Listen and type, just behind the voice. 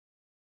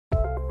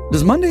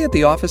Does Monday at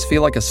the office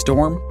feel like a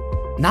storm?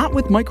 Not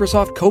with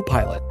Microsoft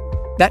Copilot.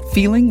 That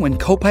feeling when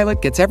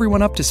Copilot gets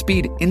everyone up to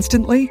speed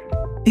instantly?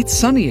 It's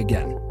sunny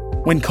again.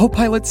 When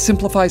Copilot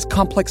simplifies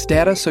complex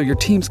data so your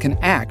teams can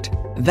act,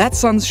 that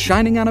sun's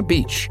shining on a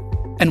beach.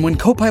 And when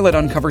Copilot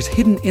uncovers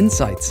hidden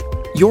insights,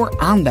 you're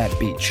on that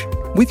beach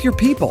with your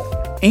people,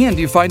 and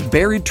you find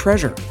buried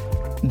treasure.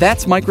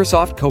 That's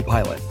Microsoft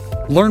Copilot.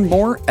 Learn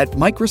more at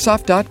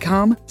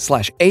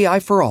Microsoft.com/AI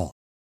for all.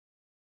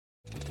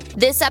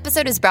 This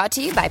episode is brought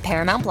to you by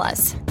Paramount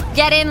Plus.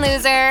 Get in,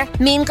 loser!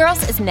 Mean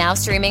Girls is now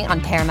streaming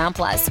on Paramount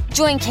Plus.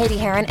 Join Katie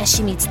Heron as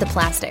she meets the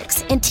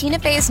plastics in Tina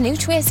Fey's new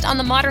twist on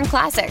the modern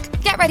classic.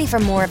 Get ready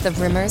for more of the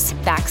rumors,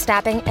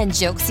 backstabbing, and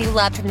jokes you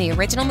loved from the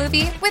original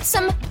movie with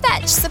some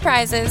fetch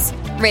surprises.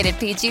 Rated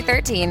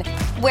PG-13.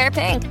 Wear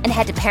pink and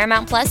head to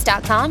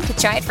ParamountPlus.com to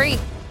try it free.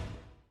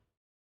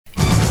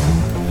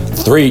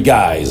 Three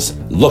guys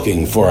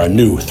looking for a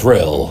new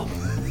thrill.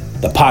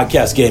 The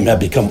podcast game had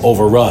become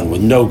overrun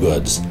with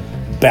no-goods,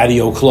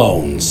 Badio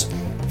clones,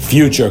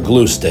 future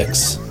glue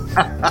sticks,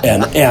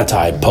 and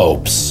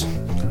anti-popes.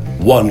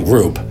 One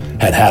group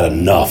had had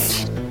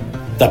enough.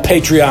 The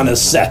Patreon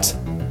is set,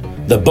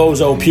 the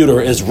Bozo pewter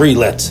is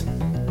relit,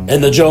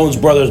 and the Jones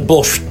Brothers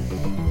bullshit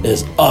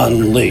is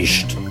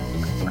unleashed.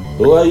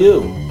 Who are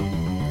you?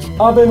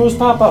 Habemus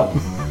Papa.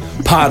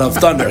 Pod of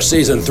Thunder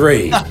Season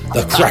 3,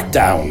 The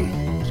Crackdown.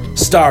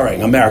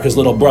 Starring America's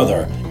little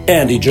brother,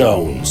 Andy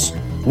Jones.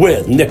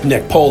 With Nick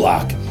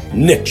Polak,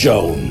 Nick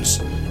Jones,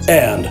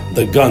 and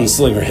the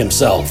gunslinger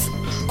himself,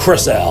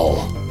 Chris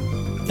L.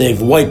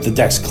 They've wiped the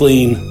decks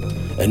clean,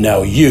 and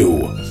now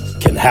you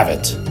can have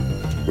it.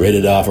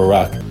 Rated R for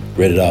rock,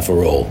 rated R for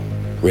roll,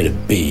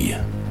 rated B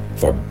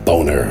for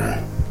boner.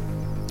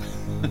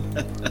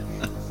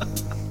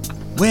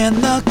 When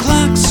the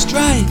clock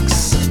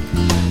strikes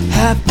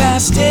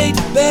 8:30,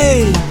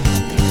 babe,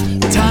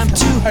 time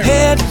to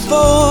head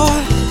for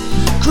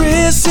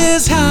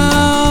Chris's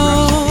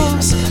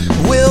house.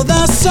 Will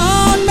the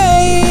song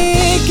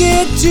make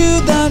it to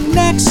the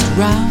next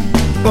round?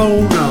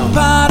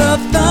 Pot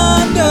of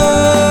Thunder.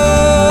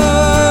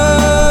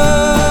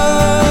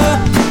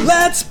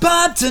 Let's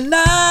pot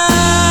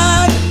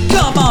tonight.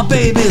 Come on,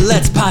 baby,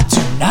 let's pot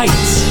tonight.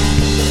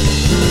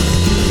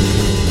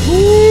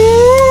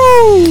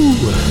 Woo!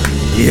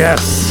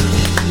 Yes.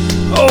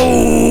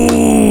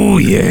 Oh,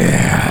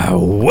 yeah.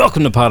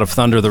 Welcome to Pot of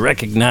Thunder, the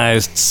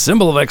recognized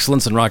symbol of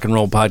excellence in rock and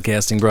roll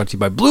podcasting, brought to you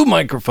by Blue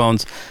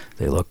Microphones.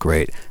 They look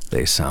great.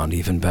 They sound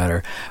even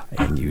better.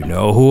 And you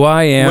know who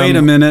I am. Wait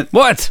a minute.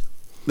 What?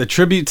 The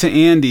tribute to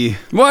Andy.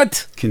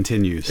 What?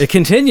 Continues. It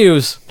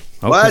continues.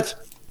 Okay. What?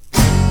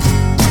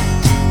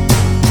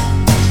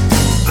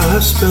 I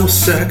smell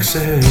sex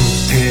and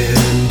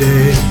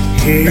Andy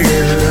here.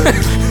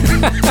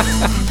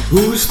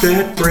 Who's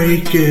that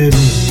breaking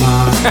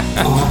my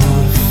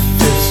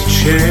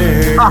office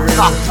chair?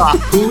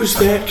 Who's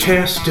that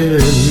casting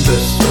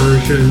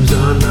aspersions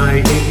on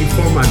I-80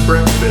 for my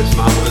breakfast?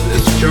 Mama,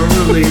 this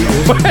Charlie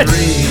is a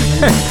dream.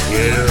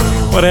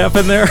 Yeah. What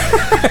happened there?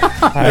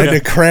 I had to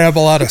cram a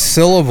lot of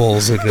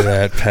syllables into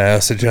that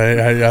passage.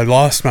 I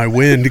lost my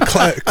wind.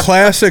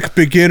 Classic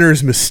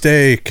beginner's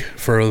mistake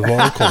for the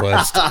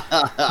vocalist.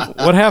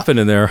 What happened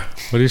in there?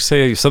 What did you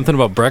say? Something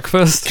about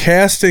breakfast?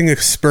 Casting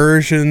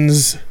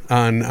aspersions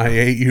on I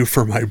ate you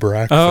for my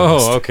breakfast.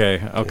 Oh, okay.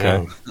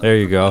 Yeah. There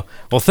you go.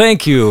 Well,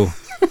 thank you,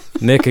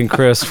 Nick and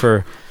Chris,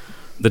 for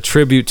the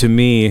tribute to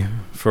me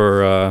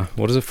for,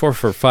 what is it for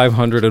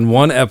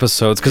 501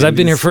 episodes, because I've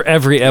been here for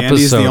every episode.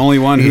 Andy's the only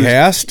one he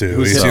has to.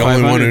 He's the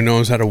only one who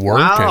knows how to work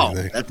Wow,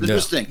 anything. that's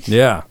interesting.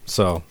 Yeah,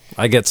 so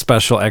I get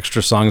special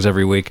extra songs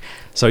every week.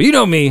 So you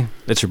know me.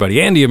 It's your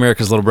buddy Andy,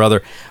 America's little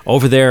brother.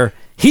 Over there,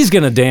 he's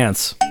going to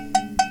dance.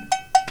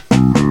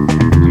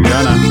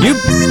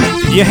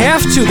 You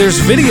have to. There's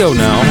video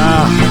now.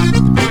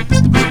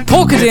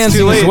 Polka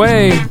dancing his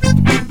way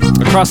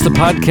across the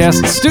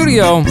podcast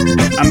studio.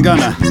 I'm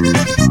gonna.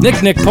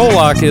 Nick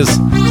Polak is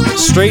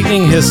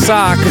straightening his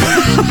sock,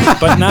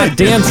 but not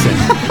dancing.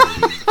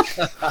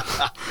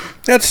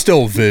 That's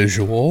still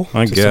visual,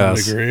 I to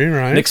guess. some degree,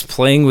 right? Nick's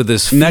playing with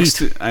his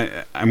feet.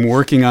 I'm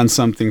working on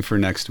something for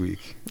next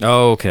week.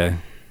 Oh, okay.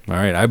 All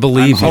right. I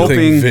believe you.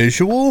 Something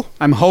visual?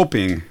 I'm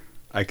hoping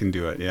I can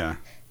do it, yeah.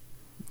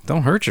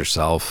 Don't hurt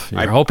yourself.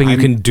 You're hoping you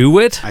can do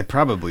it? I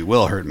probably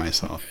will hurt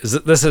myself.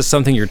 This is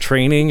something you're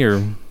training?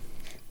 You're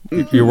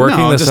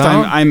working this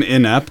out? I'm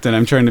inept, and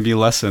I'm trying to be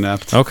less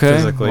inept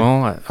physically.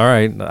 Well, all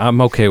right. I'm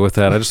okay with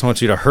that. I just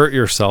want you to hurt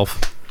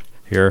yourself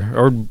here.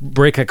 Or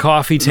break a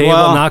coffee table,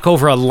 knock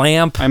over a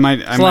lamp.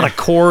 There's a lot of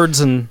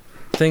cords and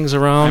things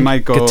around. I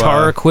might go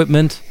guitar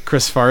equipment.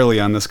 Chris Farley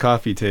on this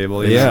coffee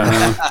table.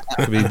 Yeah.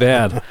 Could be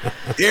bad.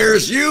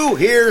 Here's you,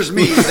 here's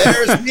me,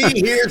 there's me,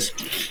 here's...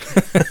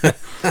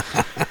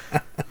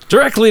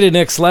 Directly to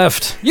Nick's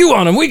left. You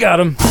want him, we got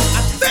him. I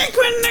think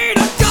we need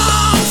a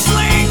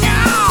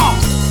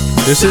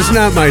gunslinger. This is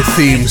not my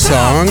theme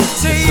song.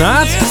 It's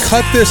not?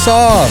 Cut this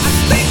off.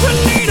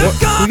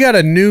 We got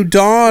a new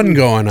dawn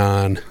going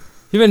on.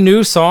 You have a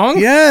new song?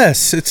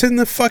 Yes, it's in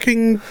the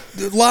fucking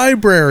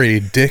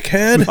library,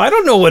 dickhead. I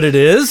don't know what it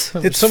is.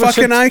 It's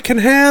fucking I Can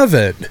Have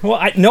It.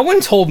 Well, no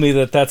one told me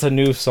that that's a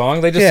new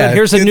song. They just said,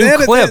 here's a new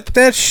clip.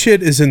 That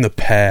shit is in the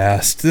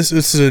past. This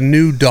is a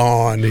new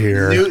dawn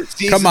here.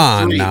 Come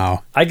on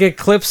now. I get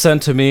clips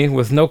sent to me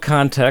with no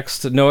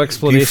context, no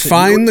explanation. You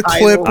find the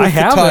clip with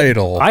the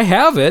title. I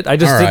have it. I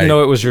just didn't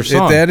know it was your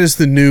song. That is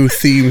the new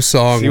theme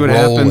song. See what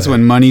happens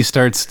when money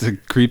starts to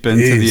creep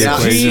into the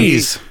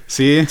equation.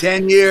 See?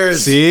 10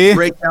 years. See?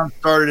 Breakdown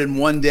started in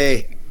one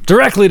day.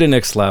 Directly to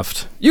Nick's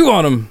left. You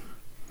want him.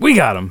 We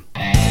got him.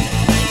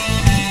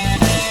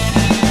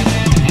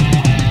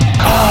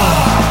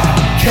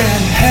 I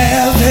can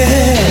have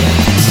it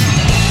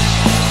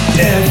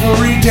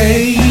every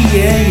day,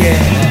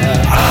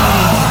 yeah.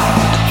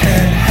 I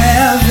can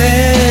have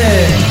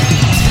it.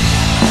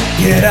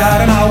 Get out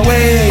of my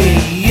way,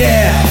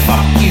 yeah.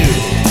 Fuck you.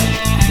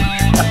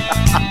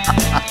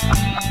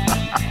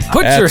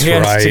 Put your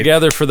hands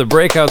together for the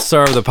breakout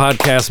star of the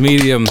podcast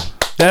medium.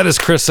 That is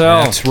Chris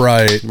L. That's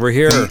right. We're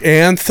here. The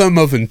anthem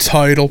of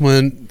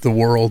entitlement the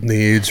world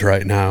needs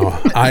right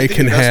now. I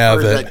Can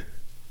Have It.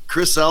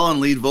 Chris L on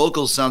lead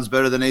vocals sounds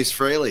better than Ace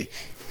Frehley.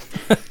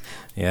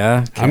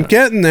 Yeah. I'm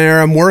getting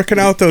there. I'm working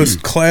out those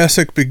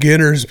classic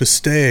beginner's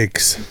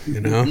mistakes,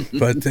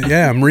 But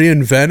I'm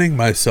reinventing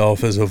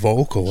myself as a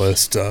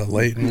vocalist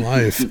late in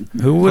life.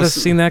 Who would have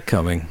seen that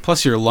coming?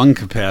 Plus, your lung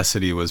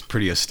capacity was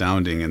pretty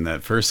astounding in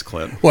that first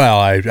clip. Well,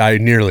 I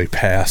nearly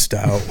passed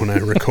out when I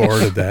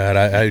recorded that.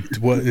 I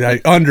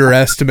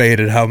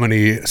underestimated how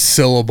many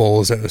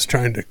syllables I was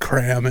trying to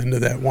cram into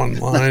that one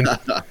line.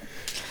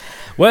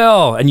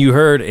 Well, and you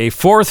heard a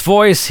fourth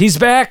voice. He's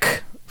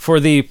back for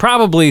the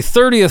probably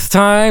 30th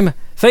time.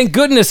 Thank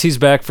goodness he's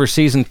back for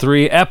Season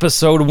 3,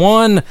 Episode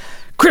 1.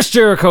 Chris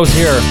Jericho's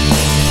here.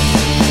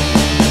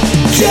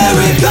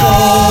 Jericho!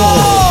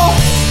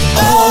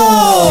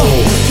 Oh!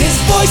 His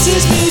voice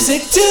is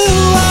music to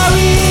our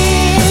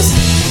ears.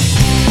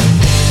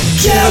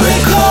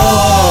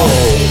 Jericho!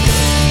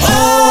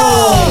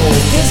 Oh!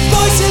 His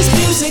voice is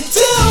music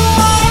to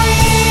our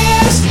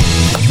ears.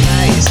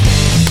 Nice.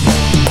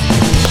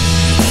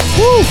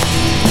 Woo!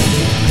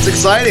 It's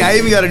exciting. I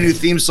even got a new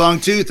theme song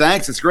too.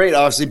 Thanks. It's great.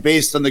 Obviously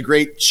based on the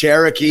great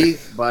Cherokee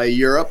by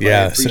Europe.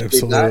 Yes,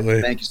 absolutely.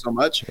 That. Thank you so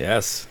much.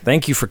 Yes.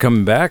 Thank you for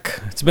coming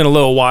back. It's been a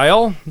little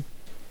while.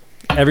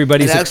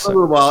 Everybody's excited. A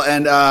little while.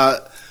 And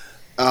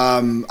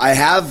I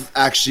have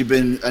actually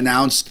been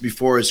announced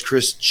before as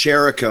Chris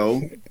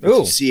Cherico.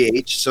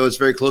 CH. So it's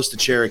very close to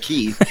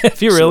Cherokee.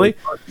 If you really?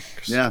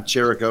 Yeah,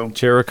 Cherico.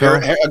 Cherico.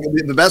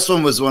 The best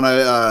one was when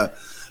I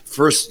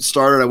first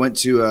started. I went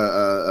to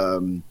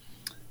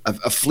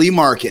a flea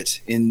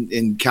market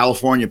in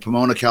California,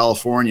 Pomona,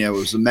 California. It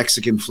was a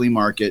Mexican flea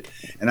market,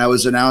 and I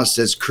was announced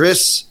as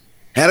Chris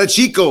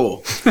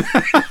Harachico.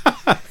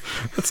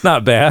 That's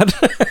not bad.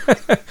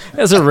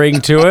 There's a ring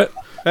to it.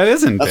 That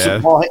isn't That's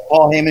bad. What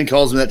Paul Heyman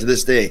calls me that to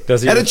this day.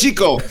 Does he?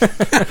 Harachico.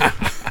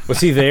 Was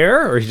he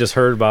there, or he just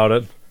heard about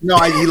it? No,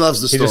 he loves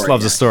the story. He just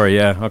loves the story,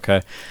 yeah.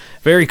 Okay.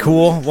 Very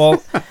cool.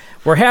 Well,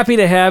 we're happy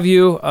to have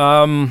you.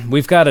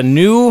 We've got a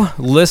new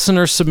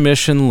listener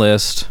submission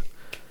list,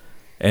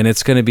 and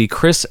it's going to be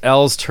Chris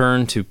L's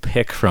turn to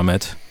pick from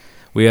it.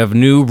 We have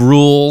new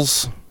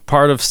rules.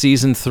 Part of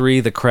Season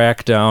 3, the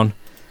crackdown,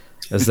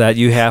 is that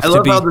you have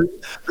to be... how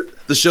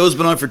the show's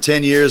been on for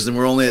 10 years, and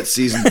we're only at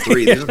Season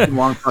 3. These are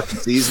long fucking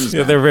seasons.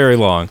 Yeah, they're very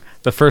long.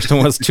 The first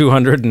one was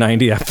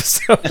 290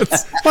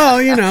 episodes. Well,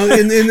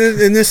 in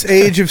this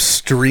age of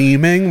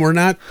streaming, we're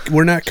not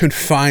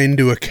confined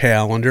to a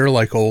calendar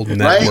like old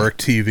network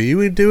TV.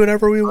 We do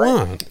whatever we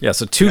want. Yeah,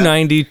 so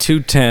 290,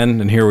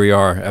 210, and here we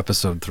are,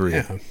 Episode 3.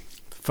 Yeah.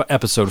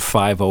 Episode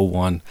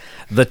 501,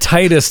 the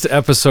tightest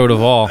episode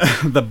of all.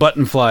 The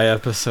button fly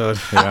episode.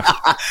 Yeah.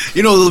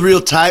 The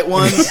real tight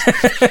ones.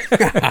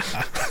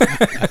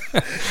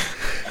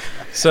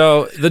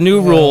 So the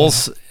new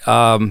rules,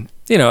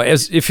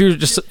 as if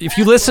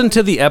you listen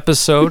to the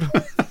episode,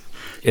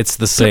 it's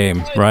the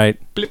same, right?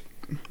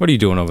 What are you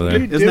doing over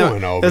there?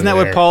 Isn't that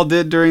what Paul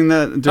did during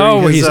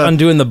he's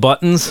undoing the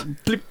buttons.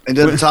 And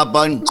then the top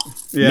button.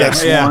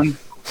 Next one.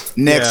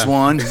 Next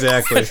one.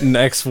 Exactly.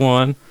 Next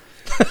one.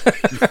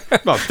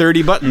 About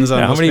 30 buttons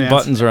on how many pants.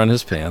 buttons are on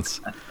his pants?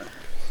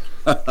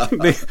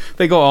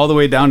 they go all the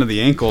way down to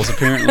the ankles,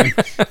 apparently.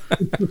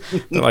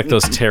 They're like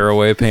those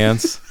tearaway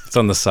pants. It's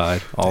on the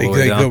side, all the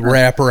way down. They go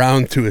wrap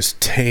around to his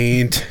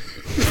taint.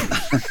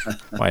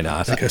 Why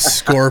not? Like a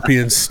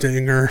scorpion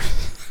stinger.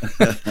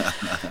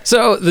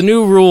 So the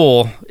new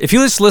rule, if you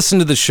just listen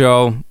to the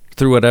show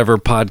through whatever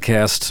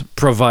podcast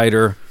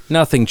provider,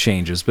 nothing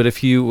changes. But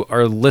if you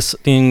are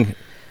listening...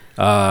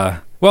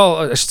 well,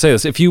 I should say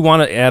this. If you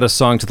want to add a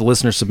song to the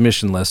listener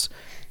submission list,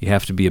 you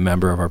have to be a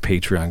member of our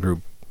Patreon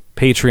group,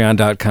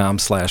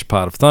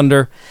 patreon.com/Pot of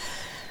Thunder.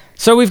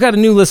 So we've got a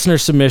new listener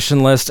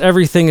submission list.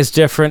 Everything is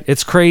different.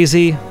 It's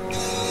crazy.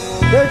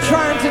 They're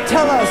trying to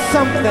tell us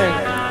something.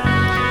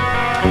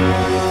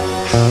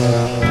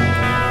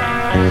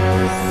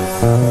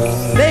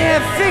 They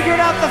have figured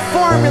out the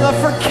formula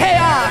for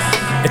chaos.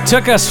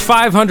 took us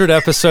 500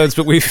 episodes,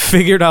 but we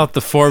figured out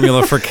the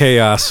formula for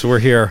chaos. We're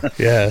here.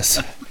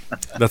 Yes.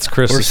 That's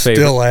Chris's We're favorite.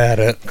 still at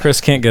it.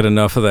 Chris can't get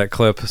enough of that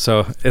clip,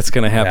 so it's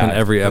going to happen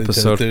every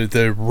episode.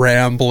 The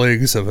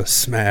ramblings of a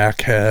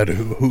smackhead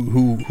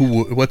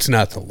who what's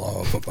not to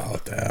love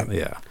about that?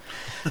 Yeah.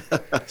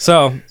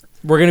 So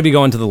we're going to be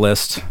going to the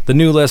list, the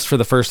new list for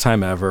the first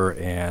time ever,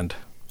 and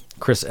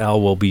Chris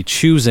L. will be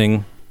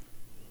choosing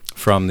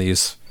from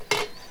these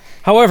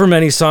however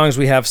many songs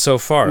we have so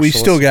far. We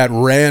still got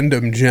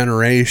random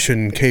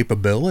generation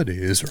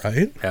capabilities,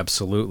 right?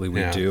 Absolutely,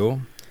 we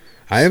do.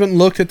 I haven't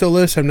looked at the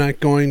list. I'm not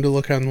going to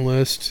look on the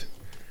list.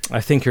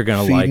 I think you're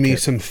going to like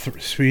it.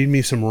 Feed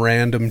me some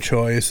random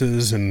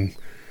choices, and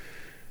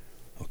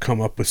I'll come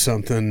up with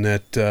something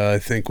that I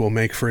think will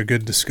make for a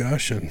good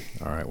discussion.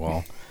 All right,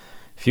 well,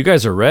 if you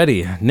guys are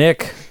ready,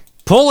 Nick,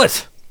 pull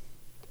it.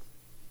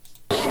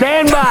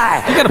 Stand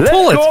by. You gotta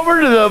pull it. Let's go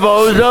over to the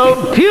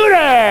Bozo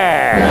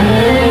Pewter.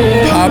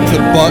 Pop the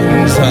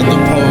buttons on the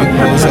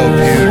Bozo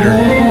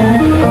Pewter.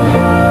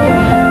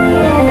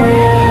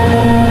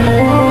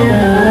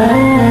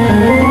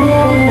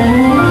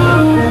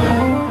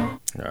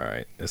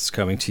 It's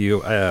coming to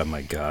you. Oh,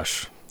 my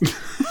gosh.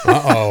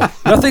 Uh-oh.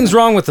 Nothing's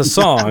wrong with the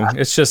song.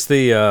 It's just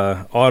the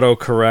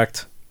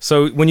auto-correct.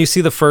 So when you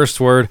see the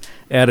first word,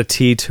 add a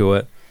T to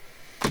it.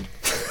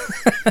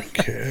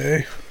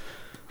 Okay.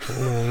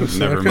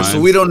 Never mind.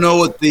 So we don't know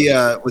what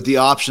the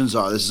options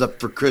are. This is up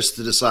for Chris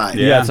to decide.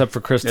 Yeah, it's up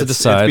for Chris to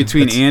decide. It's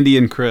between Andy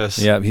and Chris.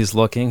 Yeah, he's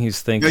looking.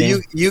 He's thinking.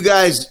 You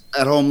guys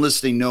at home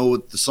listening know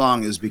what the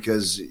song is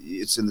because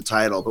it's in the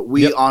title, but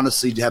we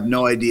honestly have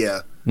no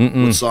idea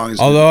what song is.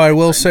 Although I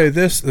will say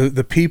this,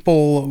 the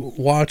people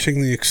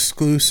watching the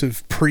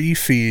exclusive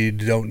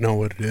pre-feed don't know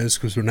what it is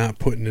because we're not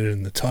putting it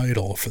in the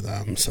title for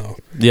them. So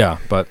yeah,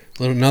 but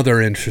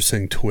another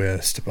interesting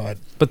twist.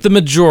 But the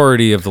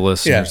majority of the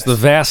listeners, Yes. the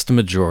vast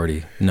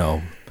majority,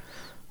 no,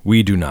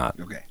 we do not.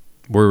 Okay.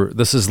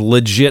 This is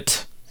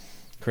legit.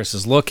 Chris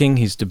is looking.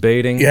 He's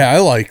debating. Yeah, I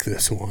like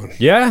this one.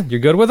 Yeah, you're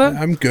good with it?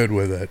 I'm good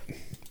with it.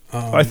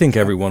 I think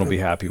everyone will be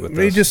happy with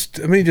this.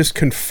 Let me just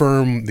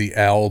confirm the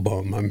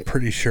album. I'm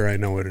pretty sure I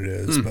know what it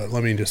is, but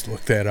let me just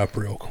look that up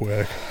real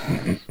quick.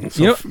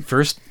 So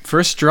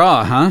first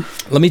draw, huh?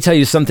 Let me tell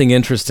you something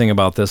interesting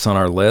about this on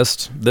our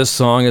list. This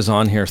song is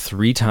on here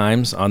 3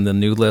 times on the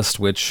new list,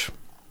 which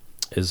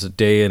is a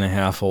day and a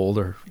half old,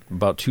 or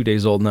about 2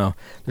 days old now.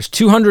 There's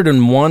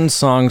 201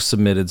 songs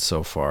submitted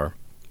so far.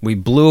 We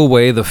blew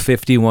away the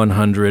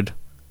 5100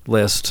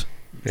 list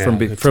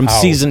from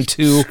season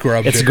 2.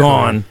 It's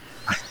gone.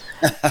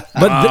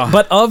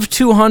 But of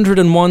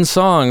 201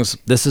 songs,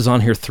 this is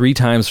on here 3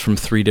 times from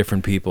 3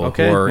 different people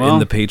who are in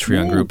the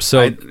Patreon group.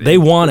 So they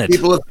want it.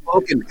 People have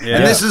spoken. Yeah.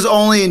 And this is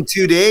only in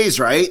 2 days,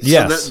 right?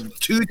 Yes. So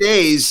 2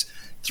 days,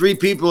 3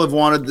 people have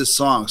wanted this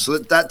song. So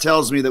that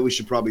tells me that we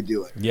should probably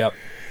do it. Yep.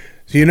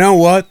 You know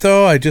what,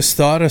 though? I just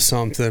thought of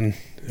something.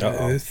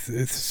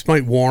 This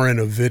might warrant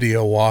a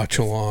video watch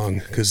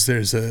along because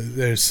there's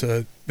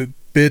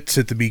bits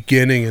at the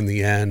beginning and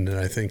the end that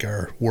I think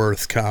are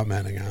worth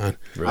commenting on.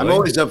 Really? I'm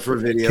always up for a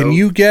video. Can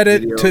you get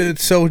it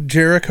so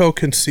Jericho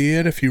can see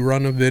it if you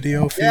run a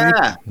video feed?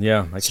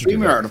 Yeah. I can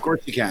StreamYard, of course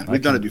you can. We've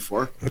done it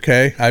before.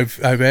 Okay,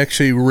 I've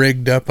actually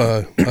rigged up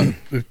a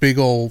big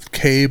old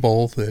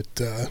cable that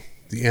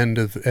the end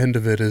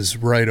of it is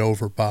right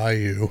over by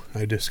you.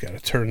 I just got to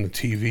turn the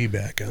TV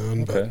back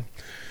on. Okay.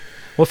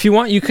 Well, if you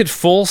want, you could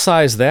full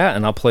size that,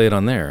 and I'll play it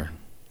on there.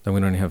 Then we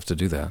don't even have to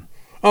do that.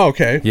 Oh,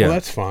 okay. Yeah. Well,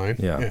 that's fine.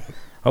 Yeah.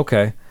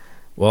 Okay.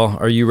 Well,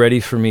 are you ready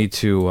for me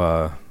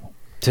to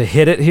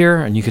hit it here,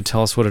 and you could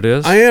tell us what it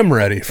is? I am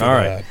ready for All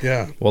that. Right.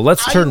 Yeah. Well,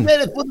 let's turn. I'm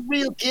ready for the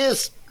real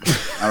kiss.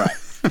 All right.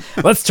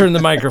 Let's turn the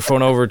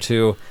microphone over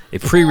to a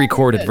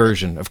pre-recorded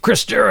version of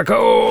Chris Jericho.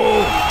 All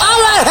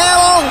right,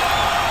 Harold.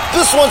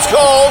 This one's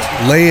called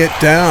 "Lay It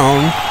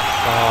Down."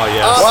 Oh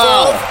yes.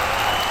 Wow.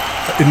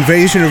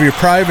 Invasion of Your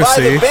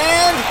Privacy. By the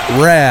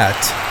band Rat.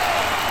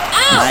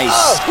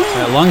 Nice.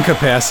 That lung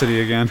capacity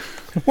again.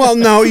 Well,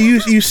 no,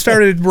 you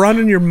started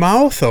running your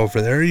mouth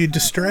over there. You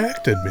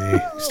distracted me.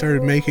 You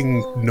started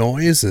making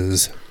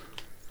noises.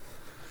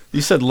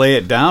 You said "lay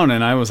it down,"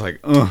 and I was like,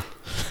 ugh.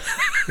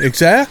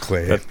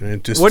 Exactly.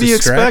 It just what do you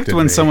expect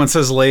when me. someone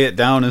says "lay it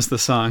down" is the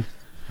song?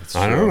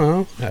 I don't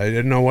know. I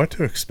didn't know what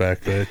to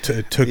expect. It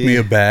took me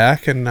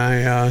aback, and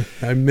I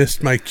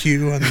missed my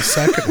cue on the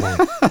second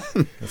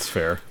one. That's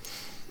fair.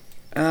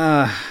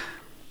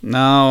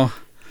 No.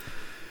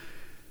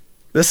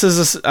 This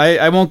is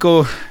I won't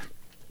go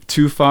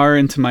too far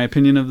into my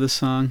opinion of this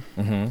song,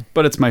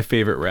 but it's my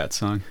favorite Rat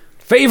song.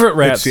 Favorite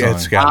Rat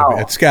song?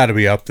 It's got to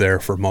be up there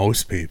for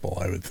most people,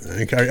 I would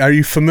think. Are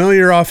you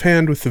familiar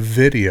offhand with the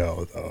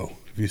video, though?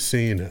 Have you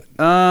seen it?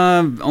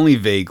 Only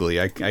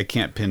vaguely. I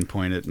can't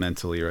pinpoint it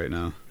mentally right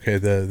now. Okay,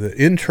 the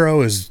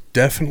intro is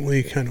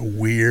definitely kind of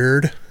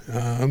weird,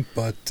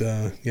 but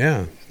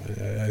yeah.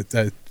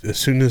 As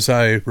soon as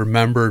I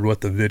remembered what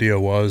the video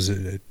was,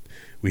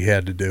 we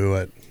had to do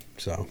it.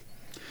 So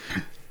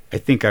I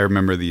think I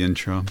remember the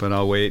intro, but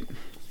I'll wait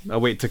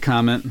to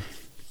comment.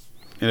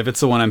 And if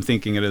it's the one I'm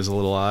thinking, it is a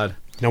little odd.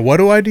 Now, what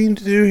do I need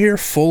to do here?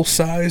 Full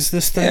size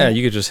this thing? Yeah,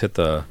 you could just hit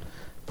the,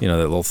 that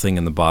little thing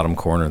in the bottom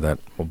corner that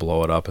will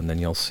blow it up, and then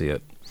you'll see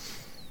it.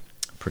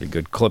 Pretty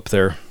good clip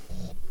there.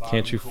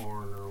 Can't you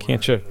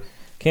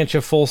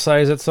full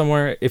size it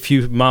somewhere? If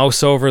you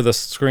mouse over the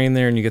screen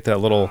there and you get that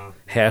little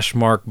hash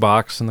mark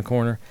box in the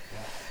corner.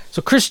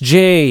 So Chris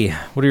J,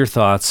 what are your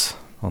thoughts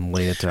on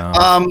Lay It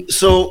Down?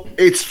 So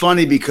it's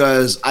funny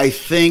because I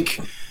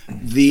think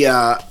the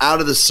Out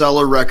of the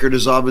Cellar record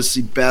is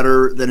obviously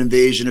better than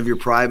Invasion of Your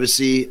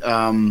Privacy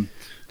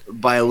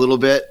by a little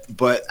bit,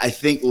 but I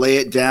think Lay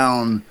It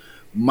Down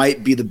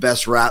might be the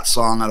best Rat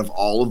song out of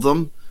all of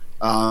them.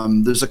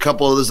 There's a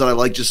couple others that I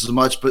like just as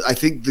much, but I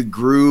think the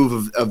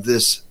groove of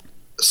this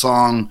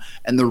song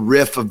and the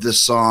riff of this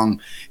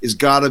song is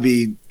got to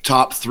be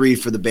top 3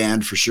 for the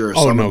band for sure.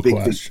 So I'm a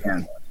big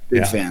fan.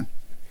 Big fan.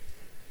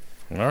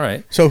 All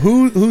right. So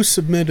who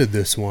submitted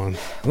this one?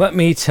 Let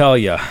me tell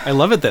you. I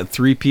love it that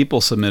 3 people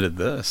submitted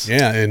this.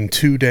 Yeah, in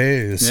 2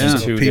 days. Yeah.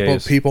 So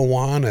people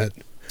want it.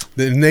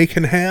 Then they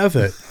can have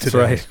it today. That's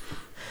right.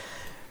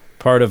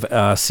 Part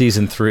of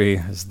season 3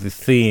 is the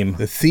theme.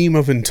 The theme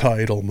of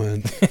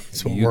entitlement.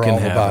 That's what we're all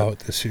about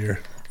this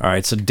year. All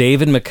right, so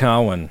David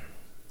McCowan.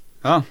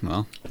 Oh,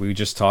 well. We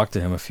just talked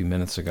to him a few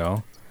minutes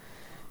ago.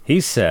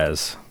 He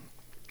says,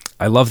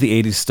 I love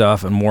the 80s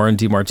stuff, and Warren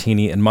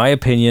DeMartini, in my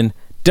opinion,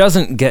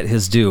 doesn't get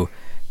his due.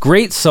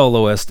 Great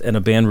soloist and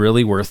a band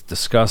really worth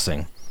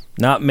discussing.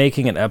 Not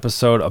making an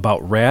episode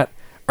about Rat.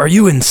 Are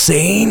you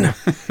insane?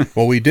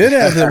 Well, we did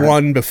have the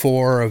one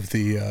before of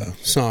the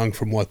song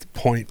from the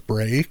Point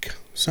Break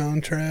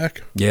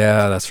soundtrack.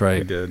 Yeah, that's right.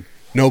 We did.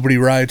 Nobody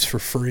Rides for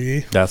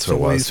Free. That's what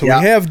it was. So we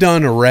have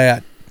done a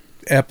Rat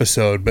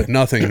episode, but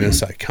nothing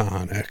this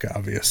iconic,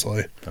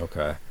 obviously.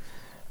 Okay.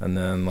 And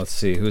then let's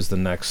see, who's the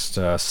next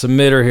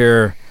submitter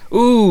here?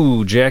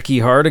 Ooh, Jackie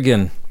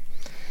Hardigan.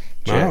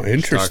 Wow,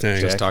 interesting.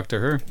 Just talked to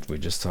her. We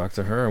just talked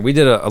to her. We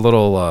did a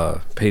little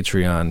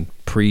Patreon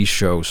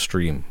pre-show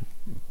stream.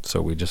 So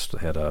we just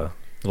had a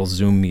little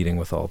Zoom meeting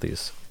with all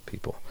these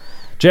people.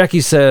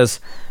 Jackie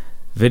says,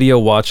 video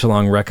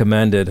watch-along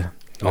recommended,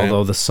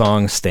 although the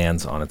song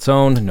stands on its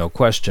own, no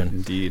question.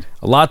 Indeed.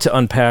 A lot to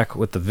unpack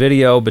with the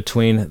video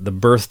between the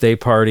birthday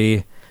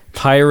party,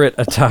 pirate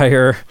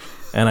attire,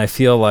 and I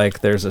feel like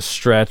there's a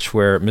stretch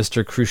where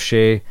Mr.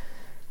 Cruchet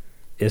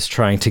is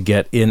trying to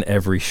get in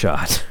every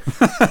shot.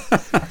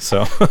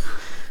 So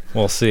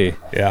we'll see.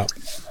 Yeah.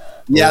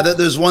 Yeah,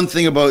 there's one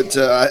thing about,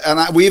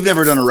 we've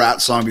never done a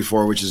Rat song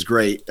before, which is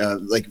great,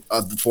 like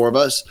of the 4 of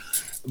us.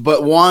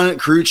 But Juan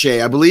Cruce,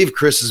 I believe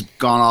Chris has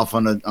gone off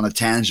on a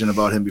tangent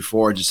about him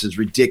before, just his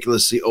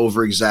ridiculously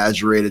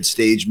over-exaggerated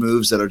stage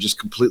moves that are just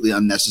completely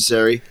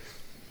unnecessary.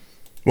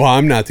 Well,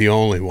 I'm not the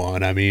only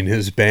one. I mean,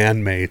 his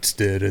bandmates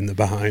did in the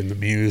Behind the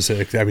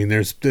Music. I mean,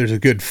 there's a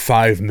good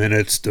 5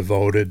 minutes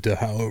devoted to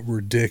how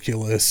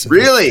ridiculous.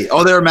 Really?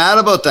 Oh, they were mad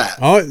about that.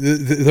 Oh,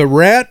 the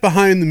Rat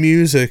Behind the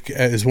Music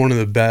is one of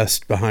the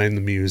best Behind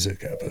the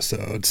Music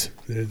episodes.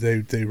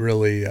 They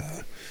really,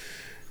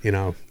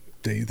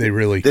 they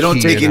really. They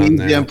don't take it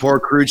easy on poor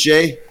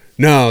Cruce.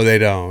 No, they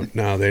don't.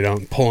 No, they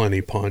don't pull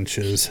any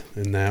punches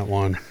in that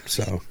one.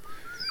 So.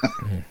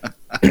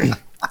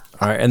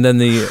 All right, and then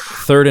the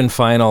third and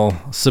final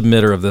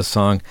submitter of this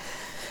song.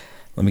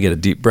 Let me get a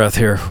deep breath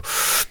here.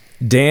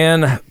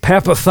 Dan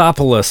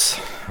Papathopoulos.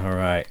 All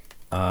right.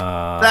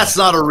 That's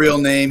not a real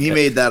name. He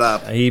made that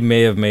up. He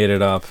may have made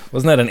it up.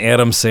 Wasn't that an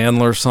Adam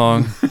Sandler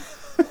song?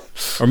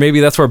 Or maybe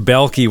that's where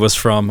Belky was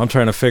from. I'm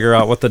trying to figure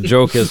out what the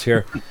joke is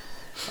here.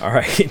 All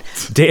right.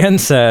 Dan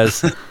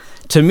says,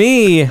 to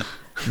me,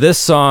 this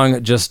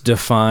song just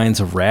defines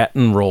rat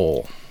and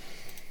roll.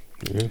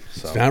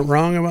 It's not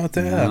wrong about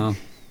that. No.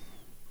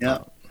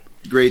 Yeah.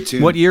 Great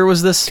tune. What year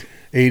was this?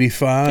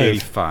 85.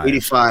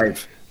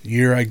 85.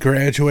 Year I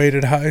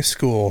graduated high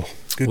school.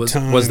 Good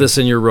time. Was this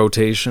in your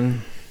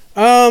rotation?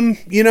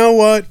 You know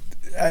what?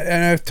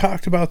 And I've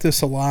talked about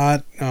this a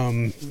lot.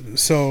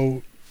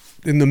 So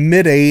in the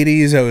mid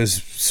 80s, I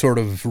was sort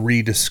of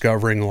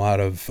rediscovering a lot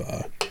of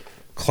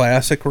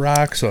classic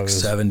rock. So I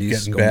was 70s,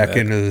 getting back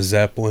into the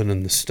Zeppelin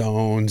and the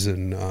Stones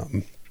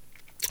and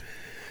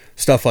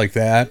stuff like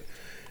that.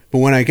 But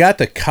when I got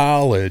to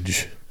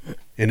college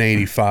in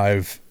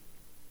 85,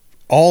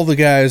 all the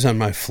guys on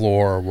my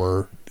floor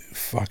were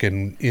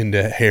fucking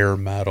into hair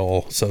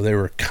metal, so they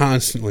were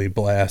constantly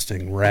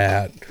blasting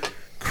Rat,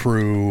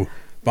 Crew,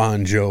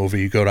 Bon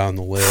Jovi, go down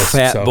the list.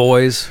 Fat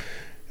Boys.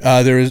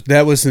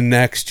 That was the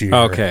next year.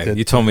 Okay,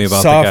 you told me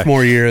about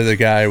sophomore year. The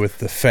guy with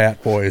the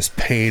Fat Boys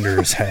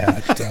painter's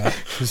hat.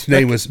 His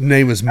name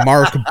was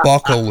Mark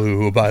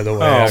Buckaloo. By the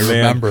way, I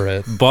remember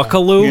it.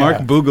 Buckaloo, Yeah. Mark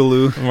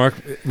Boogaloo. Mark,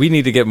 we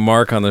need to get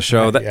Mark on the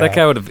show. That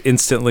guy would have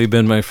instantly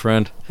been my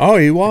friend. Oh,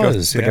 he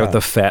was. The guy with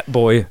the Fat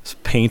Boy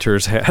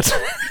painter's hat.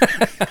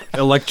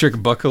 Electric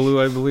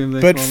Buckaloo, I believe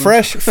they But call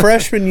him.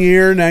 freshman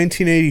year,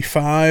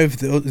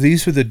 1985,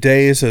 these were the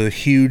days of the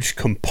huge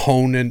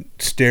component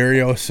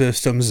stereo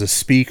systems, the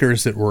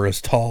speakers that were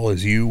as tall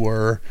as you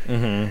were.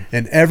 Mm-hmm.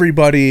 And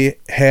everybody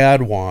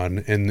had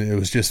one, and it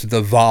was just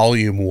the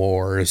volume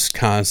wars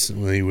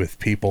constantly with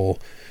people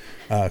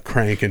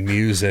cranking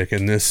music,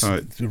 and this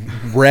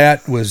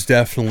Rat was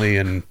definitely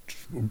in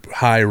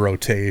high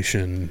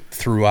rotation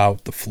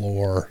throughout the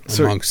floor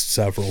amongst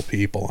several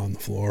people on the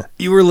floor.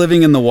 You were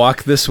living in the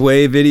Walk This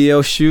Way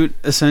video shoot,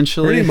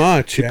 essentially? Pretty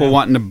much, People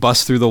wanting to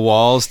bust through the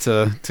walls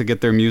to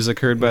get their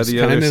music heard by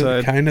the other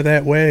side? Kind of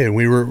that way, and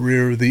we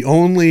were the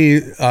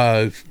only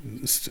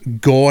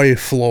goy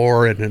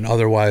floor in an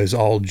otherwise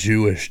all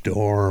Jewish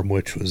dorm,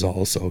 which was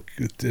also,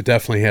 it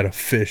definitely had a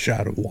fish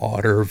out of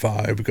water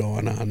vibe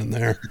going on in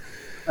there.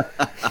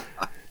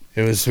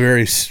 It was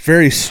very,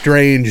 very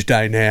strange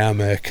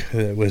dynamic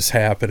that was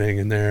happening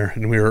in there,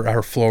 and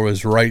our floor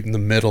was right in the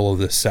middle of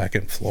the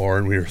second floor,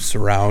 and we were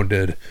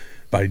surrounded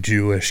by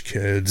Jewish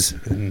kids.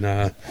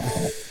 And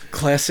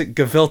classic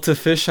gefilte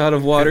fish out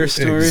of water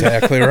story.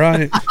 Exactly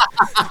right.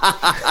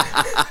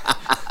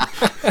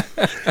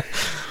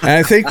 And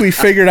I think we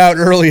figured out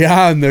early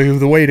on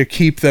the way to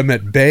keep them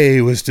at bay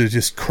was to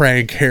just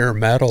crank hair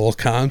metal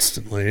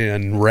constantly,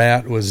 and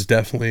Rat was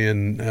definitely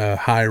in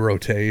high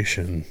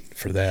rotation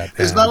for that.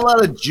 There's not a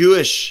lot of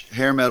Jewish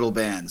hair metal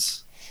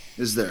bands,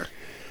 is there?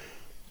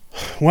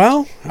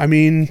 Well, I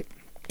mean,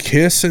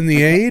 Kiss in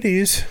the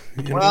 80s.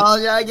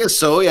 Well, yeah, I guess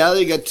so. Yeah,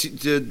 they got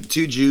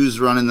two Jews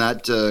running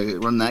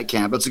that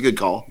camp. That's a good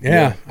call.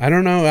 Yeah. I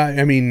don't know.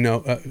 I mean,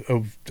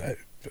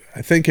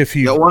 I think if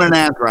you got one in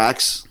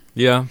Anthrax.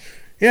 Yeah.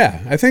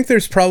 Yeah, I think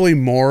there's probably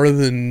more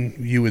than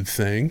you would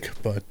think,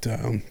 but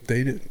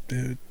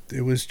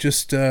it was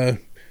just it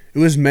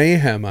was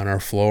mayhem on our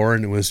floor,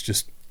 and it was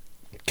just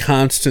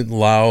constant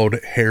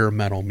loud hair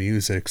metal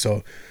music.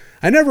 So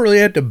I never really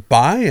had to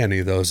buy any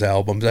of those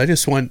albums. I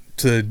just went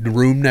to the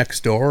room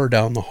next door or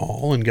down the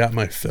hall and got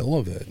my fill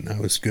of it, and I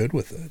was good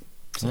with it.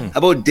 So. How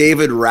about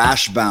David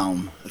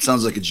Rashbaum? That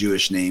sounds like a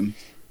Jewish name.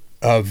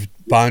 Of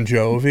Bon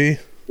Jovi?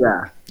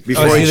 Yeah.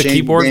 Before he the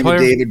keyboard player?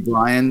 David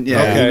Bryan.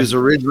 Yeah, okay. He was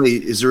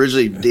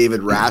originally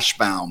David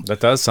Rashbaum. That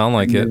does sound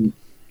like it.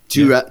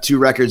 Two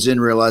records in,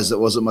 realized it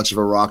wasn't much of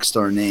a rock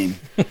star name.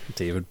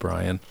 David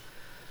Bryan.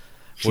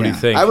 What do you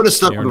think? I would have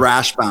stuck with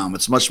Rashbaum.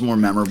 It's much more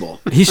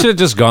memorable. He should have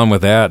just gone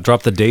with that.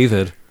 Drop the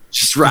David.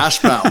 Just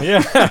Rashbaum.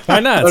 Yeah,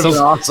 why not? That would be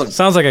awesome.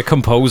 Sounds like a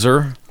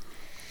composer.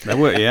 That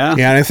would, yeah.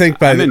 Yeah, and I think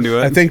by the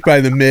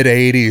mid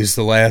 '80s,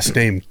 the last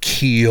name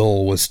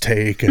Keel was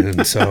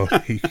taken, so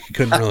he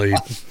couldn't really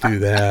do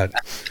that.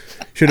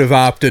 Should have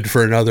opted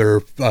for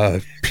another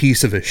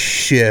piece of a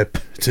ship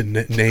to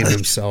name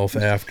himself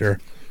after.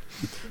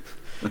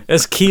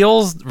 Is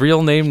Keel's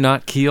real name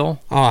not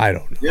Keel? Oh, I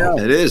don't know.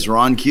 Yeah, it is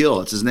Ron Keel.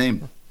 That's his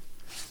name.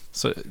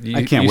 So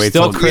I can't wait.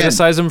 Still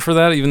criticize him for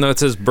that, even though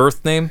it's his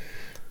birth name?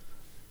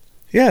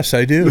 Yes,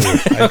 I do.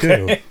 I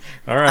do.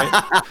 All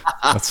right,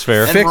 that's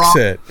fair. Fix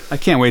it. I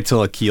can't wait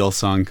till a Keel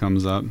song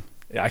comes up.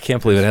 Yeah, I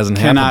can't believe it hasn't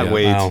happened yet. Cannot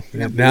wait.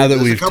 Wow. Now that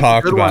we've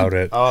talked about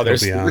it,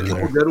 there's a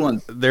couple good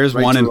ones. There's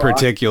one in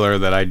particular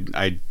that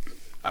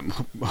I'm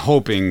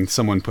hoping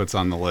someone puts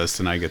on the list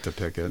and I get to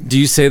pick it. Do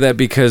you say that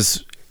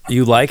because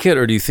you like it,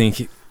 or do you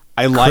think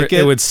I like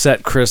it? It would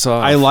set Chris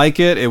off. I like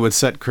it. It would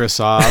set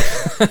Chris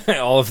off.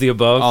 All of the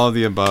above. All of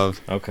the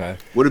above. Okay.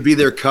 Would it be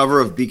their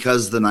cover of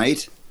 "Because the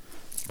Night"?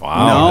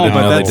 Wow. No,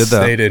 but they did that.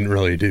 They didn't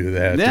really do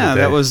that. Yeah, did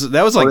they?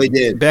 that was like they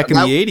did. back in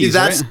the 80s,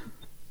 That's right?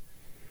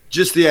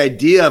 just the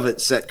idea of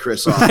it set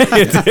Chris off. Well,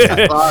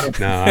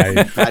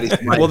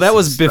 that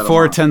was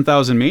before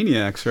 10,000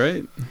 Maniacs,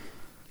 right?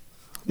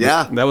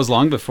 Yeah. That was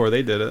long before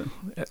they did it.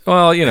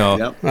 Well, you know,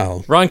 Yep.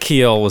 Well, Ron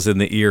Keel was in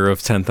the ear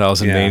of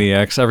 10,000 Yeah.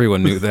 Maniacs.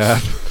 Everyone knew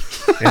that.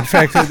 in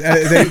fact,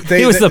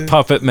 He was the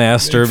puppet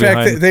master In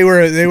fact, behind.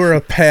 they were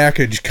a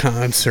package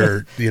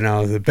concert. You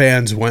know, the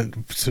bands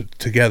went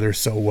together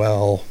so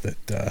well that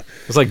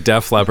It was like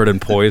Def Leppard and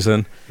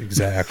Poison.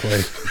 exactly.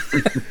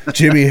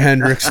 Jimi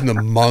Hendrix and the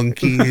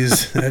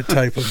Monkees, that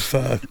type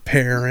of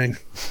pairing.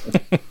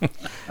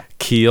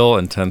 Keel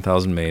and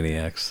 10,000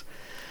 Maniacs.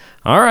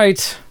 All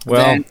right.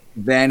 Well,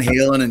 Van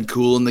Halen and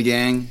Kool and the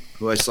Gang,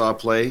 who I saw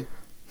play.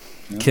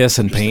 Kiss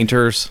and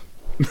Painters.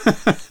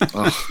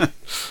 Oh.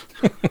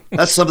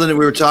 That's something that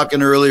we were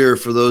talking earlier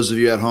for those of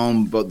you at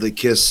home about the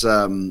Kiss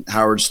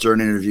Howard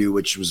Stern interview,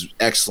 which was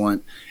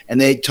excellent.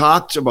 And they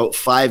talked about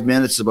 5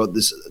 minutes about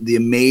the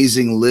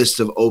amazing list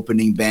of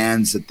opening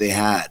bands that they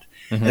had.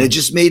 Mm-hmm. And it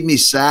just made me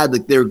sad.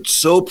 Like, they're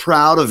so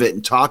proud of it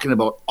and talking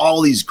about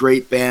all these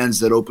great bands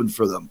that opened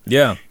for them.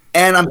 Yeah.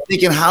 And I'm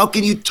thinking, how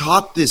can you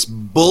talk this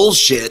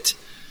bullshit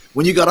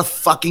when you got a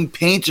fucking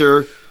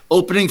Painter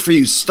opening for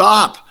you?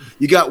 Stop.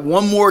 You got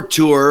one more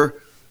tour.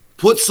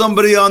 Put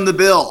somebody on the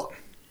bill.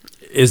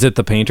 Is it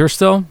the Painter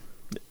still?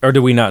 Or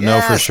do we not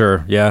know for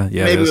sure? Yeah,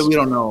 Maybe we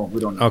don't know.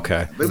 We don't know.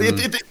 Okay. But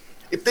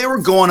if they were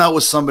going out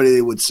with somebody,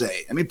 they would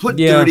say. I mean, put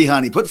Dirty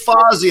Honey, put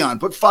Fozzy on,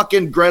 put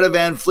fucking Greta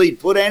Van Fleet,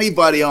 put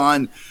anybody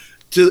on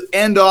to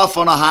end off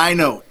on a high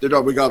note.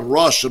 We got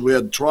Rush, and we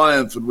had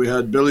Triumph, and we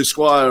had Billy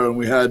Squier, and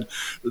we had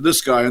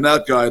this guy and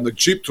that guy, and the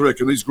Cheap Trick,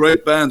 and these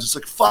great bands. It's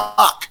like,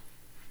 fuck.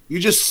 You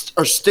just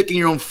are sticking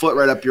your own foot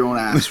right up your own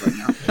ass right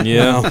now.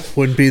 Yeah. Well,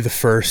 wouldn't be the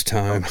first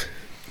time.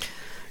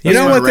 You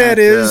know what that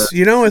is?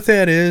 You know what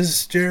that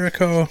is,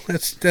 Jericho?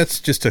 That's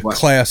just a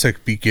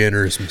classic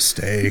beginner's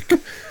mistake.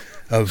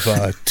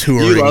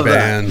 touring You love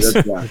bands.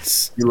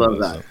 that. You love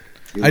that.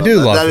 I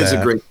do love that. That is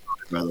a great song,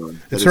 by the way.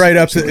 It's right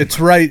up.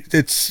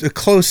 It's a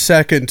close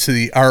second to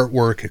the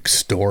Artwork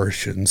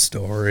Extortion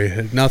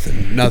story.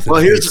 Nothing.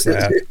 Well, beats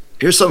that.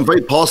 Here's something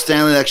great. Paul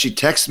Stanley actually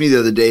texted me the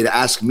other day to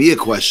ask me a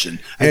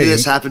question. I think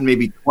this happened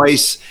maybe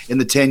twice in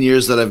the 10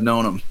 years that I've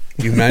known him.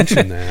 You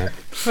mentioned that.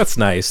 That's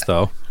nice,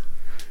 though.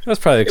 That's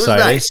probably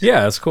exciting. Nice.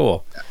 Yeah, that's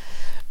cool.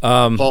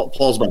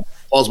 Paul's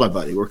my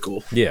buddy. We're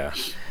cool. Yeah.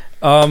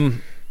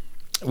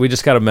 We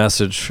just got a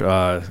message.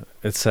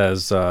 It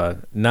says,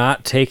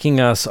 not taking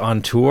us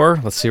on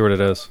tour. Let's see what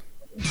it is.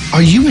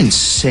 Are you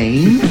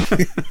insane?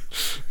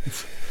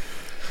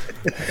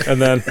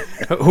 And then,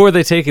 who are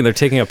they taking? They're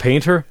taking a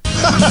painter?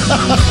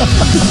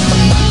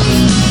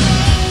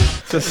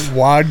 Just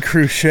Wad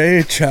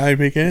Crochet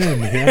chiming in.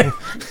 Yeah.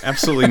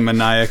 Absolutely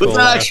maniacal. Was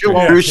that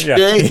actual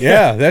Crochet?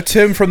 Yeah, that's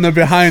him from the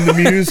Behind the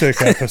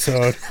Music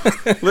episode.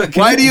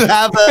 Why do you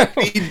have that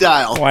feed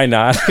dial? Why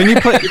not? Can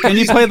you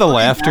play the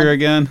laughter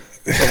again?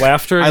 The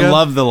laughter again? I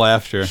love the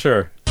laughter.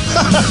 Sure.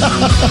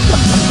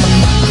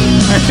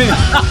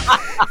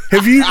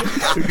 Have you,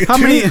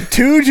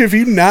 Tooge, have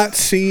you not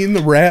seen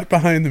the Rat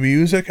Behind the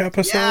Music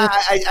episode? Yeah,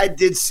 I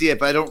did see it,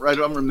 but I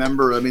don't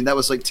remember. I mean, that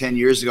was like 10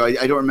 years ago.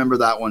 I don't remember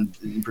that one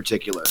in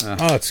particular.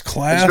 Oh, it's I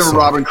classic. just remember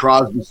Robin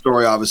Crosby's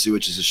story, obviously,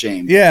 which is a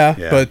shame. Yeah.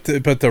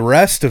 But the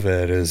rest of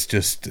it is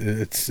just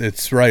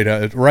it's right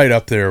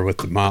up there with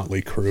the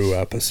Motley Crue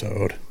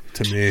episode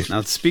to me.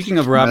 Now, speaking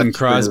of Robin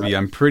Crosby,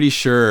 I'm pretty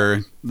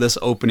sure this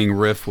opening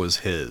riff was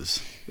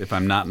his, if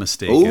I'm not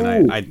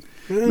mistaken.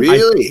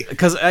 Really?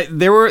 Because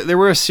there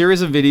were a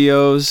series of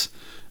videos.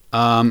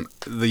 The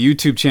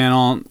YouTube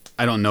channel,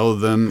 I don't know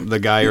the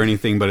guy or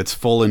anything, but it's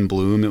Full in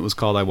Bloom. It was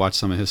called. I watch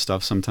some of his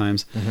stuff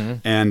sometimes.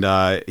 Mm-hmm.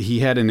 And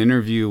he had an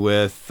interview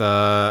with,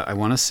 I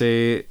want to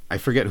say, I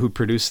forget who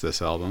produced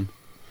this album.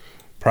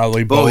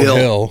 Probably Beau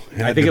Hill.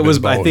 I think it was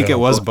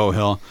Beau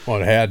Hill.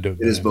 Well, it had to.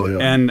 It is Beau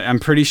Hill. And I'm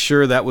pretty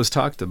sure that was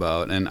talked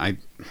about. And I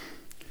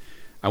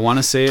want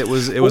to say it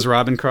was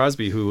Robin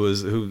Crosby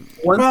who.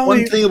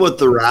 One thing about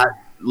the Rat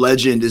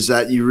legend is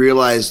that you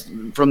realize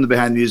from the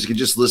Behind the Music and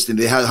just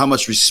listening, how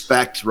much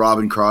respect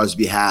Robin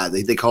Crosby had.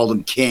 They called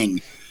him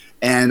King.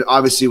 And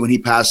obviously when he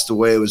passed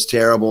away, it was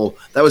terrible.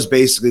 That was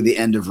basically the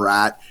end of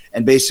Rat.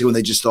 And basically when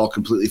they just all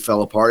completely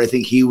fell apart, I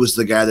think he was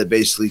the guy that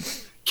basically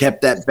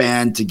kept that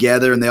band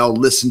together and they all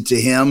listened to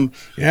him.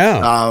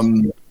 Yeah.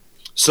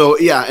 So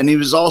yeah. And he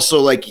was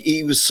also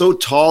he was so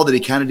tall that he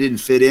kind of didn't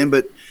fit in,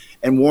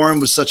 and Warren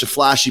was such a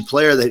flashy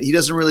player that he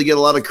doesn't really get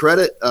a lot of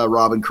credit,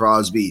 Robin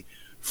Crosby,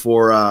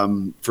 for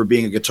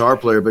being a guitar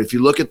player. But if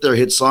you look at their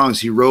hit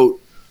songs, he wrote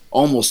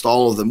almost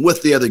all of them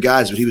with the other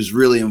guys, but he was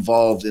really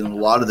involved in a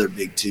lot of their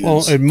big tunes.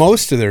 Well, and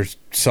most of their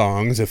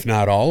songs, if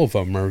not all of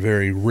them, are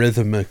very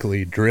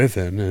rhythmically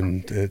driven,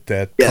 and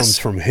that comes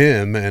from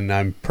him. And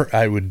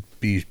I would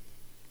be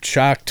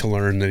shocked to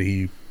learn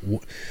that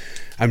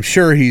I'm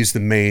sure he's the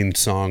main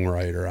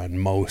songwriter on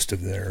most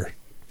of their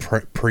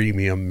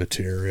premium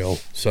material.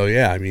 So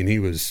yeah, I mean, he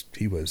was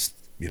a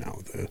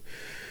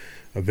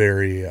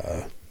very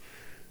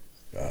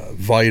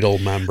vital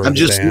member of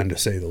the band, to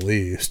say the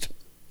least.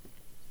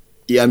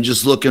 Yeah, I'm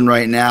just looking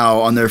right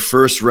now on their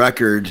first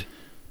record.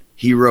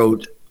 He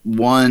wrote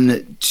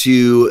 1,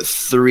 2,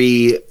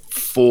 3,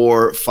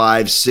 4,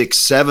 5, 6,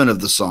 7 of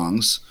the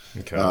songs,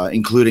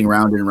 including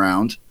Round and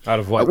Round. Out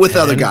of what? With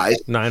 10? other guys,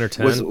 9 or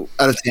 10.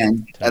 Out of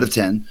 10. Out of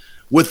 10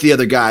 with the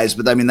other guys.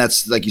 But I mean,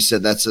 that's like you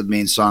said, that's the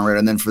main songwriter.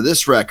 And then for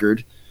this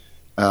record,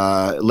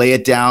 Lay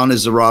It Down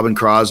is the Robin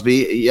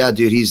Crosby. Yeah,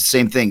 dude, he's the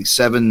same thing.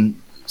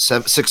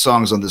 6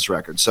 songs on this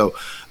record. So,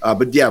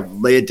 but yeah,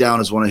 Lay It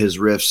Down is one of his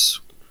riffs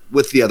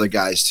with the other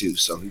guys too.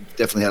 So he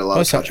definitely had a lot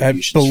of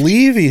contributions. I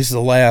believe he's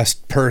the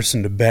last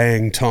person to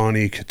bang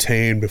Tawny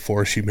Katane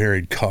before she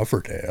married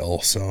Coverdale.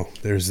 So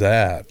there's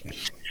that.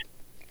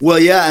 Well,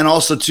 yeah, and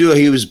also too,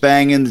 he was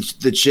banging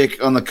the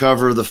chick on the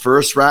cover of the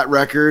first Rat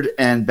record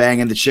and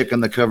banging the chick on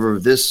the cover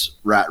of this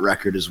Rat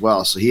record as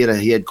well. So he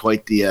had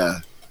quite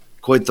the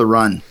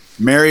run.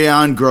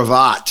 Marianne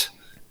Gravatt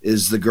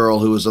is the girl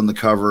who was on the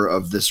cover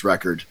of this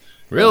record.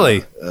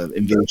 Really?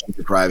 Invasion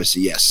of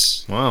Privacy.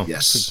 Yes. Wow.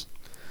 Yes.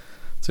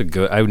 It's a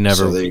good. I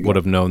never would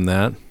have known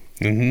that.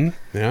 Mm-hmm.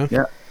 Yeah.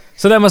 Yeah.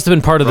 So that must have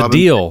been part of the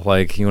deal.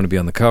 Like, you want to be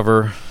on the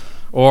cover,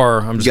 or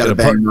I'm just going to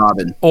bang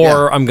Robin,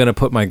 or I'm going to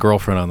put my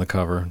girlfriend on the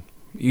cover.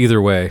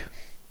 Either way.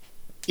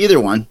 Either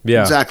one. Yeah.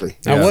 Exactly.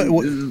 Now,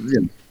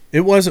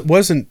 it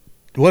wasn't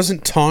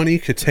Tawny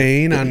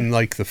Katane on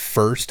like the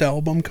first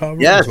album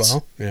cover as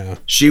well? Yeah.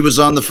 She was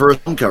on the first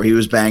album cover. He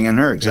was banging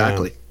her.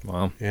 Exactly. Yeah.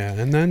 Wow. Yeah.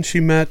 And then she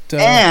met go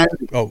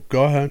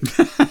ahead.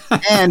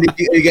 And are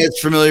you guys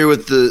familiar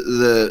with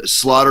the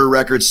Slaughter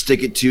record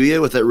Stick It To You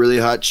with that really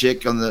hot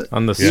chick on the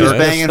he was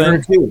banging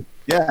her too.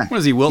 Yeah. What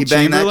is he, Wilt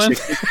Chamberlain?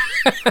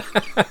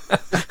 That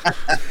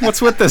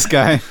What's with this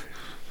guy?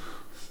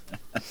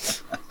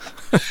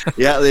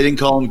 Yeah, they didn't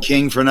call him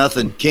King for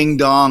nothing. King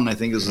Dong, I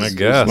think is his. I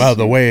guess. Well,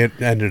 the way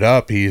it ended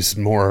up, he's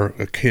more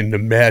akin to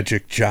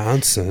Magic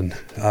Johnson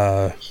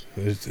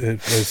in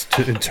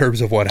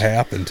terms of what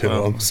happened to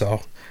him.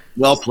 So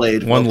well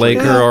played. One well played.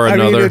 Laker or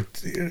another.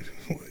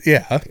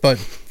 Yeah, but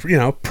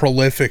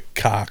prolific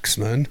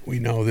cocksman. We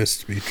know this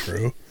to be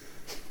true.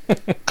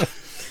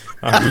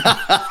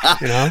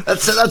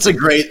 That's a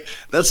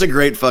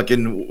great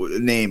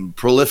fucking name.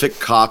 Prolific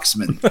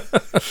cocksman.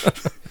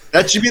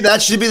 That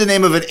should be the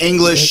name of an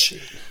English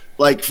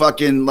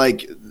fucking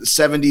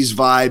 70s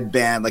vibe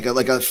band, like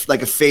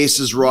a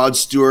Faces Rod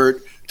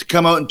Stewart, to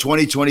come out in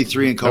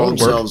 2023 and call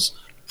themselves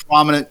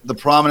the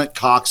prominent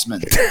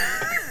cocksman.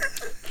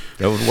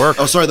 That would work.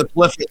 Oh, sorry, the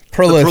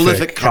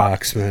prolific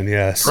cocksman.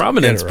 Yes,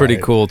 prominent's pretty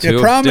cool too.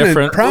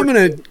 Yeah,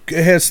 prominent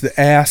has the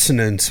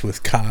assonance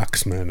with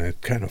cocksman.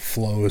 It kind of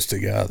flows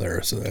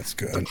together, so that's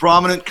good. The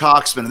prominent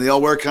cocksman, and they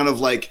all wear kind of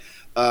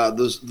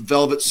those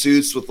velvet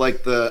suits with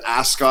the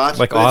ascot,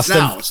 like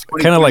Austin,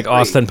 kind of like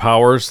Austin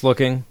Powers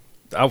looking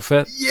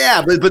outfit.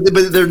 Yeah, but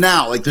they're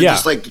now they're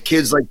just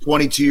kids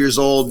 22 years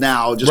old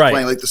now, just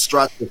playing the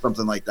Struts or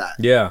something like that.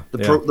 Yeah,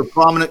 the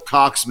prominent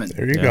cocksman.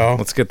 There you go.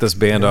 Let's get this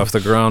band off the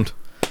ground.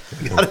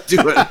 You gotta do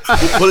it.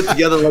 We'll put it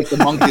together like the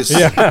Monkeys.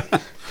 Yeah.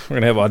 We're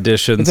gonna have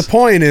auditions. But the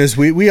point is,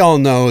 we all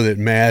know that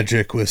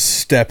Magic was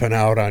stepping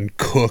out on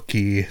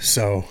Cookie,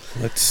 so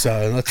let's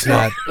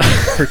not.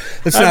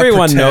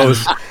 Everyone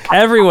knows.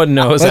 Everyone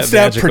knows let's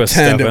that Magic was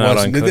stepping out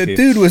on Cookie. The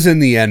dude was in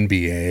the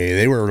NBA.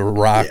 They were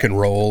rock and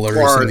rollers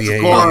in the 80s.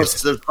 Of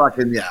course, they're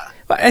fucking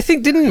I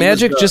think didn't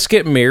Magic just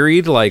get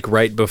married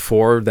right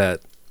before that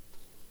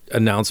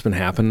announcement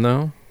happened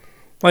though?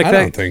 I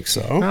don't think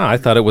so. No, I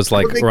thought it was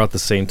around the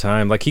same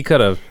time. He could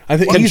have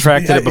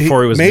contracted it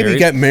before he was maybe married.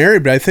 Got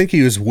married, but I think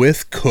he was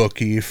with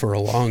Cookie for a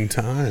long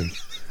time.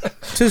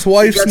 It's his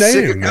wife's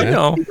name,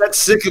 man. He got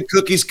sick of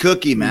Cookie's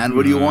cookie, man.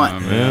 What do you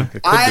want? Yeah,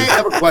 I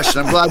have a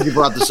question. I'm glad you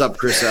brought this up,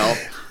 Chris L.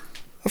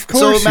 Of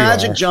course, so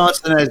Magic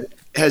Johnson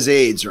has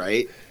AIDS,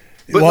 right?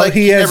 But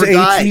he has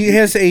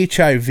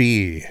HIV.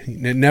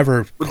 It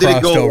never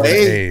crossed over to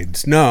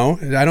AIDS. No,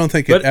 I don't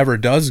think it ever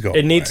does go away.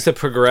 It needs to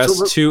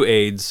progress to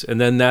AIDS, and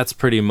then that's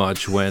pretty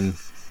much when.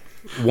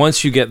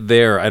 Once you get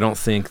there, I don't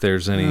think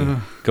there's any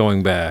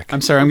going back.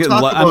 I'm sorry, I'm getting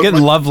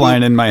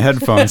Loveline in my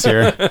headphones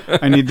here.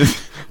 I need to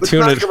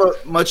tune it.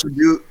 About much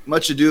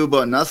ado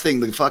about nothing.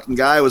 The fucking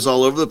guy was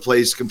all over the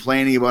place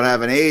complaining about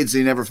having AIDS.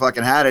 He never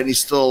fucking had it, and he's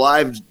still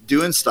alive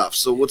doing stuff.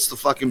 So what's the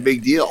fucking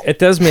big deal? It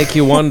does make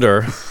you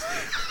wonder.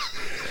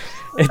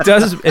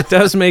 It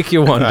does make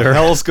you wonder. What the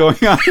hell's going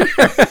on?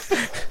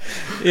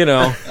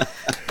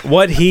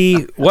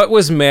 What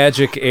was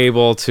Magic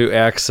able to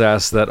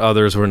access that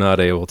others were not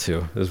able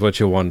to, is what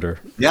you wonder.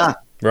 Yeah.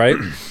 Right?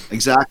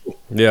 Exactly.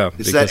 Yeah.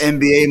 It's that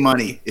NBA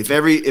money. If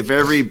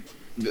every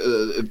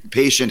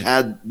patient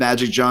had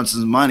Magic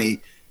Johnson's money,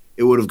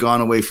 it would have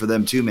gone away for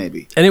them too,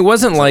 maybe. And it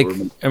wasn't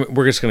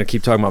we're just going to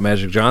keep talking about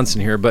Magic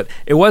Johnson here, but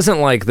it wasn't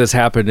like this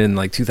happened in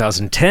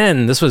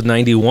 2010. This was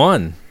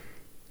 91.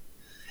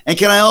 And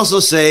can I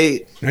also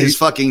say his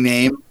fucking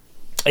name?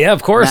 Yeah,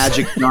 of course.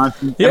 Magic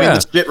Johnson. Yeah. I mean,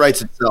 the shit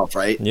writes itself,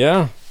 right?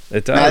 Yeah,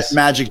 it does.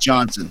 Magic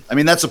Johnson. I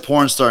mean, that's a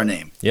porn star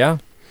name. Yeah.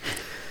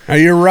 Now,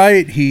 you're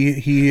right.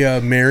 He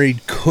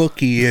married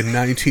Cookie in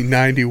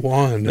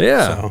 1991.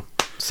 Yeah. So.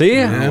 See?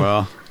 Yeah.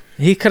 Well,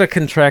 he could have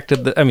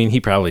contracted he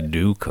probably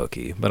knew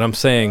Cookie, but I'm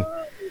saying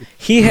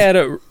he had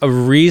a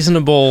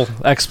reasonable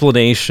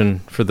explanation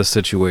for the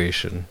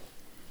situation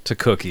to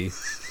Cookie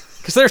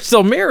because they're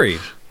still married.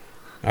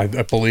 I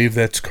believe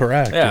that's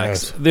correct. Yeah,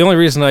 yes. The only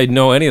reason I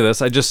know any of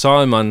this, I just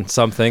saw him on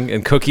something,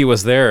 and Cookie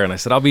was there, and I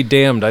said, I'll be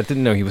damned. I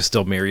didn't know he was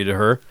still married to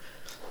her.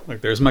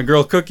 Look, there's my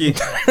girl Cookie.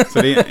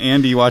 So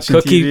Andy watching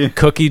TV.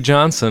 Cookie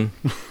Johnson.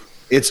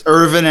 It's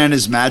Irvin and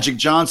his Magic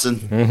Johnson.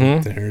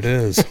 Mm-hmm. There it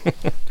is.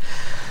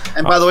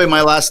 And by the way,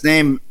 my last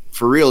name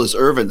for real is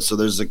Irvin, so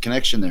there's a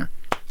connection there.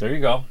 There you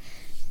go.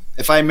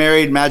 If I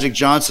married Magic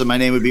Johnson, my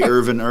name would be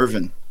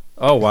Irvin.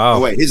 Oh, wow. Oh,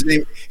 wait, his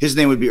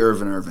name would be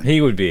Irvin. He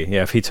would be,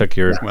 if he took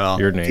your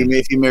name.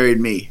 If he married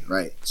me,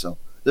 right. So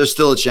there's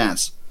still a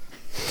chance.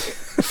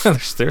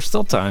 There's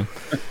still time.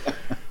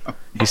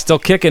 He's still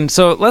kicking.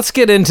 So let's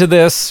get into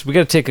this. We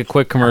got to take a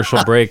quick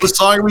commercial break. What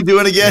song are we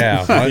doing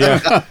again?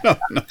 Yeah.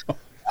 No.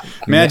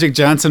 Magic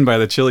Johnson by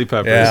the Chili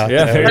Peppers. Yeah,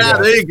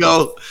 there you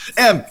go.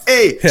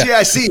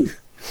 MAGIC.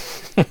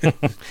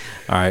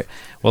 All right.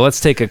 Well, let's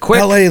take a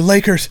quick. LA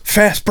Lakers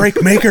fast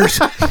break makers.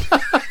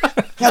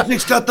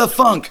 Magic's got the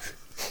funk.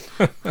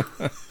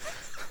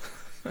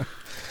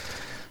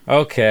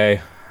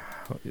 Okay.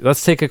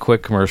 Let's take a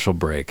quick commercial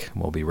break.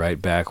 We'll be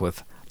right back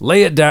with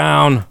Lay It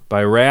Down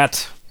by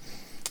Rat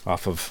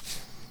off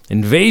of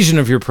Invasion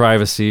of Your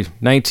Privacy,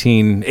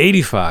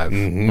 1985.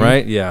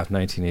 Right? Yeah,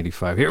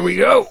 1985. Here we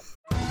go.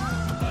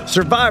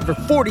 Survivor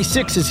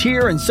 46 is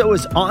here, and so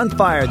is On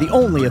Fire, the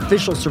only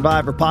official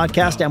Survivor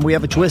podcast, and we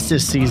have a twist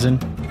this season.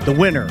 The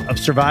winner of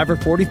Survivor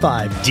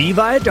 45, Dee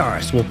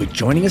Valladares, will be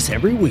joining us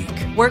every week.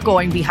 We're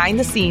going behind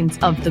the scenes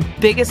of the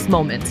biggest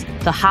moments,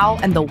 the how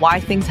and the why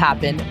things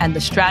happen, and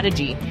the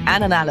strategy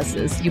and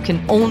analysis you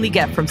can only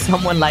get from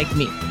someone like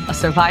me, a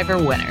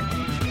Survivor winner.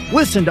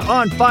 Listen to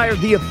On Fire,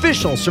 the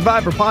official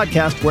Survivor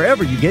podcast,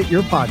 wherever you get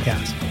your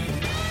podcast.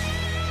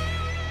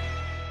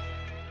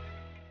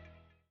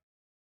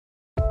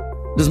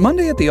 Does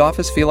Monday at the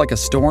office feel like a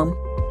storm?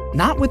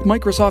 Not with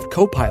Microsoft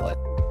Copilot.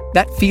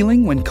 That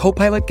feeling when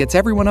Copilot gets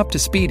everyone up to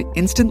speed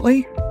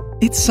instantly?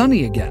 It's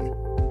sunny again.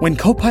 When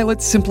Copilot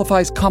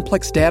simplifies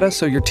complex data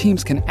so your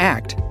teams can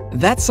act,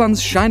 that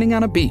sun's shining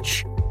on a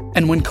beach.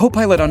 And when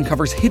Copilot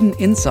uncovers hidden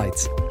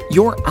insights,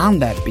 you're on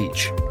that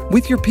beach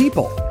with your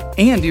people,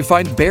 and you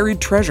find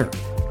buried treasure.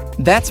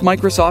 That's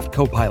Microsoft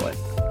Copilot.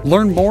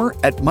 Learn more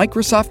at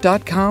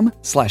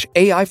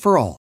Microsoft.com/AI for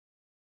all.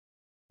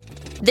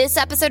 This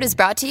episode is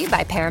brought to you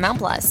by Paramount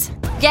Plus.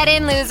 Get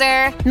in,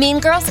 loser! Mean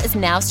Girls is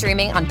now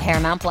streaming on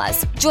Paramount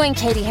Plus. Join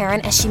Katie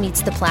Heron as she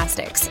meets the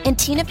plastics in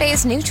Tina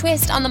Fey's new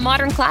twist on the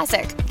modern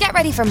classic. Get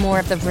ready for more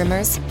of the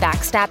rumors,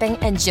 backstabbing,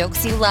 and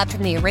jokes you loved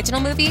from the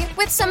original movie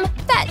with some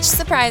fetch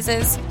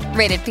surprises.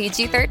 Rated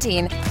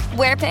PG-13.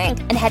 Wear pink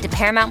and head to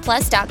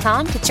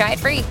ParamountPlus.com to try it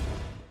free.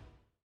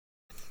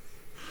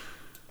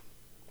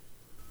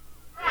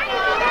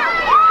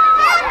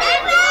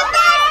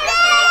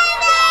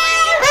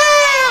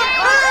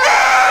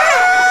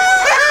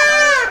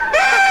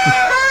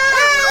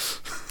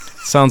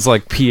 Sounds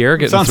like Pierre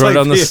getting thrown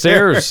down the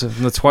stairs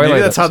in the Twilight.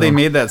 Maybe that's how they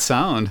made that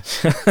sound.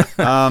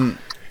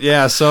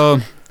 Yeah, so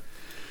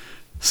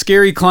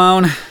scary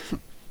clown.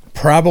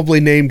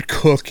 Probably named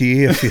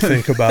Cookie, if you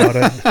think about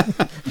it.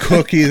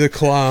 Cookie the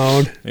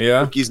clown.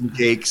 Yeah. Cookies and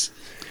cakes.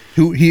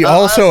 He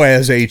also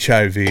has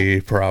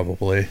HIV,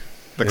 probably.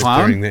 The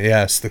clown?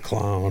 Yes, the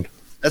clown.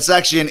 That's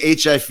actually an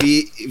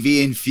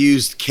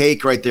HIV-infused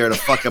cake right there to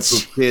fuck up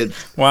those kids.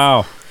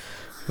 Wow.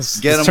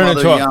 Get them turn while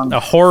into they're young.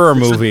 a horror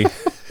movie.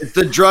 It's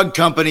the drug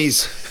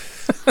companies.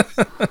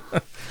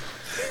 The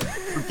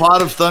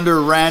Pot of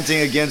Thunder ranting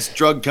against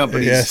drug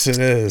companies. Yes, it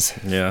is.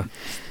 Yeah.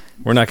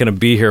 We're not going to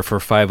be here for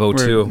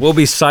 502. We'll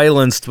be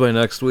silenced by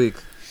next week.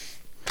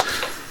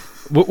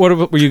 What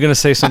were you going to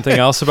say something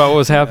else about what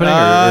was happening?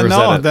 Or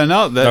No.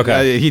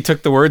 Okay. He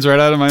took the words right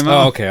out of my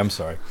mouth. Oh, okay. I'm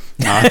sorry.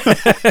 All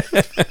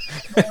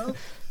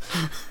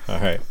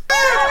right.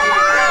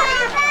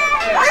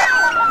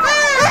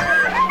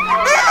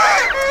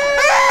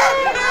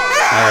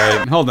 All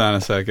right, hold on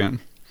a second.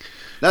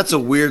 That's a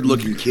weird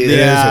looking kid.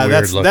 Yeah,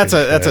 that's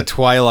a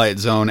Twilight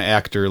Zone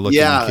actor looking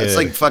kid. Yeah, it's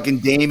like fucking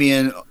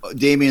Damien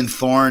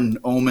Thorne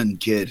Omen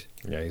kid.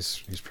 Yeah,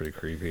 he's pretty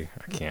creepy.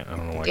 I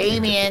don't know why.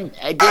 Damien,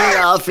 I did it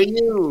all for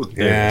you.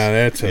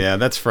 Yeah,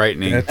 that's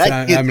frightening.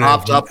 That kid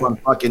popped up on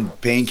fucking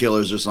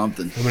painkillers or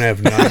something. I'm gonna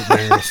have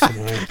nightmares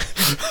tonight.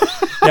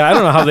 Yeah, I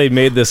don't know how they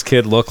made this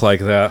kid look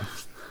like that.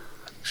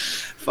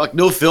 Fuck,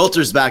 no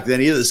filters back then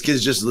either. This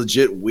kid's just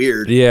legit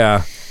weird.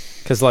 Yeah.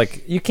 Because,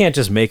 like, you can't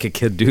just make a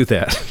kid do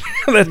that.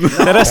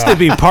 that has to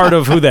be part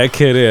of who that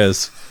kid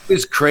is.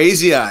 His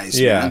crazy eyes.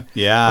 Yeah. Man.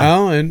 Yeah.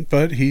 Well,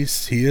 but he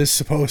is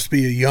supposed to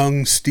be a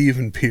young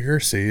Stephen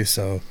Piercy,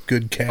 so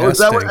good casting. Oh, is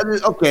that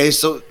what, okay,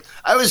 so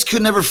I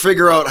could never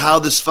figure out how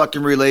this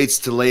fucking relates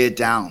to Lay It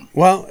Down.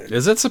 Well,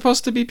 is it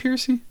supposed to be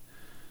Piercy?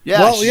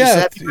 Yeah. Well,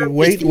 yeah.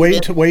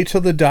 Wait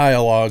till the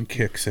dialogue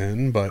kicks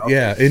in. But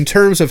yeah, in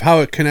terms of how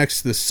it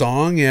connects to the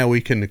song, yeah,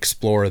 we can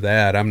explore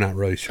that. I'm not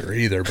really sure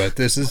either, but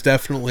this is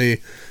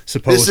definitely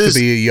supposed to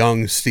be a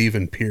young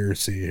Stephen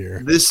Piercy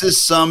here. This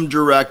is some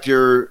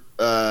director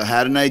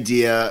had an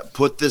idea,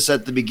 put this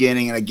at the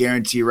beginning, and I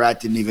guarantee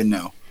Rat didn't even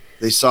know.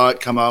 They saw it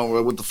come out.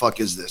 What the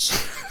fuck is this?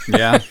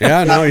 Yeah.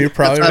 Yeah. No, you're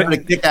probably right. right.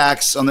 A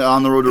Kick-Axe on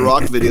the Road to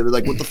Rock video. They're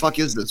like, what the fuck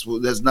is this? Well,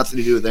 it has nothing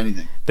to do with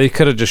anything. They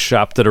could have just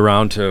shopped it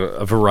around to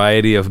a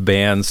variety of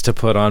bands to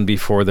put on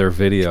before their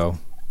video.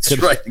 That's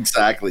right,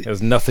 exactly. It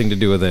has nothing to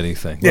do with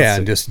anything. Yeah,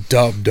 and just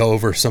dubbed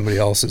over somebody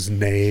else's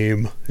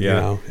name. Yeah.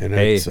 You know, and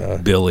hey, it's,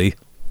 Billy.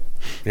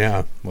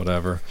 Yeah.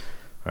 Whatever.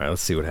 All right,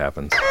 let's see what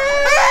happens.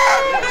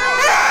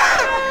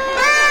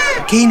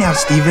 Okay, now,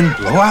 Steven,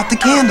 blow out the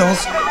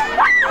candles.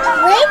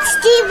 Wait,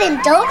 Steven,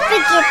 don't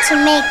forget to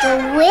make a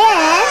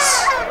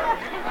wish.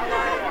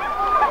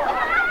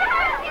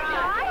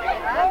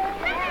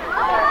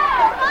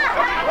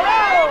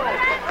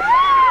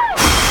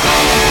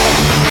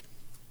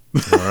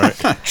 All right.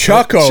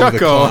 Chucko. The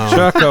clown.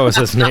 Chucko is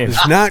his name.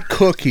 It's not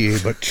Cookie,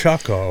 but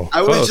Chucko.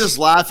 I was just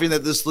laughing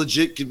that this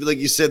legit could be, like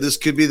you said, this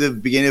could be the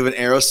beginning of an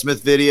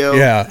Aerosmith video.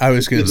 Yeah, I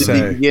was going to say.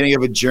 The beginning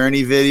of a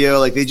Journey video.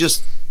 Like they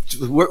just,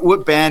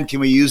 what band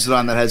can we use it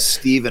on that has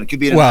Steven? It could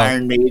be an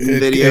Iron Maiden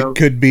video. It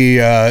could be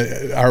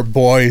our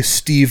boy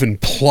Stephen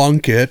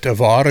Plunkett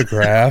of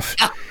Autograph.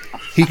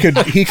 He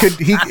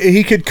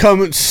could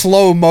come in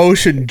slow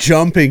motion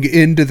jumping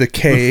into the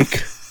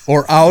cake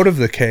or out of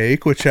the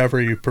cake,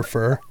 whichever you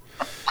prefer.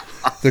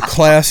 The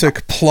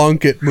classic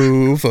Plunkett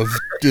move of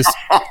just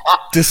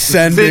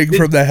descending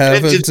from the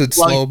heavens in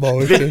slow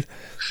motion.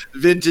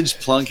 Vintage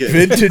Plunkett.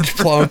 Vintage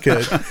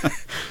Plunkett.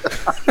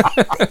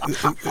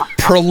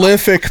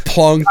 Prolific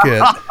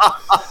Plunkett.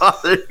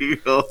 There you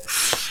go.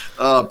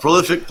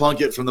 Prolific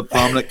Plunkett from the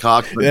Prominent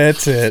Coxman.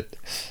 That's it.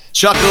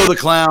 Chucko the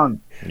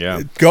Clown.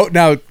 Yeah.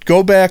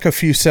 Go back a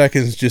few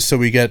seconds just so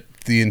we get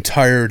the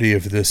entirety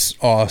of this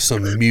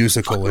awesome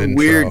musical intro.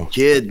 Weird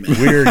kid,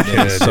 man. Weird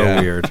kid. So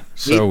weird.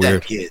 So Hate that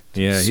weird. kid.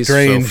 Yeah, he's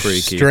strange, so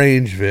freaky.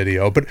 Strange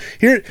video. But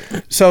here,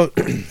 so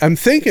I'm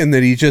thinking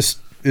that he just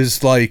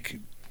is like,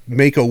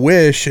 make a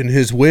wish, and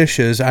his wish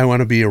is, I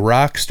want to be a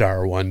rock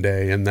star one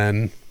day, and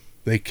then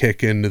they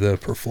kick into the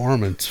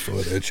performance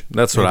footage.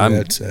 That's what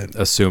I'm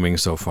assuming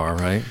so far,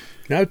 right?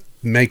 That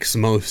makes the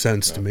most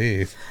sense to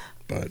me.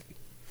 But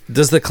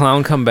does the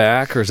clown come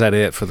back, or is that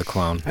it for the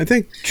clown? I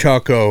think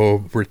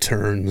Chucko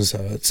returns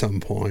at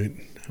some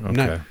point. I'm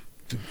not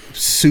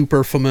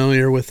super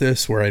familiar with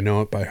this, where I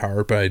know it by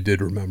heart, but I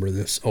did remember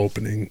this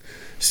opening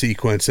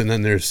sequence, and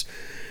then there's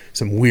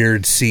some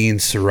weird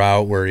scenes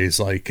throughout where he's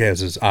like has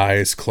his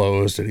eyes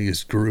closed and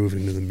he's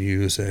grooving to the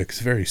music.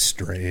 It's very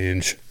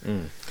strange.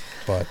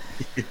 But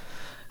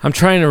I'm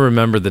trying to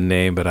remember the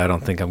name, but I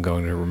don't think I'm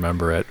going to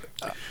remember it.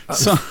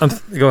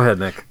 Go ahead,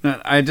 Nick.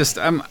 I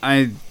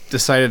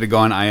decided to go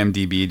on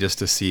IMDb just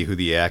to see who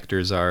the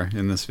actors are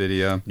in this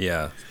video.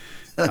 Yeah.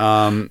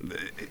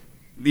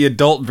 The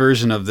adult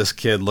version of this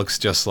kid looks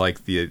just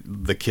like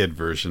the kid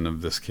version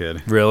of this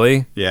kid.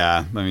 Really?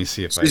 Yeah. Let me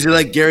see if Is he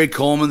like Gary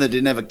Coleman that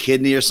didn't have a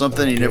kidney or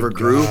something? He never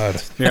grew.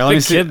 Here, let me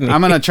see.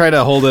 I'm gonna try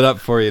to hold it up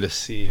for you to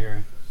see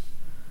here.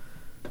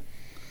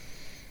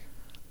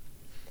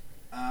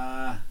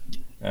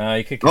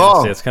 You could kind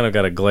of see it's kind of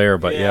got a glare,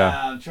 but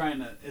yeah. I'm trying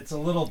to. It's a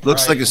little bright.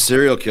 Looks like a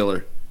serial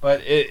killer.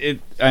 But it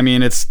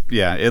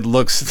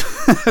looks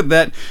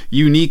that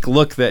unique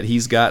look that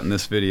he's got in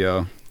this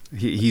video.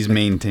 He's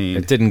maintained.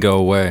 It didn't go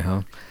away,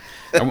 huh?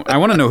 I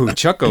want to know who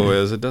Chucko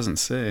is. It doesn't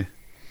say.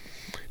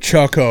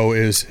 Chucko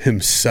is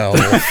himself.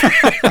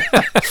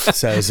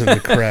 Says in the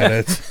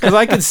credits. Because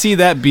I could see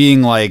that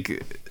being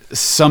like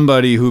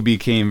somebody who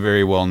became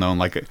very well known.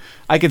 Like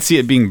I could see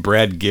it being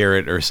Brad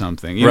Garrett or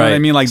something. You know what I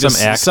mean? Like some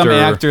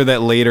actor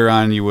that later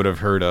on you would have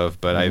heard of,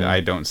 but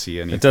I don't see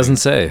anything. It doesn't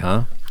say,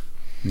 huh?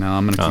 No,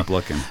 I'm going to keep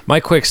looking. My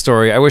quick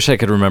story, I wish I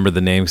could remember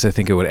the name because I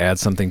think it would add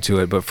something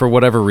to it. But for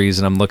whatever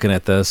reason, I'm looking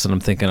at this and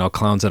I'm thinking,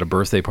 clown's at a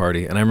birthday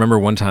party. And I remember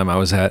one time I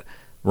was at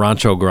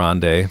Rancho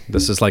Grande.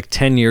 This is like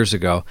 10 years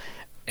ago.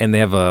 And they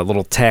have a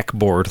little tack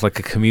board, like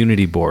a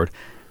community board.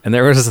 And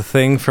there was a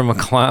thing from a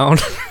clown.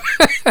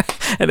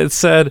 And it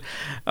said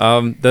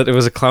that it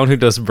was a clown who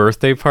does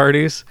birthday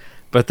parties.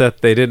 But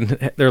that they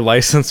didn't, their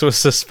license was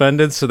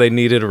suspended, so they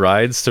needed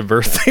rides to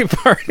birthday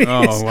parties.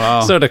 Oh,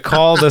 wow. So to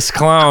call this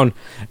clown,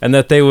 and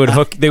that they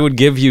would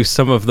give you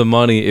some of the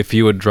money if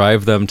you would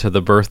drive them to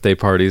the birthday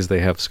parties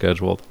they have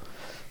scheduled.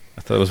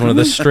 I thought it was one of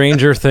the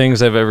stranger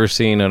things I've ever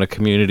seen on a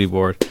community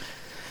board.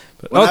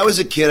 But, when I was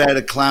a kid, I had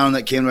a clown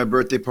that came to my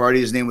birthday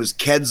party. His name was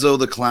Kedzo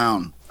the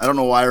Clown. I don't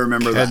know why I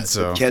remember that.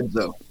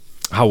 Kedzo.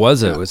 How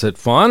was it? Was it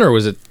fun, or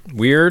was it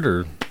weird,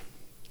 or?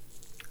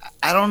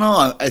 I don't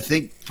know. I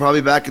think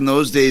probably back in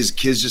those days,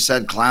 kids just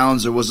had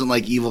clowns. There wasn't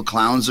like evil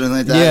clowns or anything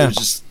like that. Yeah. It was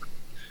just,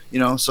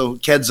 so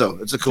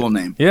Kedzo. It's a cool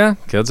name. Yeah,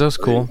 Kedzo's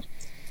cool.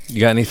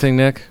 You got anything,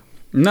 Nick?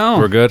 No.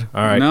 We're good?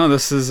 All right. No,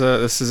 this is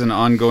an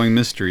ongoing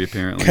mystery,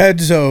 apparently.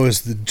 Kedzo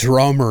is the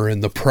drummer in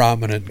the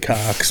Prominent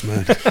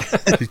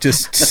Coxman.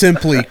 Just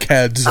simply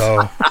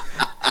Kedzo.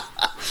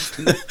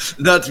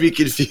 Not to be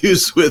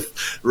confused with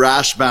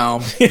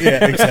Rashbaum.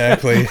 Yeah,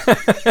 exactly.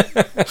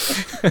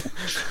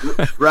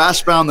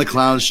 Rashbaum the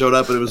clown showed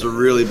up and it was a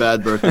really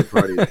bad birthday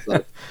party.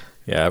 So.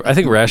 Yeah, I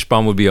think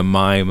Rashbaum would be a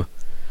mime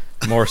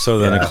more so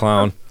than a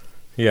clown.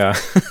 Yeah.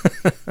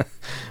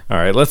 All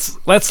right,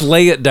 let's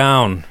lay it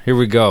down. Here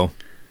we go.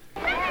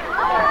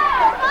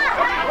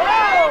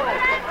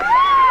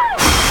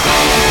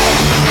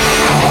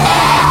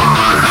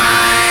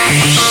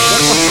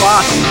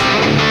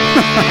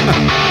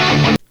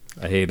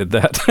 I hated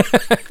that.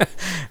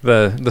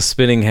 the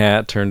spinning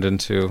hat turned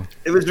into.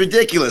 It was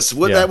ridiculous.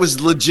 That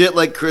was legit,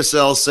 like Chris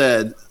L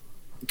said.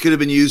 Could have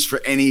been used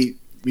for any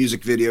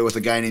music video with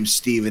a guy named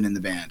Steven in the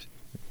band.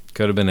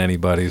 Could have been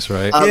anybody's,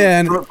 right?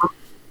 Yeah,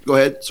 go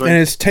ahead. Sorry. And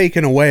it's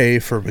taken away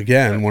from,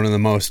 again, one of the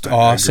most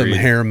awesome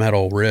hair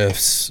metal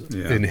riffs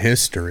in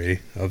history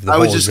of the whole genre. I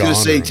was just going to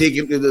say,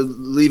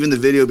 leaving the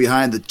video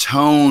behind, the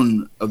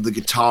tone of the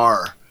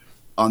guitar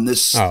on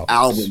this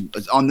album,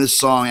 on this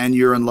song, and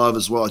You're in Love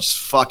as well. It's just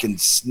fucking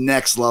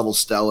next level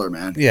stellar,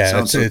 man.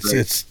 Yeah,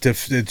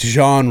 it's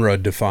genre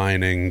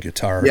defining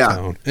guitar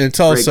tone. And it's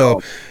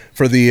also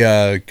for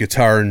the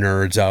guitar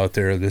nerds out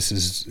there. This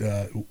is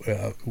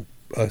a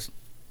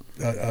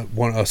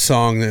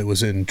song that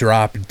was in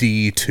drop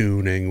D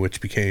tuning, which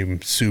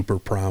became super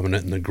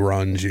prominent in the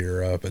grunge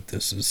era. But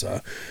this is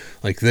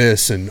like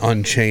this and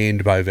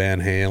Unchained by Van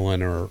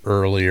Halen or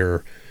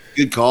earlier.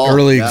 Good call.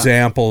 Early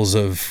examples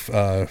of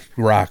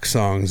rock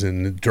songs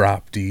in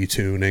drop D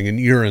tuning,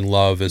 and You're in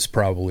Love is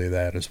probably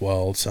that as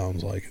well. It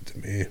sounds like it to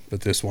me,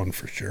 but this one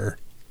for sure.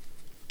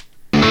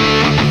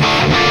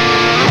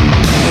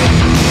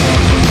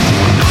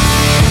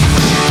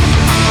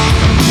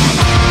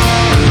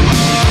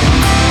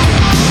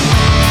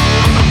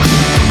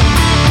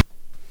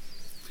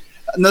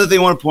 Another thing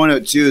I want to point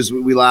out too is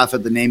we laugh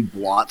at the name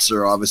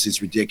Blotzer. Obviously,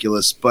 it's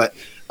ridiculous, but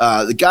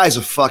the guy's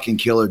a fucking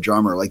killer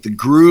drummer. Like the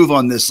groove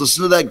on this,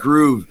 listen to that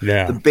groove.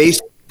 Yeah.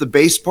 The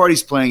bass part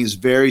he's playing is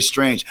very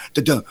strange.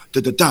 Da-da,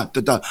 da-da-da,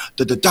 da-da,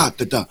 da-da-da,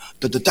 da-da,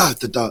 da-da-da,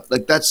 da-da.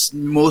 Like that's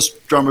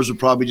most drummers would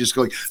probably just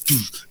go like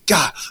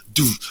da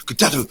do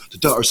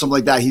da or something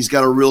like that. He's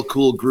got a real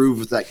cool groove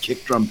with that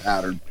kick drum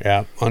pattern.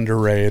 Yeah,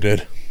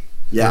 underrated.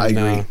 Yeah, and,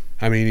 I agree.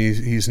 I mean,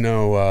 he's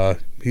no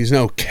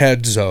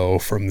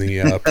Kedzo from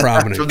the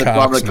Prominent from the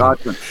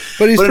Coxman,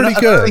 but he's pretty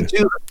good.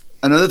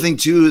 Another thing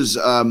too is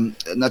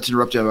not to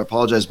interrupt you, I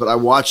apologize, but I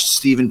watched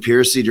Stephen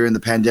Pearcy during the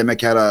pandemic,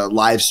 had a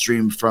live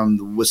stream from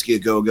the Whiskey A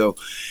Go-Go,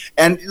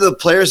 and the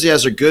players he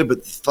has are good,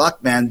 but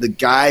fuck, man, the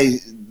guy,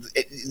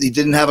 he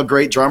didn't have a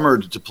great drummer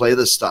to play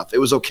this stuff. It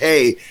was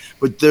okay,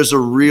 but there's a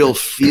real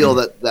feel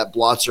that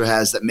Blotzer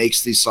has that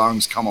makes these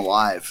songs come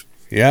alive.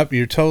 Yep,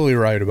 you're totally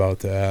right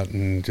about that.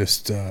 And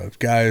just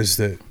guys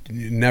that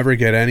never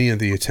get any of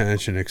the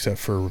attention except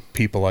for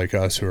people like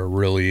us who are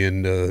really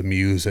into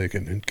music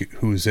and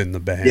who's in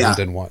the band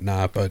and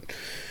whatnot. But,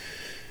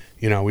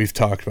 you know, we've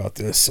talked about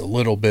this a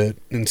little bit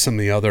in some of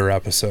the other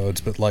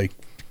episodes, but like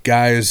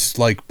guys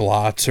like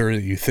Blotzer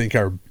that you think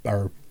are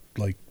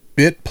like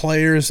bit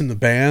players in the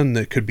band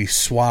that could be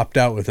swapped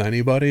out with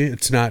anybody,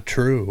 it's not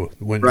true.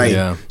 When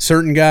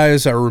certain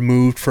guys are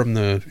removed from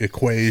the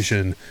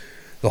equation,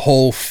 the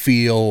whole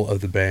feel of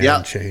the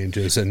band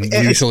changes, and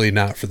usually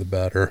not for the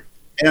better.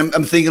 And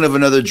I'm thinking of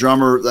another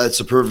drummer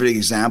that's a perfect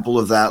example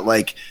of that.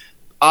 Like,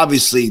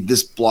 obviously,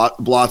 this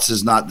Blotz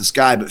is not this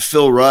guy, but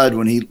Phil Rudd,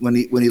 when he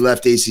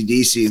left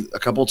AC/DC a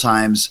couple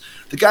times,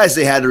 the guys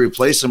they had to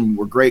replace him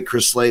were great,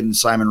 Chris Slade and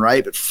Simon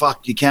Wright. But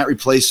fuck, you can't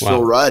replace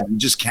Phil Rudd. You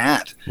just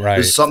can't. Right.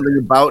 There's something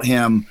about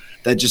him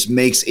that just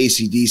makes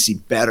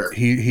AC/DC better.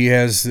 He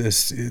has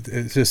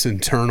this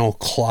internal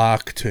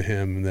clock to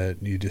him that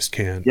you just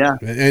can't. Yeah.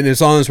 And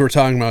as long as we're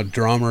talking about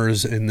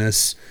drummers in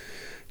this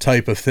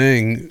type of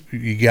thing,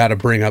 you got to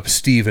bring up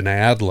Steven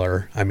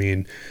Adler. I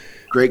mean,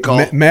 great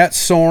call. Matt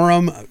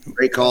Sorum,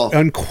 great call.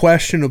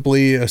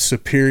 Unquestionably a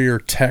superior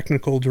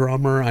technical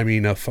drummer. I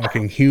mean, a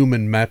fucking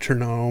human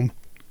metronome,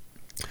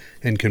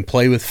 and can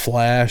play with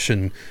flash,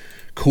 and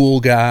cool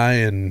guy,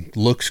 and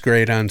looks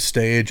great on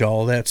stage,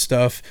 all that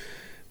stuff.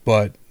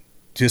 But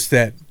just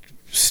that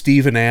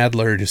Steven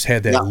Adler just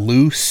had that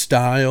loose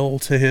style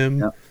to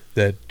him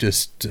that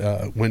just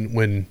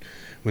when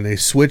they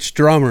switched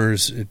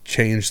drummers, it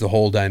changed the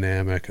whole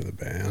dynamic of the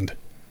band.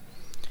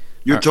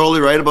 You're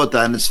totally right about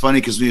that, and it's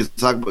funny because when you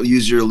talk about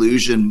Use Your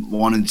Illusion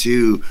 1 and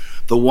 2,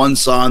 the one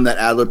song that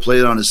Adler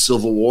played on is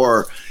Civil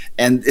War,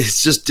 and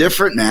it's just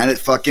different, man. It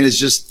fucking is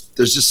just,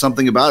 there's just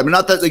something about it. I mean,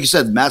 not that, like you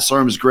said, Matt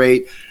Sorum is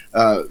great.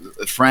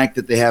 Frank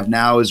that they have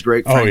now is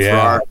great. Frank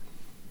Farrar.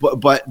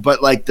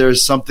 But like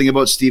there's something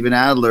about Steven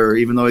Adler,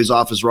 even though he's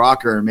off his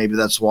rocker, and maybe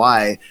that's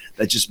why,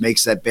 that just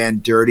makes that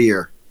band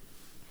dirtier.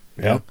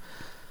 Yeah.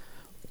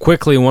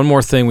 Quickly, one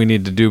more thing we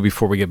need to do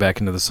before we get back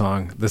into the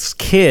song. This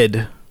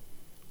kid,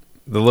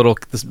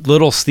 this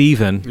little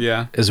Steven,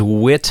 is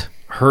Whit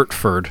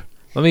Hertford.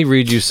 Let me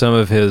read you some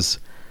of his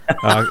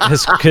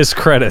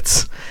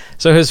credits.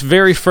 So his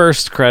very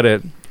first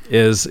credit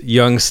is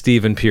young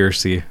Stephen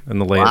Pearcy in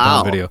the Lay It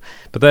Down video.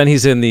 But then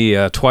he's in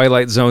the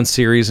Twilight Zone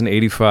series in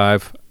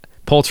 85,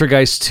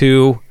 Poltergeist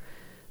 2,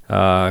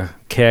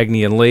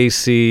 Cagney and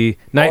Lacey,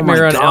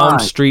 Nightmare on Elm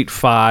Street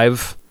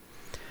 5,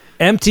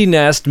 Empty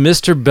Nest,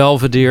 Mr.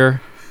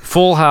 Belvedere,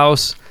 Full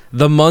House,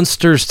 The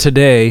Munsters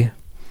Today.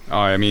 Oh,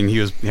 I mean, he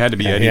had to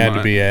be Eddie. He had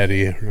to be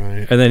Eddie,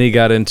 right? And then he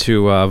got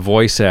into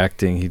voice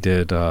acting. He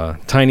did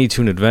Tiny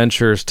Toon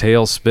Adventures,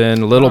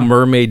 Tailspin, Little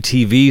Mermaid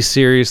TV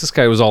series. This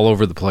guy was all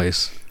over the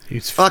place.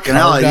 He's fucking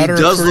hell. He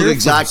does look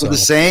exactly the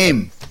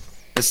same.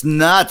 It's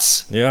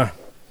nuts. Yeah.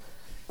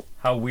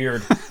 How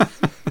weird.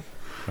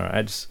 All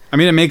right, I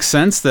mean, it makes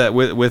sense that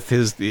with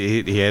his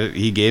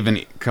he gave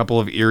a couple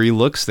of eerie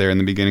looks there in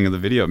the beginning of the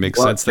video. It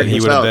makes sense that he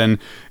would have been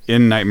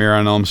in Nightmare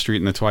on Elm Street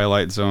in the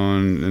Twilight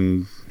Zone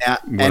and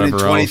and in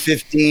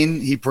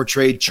 2015 he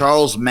portrayed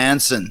Charles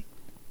Manson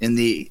in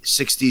the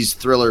 60s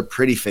thriller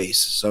Pretty Face.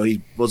 So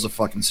he was a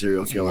fucking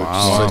serial killer.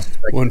 Wow.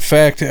 Well, in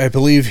fact, I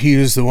believe he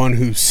is the one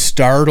who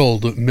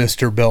startled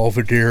Mr.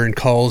 Belvedere and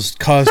caused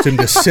him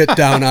to sit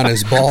down on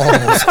his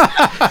balls.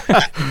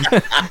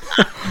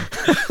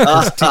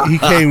 He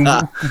came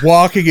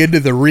walking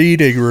into the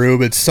reading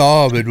room and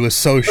saw him and was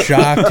so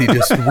shocked he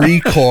just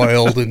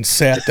recoiled and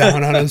sat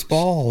down on his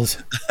balls.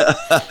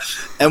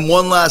 And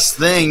one last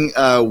thing,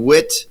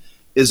 Whit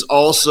is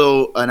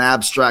also an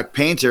abstract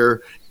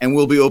painter and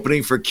will be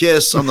opening for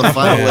Kiss on the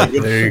final leg.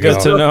 There you go.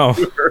 Good to know.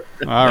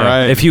 All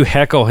right. If you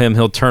heckle him,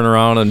 he'll turn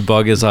around and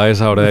bug his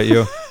eyes out at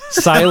you.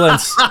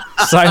 Silence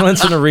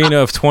an arena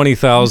of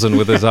 20,000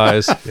 with his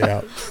eyes.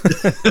 Yeah.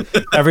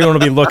 Everyone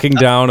will be looking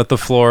down at the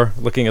floor,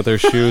 looking at their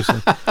shoes.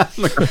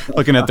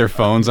 looking at their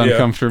phones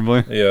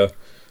uncomfortably. Yeah.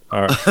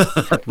 All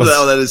right.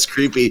 Well, that is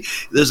creepy.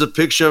 There's a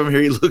picture of him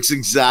here. He looks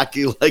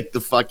exactly like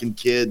the fucking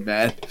kid,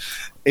 man.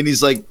 And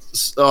he's like,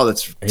 oh,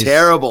 that's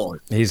terrible.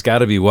 He's got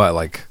to be what,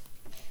 like...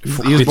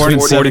 He was born in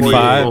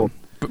 45.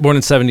 Born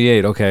in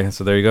 78. Okay,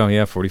 so there you go.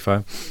 Yeah,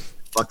 45.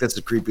 Fuck, that's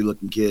a creepy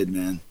looking kid,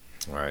 man.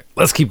 All right,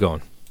 let's keep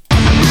going.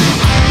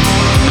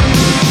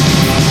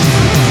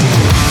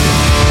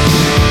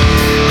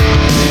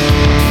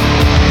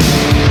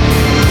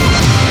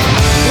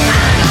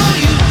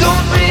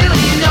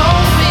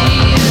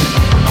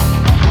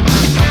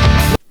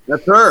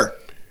 That's her.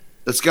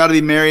 That's got to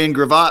be Marianne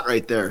Gravatt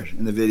right there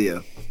in the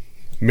video.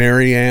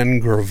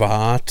 Marianne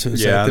Gravatt,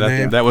 is that the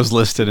name? That was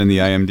listed in the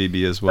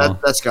IMDb as well.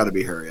 That's got to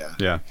be her, yeah.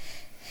 Yeah.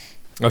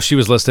 Oh, she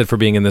was listed for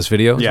being in this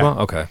video as well?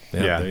 Okay.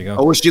 Yeah, there you go.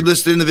 Oh, was she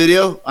listed in the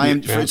video?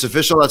 It's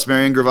official. That's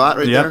Marianne Gravatt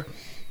right there?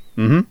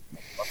 Mm-hmm.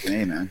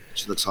 Fucking A, man.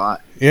 She looks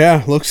hot.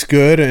 Yeah, looks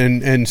good.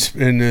 And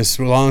as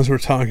long as we're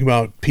talking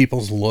about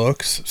people's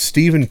looks,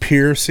 Stephen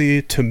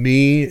Pearcy, to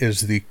me,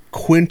 is the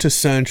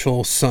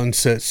quintessential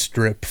Sunset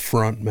Strip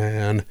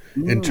frontman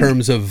in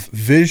terms of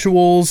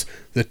visuals,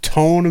 the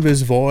tone of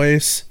his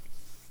voice.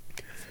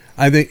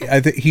 I think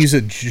he's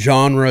a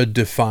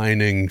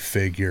genre-defining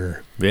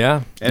figure.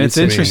 Yeah, and it's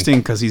interesting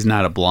because he's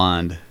not a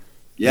blonde.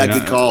 Yeah,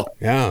 good call.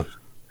 Yeah.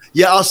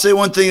 Yeah, I'll say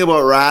one thing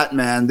about Rat,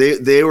 man.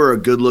 They were a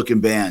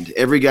good-looking band.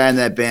 Every guy in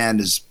that band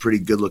is a pretty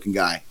good-looking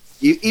guy.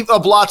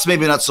 Blotz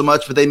maybe not so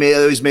much, but they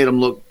always made him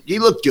look. He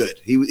looked good.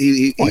 He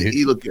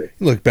looked good.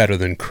 He looked better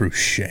than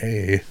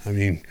Cruchet. I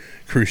mean,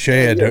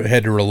 Cruchet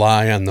had to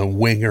rely on the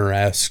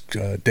winger-esque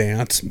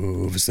dance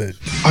moves.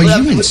 Are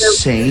you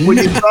insane?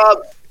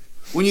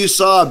 When you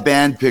saw a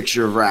band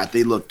picture of Rat,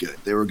 they looked good.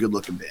 They were a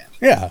good-looking band.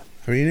 Yeah,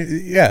 I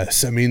mean,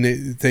 yes. I mean,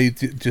 they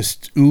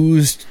just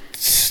oozed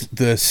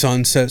the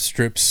Sunset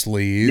Strip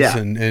sleeves,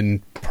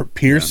 and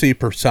Pearcy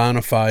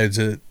personifies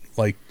it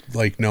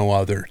like no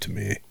other to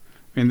me.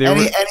 And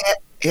he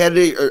had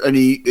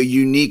a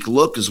unique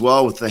look as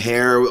well, with the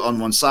hair on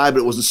one side,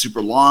 but it wasn't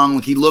super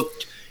long. He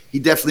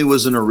definitely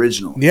was an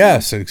original.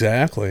 Yes,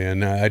 exactly.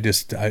 And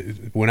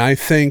when I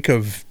think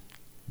of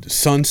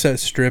Sunset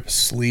Strip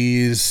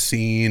sleaze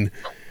scene,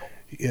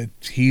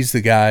 he's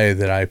the guy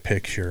that I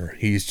picture.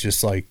 He's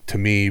just like, to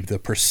me, the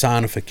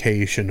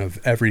personification of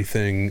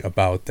everything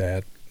about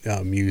that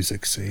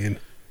music scene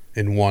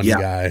in one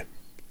guy.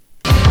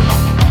 Well,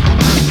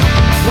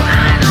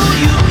 I know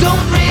you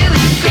don't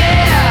really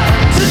care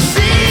to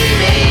see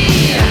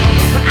me,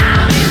 but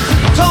I'm into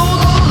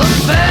total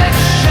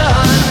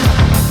affection,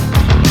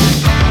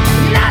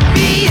 not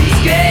being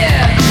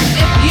scared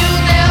if you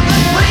never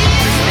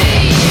please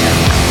me.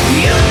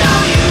 You know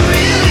you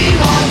really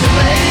want to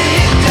lay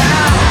it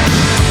down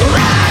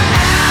right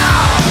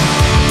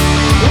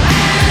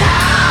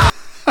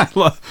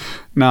now.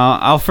 Now,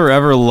 I'll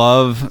forever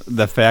love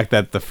the fact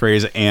that the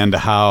phrase "and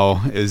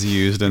how" is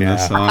used in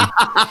this song.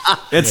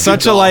 It's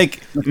such a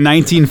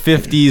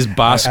 1950s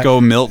Bosco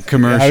milk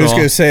commercial. I was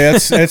going to say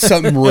that's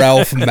something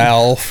Ralph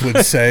Malph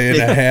would say in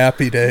a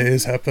Happy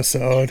Days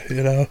episode,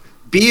 you know.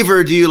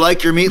 Beaver, do you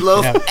like your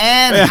meatloaf? Yeah.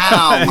 And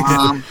how,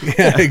 Mom?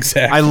 Yeah,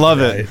 exactly. I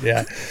love it.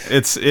 Yeah,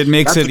 it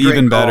makes it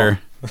even better.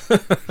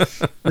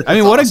 I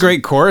mean, what a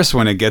great chorus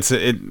when it gets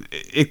it.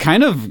 It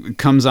kind of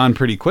comes on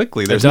pretty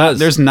quickly.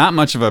 There's not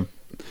much of a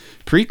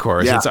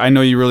pre-chorus. Yeah. It's, I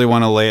know you really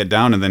want to lay it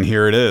down, and then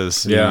here it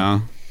is. Yeah, you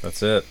know?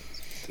 That's it.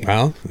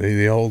 Well,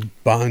 the old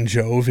Bon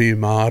Jovi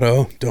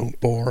motto, "Don't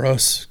bore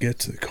us, get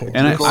to the chorus."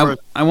 And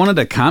I wanted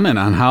to comment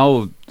on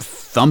how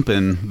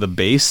thumping the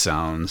bass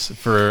sounds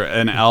for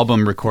an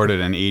album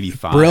recorded in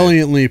 '85.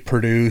 Brilliantly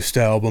produced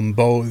album.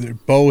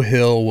 Beau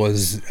Hill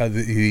was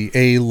the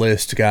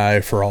A-list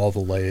guy for all the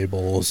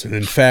labels, and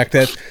in fact,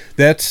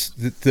 that's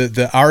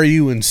the "Are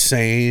You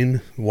Insane?"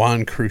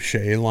 Juan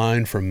Cruchet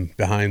line from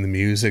Behind the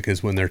Music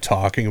is when they're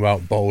talking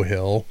about Beau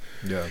Hill,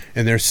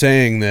 and they're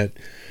saying that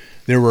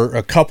there were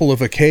a couple of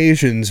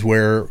occasions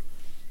where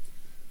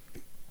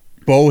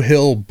Beau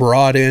Hill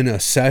brought in a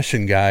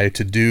session guy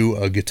to do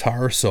a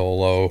guitar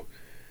solo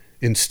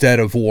instead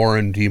of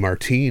Warren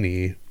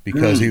DeMartini,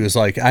 because he was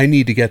like, I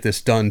need to get this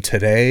done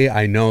today.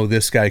 I know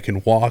this guy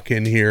can walk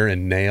in here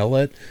and nail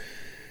it.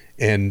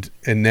 And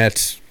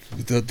that's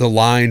the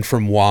line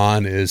from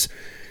Juan is,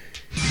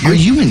 "Are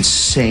you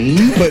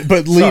insane?"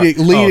 But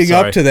leading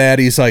up to that,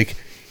 he's like,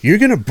 "You're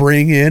going to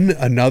bring in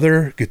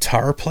another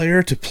guitar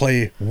player to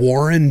play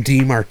Warren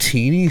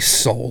DeMartini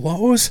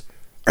solos?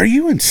 Are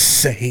you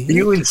insane?" Are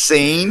you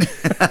insane?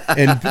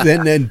 And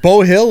then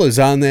Beau Hill is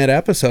on that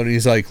episode, and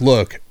he's like,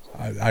 "Look,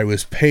 I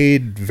was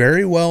paid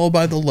very well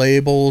by the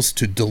labels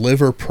to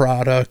deliver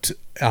product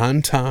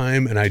on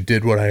time, and I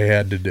did what I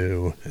had to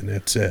do, and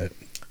that's it."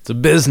 It's a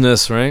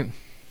business, right?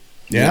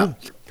 Yeah.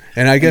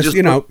 And I guess,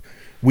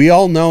 we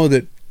all know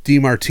that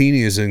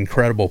DeMartini is an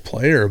incredible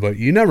player, but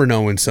you never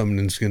know when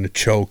someone's going to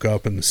choke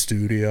up in the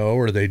studio,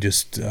 or they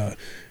just,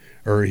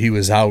 or he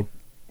was out,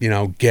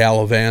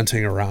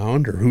 gallivanting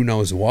around, or who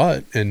knows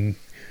what. And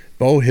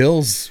Beau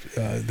Hill's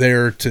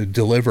there to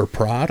deliver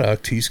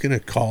product. He's going to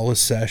call a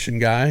session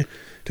guy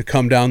to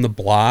come down the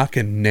block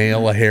and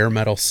nail a hair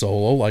metal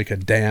solo like a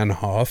Dan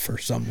Huff or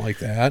something like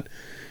that,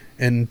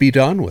 and be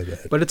done with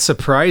it. But it's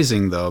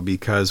surprising, though,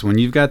 because when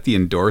you've got the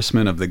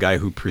endorsement of the guy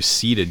who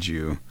preceded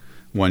you,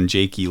 one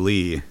Jakey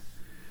Lee,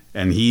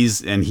 And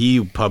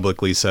he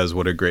publicly says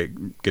what a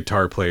great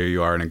guitar player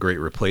you are and a great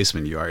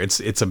replacement you are.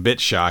 It's a bit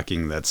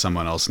shocking that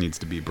someone else needs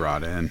to be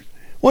brought in.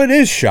 Well, it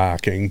is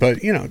shocking, but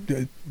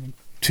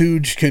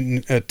Tooge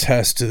can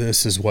attest to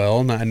this as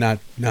well. Not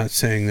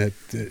saying that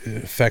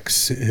it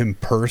affects him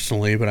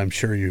personally, but I'm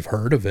sure you've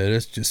heard of it.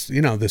 It's just,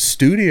 the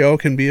studio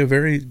can be a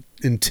very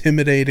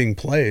intimidating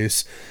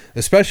place,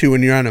 especially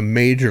when you're on a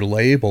major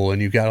label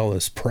and you've got all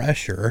this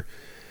pressure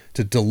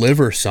to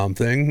deliver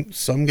something.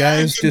 Some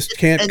guys just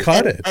can't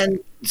cut it. And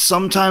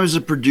sometimes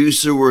a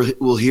producer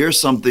will hear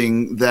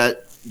something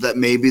that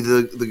maybe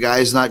the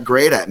guy's not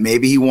great at.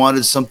 Maybe he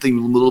wanted something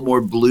a little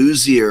more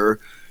bluesier,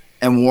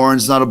 and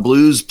Warren's not a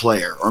blues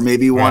player, or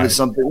maybe he wanted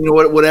something,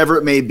 whatever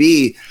it may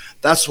be.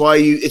 That's why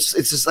it's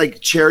just like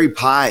Cherry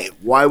Pie.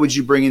 Why would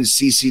you bring in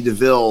CeCe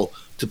DeVille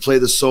to play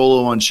the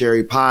solo on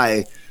Cherry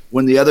Pie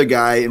when the other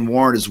guy in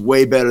Warren is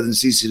way better than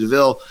CeCe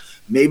DeVille?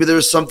 Maybe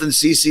there's something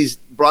CeCe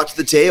brought to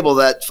the table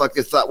that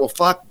they thought, well,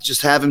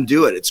 just have him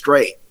do it. It's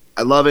great.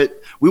 I love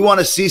it. We want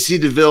a CeCe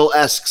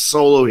DeVille-esque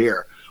solo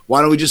here.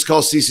 Why don't we just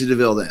call CeCe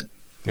DeVille then?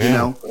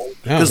 Yeah.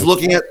 Because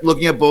looking at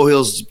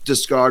Bohill's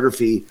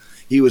discography,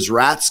 he was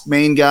Rat's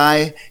main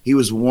guy, he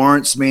was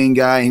Warrant's main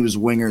guy, and he was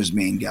Winger's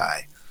main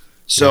guy.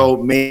 So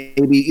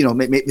maybe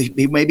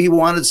he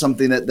wanted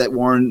something that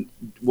Warren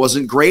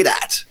wasn't great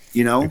at.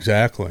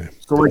 Exactly.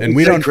 So like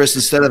we don't, Chris,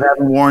 instead of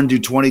having Warren do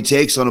 20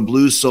 takes on a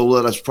blues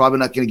solo that's probably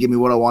not going to give me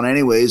what I want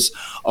anyways,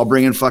 I'll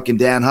bring in fucking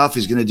Dan Huff.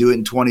 He's going to do it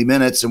in 20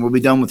 minutes and we'll be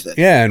done with it.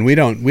 Yeah, and we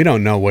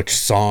don't know which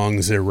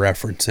songs they're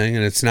referencing,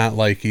 and it's not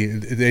like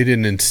they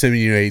didn't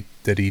insinuate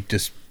that he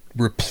just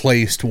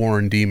replaced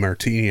Warren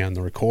DeMartini on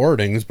the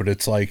recordings, but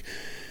it's like,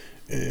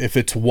 if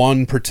it's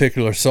one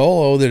particular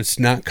solo that's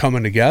not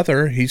coming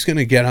together, he's going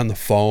to get on the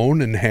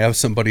phone and have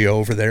somebody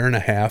over there in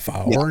a half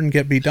hour and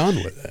be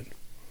done with it.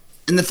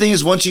 And the thing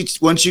is, once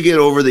you get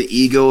over the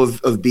ego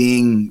of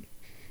being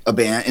a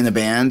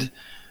band,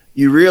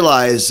 you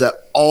realize that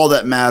all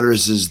that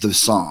matters is the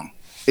song.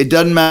 It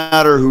doesn't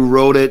matter who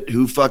wrote it,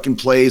 who fucking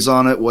plays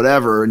on it,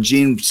 whatever. And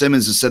Gene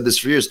Simmons has said this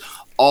for years.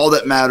 All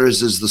that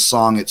matters is the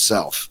song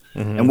itself.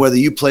 Mm-hmm. And whether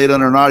you play it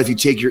on or not, if you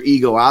take your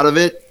ego out of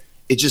it,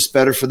 it's just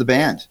better for the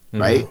band,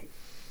 right?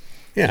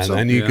 Yeah, and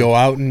then you go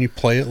out and you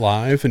play it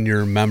live, and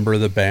you're a member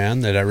of the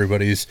band that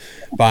everybody's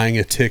buying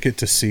a ticket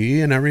to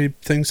see, and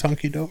everything's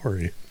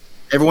hunky-dory.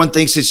 Everyone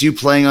thinks it's you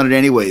playing on it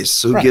anyways,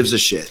 so who gives a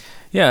shit?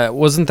 Yeah,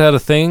 wasn't that a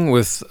thing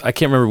with, I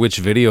can't remember which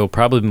video,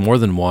 probably more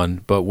than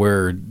one, but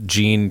where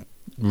Gene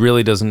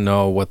really doesn't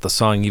know what the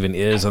song even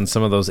is on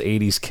some of those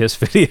 80s Kiss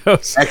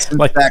videos. I don't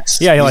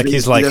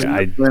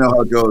know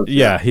how it goes.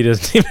 Yeah, he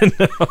doesn't even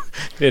know.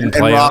 And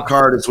Rock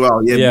Hard as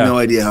well. You have no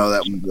idea how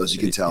that one goes, you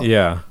can tell.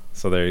 Yeah.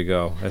 So there you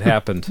go. It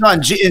happened. No,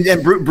 and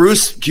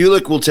Bruce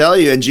Kulick will tell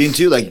you, and Gene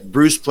too. Like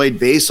Bruce played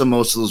bass on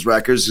most of those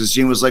records because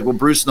Gene was like, "Well,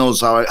 Bruce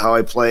knows how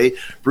I play.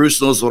 Bruce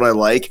knows what I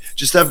like.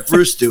 Just have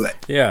Bruce do it."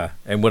 Yeah,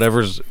 and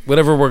whatever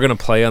we're gonna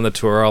play on the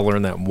tour, I'll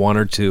learn that one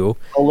or two.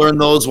 I'll learn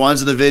those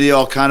ones in the video.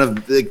 I'll kind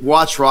of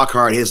watch Rock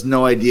Hard. He has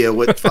no idea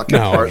what fucking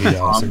part the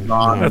song's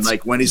on, and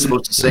like when he's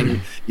supposed to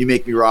sing, "You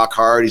Make Me Rock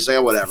Hard." He's like,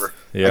 oh, "Whatever."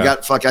 Yeah. I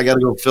got to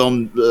go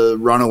film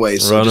Runaway.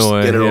 So just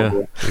get it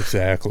over.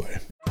 Exactly.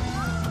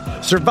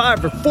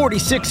 Survivor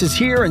 46 is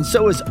here, and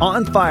so is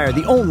On Fire,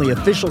 the only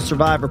official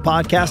Survivor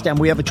podcast, and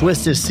we have a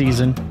twist this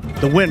season.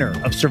 The winner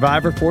of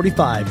Survivor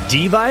 45,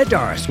 Dee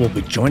Valladares, will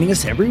be joining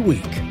us every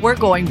week. We're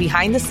going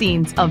behind the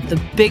scenes of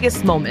the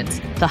biggest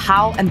moments, the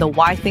how and the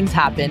why things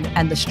happen,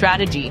 and the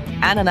strategy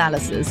and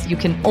analysis you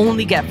can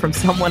only get from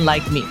someone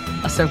like me,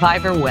 a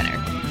Survivor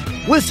winner.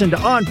 Listen to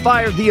On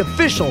Fire, the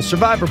official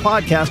Survivor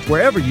podcast,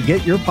 wherever you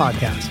get your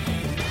podcast.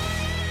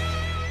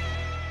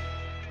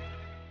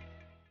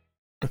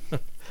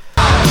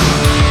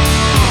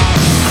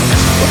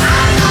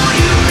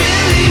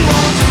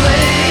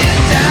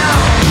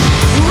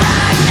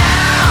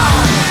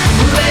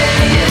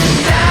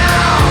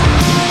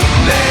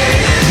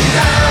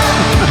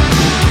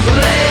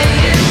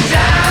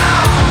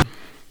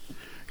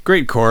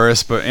 Great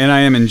chorus, and I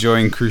am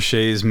enjoying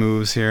Cruchet's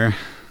moves here.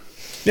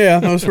 Yeah,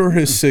 those were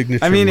his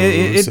signature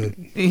moves.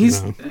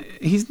 He's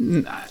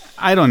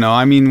I don't know.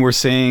 I mean, we're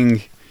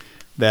saying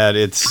that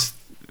it's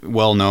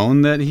well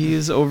known that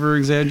he's over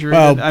exaggerated.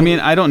 Well, I mean,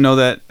 I don't know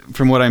that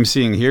from what I'm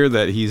seeing here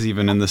that he's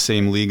even in the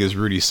same league as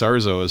Rudy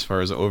Sarzo as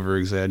far as over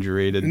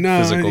exaggerated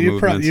physical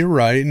movements. You're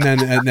right,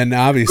 and then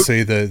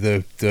obviously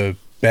the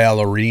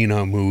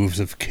ballerina moves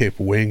of Kip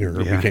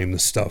Winger became the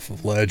stuff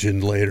of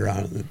legend later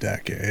on in the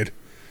decade.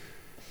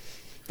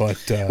 But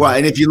well,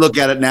 and if you look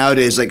at it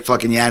nowadays, like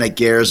fucking Yannick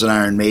Gers and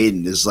Iron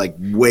Maiden is like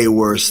way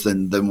worse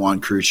than Juan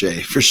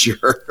Cruchet for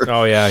sure.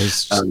 Oh yeah,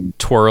 he's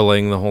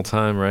twirling the whole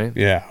time, right?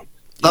 Yeah.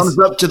 Thumbs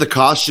up to the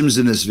costumes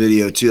in this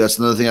video too. That's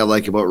another thing I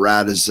like about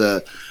Rat is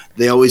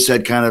they always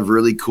had kind of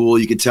really cool.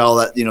 You could tell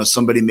that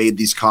somebody made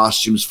these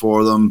costumes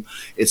for them.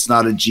 It's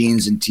not a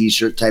jeans and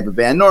t-shirt type of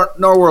band,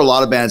 nor were a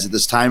lot of bands at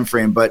this time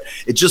frame. But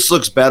it just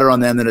looks better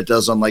on them than it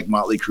does on like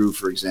Motley Crue,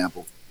 for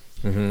example.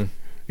 Mm-hmm.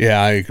 Yeah,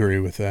 I agree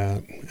with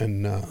that.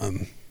 And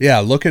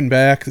looking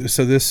back,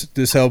 so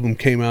this album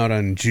came out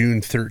on June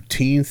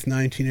 13th,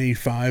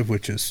 1985,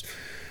 which is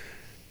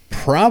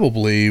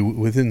probably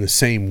within the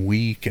same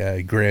week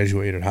I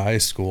graduated high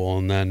school.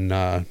 And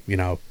then,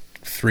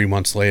 3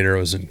 months later I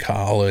was in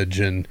college,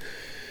 and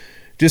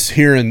just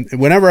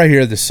whenever I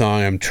hear the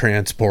song, I'm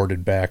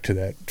transported back to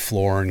that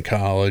floor in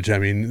college. I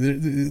mean,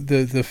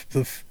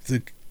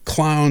 the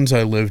clowns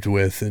I lived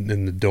with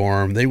in the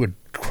dorm, they would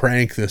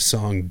crank this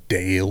song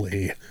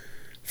daily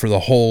for the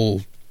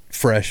whole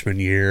freshman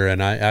year,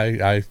 and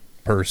I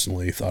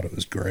personally thought it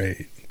was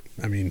great.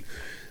 I mean,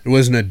 it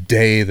wasn't a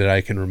day that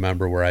I can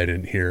remember where I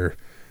didn't hear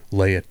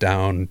Lay It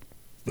Down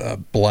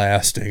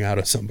blasting out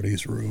of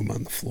somebody's room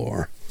on the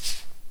floor.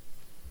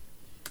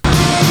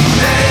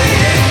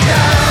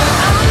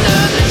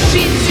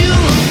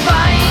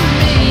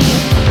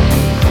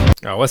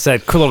 Oh, what's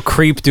that little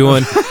creep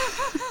doing?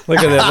 Look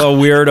at that little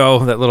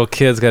weirdo. That little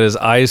kid's got his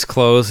eyes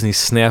closed and he's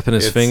snapping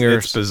his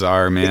fingers. It's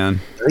bizarre,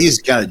 man.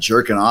 He's kind of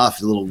jerking off,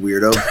 the little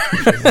weirdo.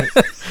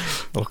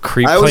 Little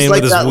creep playing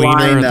with his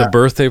wiener at the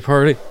birthday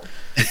party.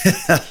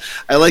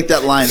 I like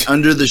that line,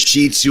 under the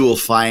sheets you will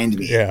find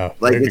me. Yeah.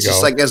 Like, it's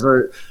just like, as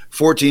a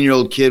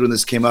 14-year-old kid when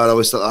this came out, I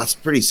always thought, that's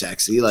pretty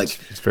sexy. Like,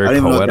 it's very I don't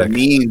even know what poetic. that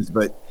means,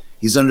 but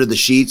he's under the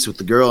sheets with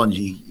the girl and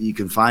you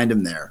can find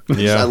him there.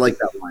 Yeah. I like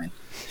that line.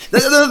 The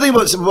other thing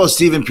about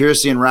Stephen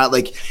Pearcy and Rat,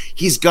 like,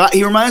 he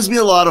reminds me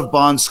a lot of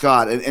Bon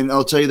Scott, and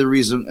I'll tell you the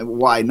reason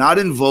why. Not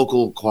in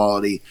vocal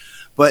quality,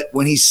 but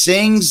when he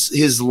sings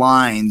his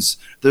lines,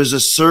 there's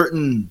a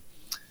certain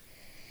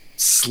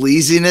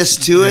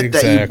sleaziness to it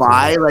that you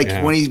buy.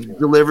 Like, when he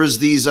delivers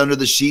these under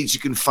the sheets, you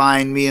can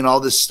find me and all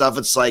this stuff.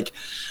 It's like,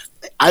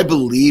 I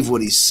believe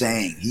what he's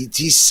saying.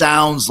 He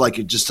sounds like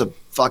just a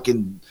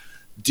fucking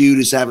dude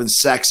who's having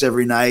sex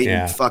every night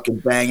and fucking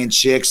banging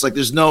chicks. Like,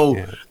 there's no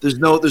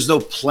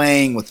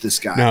playing with this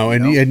guy. No,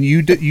 and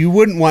you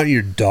wouldn't want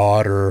your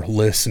daughter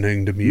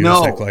listening to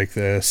music like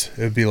this.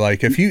 It'd be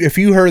like if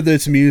you heard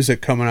this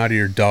music coming out of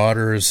your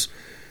daughter's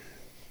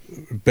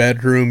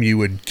bedroom, you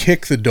would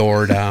kick the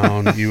door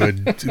down. you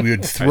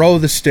would throw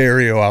the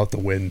stereo out the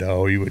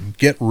window. You would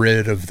get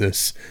rid of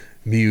this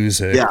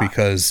music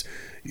because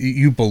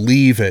you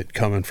believe it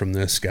coming from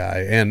this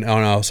guy. And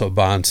also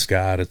Bon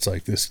Scott, it's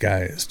like, this guy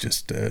is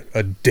just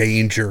a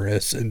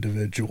dangerous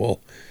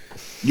individual.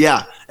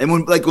 Yeah, and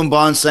when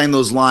Bon sang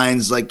those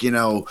lines, like,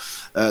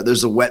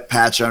 there's a wet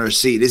patch on her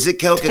seat. Is it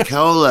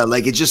Coca-Cola?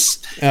 Like, it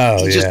just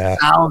sounds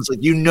like,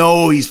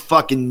 he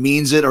fucking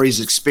means it, or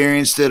he's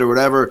experienced it or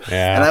whatever.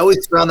 Yeah. And I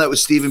always found that with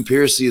Stephen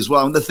Pearcy as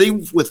well. And the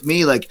thing with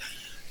me, like,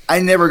 I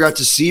never got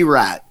to see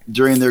Rat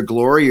during their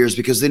glory years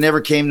because they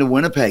never came to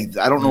Winnipeg.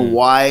 I don't know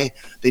why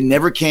they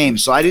never came.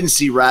 So I didn't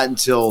see Rat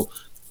until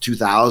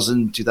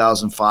 2000,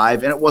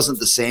 2005, and it wasn't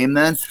the same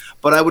then.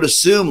 But I would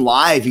assume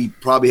live he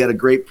probably had a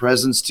great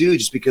presence too,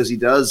 just because he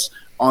does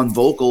on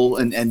vocal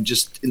and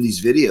just in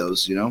these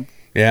videos,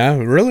 Yeah,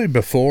 really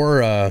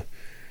before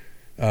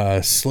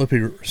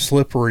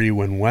Slippery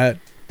When Wet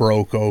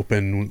broke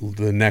open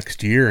the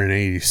next year in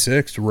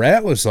 '86,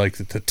 Rat was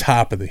like at the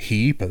top of the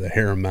heap of the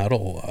hair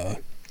metal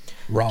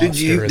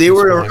roster. They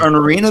were an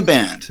arena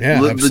band.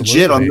 Yeah,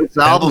 legit. On this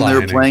album, they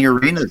were playing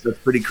arenas. That's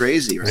pretty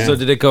crazy, right? So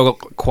did it go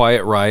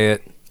Quiet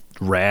Riot,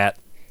 Rat,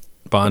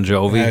 Bon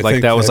Jovi? I like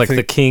think- that was I like the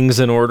think kings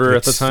in order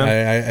at the time?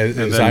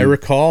 As I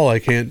recall, I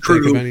can't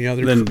think of any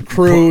other. Then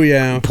Crew,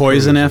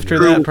 Poison after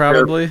that,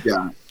 probably.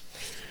 Yeah.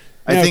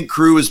 I think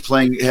Crew was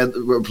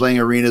were playing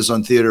arenas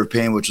on Theater of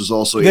Pain, which was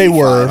also 85, They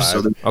were.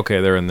 So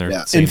they're in there.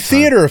 Yeah. Same And time.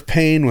 Theater of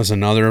Pain was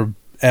another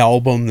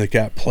album that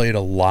got played a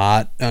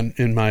lot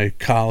in my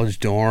college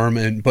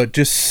dorm, but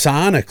just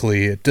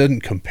sonically it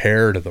didn't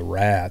compare to the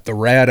Rat. The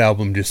Rat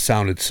album just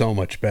sounded so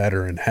much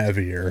better and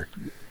heavier.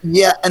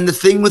 Yeah, and the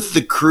thing with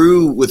the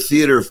Crew with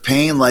Theater of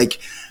Pain, like,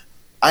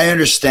 I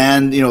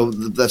understand,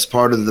 that's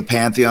part of the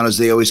pantheon, as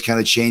they always kind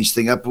of change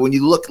things up. But when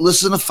you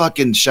listen to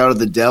fucking Shout at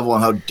the Devil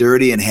and how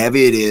dirty and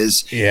heavy it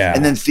is,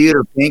 and then Theater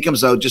of Pain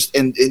comes out,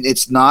 and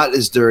it's not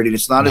as dirty, and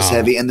it's not as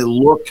heavy, and the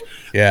look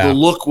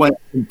went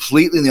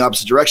completely in the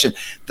opposite direction.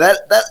 That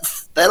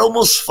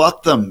almost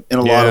fucked them in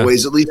a lot of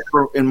ways. At least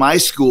in my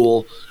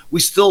school,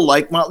 we still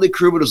like Motley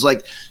Crue, but it was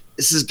like,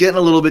 this is getting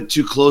a little bit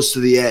too close to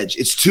the edge.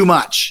 It's too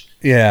much.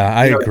 Yeah,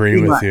 I agree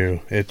with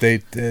you.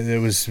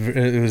 It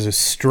was a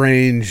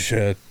strange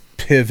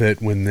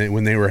pivot when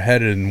they were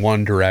headed in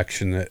one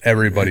direction that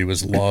everybody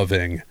was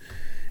loving,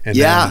 and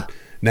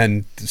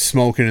then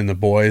Smoking in the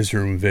Boys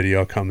Room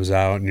video comes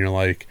out, and you're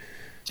like,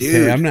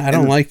 dude, hey, I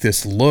don't like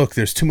this look.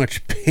 There's too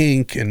much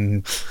pink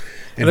and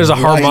there's a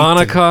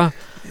harmonica.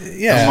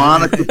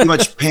 Harmonica, too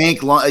much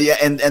pink.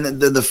 And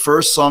the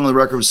first song on the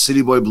record was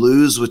City Boy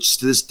Blues, which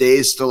to this day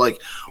is still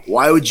like,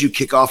 why would you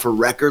kick off a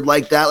record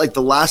like that? Like,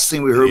 the last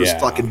thing we heard was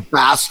fucking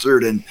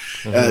Bastard and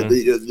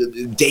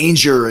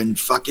Danger and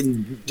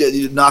fucking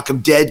Knock 'em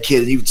Dead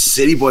Kid, and even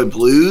City Boy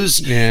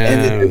Blues.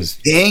 And it's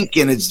pink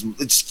and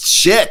it's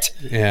shit.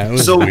 Yeah, it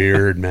was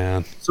weird,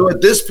 man. So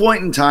at this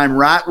point in time,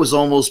 Rat was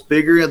almost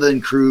bigger than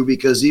Crew,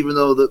 because even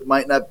though that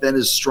might not have been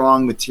as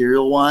strong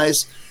material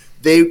wise,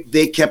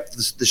 they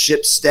kept the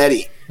ship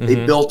steady. They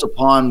built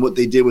upon what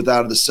they did with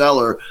Out of the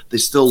Cellar. They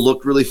still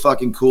looked really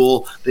fucking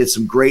cool. They had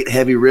some great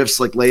heavy riffs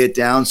like Lay It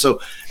Down.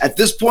 So at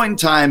this point in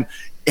time,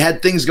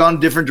 had things gone a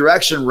different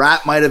direction,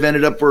 Rat might have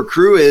ended up where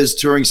Crew is,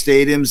 touring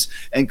stadiums,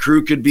 and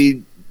Crew could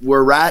be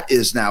where Rat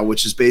is now,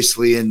 which is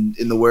basically in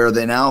the Where Are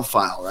They Now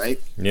file, right?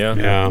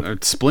 Yeah.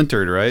 It's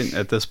splintered, right,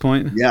 at this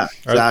point? Yeah,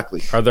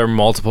 exactly. Are there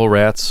multiple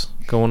Rats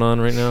going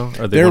on right now?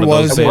 Are they There one of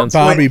was those bands?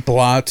 Bobby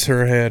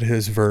Blotzer had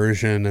his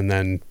version, and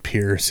then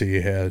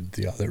Piercy had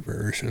the other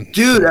version.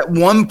 Dude, at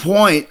one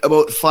point,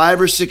 about 5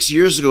 or 6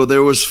 years ago,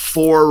 there was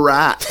 4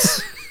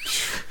 Rats.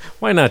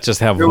 Why not just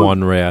have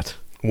one Rat?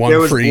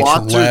 One for each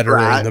letter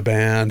in the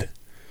band.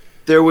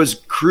 There was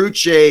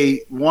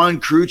Cruce. One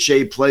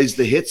Cruce plays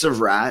the hits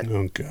of Rat.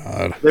 Oh,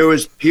 God. There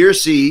was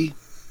Piercy,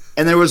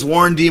 and there was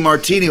Warren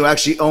DeMartini, who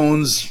actually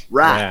owns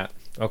Rat.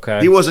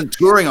 Okay. He wasn't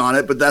touring on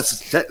it, but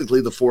that's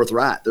technically the 4th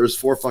Rat. There was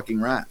 4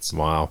 fucking Rats.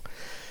 Wow.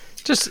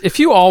 Just, if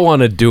you all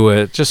want to do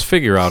it, just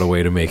figure out a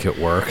way to make it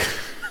work.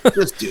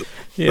 Just do it.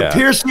 Yeah. But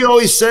Piercy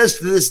always says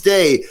to this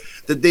day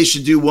that they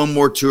should do one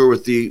more tour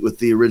with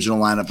the original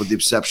lineup, with the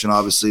exception,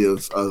 obviously,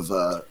 of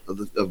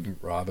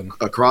Robin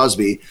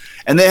Crosby,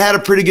 and they had a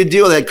pretty good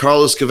deal. They had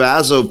Carlos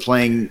Cavazo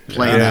playing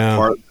that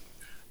part,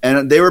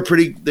 and they were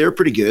pretty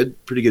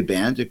good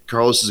band.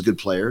 Carlos is a good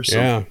player.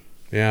 So.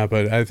 Yeah,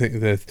 but I think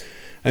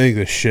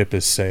the ship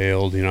has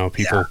sailed. You know,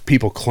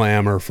 people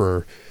clamor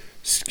for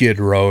Skid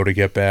Row to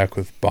get back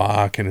with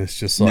Bach, and it's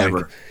just like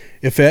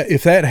if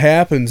that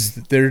happens,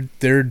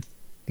 they're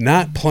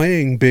not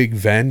playing big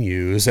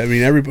venues. I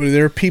mean,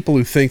 there are people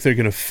who think they're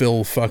going to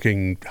fill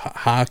fucking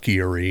hockey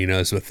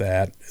arenas with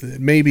that.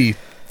 Maybe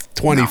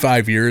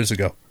 25 years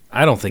ago.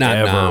 I don't think Not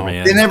ever, now.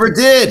 man. They never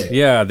did.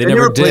 Yeah, they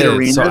never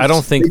did. So I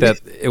don't think that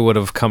it would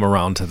have come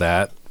around to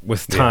that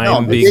with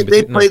time being.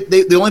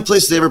 The only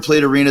place they ever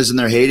played arenas in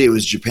their heyday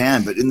was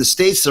Japan, but in the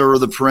States they were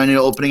the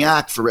perennial opening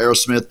act for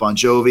Aerosmith, Bon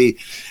Jovi,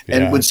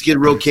 and when Skid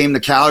Row came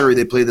to Calgary,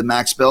 they played the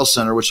Max Bell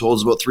Center, which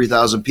holds about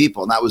 3,000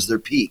 people, and that was their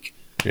peak.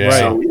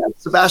 Yeah.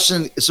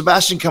 So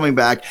Sebastian coming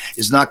back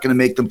is not going to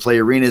make them play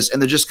arenas,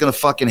 and they're just going to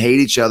fucking hate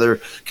each other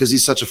because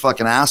he's such a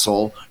fucking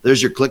asshole.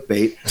 There's your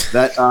clickbait.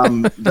 That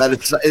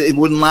it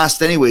wouldn't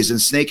last anyways. And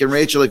Snake and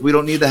Rachel, like, we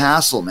don't need the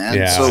hassle, man.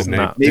 Yeah, so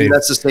maybe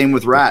that's the same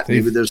with Rat.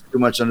 Maybe there's too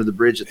much under the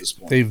bridge at this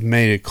point. They've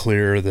made it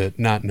clear that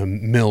not in a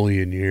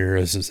million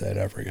years is that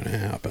ever going to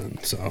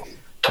happen. So.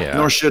 Yeah.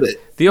 Nor should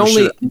it. The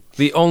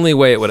only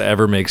way it would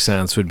ever make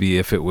sense would be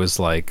if it was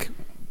like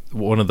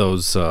one of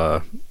those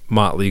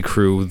Motley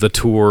Crue, the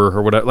tour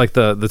or whatever, like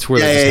the tour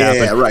that just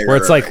happened, where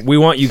it's like, we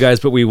want you guys,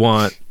 but we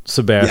want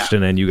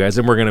Sebastian and you guys,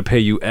 and we're going to pay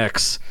you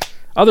X.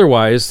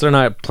 Otherwise, they're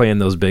not playing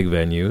those big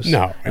venues.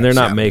 No. And they're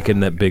not making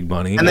that big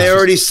money. And they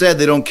already said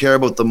they don't care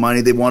about the money.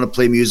 They want to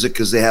play music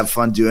because they have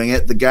fun doing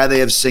it. The guy they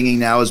have singing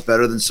now is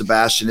better than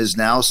Sebastian is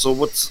now. So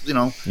what's,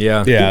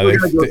 Yeah. They're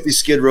going to go see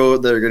Skid Row.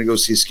 They're going to go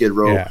see Skid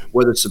Row,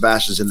 whether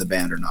Sebastian's in the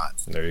band or not.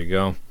 There you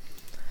go.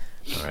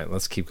 All right,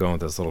 let's keep going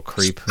with this little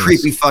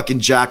creepy fucking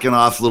jacking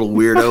off little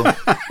weirdo. I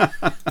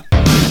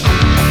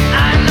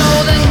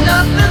know that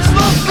nothing's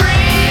for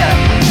free.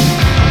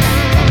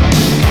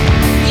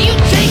 You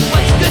take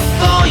what's good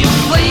for your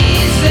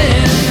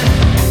pleasing.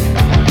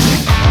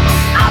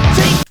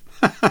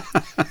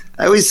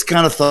 I always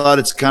kind of thought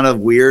it's kind of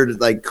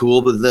weird, like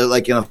cool, but they're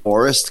like in a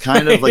forest,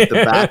 kind of like the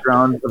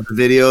background of the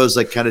video is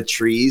like kind of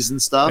trees and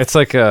stuff. It's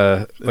like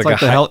it's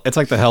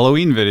like the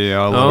Halloween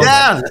video. Oh.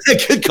 Yeah,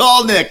 good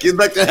call, Nick. It's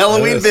like the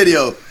Halloween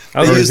video.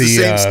 They use the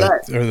same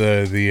set. Or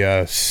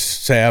the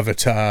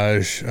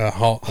Savatage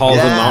Hall of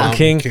the Mountain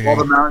King. Hall of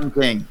the Mountain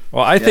King.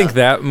 Well, I think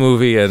that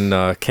movie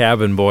and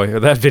Cabin Boy, or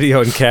that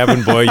video in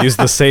Cabin Boy, use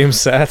the same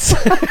sets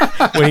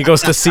when he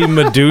goes to see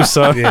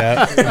Medusa.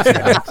 Yeah,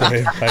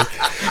 exactly.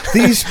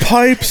 These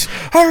pipes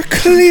are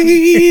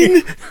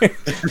clean.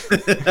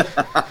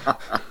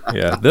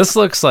 Yeah, this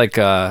looks like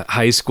a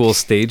high school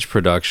stage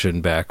production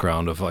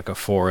background of like a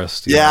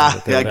forest. Good call.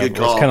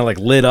 It's kind of like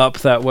lit up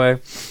that way.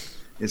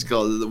 It's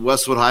called the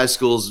Westwood High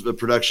School's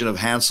production of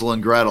Hansel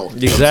and Gretel.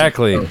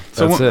 Exactly.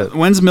 That's it.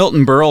 When's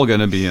Milton Berle going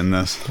to be in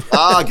this?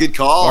 Good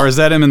call. Or is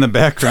that him in the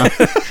background?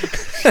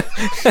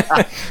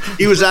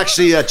 He was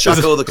actually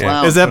Chucko the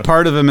Clown. Is that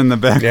part of him in the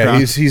background?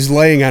 Yeah, he's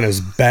laying on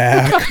his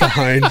back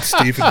behind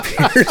Stephen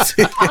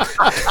Piercy.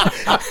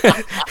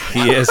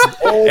 He is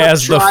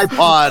as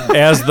tripod.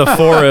 as the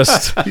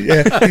forest.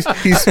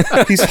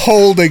 Yeah, he's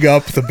holding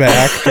up the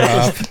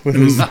backdrop with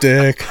his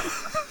dick.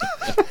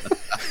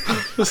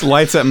 Just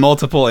lights at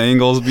multiple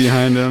angles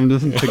behind him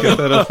just to get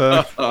that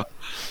effect.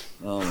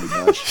 Oh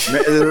my gosh.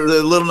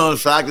 The little known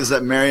fact is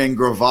that Marion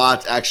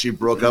Gravatt actually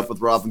broke up with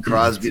Robin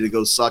Crosby to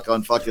go suck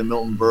on fucking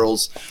Milton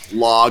Berle's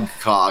log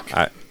cock.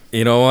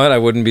 You know what? I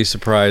wouldn't be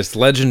surprised.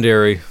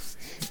 Legendary.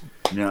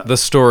 Yeah. The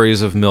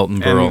stories of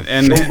Milton Berle.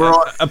 And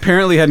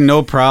apparently had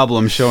no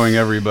problem showing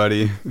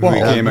everybody who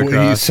he came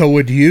across. So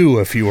would you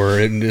if you were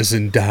as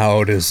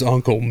endowed as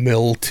Uncle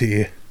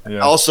Milty.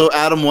 Yeah. Also,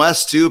 Adam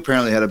West too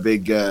apparently had a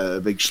big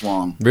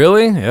schlong.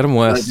 Really, Adam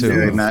West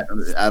too.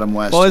 Adam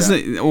West. Well, isn't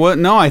it? What?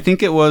 No, I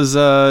think it was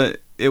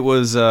it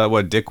was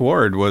what Dick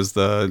Ward was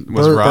Burt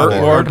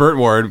Ward. Burt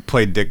Ward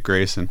played Dick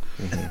Grayson,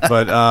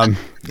 but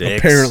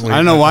apparently I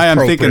don't know why I'm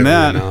thinking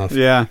that. Enough.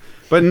 Yeah,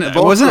 but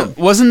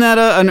wasn't that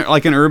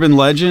an urban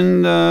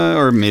legend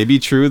or maybe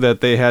true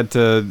that they had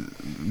to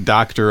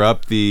doctor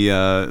up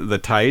the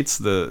tights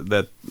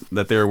that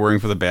they were wearing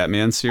for the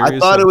Batman series? I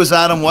thought it was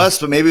Adam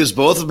West, but maybe it was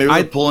both of them.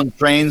 Maybe they were pulling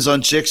trains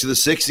on chicks of the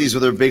 60s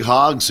with their big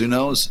hogs. Who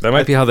knows? That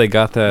might be how they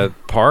got that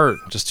part.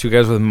 Just two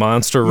guys with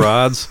monster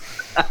rods.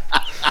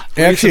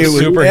 Actually,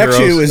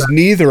 it was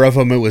neither of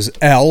them. It was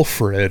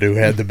Alfred who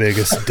had the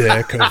biggest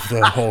dick of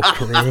the whole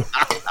crew.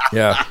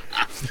 Yeah.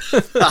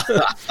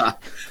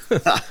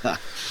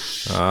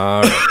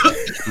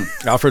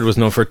 Alfred was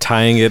known for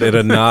tying it in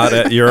a knot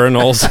at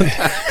urinals.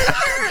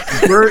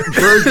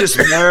 Burgess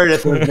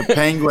Meredith as the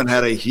Penguin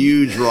had a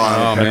huge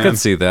rod. I could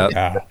see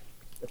that.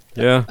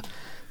 Yeah.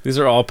 These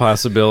are all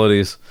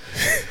possibilities.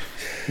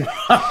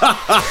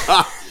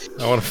 I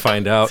want to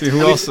find out. See,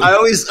 who else? I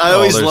always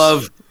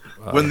love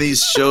when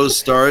these shows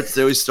start.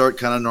 They always start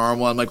kind of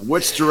normal. I'm like,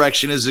 which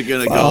direction is it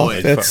going to go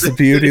in? That's the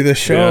beauty of the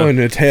show, and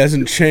it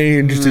hasn't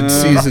changed in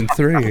season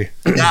 3.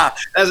 Yeah,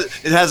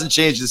 it hasn't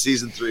changed in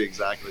season 3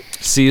 exactly.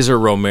 Cesar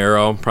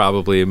Romero,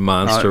 probably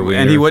monster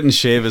wiener. And he wouldn't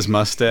shave his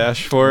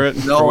mustache for it?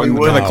 No, he for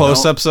wouldn't. the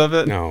close-ups of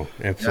it? No,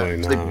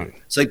 absolutely not.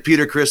 It's like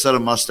Peter Criss had a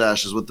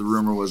mustache is what the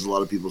rumor was, a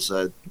lot of people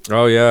said.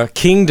 Oh, yeah.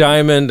 King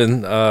Diamond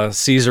and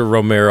Cesar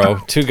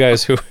Romero, two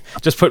guys who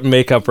just put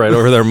makeup right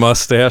over their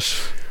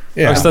mustache.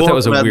 Yeah. I always thought that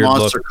was a weird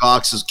monster look.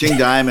 Cocks. King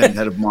Diamond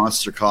had a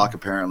monster cock,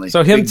 apparently.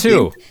 So him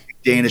too. Big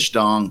Danish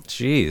dong.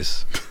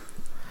 Jeez.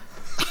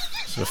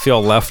 I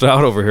feel left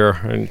out over here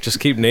and just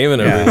keep naming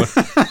everyone.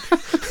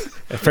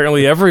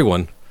 Apparently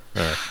everyone.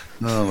 Right.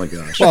 Oh my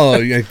gosh. Well,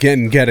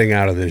 again, getting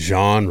out of the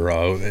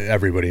genre,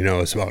 everybody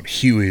knows about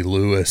Huey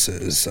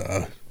Lewis's.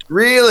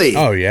 Really?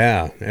 Oh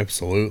yeah,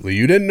 absolutely.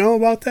 You didn't know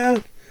about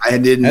that? I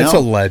didn't That's know.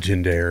 a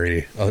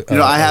legendary.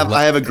 I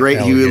have a great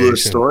Huey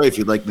Lewis story if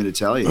you'd like me to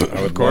tell you.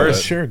 Of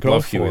course. Sure, go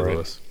Love for Huey it.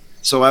 Lewis.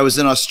 So I was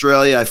in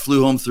Australia. I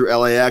flew home through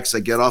LAX. I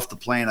get off the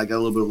plane. I got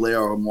a little bit of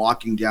layover. I'm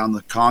walking down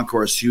the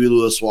concourse. Huey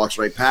Lewis walks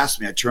right past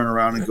me. I turn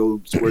around and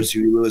go, where's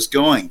Huey Lewis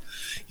going?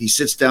 He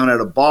sits down at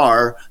a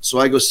bar. So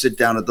I go sit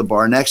down at the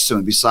bar next to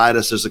him. Beside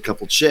us, there's a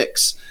couple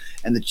chicks.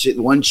 And the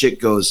one chick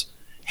goes,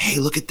 hey,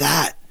 look at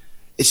that.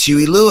 It's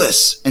Huey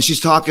Lewis. And she's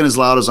talking as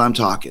loud as I'm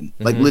talking.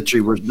 Like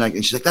literally,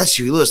 and she's like, that's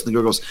Huey Lewis. And the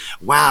girl goes,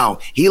 wow,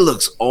 he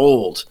looks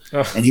old.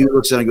 And he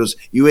looks at her and goes,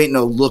 you ain't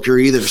no looker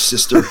either,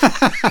 sister.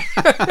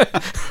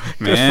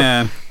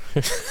 Man.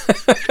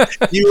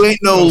 You ain't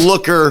no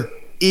looker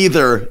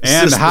either.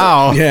 And sister.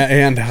 how? Yeah,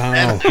 and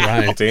how?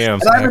 Right.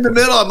 Damn. And I'm in the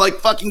middle. I'm like,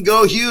 fucking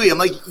go, Huey. I'm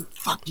like,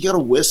 fuck, you got to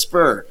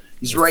whisper.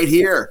 He's right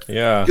here.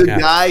 Yeah. Good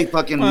guy.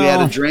 Fucking, we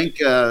had a drink.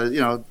 He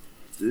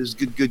was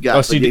a good guy.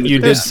 Oh, so you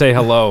did say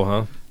hello,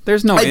 huh?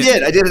 There's no. I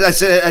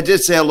did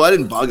say hello. I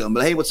didn't bug him,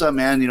 but hey, what's up,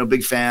 man?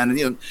 Big fan.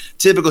 And,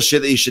 typical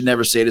shit that you should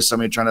never say to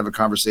somebody you're trying to have a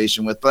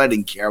conversation with. But I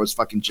didn't care. I was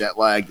fucking jet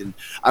lagged, and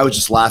I was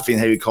just laughing.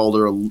 How he called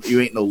her,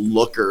 you ain't no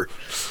looker.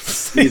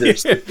 Either.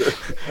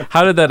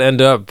 How did that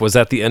end up? Was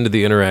that the end of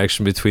the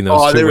interaction between those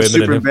two women? Oh, they were and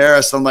super him?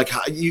 embarrassed. I'm like,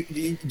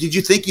 did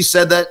you think you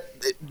said that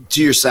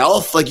to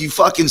yourself? Like, you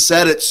fucking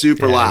said it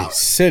super loud. He's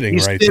sitting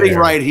there.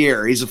 right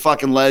here. He's a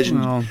fucking legend.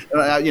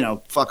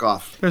 Well, fuck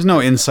off. There's no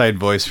inside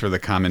voice for the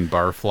common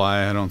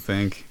barfly, I don't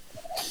think.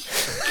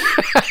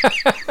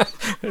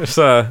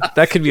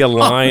 That could be a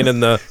line in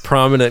the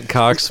Prominent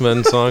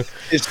Coxman song.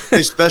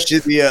 Especially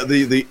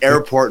the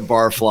airport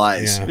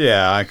barflies.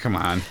 Yeah, come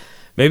on.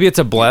 Maybe it's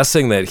a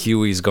blessing that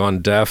Huey's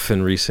gone deaf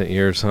in recent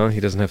years, huh? He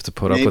doesn't have to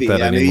put up with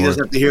that anymore. Maybe he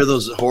doesn't have to hear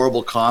those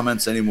horrible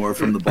comments anymore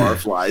from the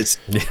barflies.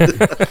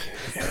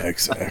 Yeah,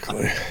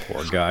 exactly.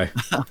 Poor guy.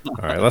 All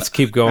right, let's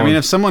keep going. I mean,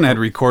 if someone had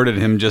recorded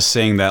him just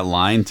saying that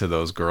line to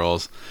those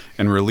girls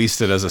and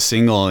released it as a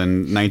single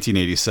in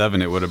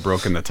 1987, it would have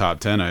broken the top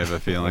 10, I have a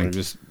feeling.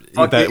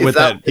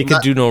 He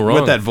could do no wrong.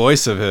 With that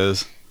voice of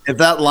his. If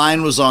that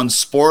line was on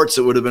sports,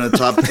 it would have been it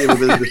would have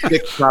been the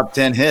 6th top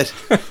 10 hit.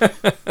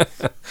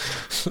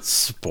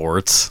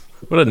 Sports.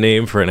 What a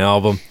name for an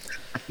album.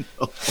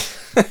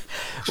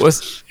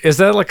 Is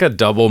that like a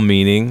double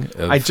meaning?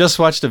 I just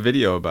watched a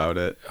video about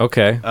it.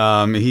 Okay.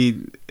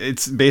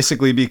 It's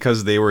basically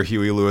because they were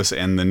Huey Lewis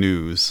and the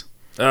News.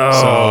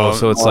 Oh,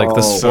 so it's like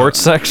the sports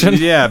section?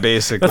 Yeah,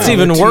 basically. That's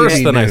even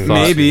worse than I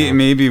thought.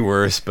 Maybe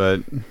worse,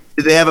 but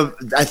did they have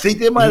I think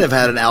they might have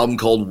had an album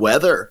called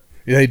Weather.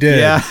 Yeah, they did.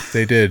 Yeah.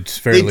 They did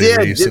fairly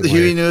recently. Did the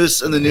Huey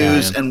Lewis and the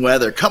News and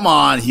Weather. Come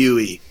on,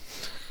 Huey.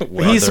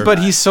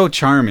 He's so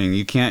charming.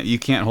 You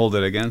can't hold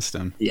it against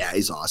him. Yeah,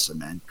 he's awesome,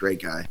 man.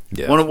 Great guy.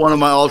 Yeah. One of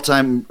my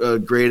all-time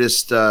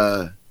greatest.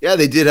 They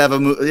did have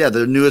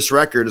the newest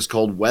record is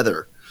called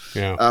Weather.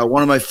 Yeah.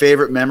 One of my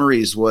favorite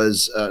memories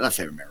was not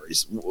favorite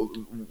memories.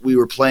 We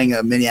were playing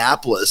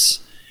Minneapolis,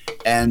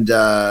 and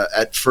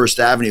at First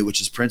Avenue, which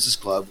is Prince's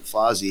Club,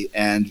 Fozzy,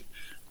 and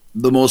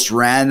the most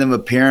random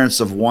appearance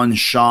of one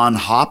Sean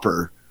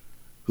Hopper,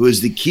 who is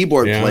the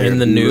keyboard player in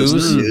the News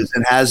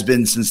and has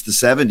been since the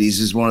 70s.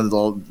 He's one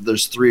of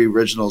there's 3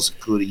 originals,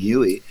 including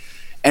Huey.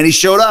 And he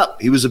showed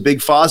up. He was a big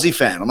Fozzy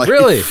fan. I'm like,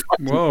 really?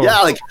 Whoa. Yeah,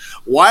 like,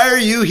 why are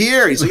you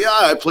here? He's like, yeah,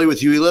 I play with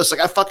Huey Lewis.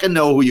 Like, I fucking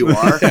know who you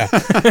are.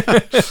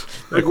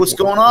 Like, what's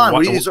going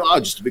on? He's like, oh,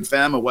 just a big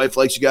fan. My wife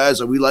likes you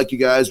guys. We like you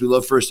guys. We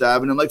love First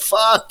Avenue. I'm like,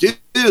 fuck, dude,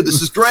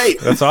 this is great.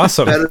 That's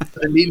awesome. Better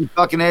than meeting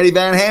fucking Eddie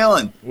Van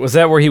Halen. Was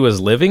that where he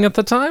was living at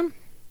the time?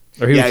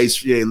 Or he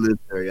lived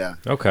there, yeah.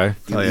 Okay.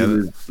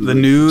 The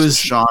News,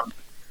 Sean.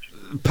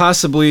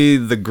 Possibly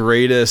the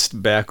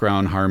greatest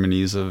background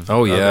harmonies of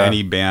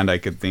any band I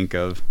could think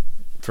of.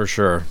 For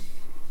sure.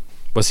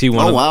 Was he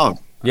one of... Oh, wow.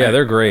 Yeah,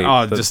 they're great.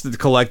 Oh, just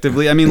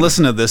collectively. I mean,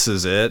 listen to This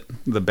Is It.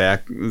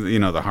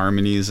 The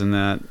harmonies in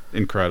that.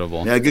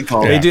 Incredible. Yeah, good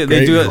call. They do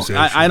it.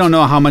 I don't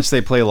know how much they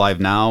play live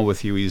now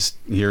with Huey's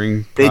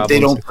hearing problems. They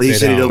don't play. He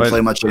said he don't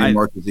play much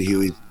anymore because of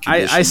Huey's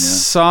condition. I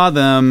saw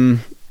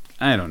them,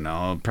 I don't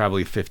know,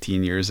 probably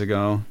 15 years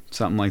ago,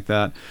 something like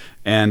that.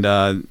 And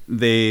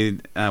they,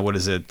 what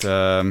is it?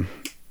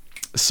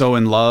 So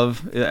in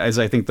Love is,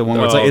 I think, the one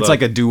where it's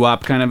like a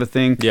doo-wop kind of a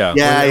thing. Yeah.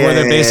 Where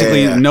they're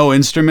basically no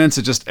instruments.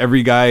 It's just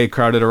every guy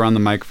crowded around the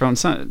microphone.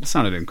 It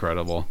sounded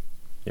incredible.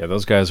 Yeah,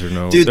 those guys are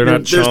they're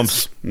not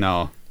chumps.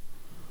 No.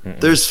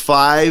 There's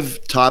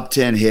 5 top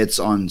 10 hits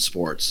on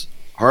sports.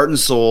 Heart and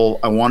Soul,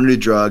 I Want a New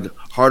Drug,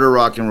 Heart of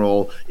Rock and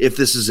Roll, If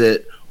This Is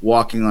It,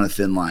 Walking on a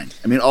Thin Line.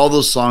 I mean, all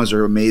those songs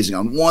are amazing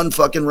on one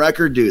fucking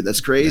record, dude. That's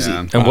crazy.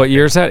 Yeah. And what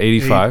year is that?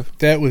 85?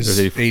 That was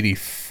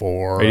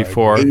 84.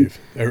 84?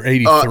 Or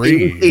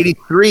 83.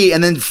 83,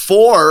 and then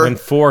 4. And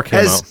 4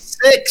 came out.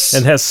 6.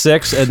 And has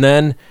 6, and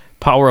then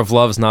Power of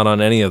Love's not on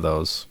any of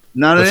those.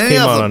 Not on any of them. Which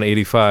came out on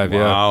 85,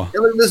 wow.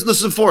 Yeah.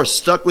 Listen, 4.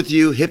 Stuck With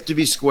You, Hip to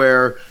Be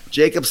Square,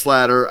 Jacob's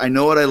Ladder, I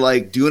Know What I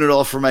Like, Doing It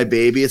All for My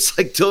Baby. It's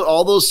like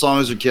all those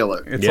songs are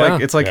killer.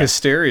 It's like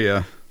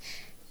Hysteria.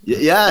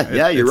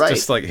 Yeah, you're right.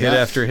 Just like hit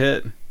after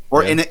hit.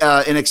 Or In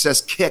Excess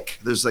Kick.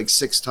 There's like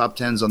 6 top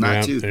 10s on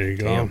that too. There you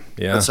go.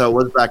 Yeah. That's how it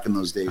was back in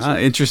those days.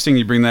 Interesting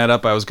you bring that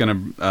up. I was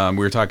we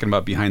were talking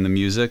about Behind the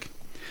Music.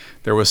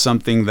 There was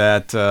something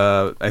that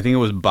I think it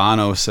was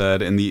Bono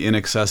said in the In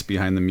Excess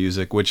Behind the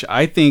Music, which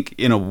I think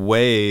in a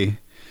way,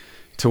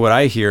 to what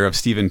I hear of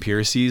Stephen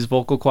Pearcy's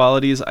vocal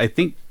qualities, I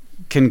think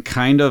can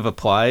kind of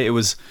apply. It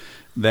was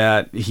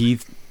that he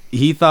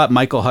thought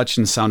Michael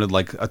Hutchence sounded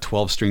like a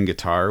 12-string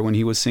guitar when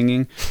he was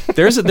singing.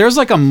 There's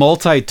like a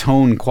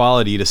multi-tone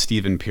quality to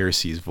Stephen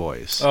Pearcy's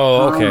voice.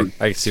 Oh, okay.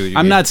 I see what you mean.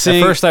 I'm not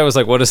saying... At first I was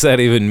like, what does that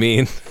even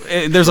mean?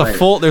 There's a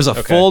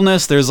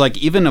fullness. There's like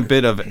even a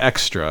bit of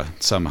extra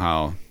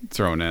somehow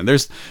thrown in.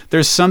 There's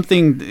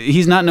something...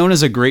 He's not known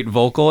as a great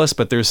vocalist,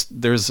 but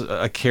there's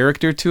a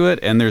character to it,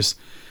 and there's...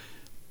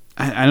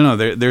 I don't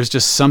know. There's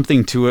just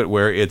something to it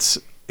where it's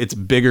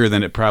bigger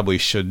than it probably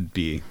should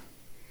be.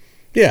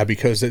 Yeah,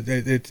 because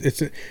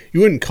it's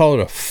you wouldn't call it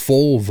a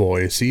full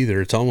voice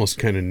either. It's almost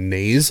kind of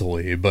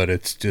nasally, but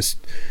it's just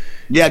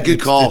good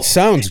call. It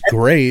sounds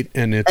great,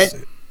 and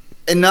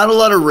not a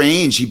lot of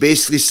range. He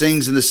basically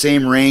sings in the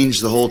same range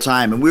the whole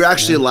time. And we were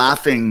actually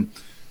laughing.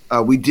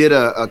 We did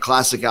a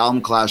classic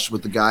album clash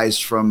with the guys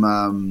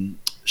from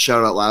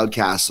Shout Out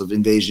Loudcast of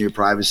Invasion of Your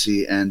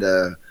Privacy and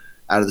Out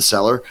of the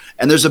Cellar.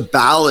 And there's a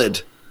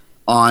ballad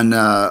on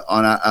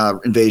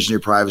Invasion of Your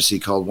Privacy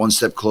called One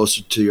Step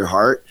Closer to Your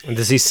Heart. And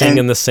does he sing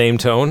in the same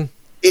tone?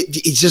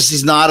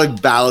 He's not a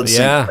ballad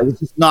singer. Like, it's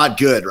just not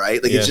good,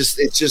 right? Like it's just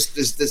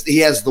he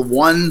has the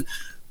one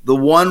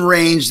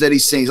range that he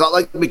sings. Not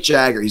like Mick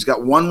Jagger. He's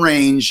got one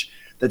range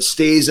that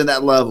stays in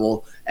that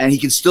level, and he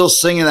can still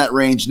sing in that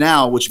range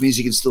now, which means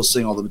he can still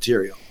sing all the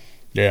material.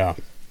 Yeah,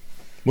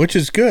 which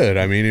is good.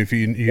 I mean, if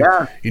you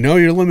know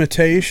your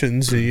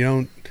limitations and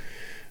you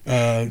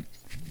don't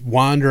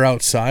wander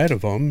outside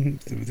of them,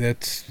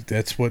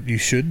 that's what you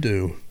should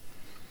do.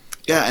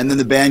 Yeah, and then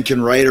the band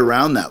can write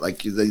around that.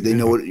 Like they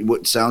know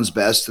what sounds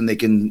best, and they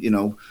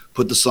can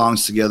put the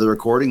songs together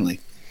accordingly.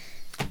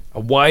 A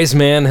wise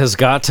man has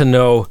got to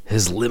know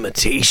his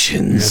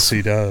limitations. Yes,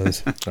 he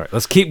does. All right,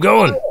 let's keep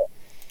going.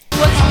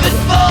 What's good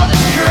for the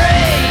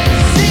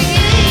crazy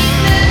evening?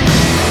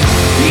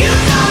 You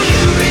know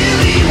you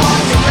really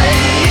want to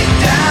lay it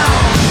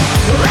down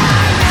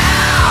right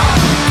now.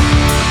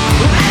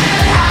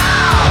 And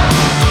how?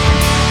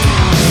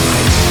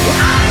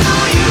 I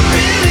know you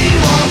really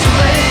want to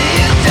lay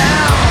it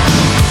down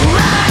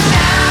right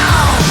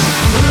now.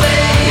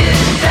 Lay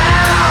it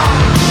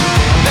down.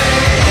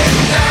 Lay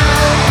it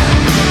down.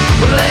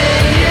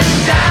 Lay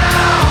it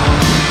down.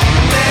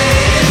 Lay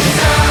it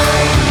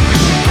down.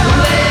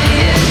 Lay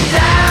it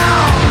down.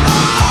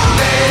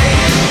 Lay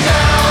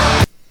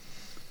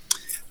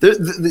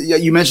it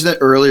down. You mentioned that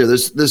earlier.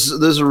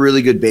 There's a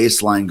really good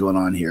bass line going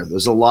on here.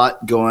 There's a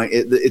lot going.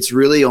 It's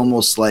really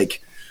almost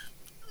like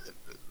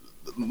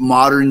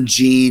modern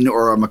Gene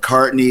or a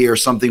McCartney or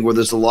something where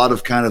there's a lot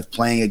of kind of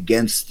playing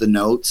against the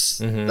notes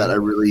that I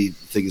really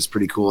think is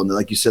pretty cool. And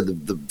like you said,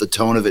 the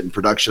tone of it and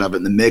production of it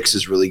and the mix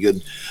is really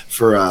good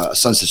for a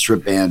Sunset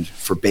Strip band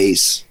for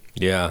bass.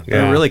 Yeah. It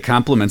really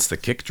complements the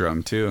kick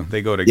drum too.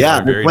 They go together.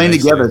 Yeah, they're very playing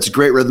nicely. together. It's a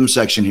great rhythm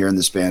section here in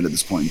this band at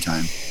this point in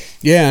time.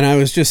 Yeah, and I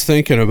was just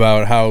thinking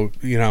about how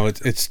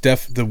it's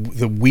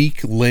the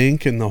weak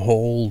link in the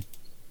whole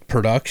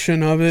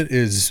production of it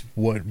is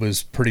what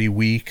was pretty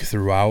weak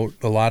throughout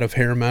a lot of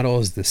hair metal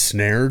is the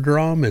snare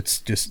drum.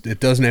 It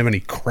doesn't have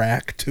any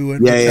crack to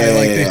it, which I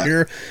like to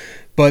hear.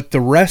 But the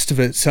rest of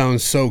it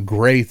sounds so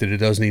great that it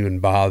doesn't even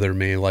bother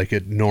me like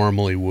it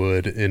normally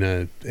would in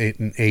an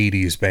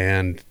 80s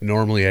band.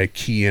 Normally I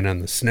key in on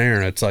the snare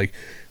and it's like,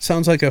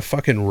 sounds like a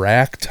fucking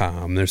rack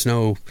tom. There's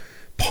no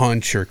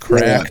punch or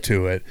crack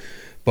to it.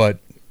 But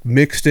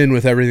mixed in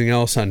with everything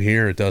else on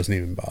here, it doesn't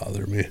even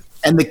bother me.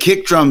 And the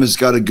kick drum has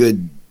got a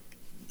good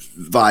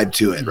vibe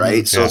to it,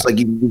 right? So it's like,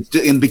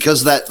 and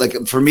because of that,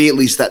 like for me at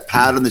least, that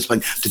pattern that's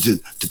playing, it's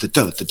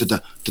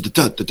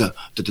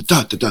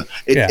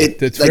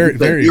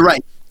very, you're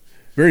right,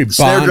 very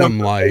Bonham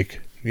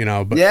like, you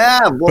know. But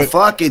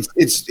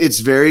it's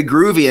very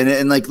groovy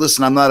and like,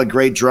 listen, I'm not a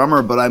great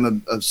drummer, but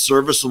I'm a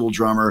serviceable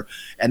drummer,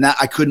 and that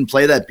I couldn't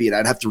play that beat.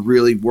 I'd have to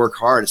really work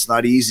hard. It's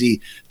not easy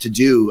to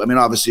do. I mean,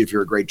 obviously, if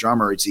you're a great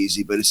drummer, it's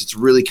easy, but it's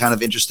really kind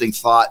of interesting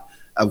thought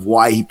of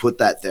why he put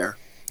that there.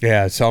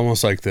 Yeah, it's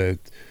almost like the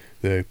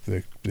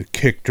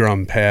kick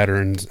drum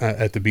patterns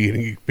at the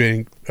beginning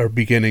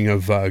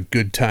of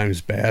Good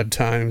Times, Bad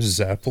Times,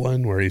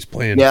 Zeppelin, where he's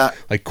playing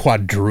like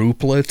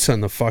quadruplets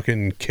on the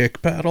fucking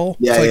kick pedal.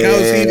 It's like, how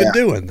is he even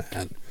doing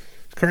that?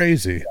 It's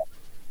crazy.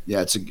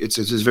 Yeah, it's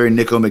very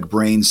Nico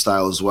McBrain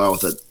style as well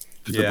with it.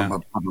 Yeah,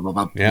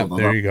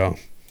 there you go.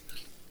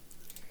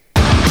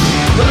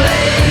 Lay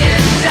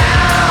it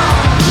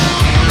down,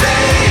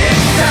 lay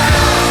it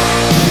down.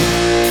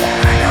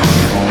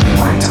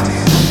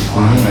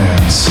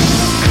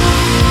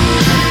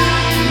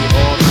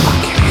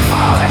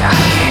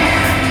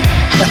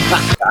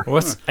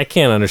 I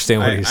can't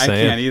understand what he's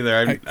saying. I can't either.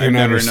 I can't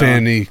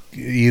understand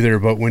either.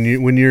 But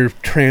when you're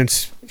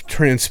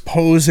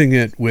transposing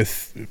it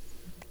with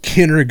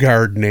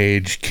kindergarten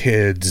age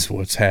kids,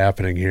 what's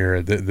happening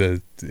here?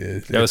 That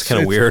was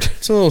kind of weird.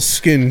 It's a little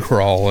skin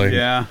crawling.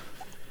 Yeah.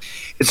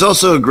 It's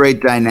also a great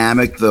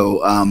dynamic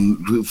though,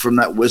 from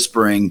that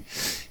whispering.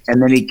 And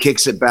then he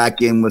kicks it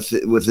back in with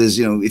his,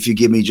 if you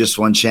give me just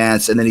one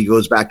chance. And then he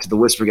goes back to the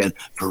whisper again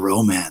for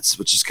romance,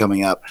 which is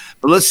coming up.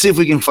 But let's see if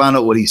we can find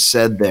out what he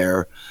said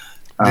there.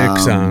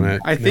 Nick's on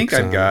it. I think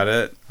I've got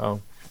it.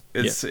 Oh,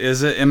 is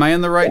it? Am I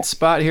in the right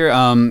spot here?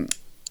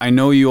 I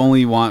know you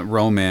only want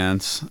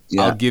romance.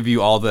 Yeah. I'll give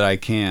you all that I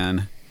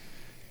can.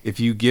 If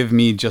you give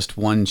me just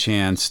one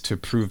chance to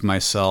prove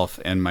myself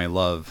and my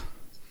love.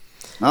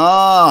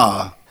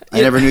 I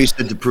never knew you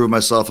said to prove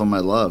myself and my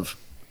love.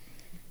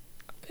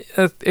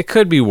 It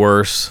could be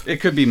worse. It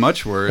could be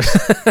much worse.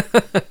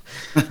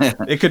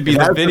 It could be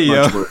the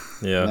video.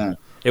 Yeah.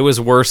 It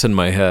was worse in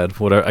my head.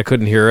 I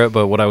couldn't hear it,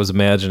 but what I was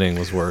imagining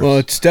was worse. Well,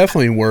 it's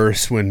definitely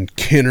worse when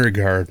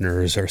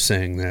kindergartners are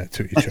saying that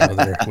to each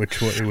other,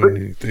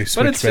 when they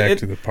switch back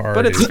to the party.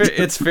 But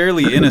it's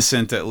fairly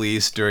innocent, at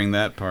least, during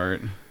that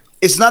part.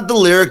 It's not the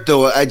lyric,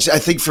 though. I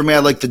think for me, I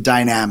like the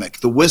dynamic.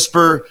 The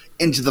whisper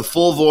into the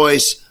full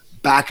voice,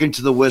 back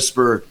into the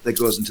whisper that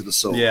goes into the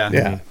solo.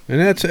 Yeah.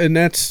 And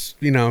that's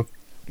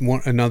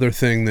another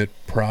thing that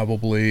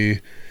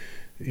probably,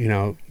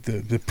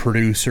 the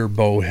producer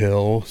Beau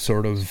Hill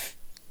sort of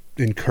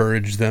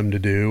encouraged them to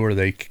do, or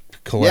they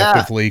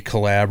collectively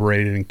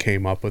collaborated and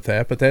came up with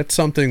that. But that's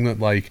something that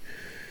like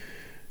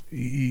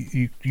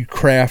you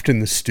craft in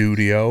the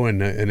studio,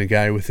 and a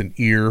guy with an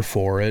ear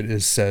for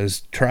it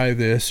says try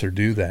this or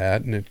do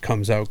that, and it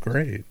comes out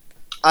great.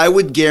 I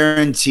would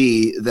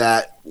guarantee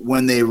that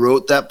when they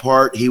wrote that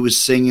part, he was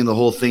singing the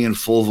whole thing in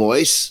full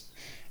voice,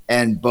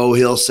 and Beau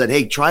Hill said,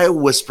 "Hey, try a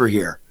whisper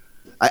here."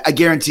 I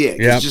guarantee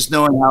it. Yep. Just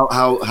knowing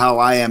how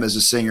I am as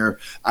a singer,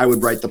 I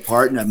would write the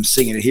part, and I'm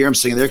singing it here, I'm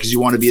singing there, because you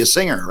want to be a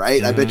singer,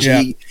 right? I bet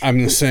you.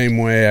 I'm the same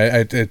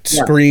way. It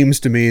screams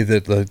to me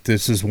that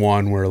this is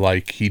one where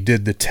like he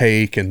did the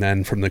take, and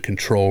then from the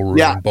control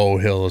room, Beau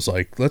Hill is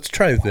like, "Let's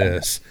try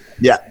this."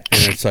 Yeah,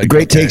 and it's like,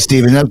 great take,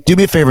 Steven. Now, do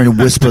me a favor and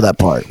whisper that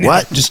part.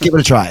 What? Just give it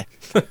a try.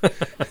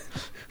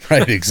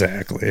 Right,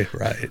 exactly.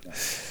 Right.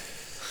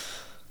 If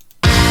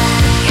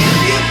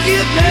you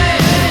give me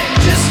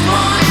just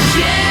one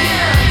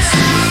chance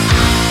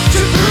to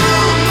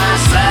prove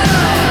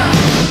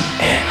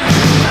myself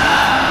and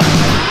love.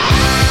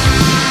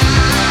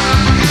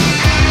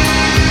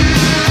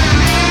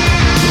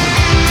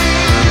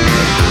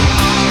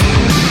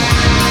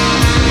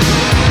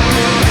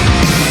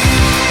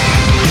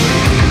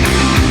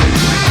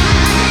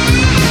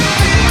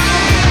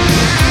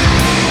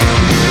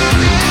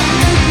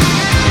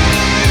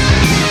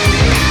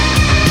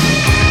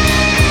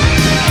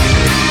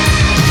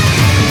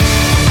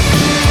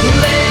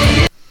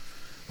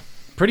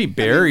 Pretty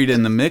buried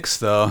in the mix,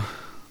 though.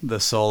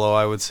 The solo,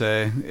 I would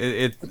say.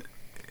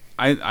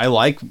 I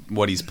like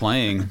what he's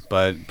playing,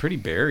 but pretty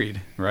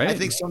buried, right? I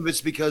think some of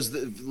it's because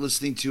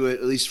listening to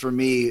it, at least for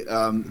me,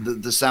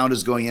 the sound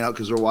is going out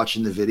because we're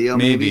watching the video.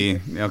 Maybe.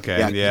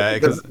 Okay. Yeah.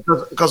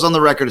 Because on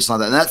the record, it's not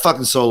that. And that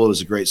fucking solo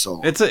is a great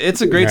solo.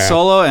 It's a great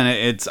solo,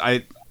 and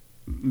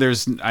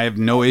I have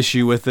no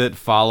issue with it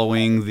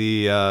following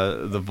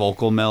the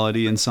vocal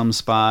melody in some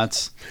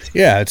spots.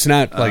 Yeah, it's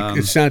not like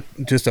it's not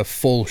just a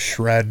full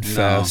shred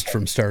fest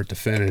from start to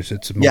finish.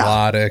 It's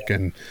melodic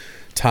and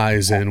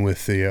ties in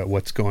with the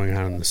what's going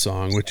on in the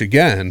song, which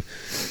again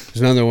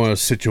is another one of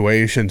those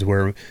situations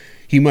where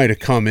he might have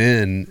come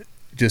in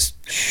just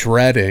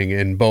shredding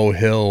and Beau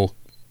Hill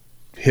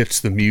hits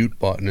the mute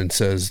button and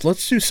says,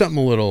 let's do something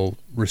a little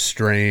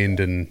restrained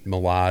and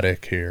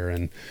melodic here.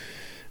 And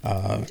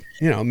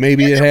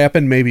maybe it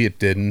happened, maybe it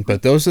didn't,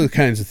 but those are the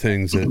kinds of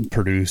things that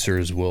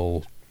producers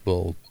will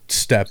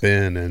step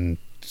in and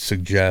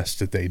suggest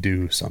that they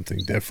do something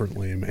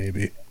differently.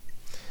 Maybe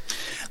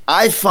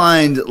I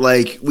find,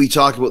 like, we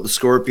talk about the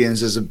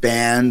Scorpions as a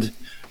band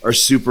are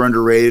super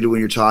underrated when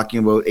you're talking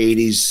about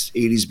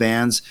 80s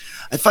bands.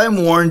 I find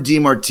Warren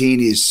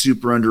DeMartini is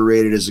super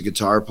underrated as a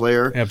guitar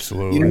player.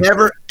 Absolutely. You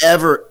never,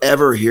 ever,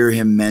 ever hear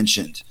him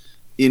mentioned.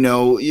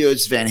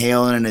 It's Van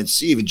Halen and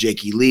it's even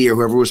Jakey Lee or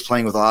whoever was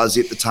playing with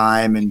Ozzy at the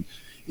time. And,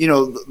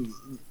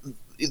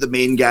 the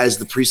Maiden guys,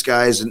 the Priest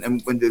guys,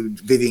 and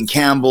Vivian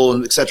Campbell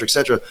and et cetera, et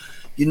cetera.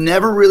 You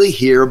never really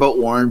hear about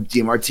Warren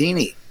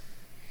DeMartini.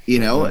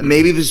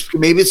 Maybe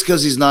it's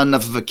because he's not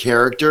enough of a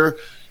character.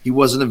 He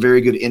wasn't a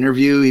very good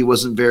interview. He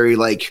wasn't very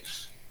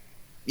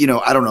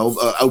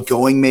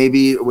outgoing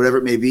maybe or whatever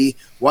it may be.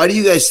 Why do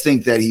you guys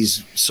think that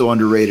he's so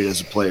underrated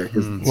as a player?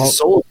 Because his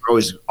solos are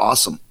always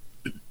awesome.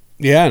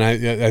 Yeah,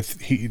 and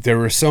there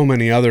were so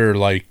many other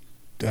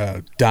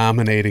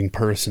dominating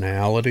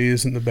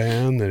personalities in the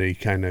band that he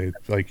kind of,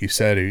 like you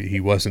said, he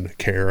wasn't a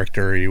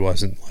character. He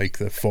wasn't like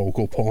the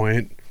focal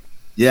point.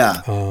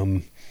 Yeah.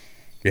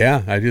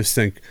 I just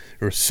think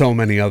there were so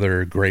many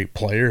other great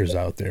players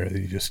out there that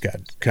you just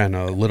got kind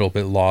of a little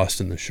bit lost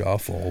in the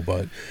shuffle.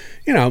 But,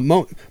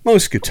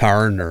 most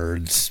guitar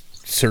nerds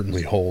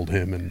certainly hold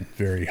him in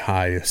very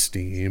high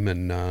esteem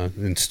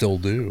and still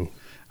do.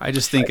 I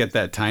just think at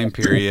that time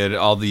period,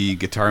 all the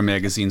guitar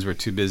magazines were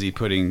too busy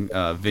putting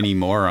Vinnie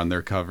Moore on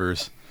their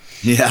covers.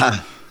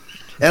 Yeah.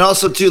 And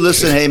also, too,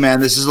 listen, hey, man,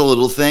 this is a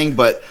little thing,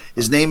 but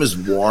his name is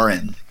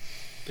Warren.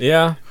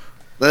 Yeah.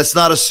 That's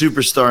not a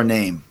superstar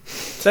name.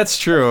 That's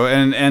true.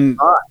 And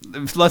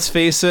let's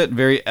face it,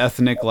 very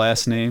ethnic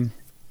last name.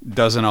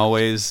 Doesn't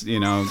always,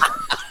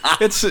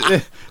 it's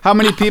how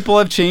many people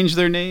have changed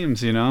their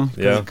names, Yeah.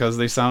 Because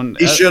they sound...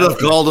 He should have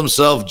called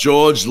himself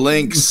George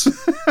Lynx.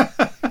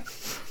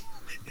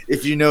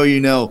 If you know, you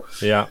know.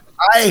 Yeah.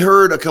 I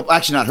heard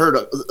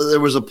there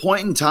was a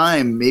point in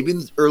time, maybe in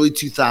the early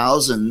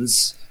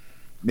 2000s,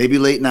 maybe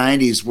late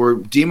 90s, where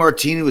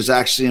DeMartini was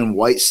actually in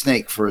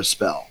Whitesnake for a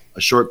spell,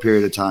 a short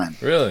period of time.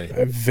 Really?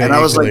 I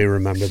vaguely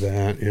remember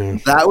that, yeah.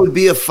 That would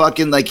be a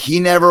fucking, he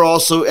never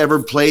also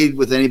ever played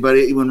with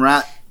anybody when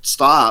Rat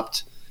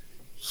stopped.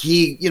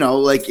 He,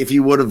 if he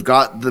would have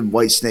got the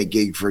Whitesnake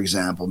gig, for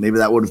example, maybe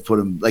that would have put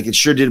him, it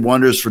sure did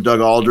wonders for Doug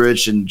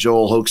Aldrich and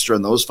Joel Hoekstra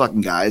and those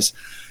fucking guys.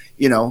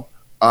 So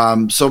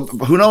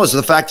who knows?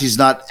 The fact he's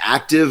not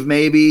active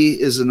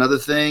maybe is another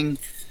thing.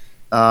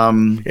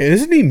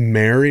 Isn't he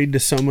married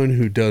to someone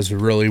who does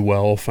really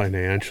well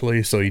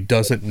financially, so he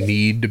doesn't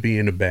need to be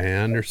in a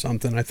band or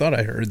something? I thought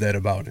I heard that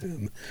about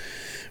him,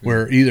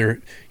 where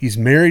either he's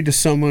married to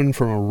someone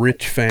from a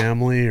rich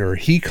family or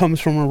he comes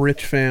from a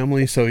rich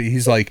family, so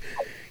he's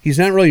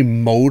not really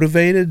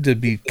motivated to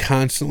be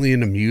constantly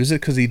into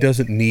music because he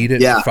doesn't need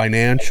it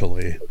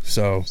financially.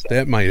 So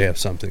that might have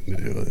something to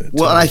do with it.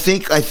 Well, I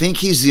think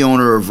he's the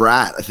owner of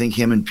Rat. I think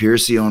him and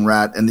Piercy own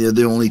Rat, and they're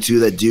the only two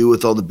that do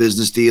with all the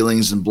business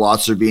dealings and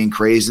Blotzer being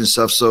crazy and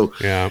stuff. So,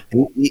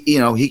 he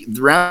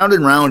Round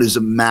and Round is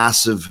a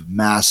massive,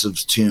 massive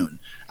tune.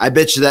 I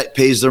bet you that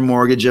pays their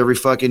mortgage every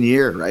fucking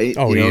year, right?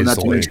 Oh, easily. Not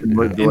to mention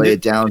lay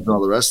it down and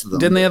all the rest of them.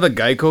 Didn't they have a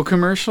Geico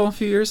commercial a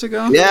few years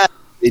ago? Yeah.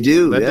 They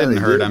do. That didn't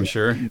hurt, I'm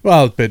sure.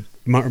 Well, but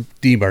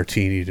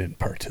DeMartini didn't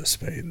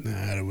participate in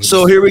that.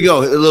 So here we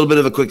go. A little bit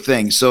of a quick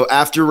thing. So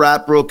after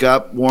Rat broke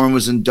up, Warren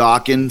was in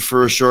Dokken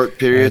for a short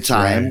period of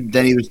time. Right.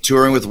 Then he was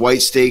touring with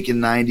Whitesnake in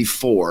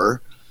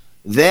 '94.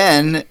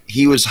 Then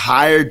he was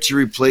hired to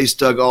replace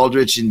Doug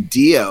Aldrich in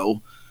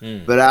Dio.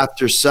 But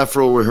after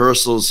several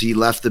rehearsals, he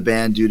left the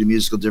band due to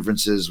musical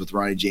differences with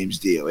Ronnie James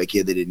Dio.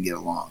 aka they didn't get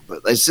along.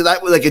 But I said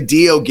that a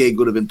Dio gig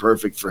would have been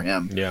perfect for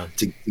him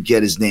to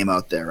get his name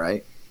out there,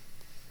 right?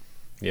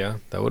 Yeah,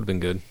 that would have been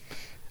good.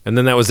 And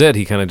then that was it.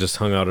 He kind of just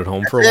hung out at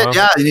home for a while.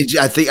 Yeah, and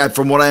I think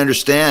from what I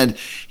understand,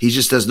 he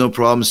just has no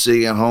problem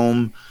sitting at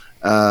home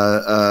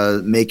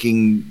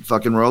making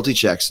fucking royalty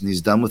checks, and he's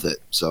done with it.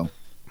 So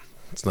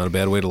it's not a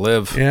bad way to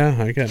live. Yeah,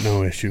 I got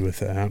no issue with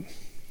that.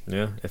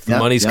 Yeah, if the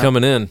money's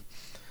coming in.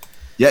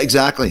 Yeah,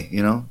 exactly.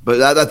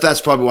 But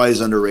that's probably why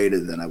he's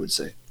underrated, then, I would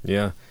say.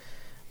 Yeah.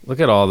 Look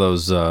at all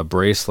those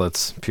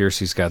bracelets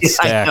Piercy's got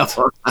stacked.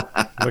 Look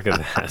at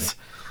that.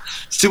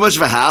 It's too much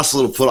of a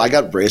hassle to put. I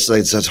got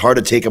bracelets. It's hard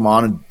to take them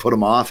on and put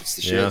them off. It's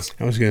the shit.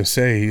 I was going to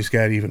say, he's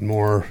got even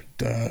more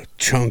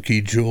chunky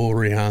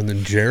jewelry on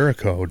than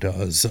Jericho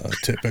does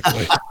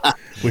typically,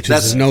 which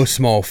is no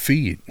small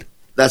feat.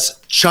 That's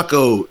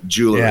Chucko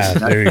jewelry. Yeah,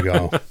 there you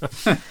go.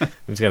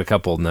 He's got a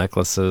couple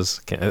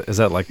necklaces. Is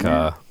that like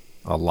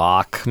a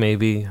lock,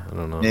 maybe. I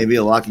don't know. Maybe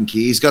a lock and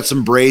key. He's got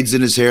some braids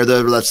in his hair,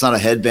 though. That's not a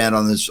headband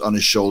on his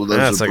shoulder.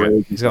 Yeah, Those are like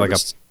braids. he's got like a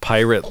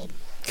pirate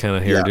kind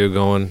of hairdo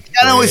going.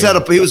 Yeah, no,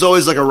 he was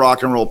always like a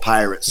rock and roll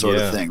pirate sort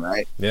of thing,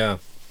 right? Yeah.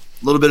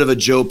 A little bit of a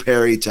Joe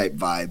Perry type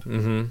vibe.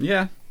 Mm-hmm.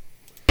 Yeah.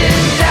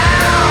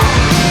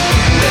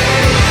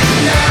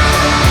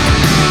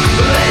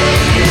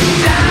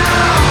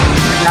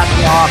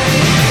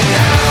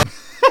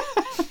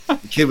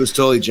 The kid was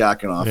totally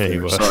jacking off. Yeah, he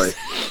there. was. Sorry.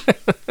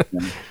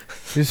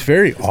 It's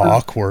very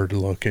awkward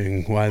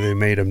looking why they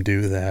made him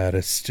do that.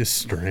 It's just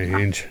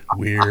strange,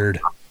 weird.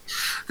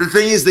 The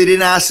thing is, they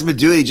didn't ask him to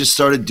do it. He just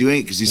started doing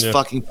it because he's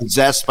fucking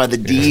possessed by the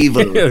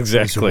diva.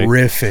 Exactly. He's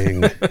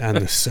riffing on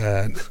the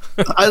set.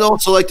 I'd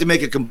also like to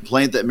make a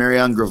complaint that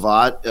Marianne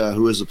Gravatt,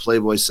 who is a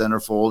Playboy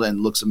centerfold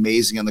and looks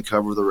amazing on the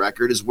cover of the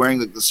record, is wearing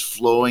like this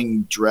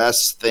flowing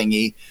dress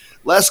thingy.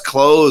 Less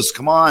clothes.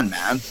 Come on,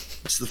 man.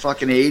 It's the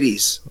fucking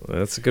 80s.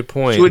 That's a good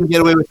point. She wouldn't get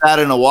away with that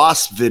in a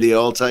Wasp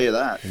video, I'll tell you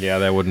that. Yeah,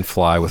 that wouldn't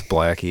fly with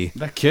Blackie.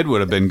 That kid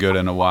would have been good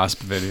in a Wasp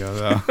video,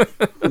 though.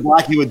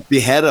 Blackie would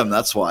behead him,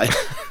 that's why.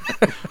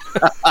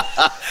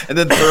 And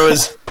then throw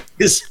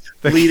his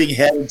bleeding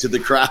head into the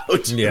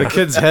crowd. Yeah. The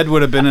kid's head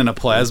would have been in a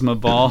plasma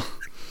ball.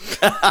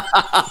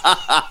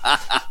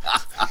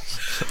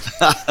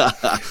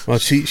 Well,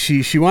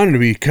 she wanted to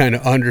be kind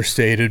of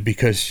understated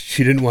because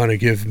she didn't want to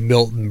give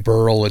Milton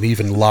Berle an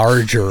even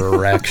larger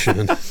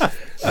erection.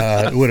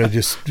 It would have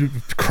just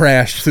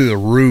crashed through the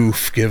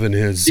roof given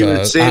his She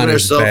was saving on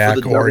his herself back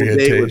for the double date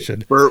orientation.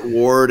 with Burt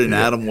Ward and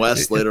Adam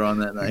West later on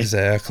that night.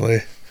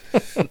 Exactly.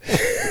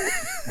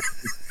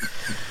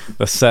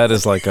 The set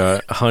is like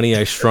a Honey,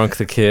 I Shrunk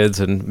the Kids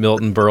and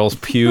Milton Berle's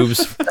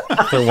pubes.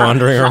 They're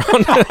wandering around.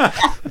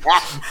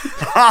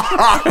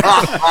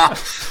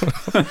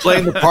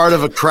 Playing the part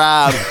of a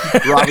crab,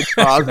 Robert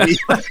Crosby.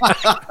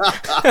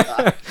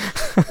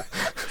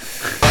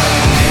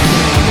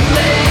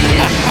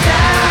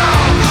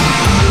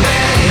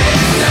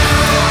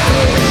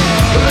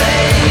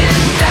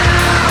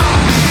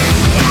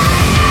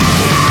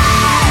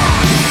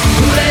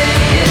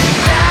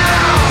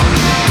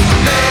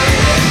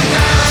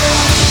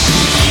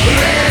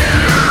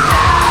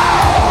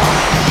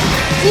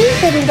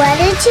 Stephen, what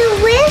did you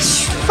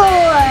wish for?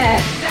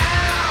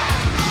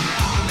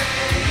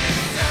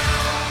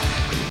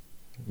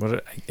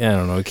 What? I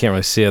don't know. You can't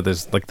really see it.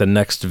 There's like the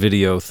next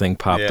video thing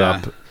popped Yeah.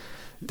 up.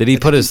 Did he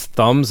put his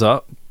thumbs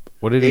up?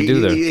 What did he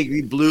do there?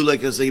 He blew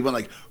he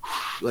went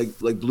like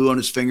blew on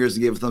his fingers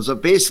and gave a thumbs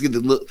up.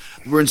 Basically,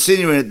 we're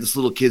insinuating that this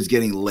little kid's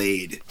getting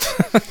laid.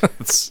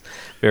 It's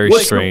very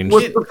strange.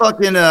 What's the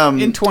fucking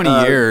in 20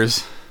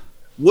 years?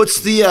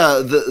 What's the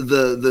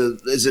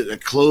is it a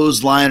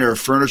clothesline or a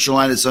furniture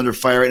line that's under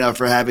fire right now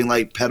for having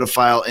like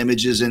pedophile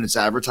images in its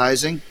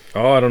advertising?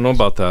 Oh, I don't know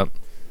about that.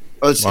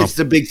 Oh, it's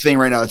the big thing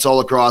right now. It's all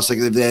across. Like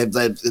they have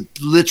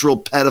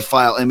literal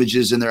pedophile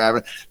images in their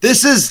advertising.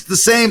 This is the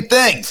same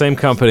thing. Same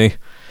company.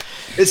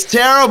 It's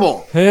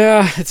terrible.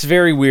 Yeah, it's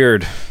very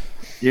weird.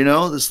 You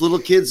know, this little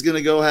kid's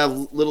gonna go have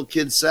little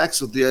kid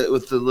sex with the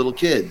little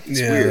kid.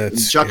 It's weird. And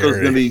that's Chucko's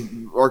scary. gonna be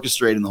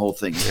orchestrating the whole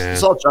thing. Yeah.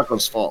 It's all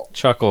Chucko's fault.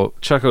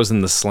 Chucko's in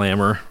the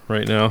slammer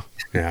right now.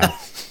 Yeah.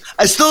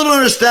 I still don't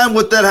understand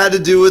what that had to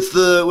do with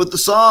the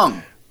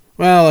song.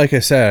 Well, like I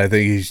said, I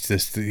think he's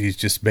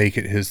just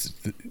making his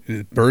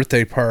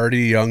birthday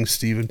party, young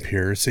Stephen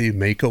Pearcy,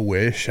 make a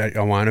wish.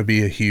 I want to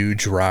be a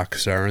huge rock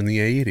star in the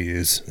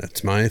 80s.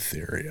 That's my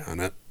theory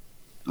on it.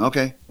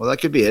 Okay, well that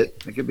could be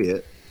it. That could be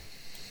it.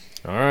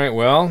 All right,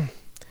 well.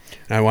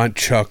 I want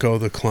Chucko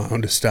the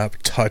Clown to stop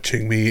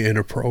touching me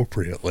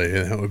inappropriately.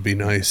 That would be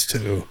nice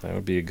too. That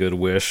would be a good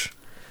wish.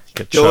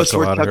 Get Show us Chucko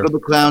where out of Chucko here. the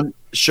Clown.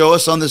 Show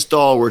us on this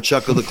doll where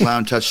Chucko the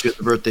Clown touched you at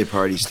the birthday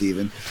party,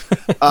 Stephen.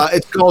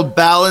 It's called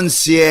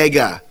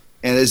Balenciaga,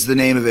 and is the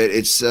name of it.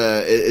 It's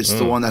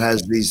the one that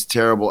has these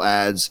terrible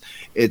ads.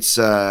 It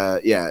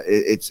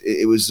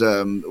was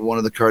one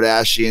of the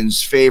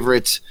Kardashians'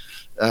 favorite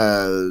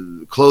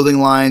clothing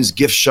lines,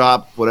 gift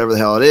shop, whatever the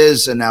hell it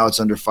is, and now it's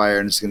under fire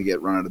and it's going to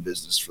get run out of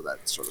business for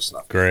that sort of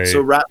stuff. Great.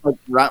 So Rat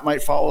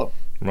might follow.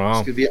 Wow.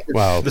 This could be it.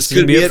 Wow. This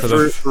could be it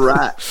for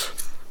Rat.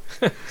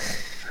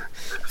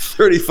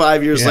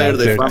 35 years later,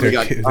 they finally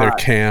got they're caught.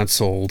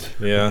 canceled.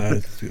 Yeah.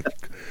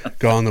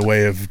 Gone the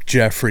way of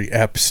Jeffrey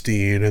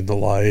Epstein and the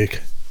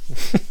like.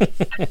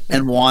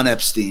 And Juan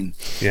Epstein.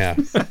 Yeah.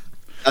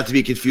 Not to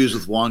be confused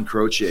with Juan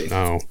Croce.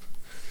 No.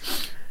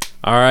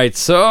 All right,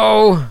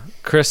 so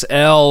Chris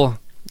L.,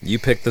 you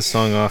picked the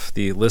song off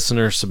the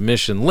listener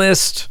submission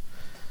list.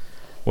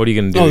 What are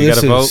you going to do? You this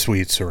got to vote? is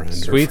Sweet Surrender.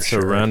 Sweet for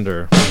sure.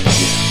 Surrender.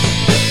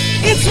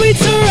 It's Sweet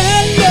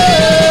Surrender.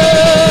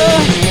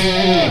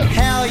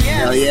 Hell yes.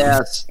 Hell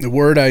yes. The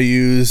word I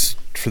used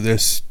for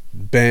this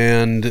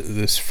band,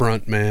 this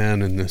front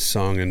man, and this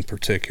song in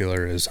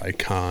particular is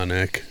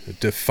iconic.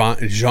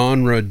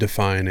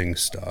 Genre-defining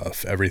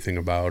stuff. Everything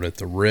about it.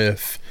 The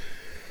riff,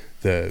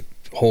 the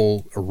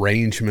whole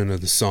arrangement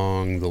of the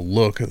song, the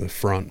look of the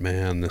front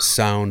man, the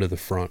sound of the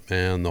front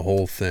man, the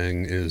whole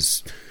thing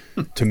is,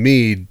 to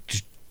me,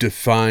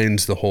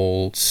 defines the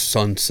whole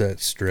Sunset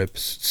Strip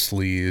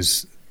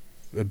sleaze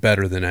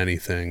better than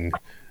anything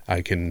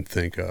I can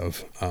think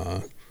of.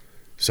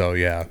 So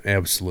yeah,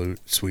 absolute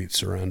Sweet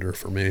Surrender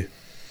for me.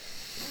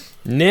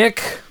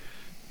 Nick?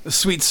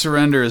 Sweet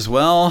Surrender as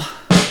well.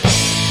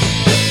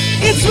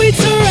 It's Sweet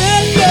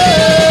Surrender.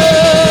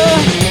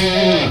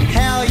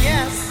 Hell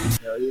yes.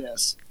 Hell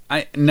yes.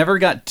 I never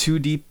got too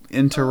deep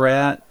into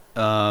Rat.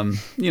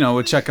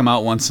 Would check them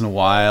out once in a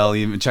while.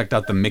 Even checked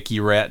out the Mickey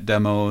Rat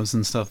demos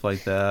and stuff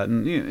like that,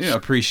 and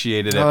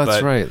appreciated it. Oh,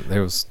 that's right. That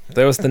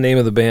was the name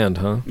of the band,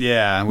 huh?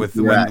 Yeah, with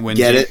Rat.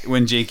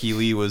 when Jakey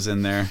Lee was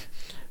in there.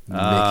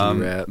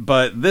 Mickey Rat.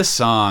 But this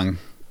song,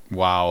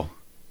 wow.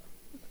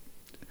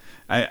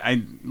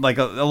 I like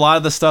a lot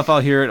of the stuff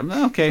I'll hear it.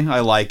 Okay, I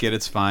like it.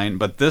 It's fine.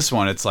 But this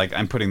one, it's like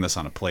I'm putting this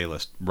on a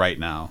playlist right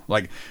now.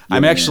 Like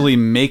I'm actually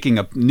making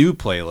a new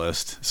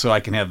playlist so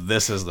I can have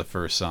this as the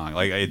first song.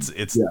 Like it's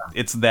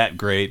that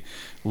great.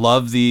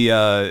 Love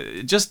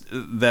the just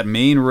that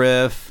main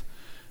riff,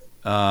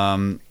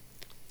 the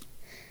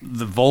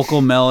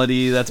vocal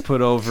melody that's put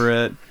over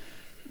it,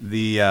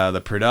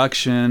 the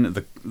production,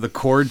 the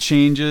chord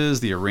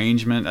changes, the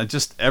arrangement,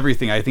 just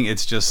everything. I think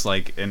it's just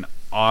like an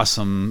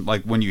awesome,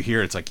 like when you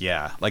hear it, it's like,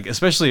 yeah, like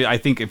especially I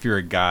think if you're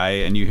a guy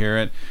and you hear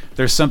it,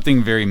 there's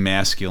something very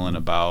masculine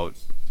about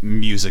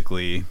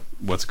musically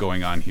what's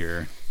going on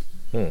here.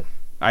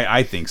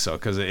 I think so,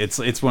 because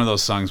it's one of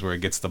those songs where it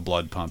gets the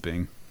blood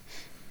pumping,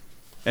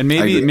 and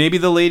maybe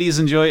the ladies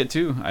enjoy it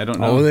too. I don't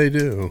know. Oh, they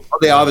do. Oh,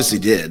 they obviously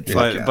did.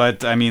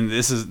 But I mean,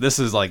 this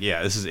is like,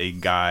 yeah, this is a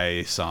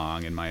guy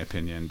song in my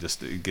opinion.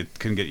 Just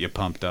can get you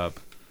pumped up.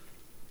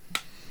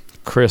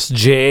 Chris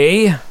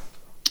J.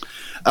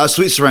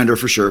 Sweet Surrender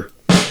for sure.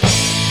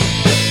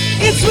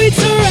 It's Sweet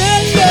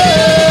Surrender.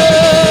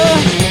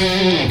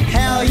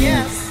 Hell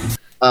yes.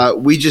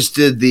 We just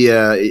did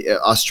the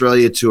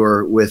Australia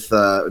tour with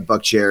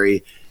Buck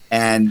Cherry,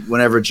 and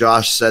whenever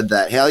Josh said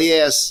that, hell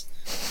yes,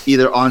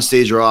 either on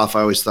stage or off,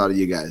 I always thought of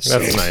you guys.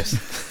 That's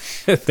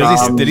nice.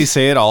 Did he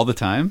say it all the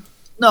time?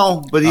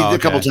 No, but a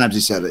couple times he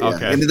said it. Yeah.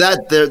 Okay. I mean,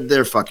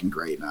 they're fucking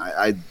great.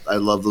 I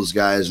love those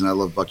guys, and I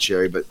love Buck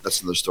Cherry, but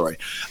that's another story.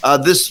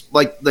 This,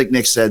 like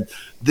Nick said,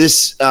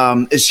 this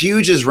as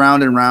huge as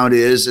Round and Round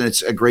is, and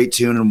it's a great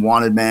tune, and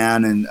Wanted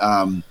Man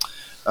and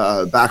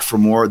Back for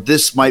More.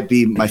 This might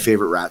be my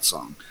favorite Rat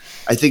song.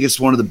 I think it's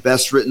one of the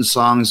best written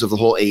songs of the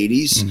whole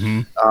 80s.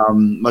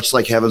 Mm-hmm. Much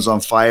like Heaven's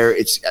on Fire,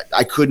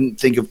 I couldn't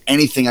think of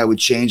anything I would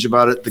change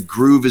about it. The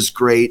groove is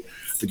great.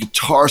 The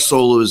guitar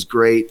solo is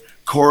great.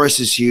 Chorus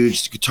is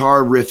huge. The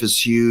guitar riff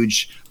is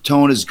huge.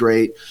 Tone is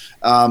great.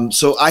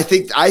 So I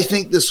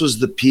think this was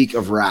the peak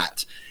of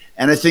Rat.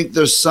 And I think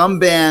there's some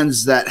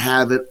bands that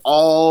have it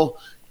all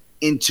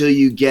until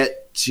you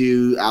get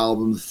to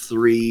album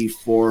 3,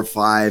 4,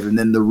 5, and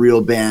then the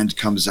real band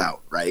comes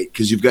out, right?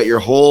 Because you've got your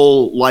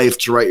whole life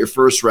to write your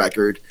first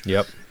record.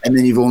 Yep. And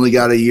then you've only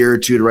got a year or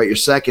two to write your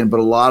second. But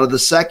a lot of the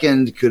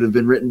second could have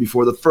been written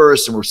before the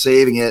first, and we're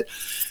saving it.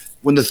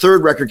 When the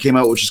third record came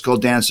out, which is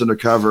called Dance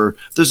Undercover,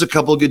 there's a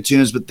couple of good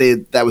tunes, but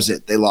that was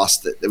it. They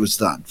lost it. It was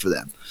done for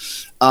them.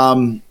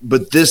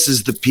 But this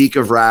is the peak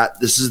of Rat.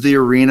 This is the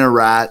arena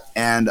Rat,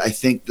 and I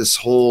think there's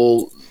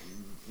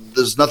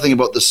nothing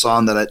about this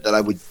song that I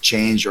would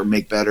change or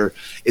make better.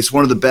 It's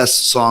one of the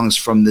best songs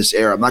from this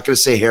era. I'm not going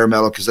to say hair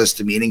metal because that's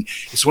demeaning.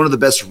 It's one of the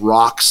best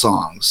rock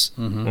songs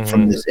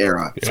from this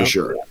era, for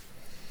sure.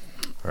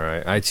 All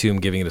right, I too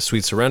am giving it a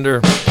Sweet Surrender.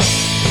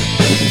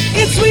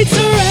 It's Sweet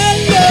Surrender.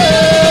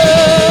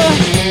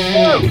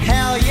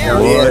 Hell yeah.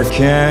 What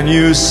can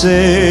you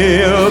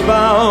say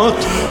about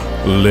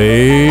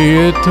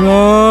Lay It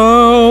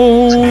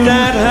Down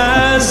that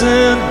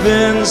hasn't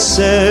been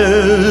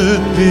said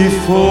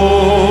before?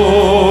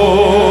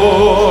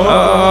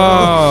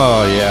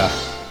 Oh, yeah.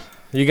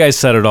 You guys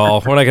said it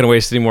all. We're not going to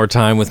waste any more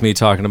time with me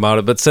talking about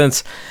it. But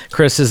since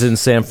Chris is in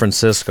San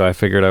Francisco, I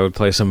figured I would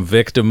play some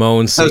Vic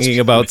Damone singing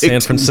about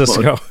San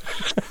Francisco.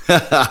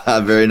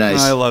 Very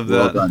nice. I love that.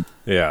 Well done.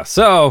 Yeah.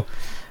 So,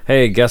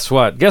 hey, guess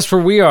what? Guess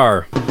where we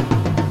are? All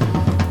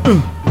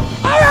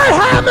right,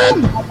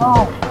 Hammond.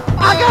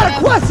 I got a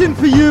question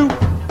for you.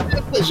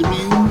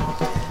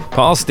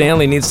 Paul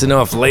Stanley needs to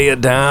know if Lay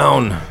It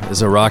Down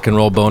is a rock and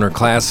roll boner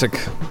classic,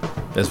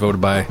 as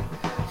voted by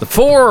the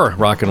 4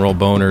 rock and roll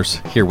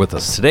boners here with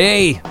us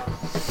today.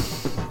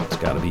 It's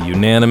got to be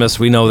unanimous.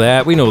 We know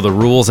that. We know the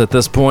rules at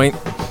this point.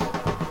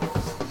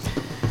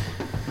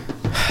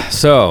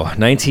 So,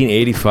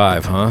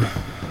 1985, huh?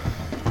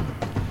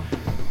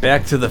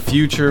 Back to the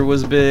Future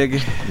was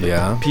big.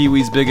 Yeah.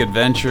 Pee-wee's Big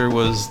Adventure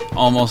was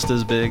almost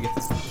as big.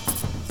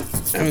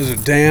 It was a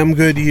damn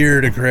good year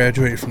to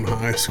graduate from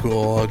high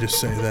school. I'll just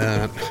say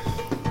that.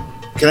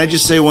 Can I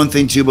just say one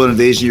thing, too, about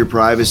Invasion of Your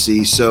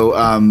Privacy?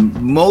 So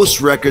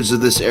most records of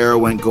this era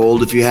went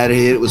gold. If you had a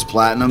hit, it was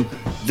platinum.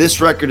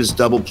 This record is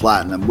double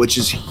platinum, which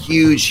is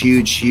huge,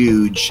 huge,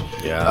 huge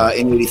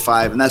in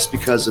 85. And that's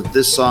because of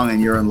this song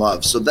and You're in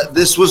Love. So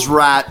this was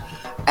Rat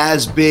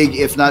as big,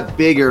 if not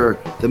bigger,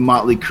 than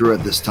Motley Crue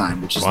at this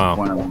time, which is the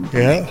point I want to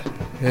make.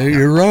 Yeah,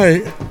 you're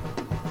right.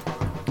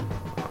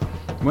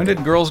 When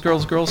did Girls,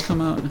 Girls, Girls come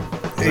out?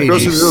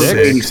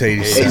 86,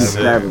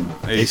 87.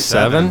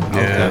 87?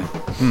 Yeah.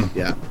 Okay.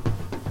 Yeah.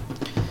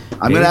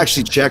 I'm going to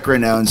actually check right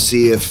now and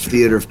see if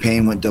Theater of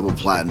Pain went double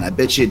platinum. I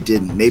bet you it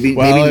didn't. Maybe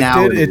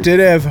now it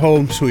did have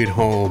Home Sweet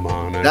Home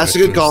on it. That's a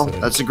good call.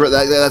 That's a great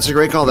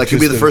call. That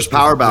could be the first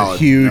power ballad.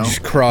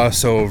 Huge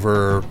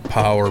crossover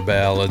power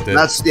ballad.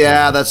 That's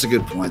a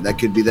good point. That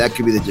could be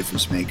the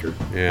difference maker.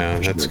 Yeah,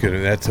 that's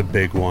good. That's a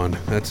big one.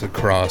 That's a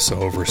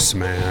crossover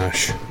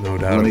smash, no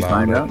doubt Let me about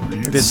find it.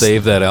 out.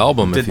 Save that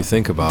album if you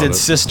think about it. Did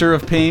Sister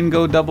of Pain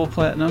go double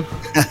platinum?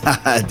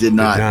 I did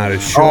not.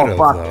 It should have,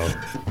 though.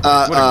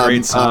 What a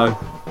great song.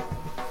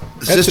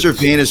 Sister of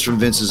Pain is from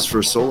Vince's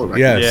first solo record.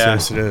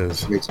 Yes, it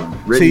is. Great song.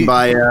 Written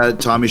by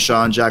Tommy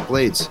Shaw and Jack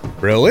Blades.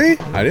 Really?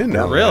 I didn't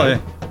know. Really?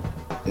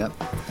 Yep.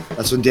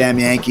 That's when Damn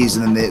Yankees,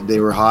 and then they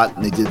were hot,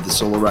 and they did the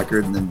solo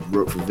record, and then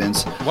wrote for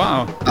Vince.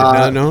 Wow. Did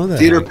not know that.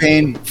 Theater of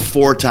Pain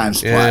 4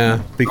 times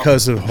platinum. Yeah,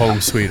 because of Home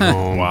Sweet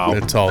Home. Wow.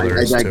 That's all there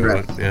is to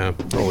it. Yeah.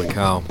 Holy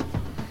cow.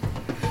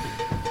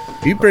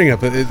 You bring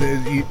up,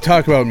 you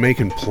talk about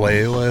making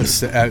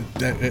playlists.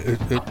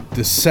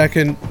 The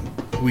second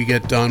we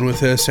get done with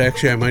this,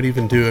 actually, I might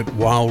even do it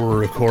while we're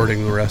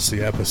recording the rest of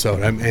the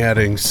episode. I'm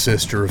adding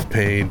Sister of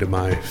Pain to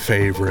my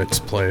favorites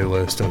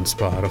playlist on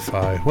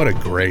Spotify. What a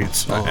great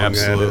song.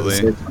 Absolutely.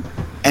 That is.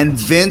 And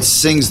Vince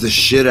sings the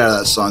shit out of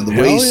that song. The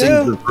way he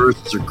sings the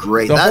verses are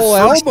great. The whole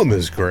album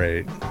is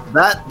great.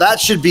 That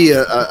should be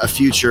a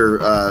future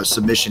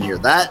submission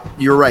here.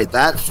 You're right.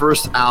 That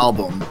first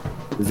album,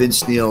 the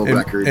Vince Neil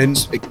record,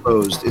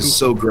 Exposed, is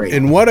so great.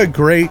 And what a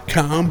great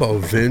combo,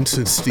 Vince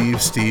and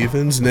Steve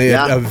Stevens. And they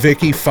had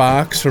Vicky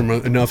Fox from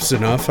Enough's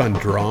Enough on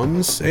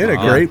drums. They had a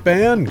great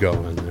band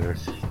going there.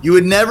 You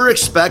would never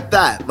expect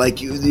that. Like,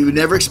 you would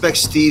never expect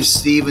Steve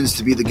Stevens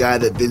to be the guy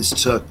that Vince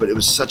took, but it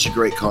was such a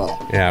great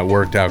call. Yeah, it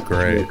worked out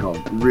great.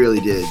 It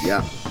really did,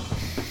 yeah.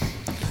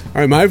 All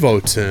right, my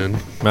vote's in.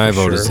 My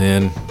vote is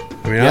in.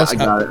 I mean, I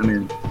got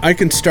it. I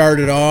can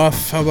start it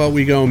off. How about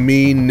we go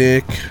me,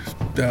 Nick,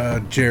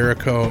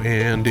 Jericho,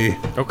 Andy.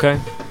 Okay.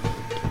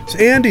 So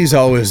Andy's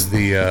always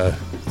the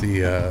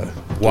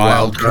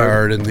wild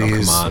card in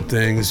these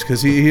things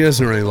because he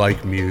doesn't really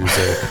like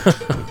music.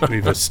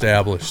 We've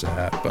established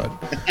that, but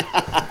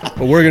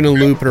we're gonna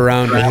loop it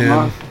around to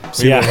him,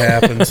 see what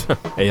happens.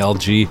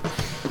 ALG.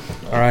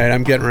 All right,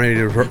 I'm getting ready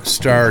to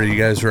start. Are you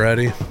guys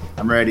ready?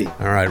 I'm ready.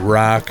 All right,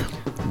 rock,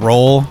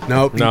 roll.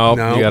 Nope. You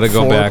gotta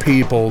go back. 4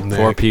 people, Nick.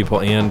 4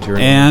 people, and you're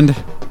and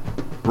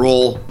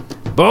roll.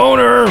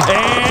 Boner. And he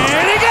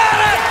got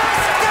it!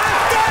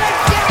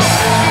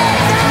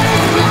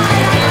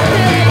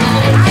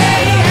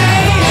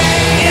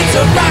 It's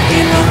a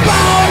rockin' the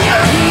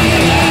boner.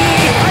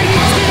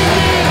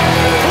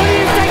 Who do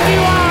you think you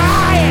are?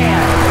 I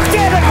am.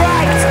 Get it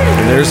right.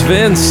 And there's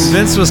Vince.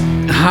 Vince was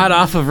hot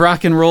off of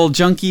rock and roll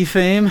junkie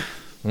fame.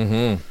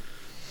 Mm-hmm.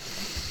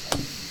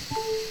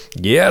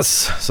 Yes.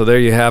 So there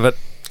you have it.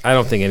 I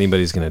don't think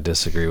anybody's going to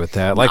disagree with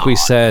that. Like we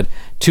said,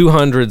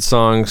 200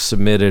 songs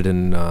submitted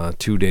in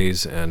 2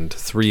 days, and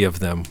 3 of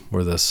them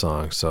were this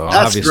song. So that's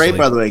obviously great,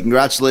 by the way.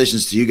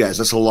 Congratulations to you guys.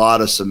 That's a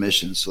lot of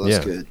submissions, so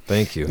that's good.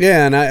 Thank you.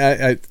 Yeah, and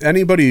I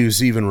anybody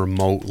who's even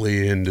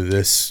remotely into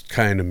this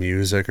kind of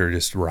music or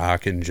just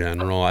rock in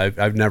general,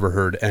 I've never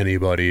heard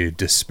anybody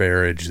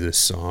disparage this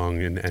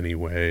song in any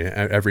way.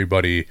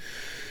 Everybody,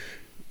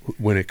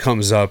 when it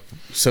comes up,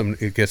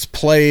 it gets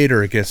played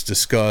or it gets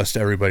discussed,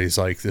 everybody's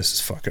like, this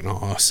is fucking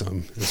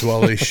awesome. As well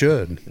they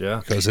should.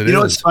 Yeah. Because you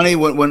know, it's funny,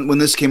 when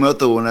this came out,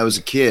 though, when I was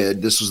a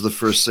kid, this was the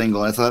first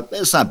single. I thought,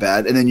 it's not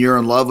bad. And then You're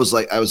in Love was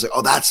like, I was like,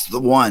 oh, that's the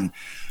one.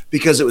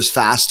 Because it was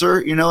faster,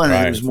 and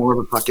it was more of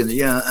a fucking,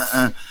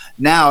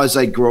 Now, as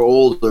I grow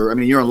older, I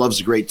mean, You're in Love's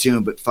a great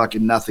tune, but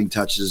fucking nothing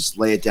touches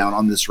Lay It Down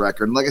on this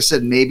record. And like I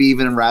said, maybe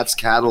even in Rat's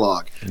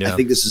catalog, I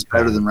think this is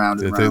better than Round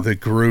and Round. The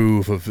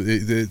groove of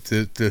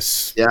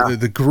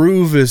the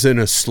groove is in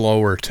a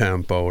slower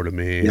tempo to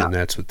me, and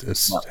that's what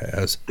this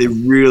has. They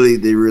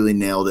really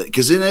nailed it.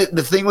 Because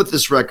the thing with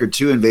this record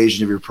too,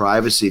 Invasion of Your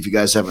Privacy, if you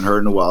guys haven't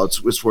heard in a while,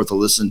 it's worth a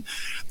listen.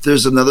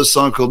 There's another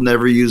song called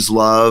Never Use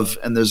Love,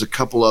 and there's a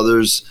couple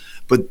others.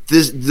 But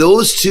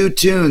those 2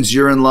 tunes,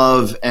 You're in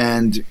Love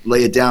and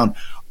Lay It Down,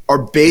 are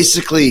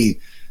basically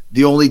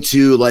the only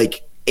 2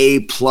 like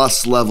A+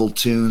 level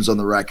tunes on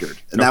the record,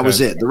 and that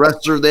was it. The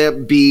rest are they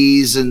have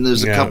B's, and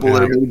there's a couple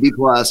that are going to be B+,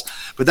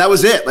 but that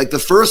was it. Like the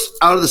first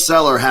Out of the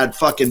Cellar had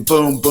fucking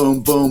boom,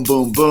 boom, boom,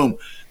 boom, boom.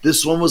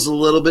 This one was a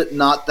little bit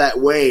not that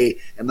way,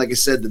 and like I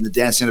said, then the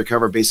Dancing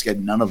Undercover basically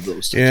had none of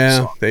those.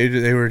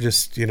 They were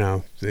just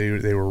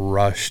they were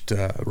rushed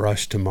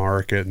to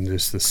market, and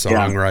just the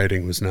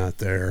songwriting was not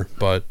there.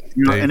 But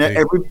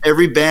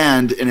every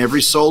band and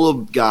every solo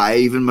guy,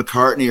 even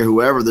McCartney or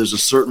whoever, there's a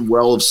certain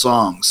well of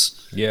songs.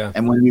 Yeah.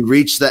 And when you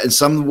reach that, and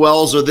some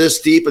wells are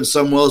this deep and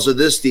some wells are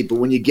this deep, but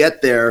when you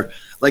get there,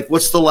 like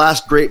what's the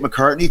last great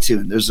McCartney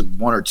tune? There's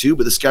 1 or 2,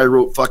 but this guy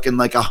wrote fucking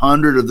like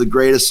 100 of the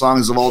greatest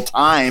songs of all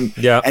time.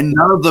 Yeah. And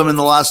none of them in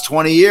the last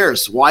 20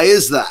 years. Why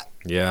is that?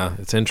 Yeah,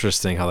 it's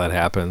interesting how that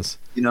happens.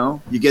 You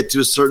know, you get to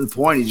a certain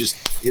point, you just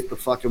hit the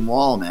fucking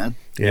wall, man.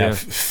 Yeah,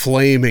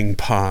 Flaming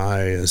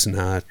Pie is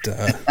not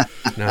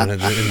not in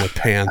the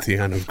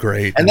pantheon of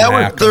great. And that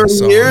was 30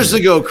 songs. years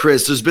ago,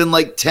 Chris. There's been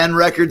like 10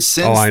 records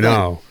since. Oh, I then.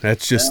 know.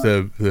 That's just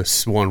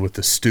this one with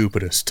the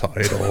stupidest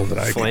title that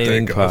I can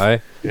Flaming think Pie.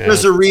 of. Yeah.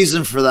 There's a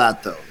reason for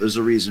that, though. There's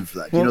a reason for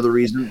that. Do you know the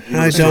reason? You know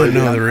I the story don't know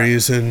behind the that?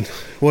 reason.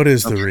 What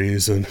is the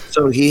reason?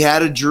 So he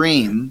had a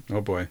dream.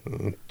 Oh boy.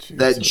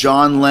 That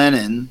John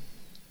Lennon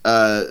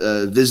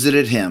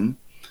visited him,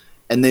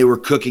 and they were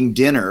cooking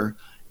dinner,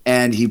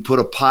 and he put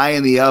a pie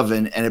in the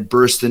oven, and it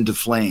burst into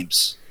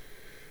flames.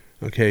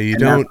 Okay, you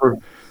And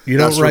don't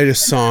that's write what- a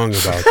song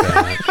about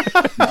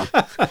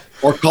that.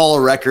 Or call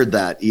a record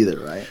that either,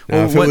 right?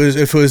 Now,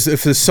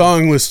 if the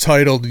song was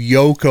titled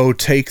 "Yoko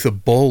Take the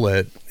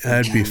Bullet,"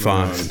 that'd be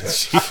fine.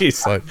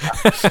 Jeez. But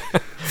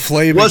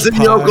Flaming Wasn't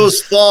Pie-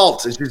 Yoko's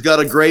fault. She's got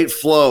a great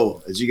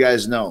flow, as you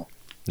guys know.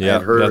 Yeah,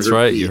 I've heard that's her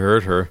right. beat. You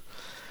heard her.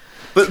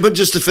 But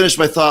just to finish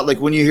my thought, like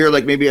when you hear,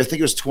 like maybe I think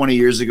it was 20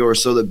 years ago or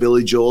so that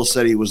Billy Joel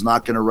said he was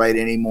not going to write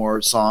any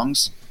more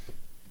songs,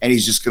 and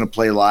he's just going to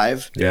play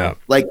live. Yeah.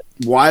 Like,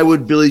 why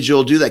would Billy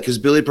Joel do that? Because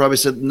Billy probably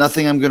said,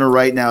 nothing I'm going to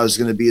write now is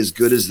going to be as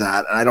good as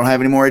that, and I don't have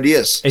any more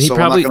ideas. And he so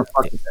probably I'm not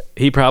gonna fuck with it.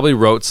 he probably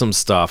wrote some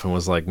stuff and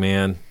was like,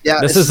 "Man, Yeah,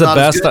 this it's is the not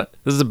as best. good.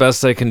 This is the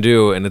best I can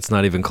do, and it's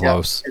not even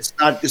close."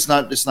 Yeah, it's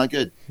not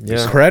good.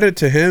 Yeah. Credit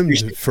to him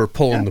for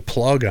pulling the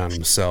plug on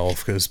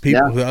himself, because the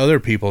other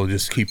people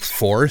just keep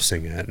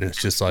forcing it, and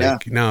it's just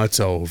like, no, it's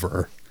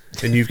over.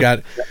 And you've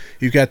got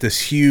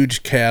this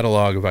huge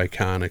catalog of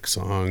iconic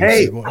songs.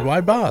 Hey.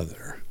 Why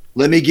bother?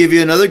 Let me give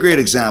you another great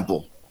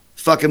example.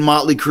 Fucking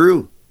Motley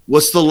Crue.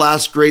 What's the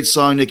last great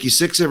song Nikki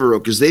Sixx ever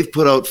wrote? Because they've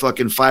put out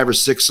fucking 5 or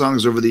 6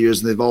 songs over the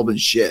years, and they've all been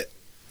shit.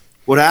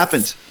 What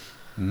happened?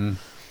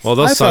 Well,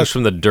 those I songs thought-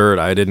 from the Dirt,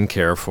 I didn't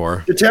care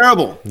for. They're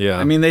terrible. Yeah,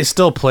 I mean, they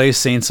still play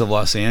Saints of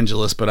Los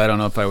Angeles, but I don't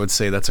know if I would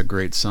say that's a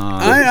great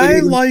song. I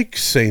like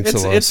Saints of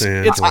It's- Los it's-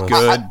 Angeles. it's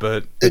good,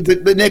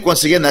 but But Nick,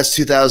 once again, that's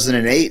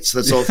 2008, so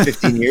that's all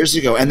 15 years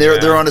ago, and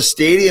they're on a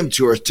stadium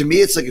tour. To me,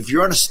 it's like, if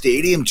you're on a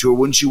stadium tour,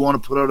 wouldn't you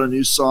want to put out a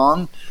new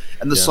song?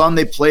 And the song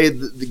they played,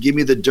 the "Give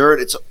Me the Dirt,"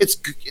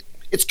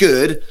 it's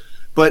good,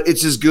 but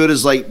it's as good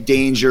as like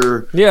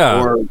 "Danger,"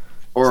 It's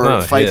or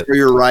not a "Fight hit. for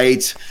Your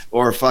Right,"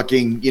 or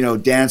fucking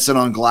 "Dancing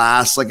on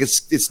Glass." Like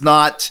it's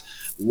not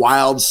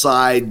Wild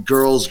Side,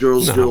 girls,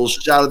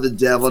 shout at the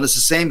devil, and it's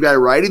the same guy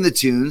writing the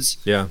tunes.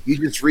 Yeah. You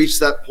just reach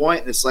that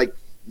point, and it's like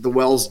the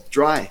well's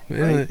dry.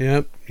 Yeah,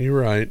 yep, you're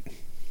right.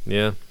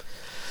 Yeah.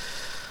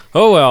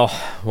 Oh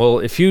well,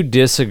 if you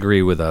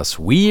disagree with us,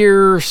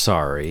 we're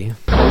sorry.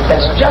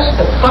 That's just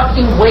the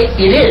fucking way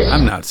it is.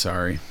 I'm not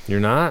sorry. You're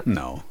not?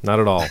 No. Not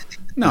at all.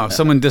 No, if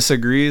someone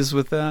disagrees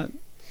with that,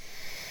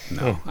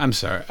 no, I'm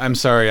sorry. I'm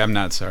sorry. I'm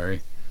not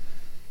sorry.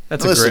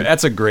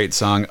 That's a great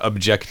song,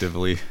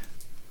 objectively.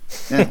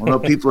 Yeah, well, no,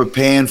 people are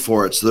paying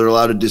for it, so they're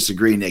allowed to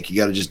disagree, Nick. You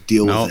got to just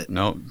deal with it.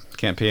 No,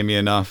 can't pay me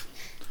enough.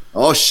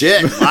 Oh,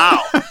 shit.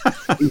 Wow.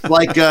 It's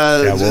like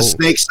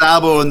Snake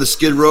Sabo and the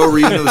Skid Row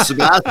reunion with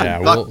Sebastian.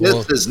 Yeah, Fuck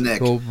this, Nick.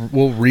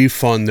 We'll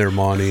refund their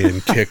money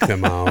and kick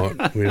them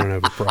out. We don't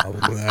have a problem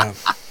with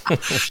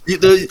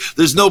that.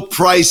 There's no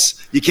price.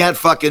 You can't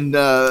fucking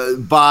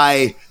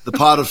buy the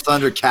Pot of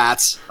Thunder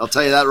Cats. I'll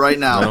tell you that right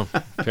now. No,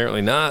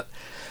 apparently not.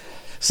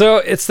 So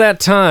it's that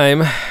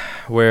time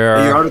where...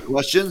 Are you out of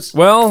questions?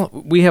 Well,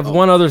 we have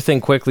one other thing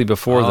quickly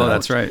before that.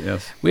 That's right,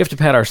 yes. We have to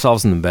pat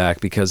ourselves in the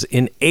back because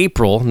in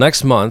April,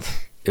 next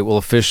month, it will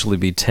officially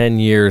be 10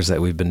 years that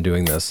we've been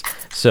doing this.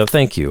 So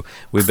thank you.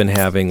 We've been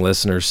having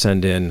listeners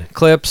send in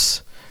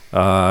clips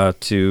I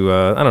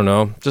don't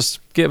know, just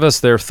give us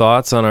their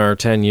thoughts on our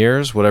 10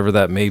 years, whatever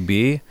that may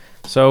be.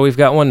 So we've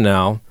got one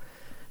now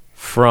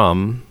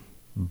from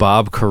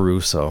Bob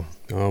Caruso.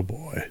 Oh,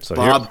 boy. So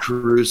Bob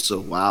Caruso,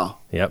 wow.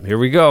 Yep, here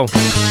we go. Bob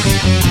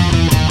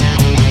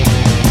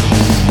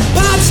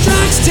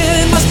strikes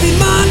 10, must be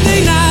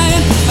Monday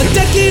night. A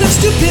decade of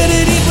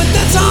stupidity, but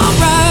that's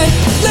alright.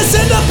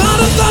 Listen to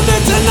Pound of Thunder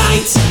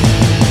tonight.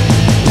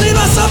 Leave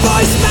us a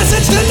voice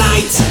message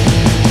tonight.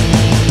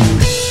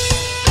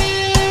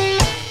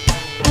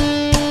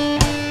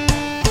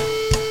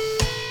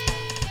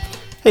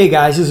 Hey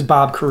guys, this is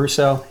Bob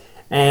Caruso,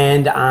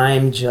 and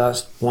I'm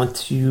just want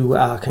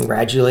to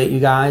congratulate you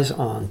guys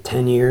on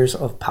 10 years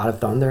of Pot of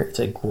Thunder. It's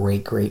a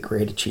great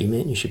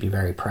achievement. You should be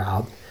very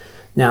proud.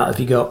 Now, if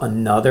you go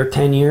another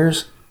 10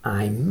 years,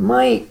 I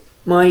might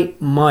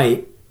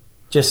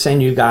just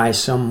send you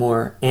guys some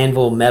more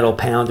Anvil Metal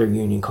Pounder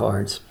Union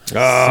cards.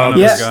 Oh,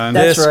 yeah,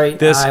 that's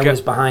right. I was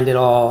behind it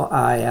all.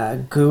 I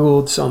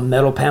Googled some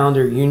Metal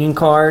Pounder Union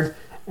card,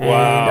 and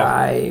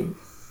I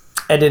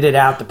edited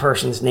out the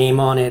person's name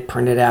on it,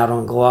 printed out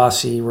on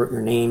glossy, wrote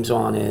your names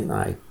on it.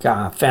 I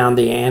found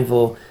the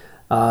Anvil,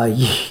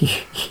 the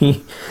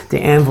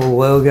Anvil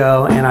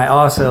logo, and I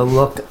also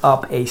looked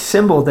up a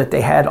symbol that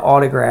they had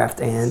autographed,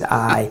 and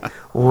I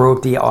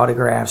wrote the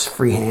autographs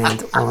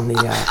freehand on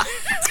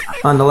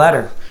the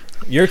letter.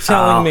 You're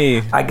telling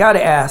me. I got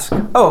to ask.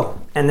 Oh,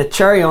 and the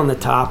cherry on the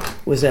top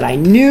was that I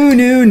knew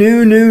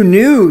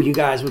you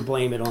guys would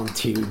blame it on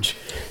Tooge.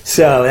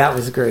 So that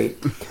was great.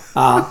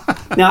 Now,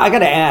 I got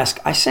to ask.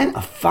 I sent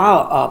a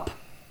follow-up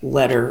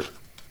letter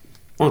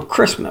on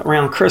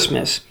around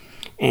Christmas,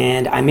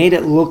 and I made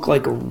it look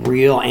like a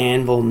real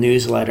Anvil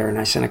newsletter, and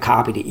I sent a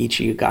copy to each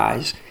of you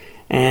guys.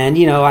 And,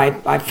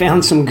 I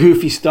found some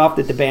goofy stuff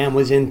that the band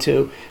was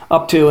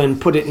up to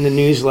and put it in the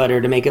newsletter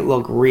to make it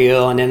look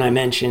real. And then I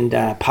mentioned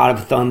Pot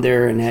of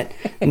Thunder and that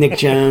Nick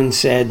Jones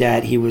said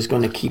that he was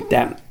going to keep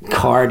that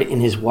card in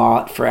his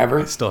wallet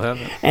forever. I still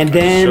have it. And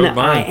then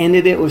I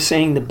ended it with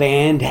saying the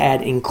band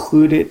had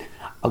included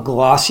a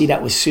glossy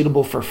that was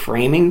suitable for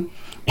framing.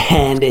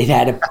 And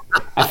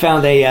I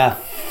found a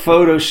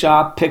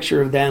Photoshop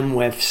picture of them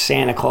with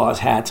Santa Claus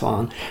hats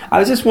on. I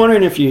was just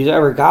wondering if you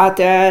ever got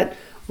that,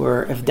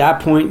 or if at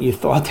that point you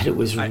thought that it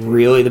was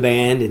really the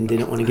band and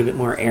didn't want to give it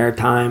more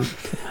airtime.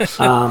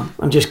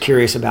 I'm just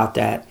curious about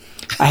that.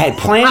 I had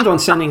planned on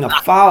sending a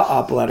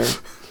follow-up letter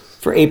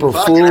for April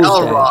Fool's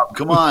Day. Rob,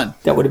 come on.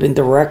 That would have been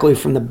directly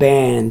from the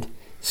band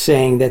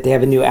saying that they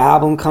have a new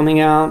album coming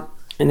out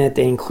and that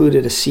they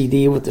included a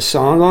CD with the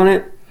song on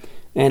it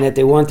and that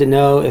they wanted to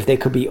know if they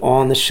could be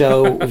on the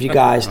show with you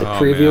guys to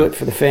preview it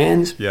for the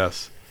fans.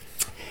 Yes.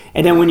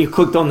 And then when you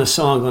clicked on the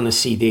song on the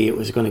CD, it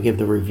was going to give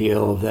the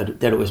reveal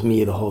that it was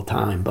me the whole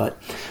time. But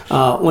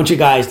once you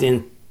guys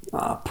didn't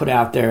put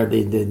out there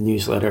the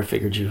newsletter, I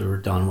figured you were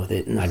done with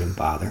it, and I didn't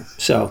bother.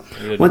 So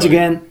once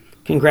again,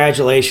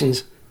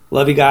 congratulations.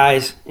 Love you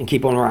guys, and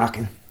keep on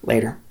rocking.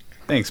 Later.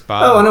 Thanks,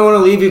 Bob. Oh, and I want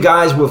to leave you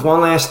guys with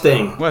one last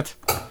thing. What?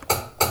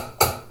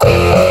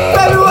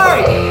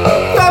 February!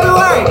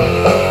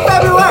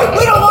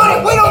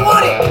 We don't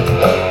want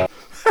it!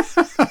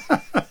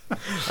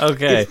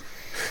 Okay.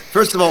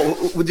 First of all,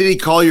 did he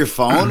call your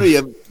phone? Or do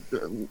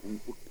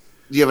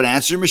you have an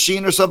answer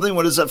machine or something?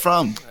 What is that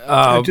from?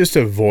 Just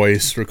a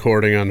voice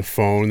recording on the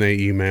phone. They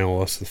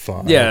email us the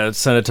file. Yeah,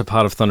 send it to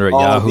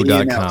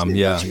potofthunder@yahoo.com.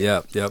 Yeah,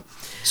 yep.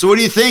 So what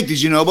do you think?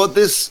 Did you know about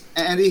this,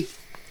 Andy?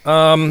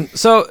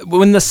 So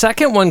when the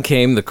second one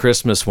came, the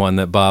Christmas one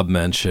that Bob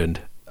mentioned,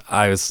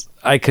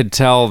 I could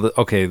tell that,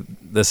 okay,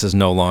 this is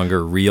no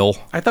longer real.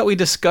 I thought we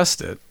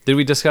discussed it. Did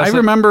we discuss it? I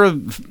remember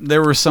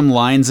there were some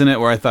lines in it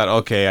where I thought,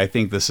 okay, I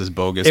think this is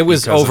bogus. It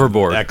was because of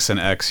overboard. X and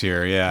X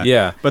here, yeah.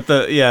 Yeah. But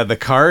the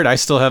card, I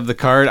still have the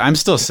card. I'm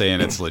still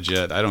saying it's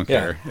legit. I don't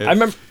care. I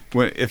remember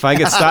if I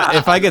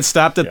get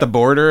stopped at the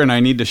border and I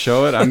need to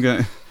show it, I'm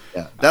gonna.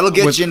 Yeah, that'll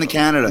get you into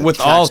Canada.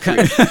 With all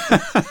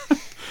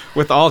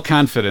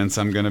confidence,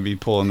 I'm gonna be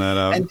pulling that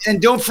out.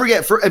 And don't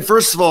forget,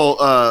 first of all,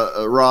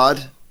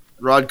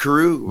 Rod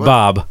Carew?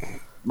 Bob.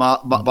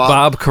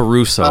 Bob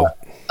Caruso.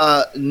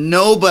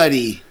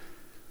 Nobody,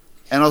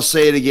 and I'll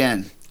say it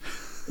again,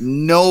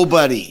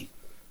 nobody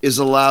is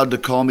allowed to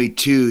call me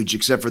Tooge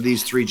except for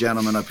these three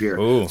gentlemen up here.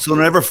 Ooh. So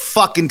don't ever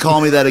fucking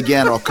call me that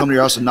again, or I'll come to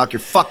your house and knock your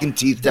fucking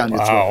teeth down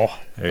your throat.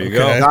 There you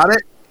go. Got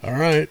it? All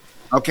right.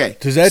 Okay.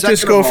 Does that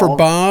just go for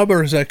Bob,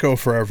 or does that go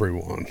for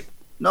everyone?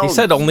 No, he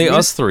said only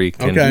us three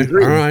can. Okay,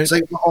 all right. It's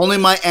like only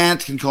my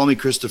aunt can call me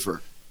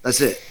Christopher. That's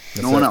it.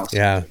 No one else.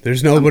 Yeah,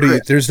 there's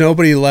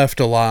nobody left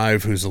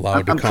alive who's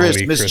allowed to call me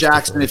Christopher. Miss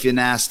Jackson, if you're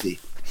nasty.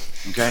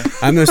 Okay.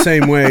 I'm the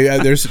same way.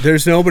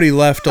 There's nobody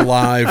left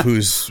alive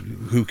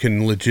who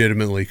can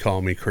legitimately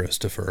call me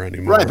Christopher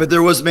anymore. Right, but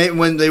there was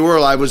when they were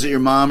alive. Was it your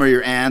mom or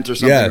your aunt or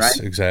something? Yes,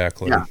 right?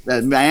 exactly. Yeah,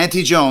 my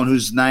Auntie Joan,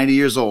 who's 90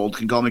 years old,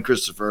 can call me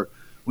Christopher.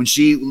 When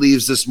she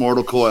leaves this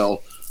mortal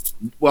coil,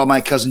 well,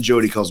 my cousin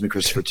Jody calls me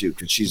Christopher too,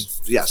 because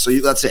she's So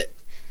that's it.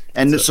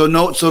 And so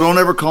don't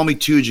ever call me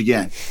Tooge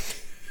again.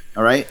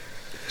 All right.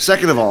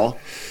 Second of all,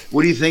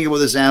 what do you think about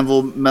this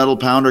Anvil Metal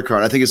Pounder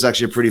card? I think it's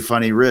actually a pretty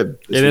funny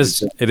rib. It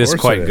is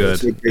quite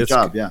good. Great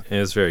job. Yeah, it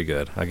is very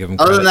good. I give him.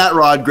 Other than that,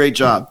 Rod, great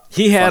job.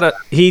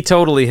 He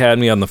totally had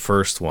me on the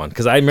first one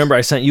because I remember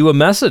I sent you a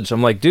message.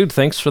 I'm like, dude,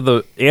 thanks for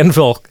the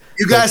Anvil.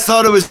 You guys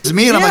thought it was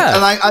me, and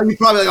I'm you're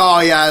probably like, oh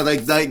yeah,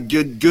 like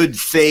good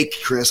fake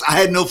Chris. I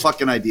had no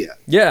fucking idea.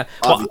 Yeah.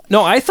 Well,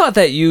 no, I thought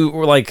that you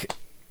were like,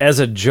 as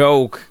a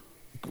joke,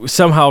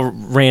 somehow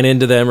ran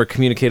into them or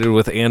communicated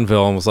with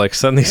Anvil and was like,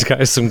 send these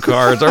guys some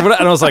cards or whatever.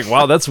 And I was like,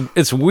 wow,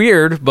 it's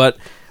weird, but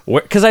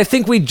because I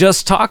think we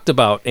just talked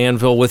about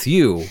Anvil with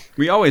you.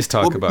 We always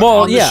talk about.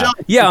 Well, on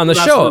the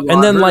show,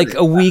 and then like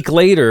a week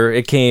later,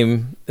 it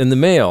came in the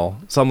mail.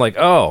 So I'm like,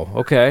 oh,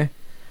 okay.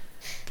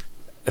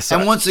 So,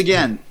 and once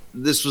again,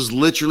 this was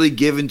literally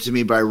given to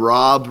me by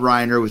Rob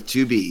Reiner with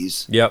 2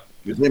 B's. Yep.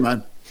 Hey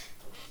man,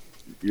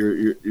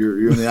 you're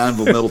in the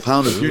Anvil Metal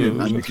Pounders Union,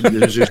 man.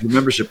 Here's your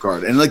membership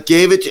card, and like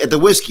gave it at the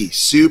whiskey,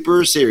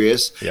 super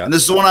serious. Yeah. And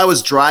this is when I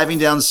was driving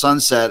down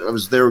Sunset. I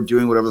was there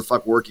doing whatever the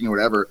fuck, working or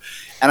whatever,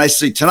 and I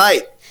see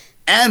tonight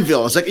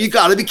Anvil. I was like, you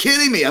got to be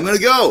kidding me! I'm gonna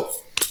go.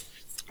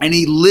 And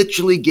he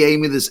literally gave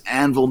me this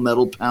Anvil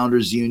Metal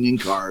Pounders Union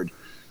card,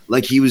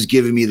 like he was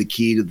giving me the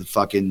key to the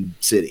fucking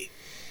city.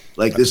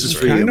 Like this is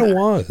for you. Kind of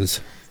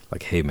was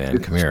like, hey man,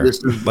 come here.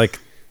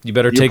 You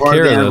better You're take part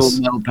care of the of Anvil this.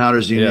 Metal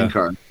Pounders Union Yeah.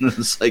 card.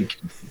 It's like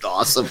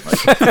awesome. Like,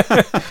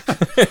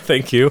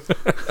 Thank you.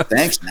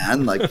 thanks,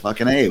 man. Like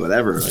fucking A,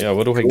 whatever. Like, Yeah,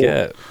 what do I cool.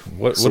 get?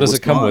 What So does what's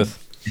it come going on? with?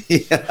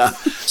 Yeah.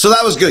 So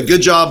that was good.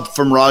 Good job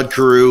from Rod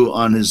Carew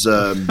on his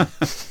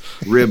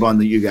rib on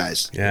you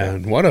guys. Yeah,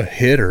 and what a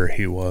hitter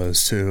he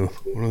was too.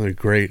 One of the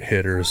great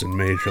hitters in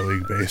Major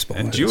League Baseball.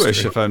 And history.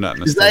 Jewish, if I'm not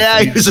mistaken.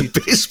 Yeah, he was a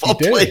baseball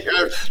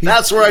player.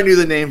 That's where I knew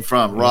the name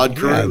from. Rod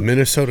Carew. Yeah,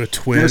 Minnesota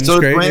Twins. Minnesota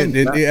great. Twins,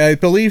 And I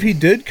believe he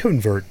did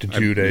convert to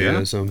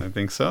Judaism. I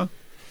think so.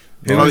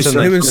 Him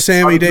and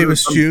Sammy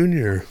Davis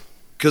Jr.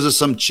 Because of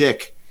some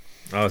chick.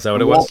 Oh, is that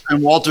what it was?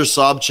 And Walter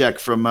Sobchak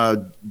from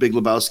Big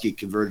Lebowski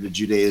converted to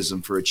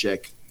Judaism for a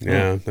chick.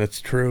 Yeah,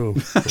 that's true.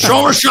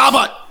 Shomer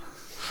Shabbat.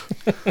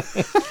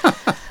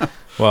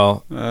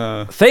 Well,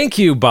 thank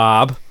you,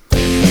 Bob. We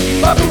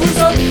don't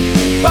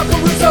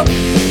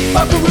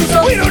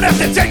have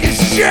to take his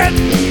shit.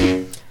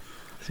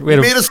 We had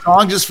You made a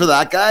song just for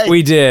that guy?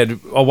 We did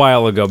a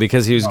while ago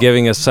because he was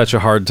giving us such a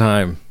hard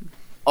time.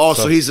 Oh,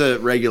 so he's a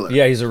regular.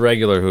 Yeah, he's a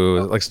regular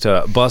who likes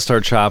to bust our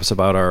chops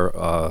about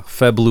our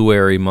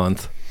February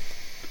month.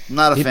 I'm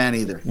not a fan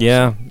either.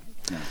 Yeah.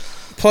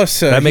 Plus,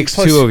 that makes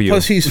two of you.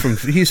 Plus, he's from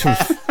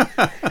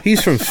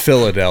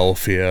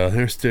Philadelphia.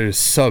 There's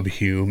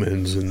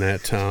subhumans in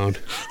that town.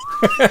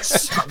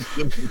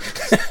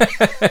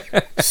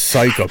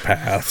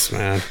 Psychopaths,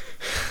 man.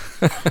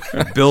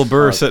 Bill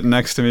Burr sitting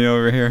next to me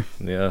over here.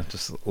 Yeah,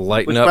 just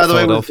lighten Which, up by the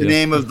way, was Philadelphia. the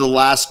name of the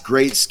last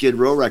great Skid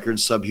Row record,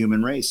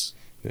 Subhuman Race.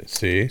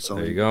 See? So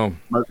there you go.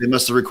 They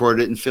must have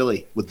recorded it in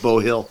Philly with Bo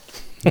Hill.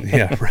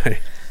 Yeah, right.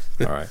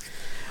 All right.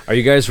 Are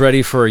you guys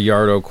ready for a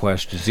Yardo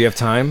question? Do you have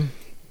time?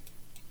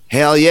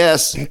 Hell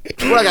yes.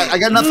 Well, I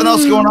got nothing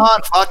else going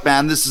on. Fuck,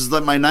 man. This is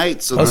like my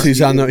night. So Plus,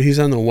 he's on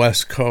the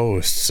West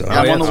Coast. So.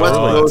 I'm on the West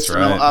Coast. that's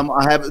right.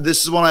 I have.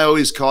 This is when I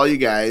always call you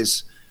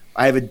guys.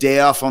 I have a day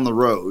off on the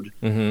road,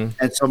 and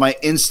so my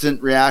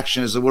instant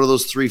reaction is, "What are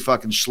those three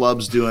fucking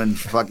schlubs doing?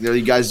 Fuck, are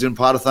you guys doing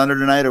Pot of Thunder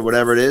tonight or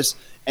whatever it is?"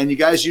 And you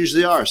guys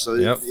usually are.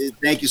 So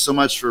thank you so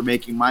much for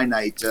making my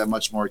night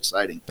much more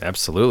exciting.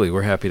 Absolutely.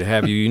 We're happy to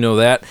have you. You know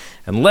that.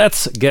 And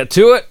let's get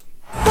to it.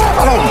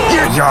 I don't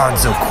get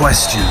yards of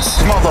questions.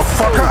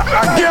 Motherfucker,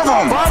 I give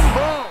them.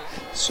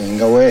 Sing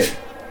away.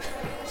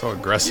 So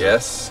aggressive.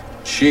 Yes,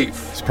 Chief.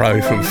 It's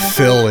probably from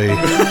Philly.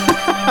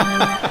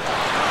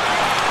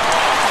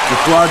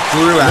 It's Rod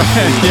Carew,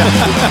 actually.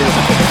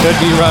 Could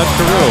be Rod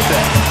Carew.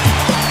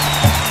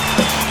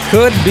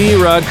 Could be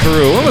Rod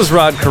Carew. When was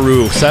Rod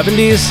Carew?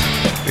 70s?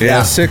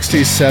 Yeah,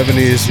 60s,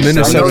 70s. I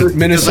noticed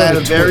because I had Minnesota.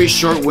 a very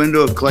short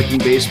window of collecting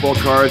baseball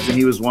cards, and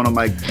he was one of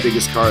my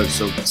biggest cards.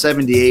 So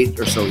 78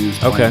 or so he was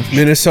playing. Okay.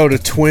 Minnesota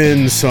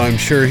Twins, so I'm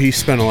sure he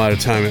spent a lot of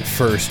time at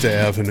First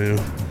Avenue.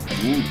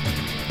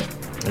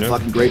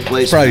 Fucking great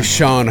place. Probably man.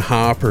 Sean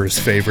Hopper's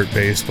favorite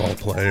baseball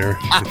player,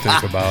 if you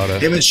think about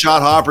it. Him and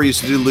Shot Hopper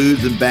used to do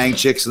lewd and bang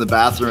chicks in the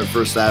bathroom at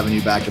First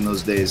Avenue back in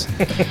those days.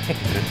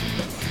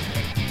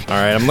 All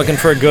right, I'm looking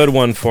for a good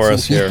one for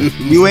us here.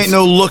 You ain't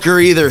no looker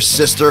either,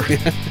 sister.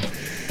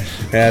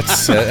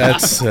 That's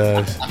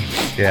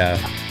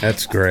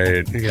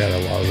great. You gotta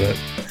love it.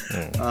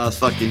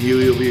 Fucking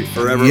Huey will be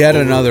forever. Yet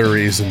over. another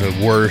reason to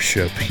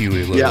worship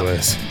Huey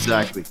Lewis. Yeah,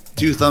 exactly.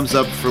 2 thumbs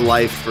up for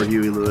life for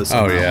Huey Lewis.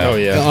 Oh yeah.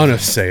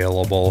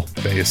 Unassailable,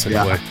 basically.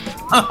 Yeah.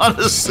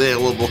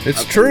 Unassailable.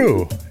 It's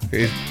true.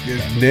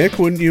 Nick,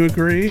 wouldn't you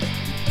agree?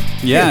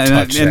 Yeah,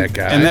 touch that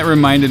guy. And that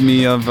reminded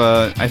me of,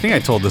 I think I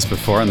told this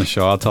before on the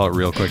show. I'll tell it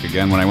real quick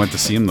again. When I went to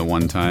see him the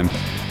one time,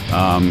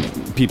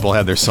 people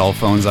had their cell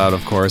phones out,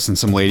 of course, and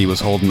some lady was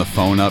holding the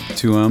phone up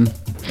to him.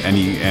 And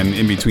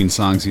in between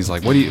songs, he's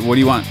like, what do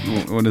you want?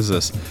 What is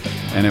this?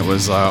 And it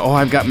was,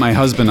 I've got my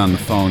husband on the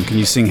phone. Can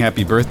you sing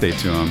happy birthday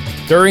to him?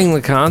 During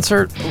the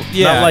concert?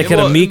 Yeah. Not like at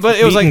a meet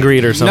and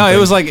greet or something? No, it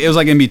was like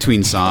in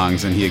between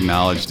songs, and he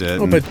acknowledged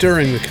it. Oh, but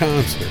during the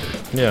concert.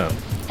 Yeah.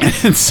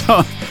 And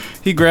so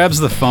he grabs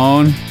the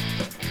phone.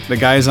 The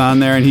guy's on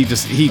there, and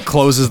he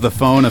closes the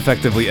phone,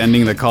 effectively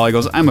ending the call. He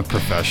goes, "I'm a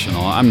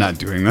professional. I'm not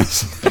doing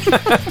this."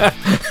 I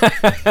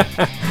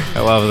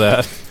love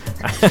that.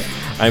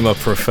 I'm a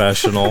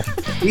professional.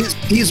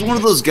 He's one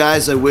of those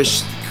guys I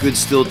wish could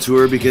still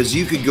tour, because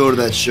you could go to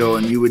that show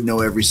and you would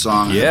know every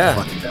song.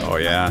 Yeah. Oh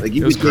yeah. Like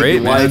you it was could take great,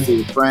 your wife man. or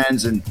your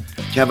friends and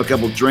have a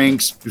couple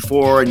drinks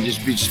before and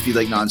just be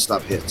like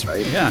nonstop hits,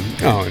 right? Yeah.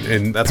 Oh,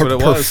 and that's what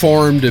it was.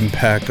 Performed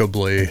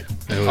impeccably. It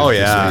was Oh,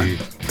 yeah.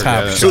 just a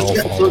top Forget it.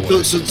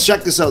 shelf. So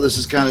check this out. This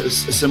is kind of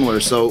similar.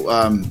 So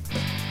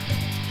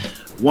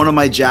one of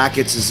my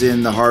jackets is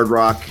in the Hard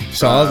Rock.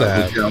 Saw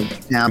that. Hotel,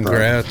 Tampa.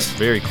 Congrats.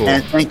 Very cool.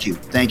 And thank you.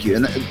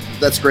 And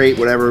that's great.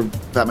 Whatever,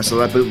 pat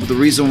myself up. But the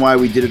reason why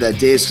we did it that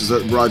day is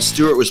because Rod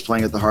Stewart was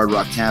playing at the Hard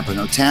Rock Tampa.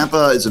 Now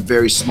Tampa is a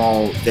very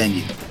small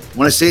venue.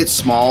 When I say it's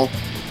small,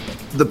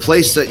 the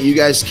place that you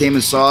guys came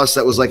and saw us,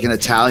 that was like an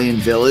Italian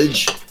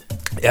village.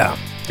 Yeah.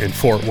 In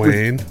Fort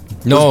Wayne.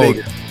 No.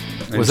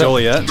 Was that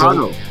Joliet?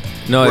 Chicago.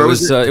 No, Where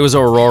it was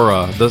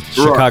Aurora, the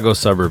Chicago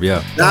suburb.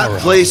 Yeah. That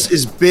place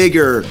is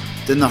bigger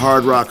than the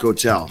Hard Rock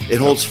Hotel. It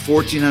holds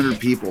 1,400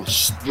 people.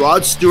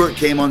 Rod Stewart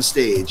came on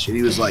stage and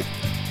he was like,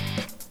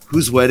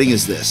 whose wedding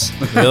is this?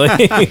 Really?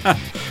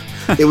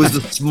 It was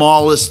the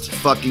smallest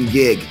fucking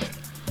gig.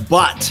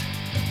 But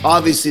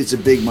obviously it's a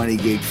big money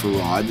gig for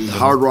Rod.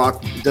 Hard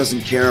Rock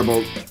doesn't care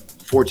about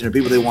 1,400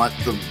 people. They want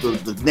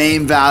the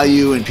name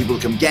value and people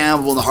to come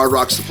gamble, and the Hard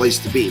Rock's the place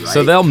to be, right?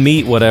 So they'll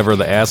meet whatever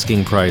the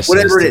asking price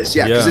whatever is. it is,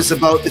 yeah, because it's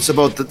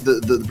about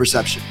the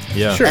perception.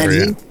 Yeah. Sure,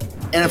 And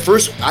at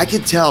first I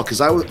could tell,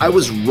 because I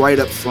was right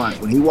up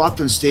front. When he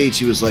walked on stage,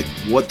 he was like,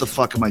 what the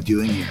fuck am I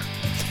doing here?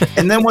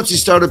 And then once he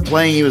started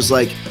playing, he was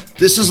like,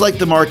 this is like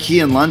the Marquee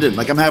in London.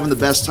 Like, I'm having the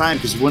best time,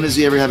 because when does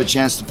he ever have a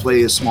chance to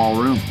play a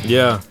small room?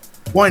 Yeah.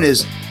 Point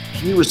is,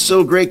 he was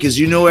so great because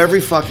you know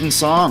every fucking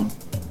song.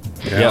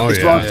 Yeah,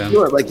 It's Rod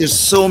Stewart. Like, there's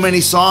so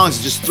many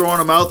songs, just throwing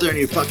them out there and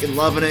you're fucking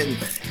loving it. And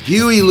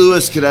Huey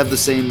Lewis could have the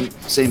same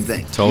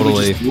thing.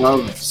 Totally. You would just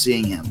love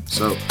seeing him.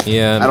 So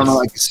yeah, I don't know.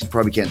 I guess he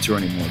probably can't tour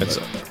anymore. It's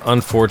an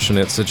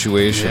unfortunate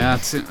situation. Yeah,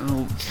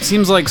 it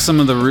seems like some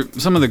of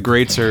the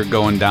greats are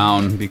going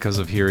down because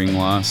of hearing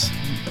loss.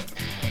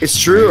 It's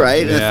true,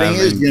 right? Yeah, the thing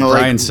is,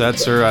 Brian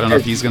Setzer, I don't know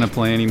if he's going to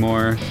play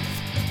anymore.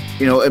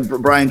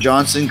 Brian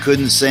Johnson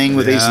couldn't sing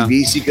with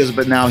AC/DC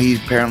but now he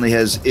apparently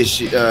has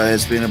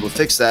been able to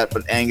fix that.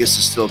 But Angus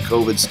is still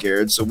COVID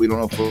scared, so we don't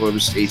know if we'll ever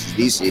see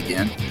AC/DC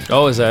again.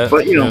 Oh, is that?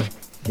 But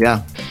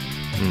yeah.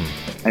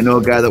 I know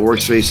a guy that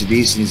works for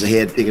AC/DC, and he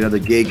had to take another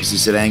gig because he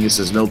said Angus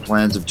has no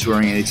plans of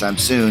touring anytime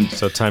soon.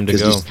 So time to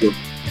go.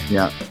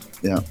 Yeah.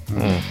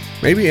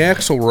 Maybe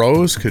Axl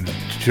Rose could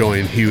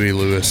join Huey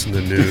Lewis in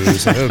the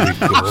News. That would be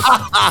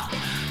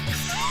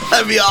cool.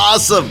 That'd be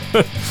awesome.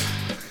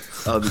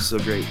 That would be so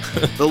great.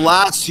 The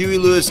last Huey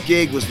Lewis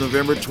gig was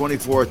November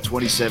 24th,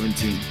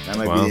 2017. That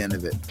might be the end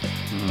of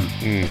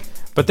it.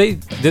 But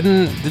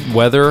did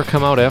Weather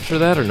come out after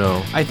that or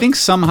no? I think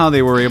somehow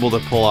they were able to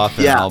pull off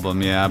an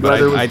album. Yeah, but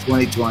Weather was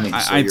 2020.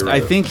 I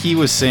think he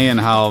was saying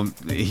how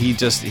he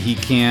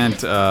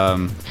can't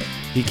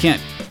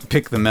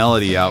pick the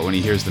melody out when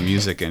he hears the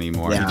music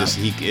anymore. Yeah.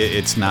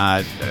 It's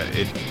not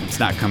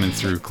coming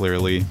through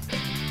clearly.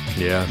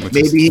 Yeah,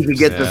 maybe he could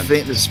get the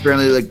thing.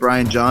 Apparently, like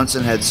Brian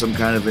Johnson had some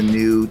kind of a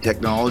new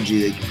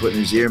technology they could put in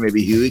his ear.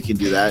 Maybe Huey can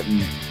do that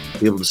and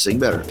be able to sing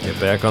better. Get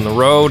back on the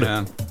road.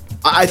 Yeah.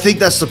 I think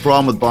that's the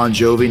problem with Bon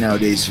Jovi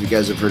nowadays. If you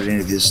guys have heard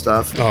any of his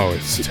stuff,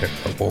 it's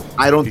terrible.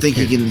 I don't think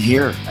he can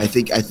hear. I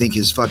think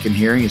his fucking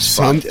hearing is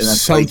fucked. And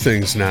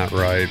something's not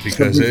right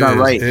because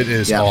it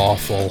is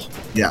awful.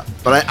 Yeah,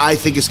 but I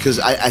think it's because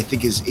I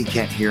think he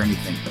can't hear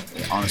anything.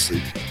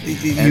 Honestly,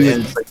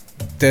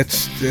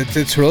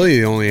 that's really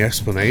the only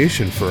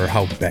explanation for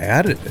how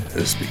bad it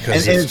is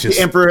because it's just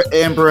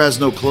Emperor has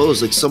no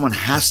clothes. Like someone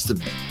has to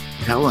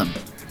tell him.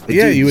 Like,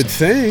 yeah, you would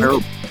think,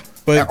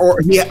 but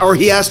or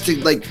he has to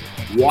like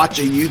watch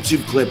a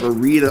YouTube clip or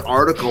read an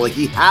article. Like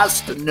he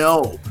has to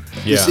know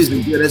this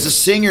isn't good. As a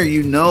singer,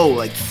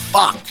 like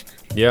fuck.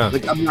 Yeah,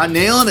 like I'm not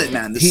nailing it,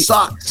 man. This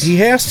sucks. He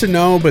has to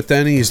know, but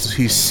then he's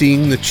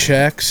seeing the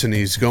checks and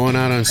he's going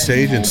out on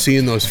stage and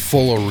seeing those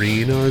full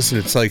arenas,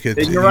 and it's like And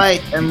you're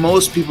right, and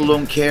most people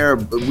don't care,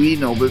 but we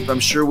know. But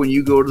I'm sure when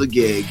you go to the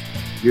gig,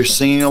 you're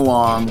singing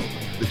along.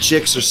 The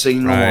chicks are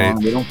singing along.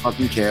 They don't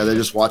fucking care. They're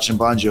just watching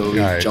Bon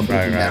Jovi, jumping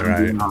up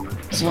and down.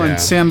 Well, and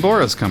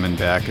Sambora's coming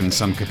back in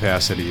some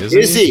capacity, isn't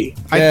Is he?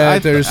 I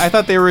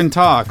thought they were in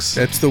talks.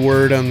 That's the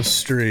word on the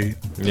street.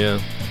 Yeah.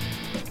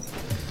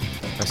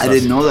 I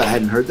didn't know that. I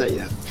hadn't heard that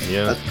yet.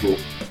 Yeah. That's cool.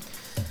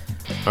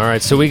 All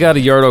right, so we got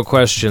a Yardo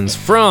questions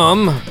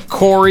from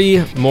Corey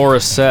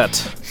Morissette.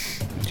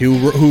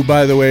 Who,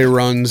 by the way,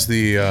 runs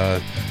the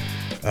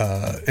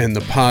and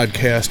the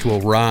podcast will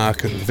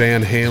rock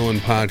Van Halen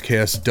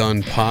podcast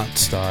done pot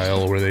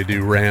style, where they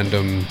do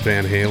random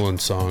Van Halen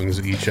songs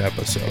each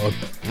episode.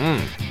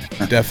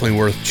 Definitely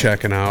worth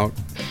checking out.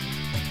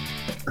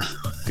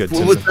 Good.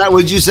 What was that?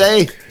 What did you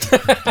say?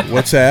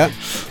 What's that?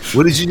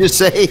 What did you just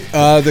say?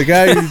 The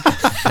guy.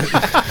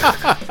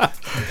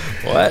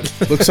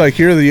 What? Looks like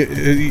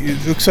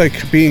it looks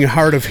like being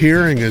hard of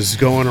hearing is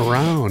going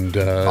around.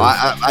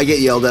 I get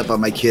yelled at by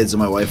my kids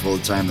and my wife all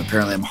the time.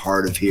 Apparently, I'm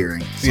hard of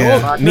hearing.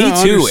 Yeah, me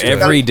too.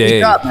 Every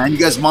day. Up, man. You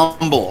guys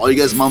mumble. All you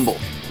guys mumble.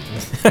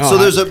 So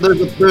there's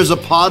a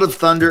Pod of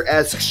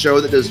Thunder-esque show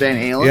that does Van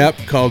Halen.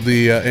 Yep, called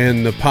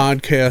and the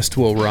podcast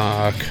will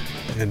rock.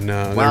 And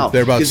wow.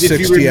 they're about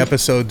 60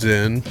 episodes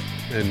in,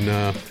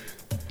 and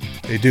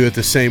they do it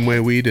the same way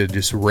we did,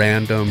 just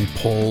random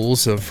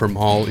polls from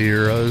all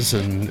eras,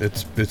 and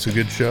it's a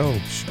good show. You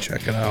should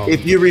check it out.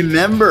 If you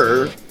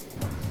remember,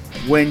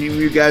 when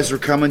you guys were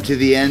coming to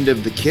the end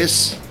of the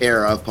Kiss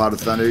era of Pod of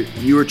Thunder,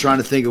 you were trying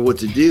to think of what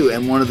to do,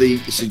 and one of the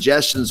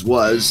suggestions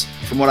was,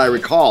 from what I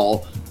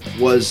recall,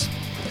 was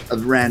a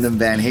random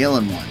Van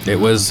Halen one. It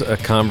was a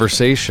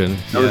conversation.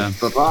 Yeah.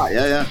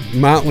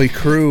 Motley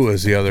Crue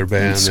was the other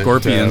band. And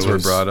Scorpions were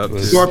brought up.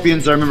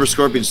 Scorpions, I remember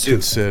Scorpions too.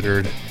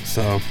 Considered.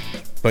 So,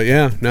 but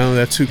yeah, no,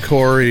 that's who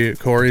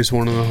Corey's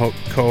one of the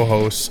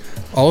co-hosts.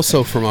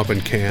 Also from up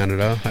in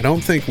Canada. I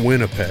don't think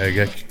Winnipeg.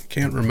 I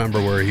can't remember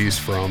where he's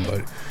from,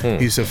 but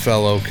he's a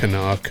fellow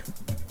Canuck.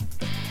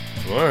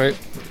 All right.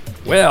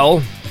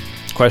 Well,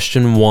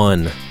 question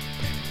 1.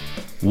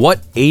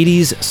 What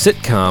 80s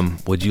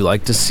sitcom would you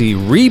like to see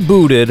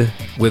rebooted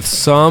with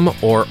some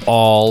or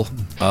all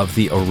of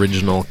the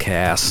original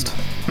cast?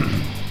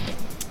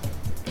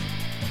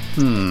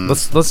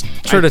 Let's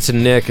turn it to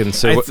Nick and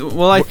say.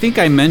 I think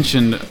I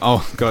mentioned.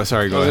 Oh, go I was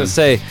ahead. going to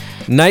say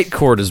Night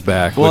Court is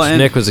back, Well, which and-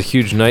 Nick was a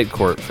huge Night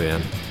Court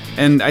fan.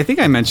 And I think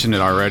I mentioned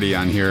it already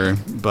on here,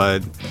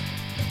 but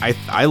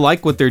I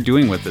like what they're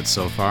doing with it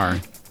so far.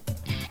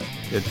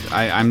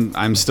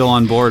 I'm still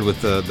on board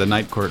with the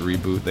Night Court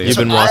reboot. You've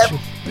been watching?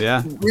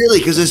 Yeah. Really?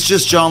 Because it's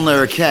just John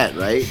Larroquette,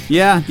 right?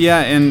 Yeah,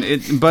 and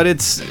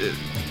it's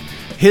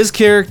his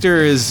character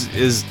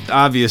is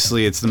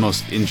obviously it's the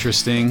most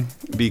interesting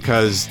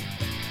because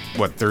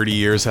 30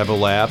 years have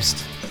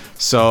elapsed.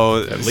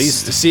 So at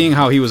least seeing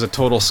how he was a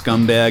total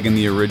scumbag in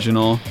the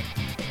original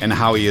and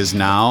how he is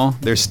now,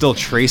 there's still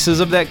traces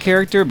of that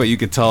character, but you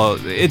could tell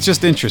it's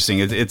just interesting.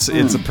 It's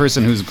a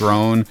person who's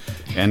grown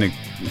and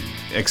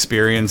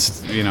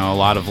experienced, a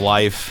lot of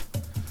life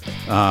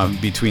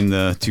between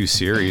the two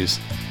series.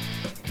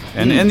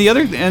 And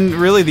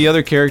really the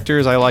other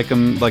characters, I like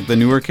them, like the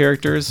newer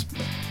characters.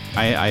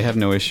 I have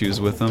no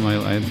issues with them.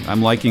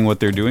 I'm liking what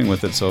they're doing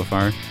with it so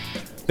far.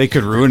 They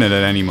could ruin it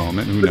at any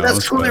moment. Who knows?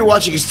 That's cool you're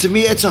watching, because to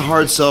me it's a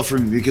hard sell for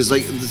me, because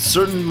like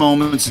certain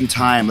moments in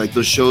time, like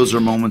those shows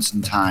are moments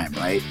in time,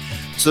 right?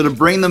 So to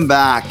bring them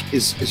back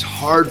is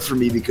hard for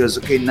me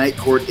because Night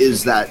Court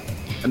is that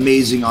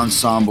amazing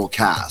ensemble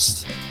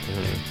cast.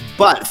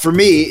 But for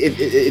me,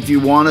 if you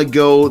want to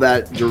go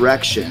that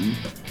direction,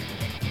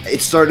 it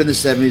started in the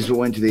 70s but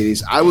went to the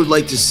 80s. I would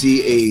like to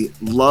see a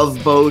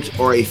Love Boat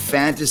or a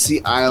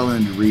Fantasy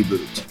Island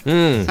reboot.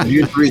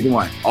 Here's the reason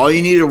why. All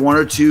you need are one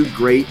or two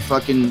great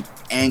fucking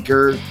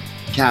anchor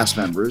cast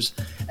members,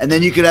 and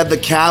then you could have the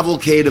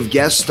cavalcade of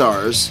guest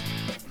stars,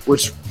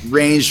 which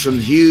ranged from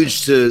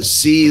huge to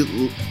C-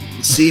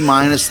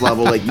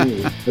 level like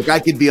me. Like I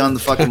could be on the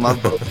fucking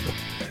Love Boat.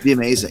 It'd be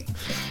amazing.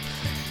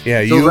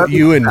 Yeah, So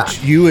you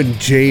and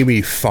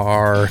Jamie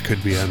Farr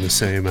could be on the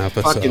same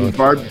episode. Fucking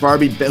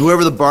Barbie,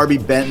 whoever the Barbie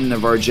Benton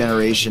of our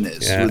generation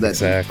is. Yeah, Who that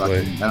exactly.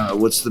 I don't know.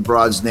 What's the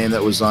broad's name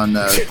that was on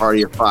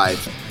Party of Five?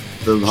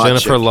 The hot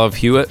Jennifer chick. Love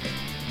Hewitt.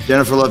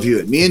 Jennifer Love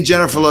Hewitt. Me and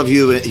Jennifer Love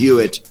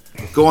Hewitt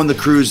go on the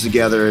cruise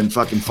together and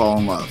fucking fall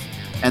in love.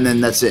 And then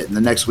that's it. And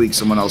the next week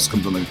someone else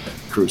comes on the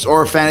cruise.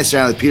 Or Fantasy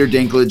Island, Peter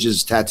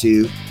Dinklage's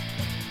tattoo.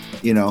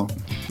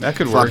 That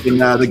could work. Fucking,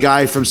 the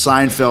guy from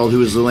Seinfeld who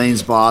was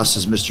Elaine's boss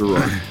is Mr.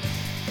 Roy.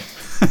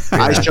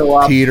 I show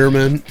up.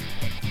 Peterman.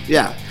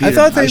 Yeah. I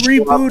thought they show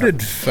up.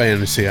 rebooted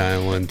Fantasy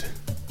Island.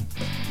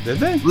 Did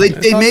they?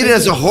 They made it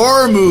as a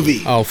horror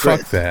movie. Oh,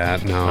 fuck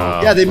that.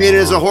 No. Yeah, they made it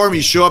as a horror movie.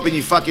 You show up and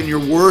you fucking your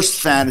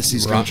worst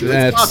fantasies come true.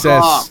 Like, fuck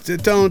off.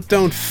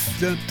 Don't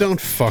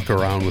fuck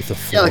around with the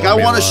Yeah, formula. like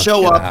I want to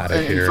show Get up outta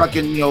and here.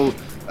 fucking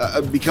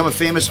become a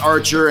famous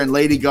archer, and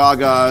Lady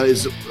Gaga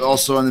is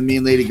also on the me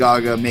and Lady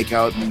Gaga make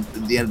out, and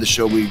at the end of the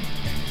show we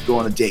go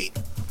on a date.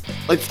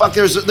 Like fuck,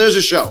 there's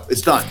a show.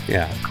 It's done.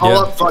 Yeah. Call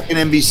up fucking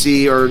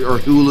NBC or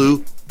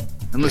Hulu,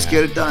 and let's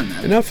get it done,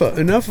 man. Enough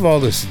of all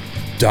this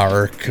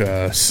dark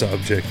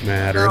subject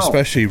matter, No.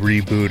 especially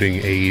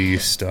rebooting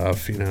 80s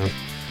stuff.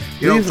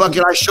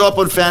 Fucking I show up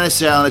on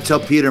Fantasy Island. I tell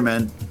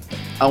Peterman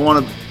I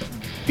want to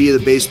be the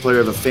bass player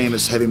of a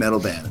famous heavy metal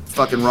band.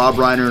 Fucking Rob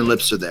Reiner and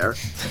Lips are there,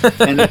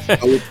 and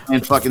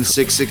fucking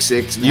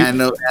 666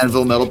 and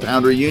Anvil Metal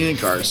Pounder Union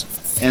Cars.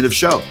 End of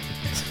show.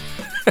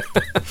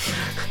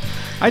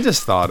 I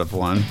just thought of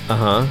one.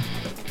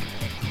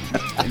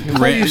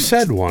 You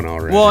said one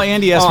already. Well,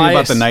 Andy asked me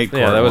about the Night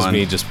Court. Yeah, that was one.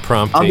 me just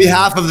prompting. On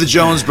behalf of the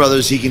Jones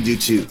Brothers, he can do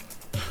two.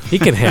 He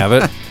can have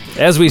it.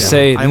 As we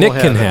say, I will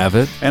Nick can have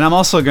it. And I'm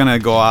also gonna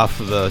go off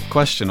the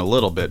question a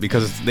little bit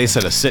because they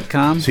said a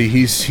sitcom. See,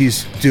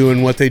 he's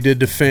doing what they did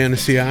to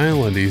Fantasy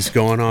Island. He's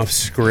going off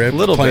script,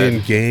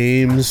 playing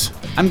games.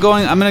 I'm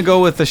gonna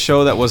go with the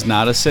show that was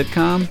not a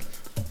sitcom,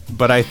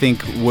 but I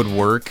think would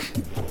work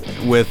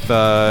with.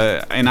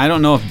 And I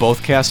don't know if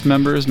both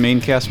main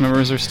cast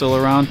members are still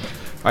around.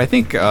 I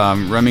think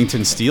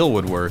Remington Steele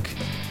would work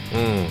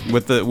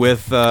with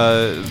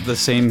the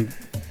same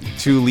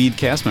two lead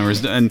cast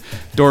members, and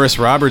Doris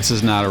Roberts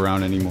is not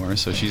around anymore,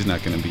 so she's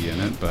not going to be in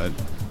it. But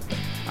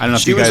I don't know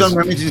if She you guys. was on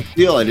Remington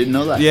Steele. I didn't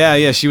know that.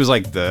 Yeah, she was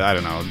like the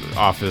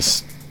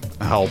office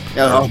help.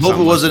 Yeah, I or hope it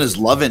something. wasn't his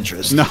love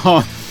interest. No,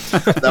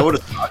 that would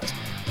have sucked.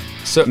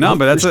 So no,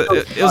 but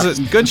it was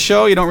a good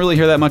show. You don't really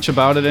hear that much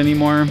about it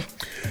anymore.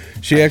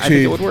 She I actually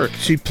think it would work.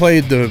 She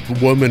played the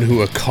woman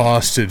who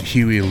accosted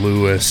Huey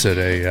Lewis at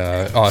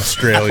a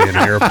Australian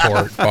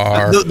airport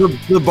bar.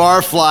 The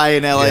bar fly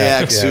in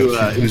LAX who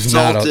who's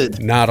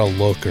insulted not a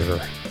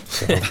looker.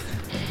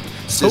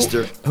 So.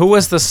 sister. Who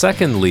was the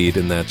second lead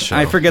in that show?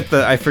 I forget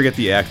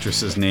the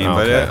actress's name,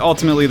 Okay. but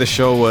ultimately the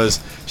show was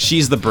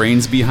she's the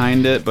brains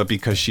behind it, but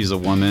because she's a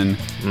woman,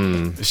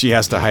 she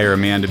has to hire a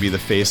man to be the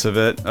face of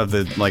it, of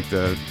the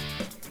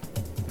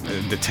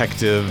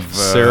detective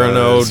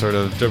Cyrano sort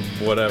of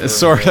whatever. a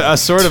sort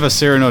of a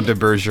Cyrano de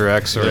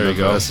Bergerac sort There you of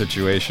go. a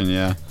situation.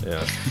 Yeah,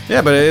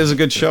 Yeah, but it is a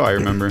good show. I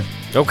remember.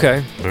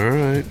 Okay. All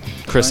right.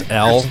 Chris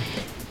L.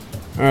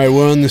 All All right,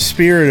 well, in the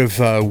spirit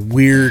of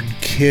weird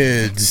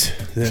kids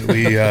that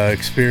we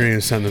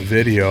experienced on the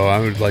video, I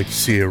would like to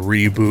see a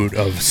reboot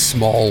of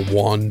Small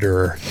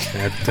Wonder,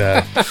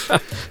 that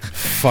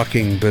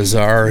fucking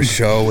bizarre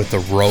show with the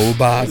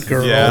robot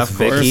girl. Yeah, of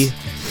course. Vicky.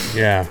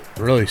 Yeah,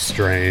 really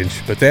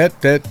strange. But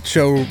that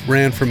show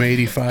ran from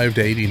 85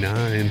 to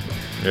 89.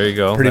 There you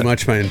go. Pretty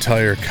much my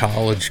entire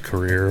college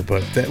career.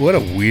 But what a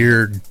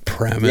weird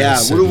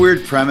premise. Yeah, what a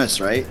weird premise,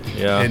 right?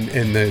 Yeah.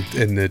 And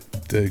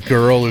the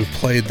girl who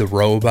played the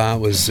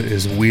robot was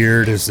as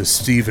weird as the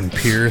Stephen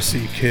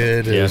Piercy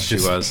kid. It Yes, she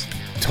just was.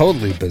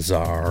 totally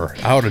bizarre.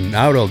 Out of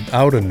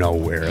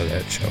nowhere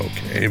that show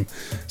came.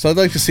 So I'd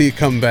like to see it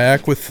come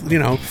back with,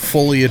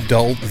 fully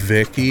adult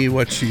Vicky,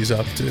 what she's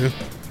up to.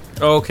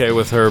 Okay,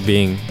 with her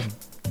being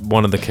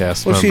one of the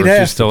cast Well, members. she'd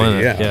have She's still to be, in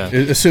it. yeah.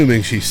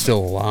 Assuming she's still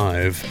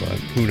alive, but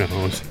who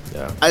knows?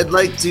 Yeah. I'd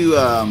like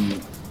to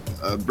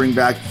bring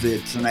back the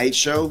Tonight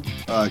Show,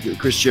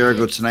 Chris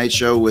Jericho Tonight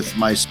Show with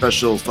my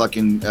special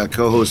fucking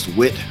co-host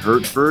Whit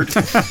Hertford.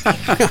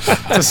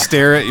 To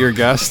stare at your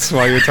guests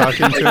while you're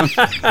talking to them.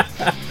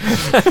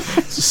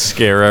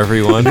 Scare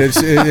everyone. It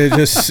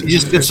just You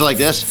just like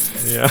this.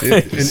 Yeah.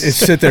 and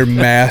sit there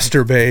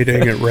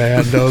masturbating at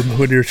random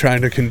when you're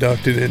trying to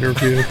conduct an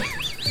interview.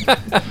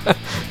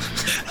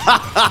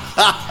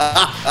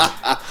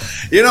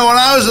 When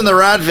I was in the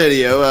Rat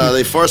video,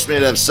 they forced me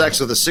to have sex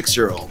with a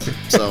 6-year-old.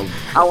 So,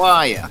 how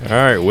are you? All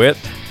right, Whit.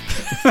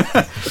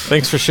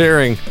 Thanks for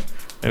sharing.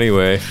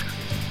 Anyway.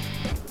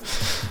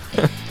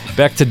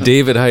 Back to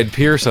David Hyde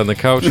Pierce on the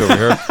couch over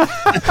here.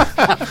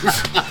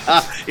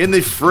 In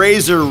the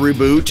Fraser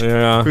reboot.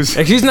 Yeah.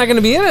 He's not going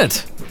to be in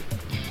it.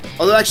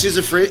 Oh, there actually is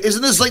a Fraser.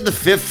 Isn't this like the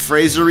 5th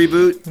Fraser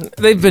reboot?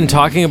 They've been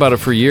talking about it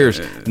for years.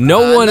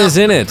 No one is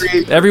in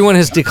it. Everyone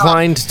has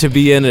declined to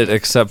be in it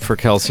except for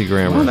Kelsey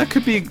Grammer. Well, that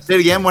could be. Say it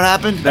again. What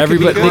happened?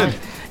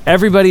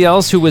 Everybody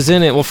else who was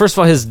in it. Well, first of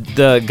all,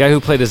 the guy who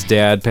played his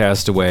dad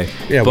passed away.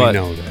 Yeah, we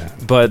know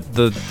that. But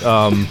the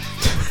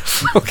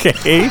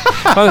okay.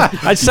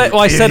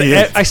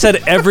 I said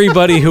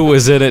everybody who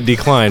was in it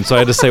declined. So I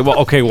had to say, well,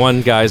 okay,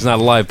 one guy's not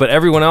alive, but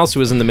everyone else who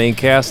was in the main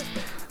cast,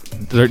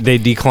 they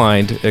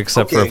declined,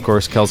 except for, of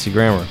course, Kelsey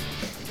Grammer.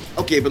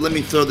 Okay, but let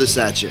me throw this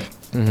at you.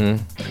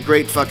 Mm-hmm. A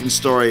great fucking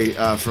story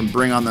from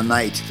Bring on the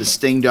Night, the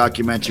Sting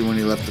documentary when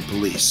he left the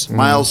police. Mm-hmm.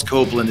 Miles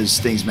Copeland is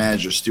Sting's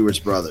manager, Stewart's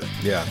brother.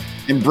 Yeah.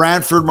 And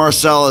Branford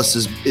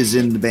Marsalis is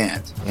in the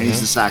band, and he's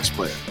the sax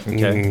player.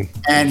 Okay.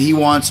 And he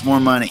wants more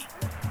money.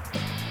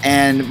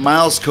 And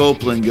Miles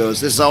Copeland goes,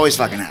 this always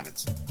fucking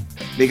happens.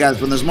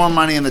 Because when there's more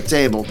money on the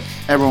table,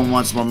 everyone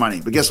wants more money.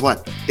 But guess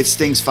what? It's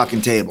Sting's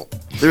fucking table.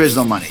 There is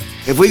no money.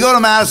 If we go to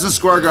Madison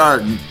Square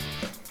Garden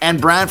and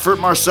Branford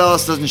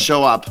Marsalis doesn't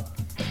show up,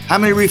 how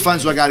many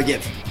refunds do I got to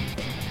give?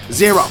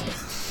 0.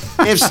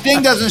 If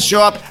Sting doesn't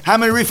show up, how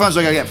many refunds do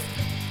I got to give?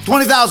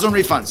 20,000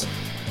 refunds.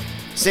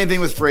 Same thing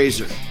with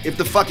Fraser. If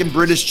the fucking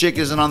British chick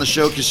isn't on the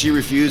show because she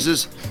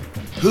refuses,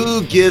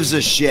 who gives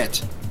a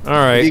shit? All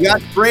right. If you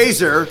got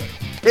Fraser,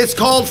 it's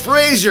called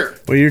Fraser.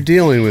 Well, you're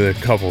dealing with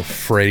a couple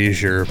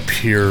Frasier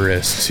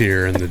purists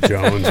here in the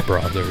Jones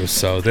Brothers,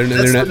 so they're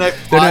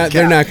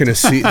not going to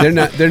see they're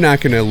not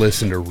going to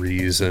listen to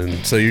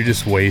reason. So you're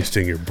just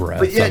wasting your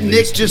breath. But yet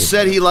Nick just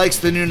said he likes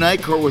the new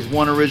Night Court with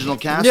one original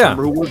cast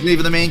member who wasn't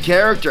even the main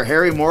character.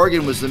 Harry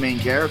Morgan was the main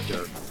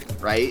character,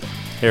 right?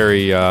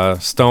 Harry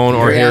Stone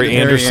or Harry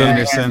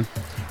Anderson.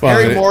 Well,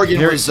 Harry Morgan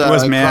was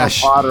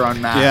MASH. Colonel Potter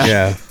on MASH.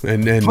 Yeah,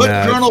 and put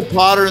Colonel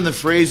Potter in the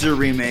Fraser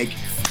remake,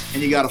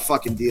 and you got a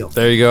fucking deal.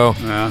 There you go.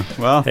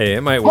 Well, hey,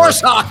 it might work.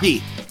 Horse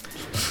hockey.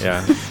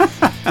 Yeah.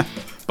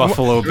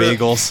 Buffalo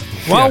bagels.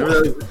 Well,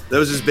 that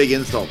was his big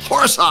insult.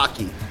 Horse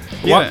hockey.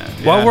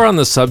 While we're on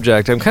the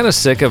subject, I'm kind of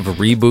sick of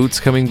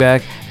reboots coming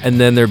back, and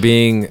then there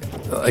being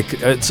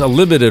it's a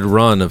limited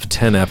run of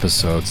 10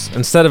 episodes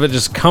instead of it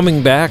just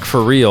coming back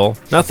for real.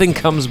 Nothing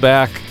comes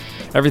back.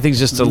 Everything's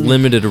just a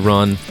limited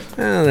run.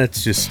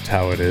 That's just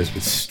how it is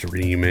with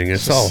streaming.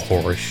 It's all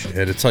horse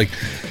shit. It's like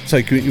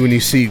when you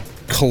see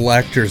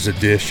collector's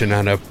edition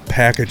on a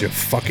package of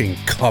fucking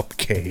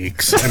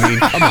cupcakes. I mean,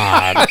 come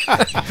on.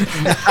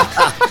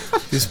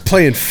 He's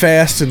playing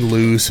fast and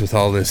loose with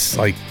all this,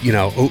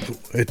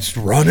 it's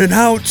running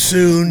out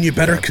soon. You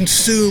better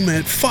consume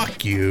it.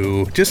 Fuck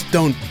you. Just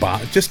don't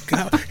buy. Just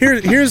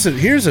here's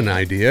an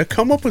idea.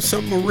 Come up with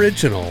something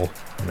original.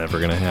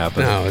 Never gonna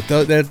happen. No, it's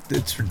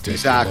ridiculous.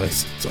 Exactly.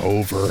 It's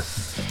over.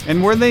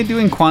 And were they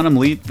doing Quantum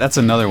Leap? That's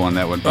another one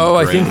that would be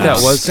I great. think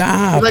that was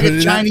Like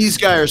a Chinese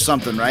guy or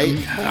something, right?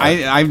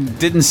 I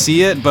didn't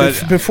see it,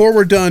 but before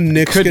we're done,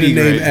 Nick's could going to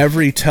be name great.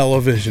 every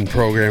television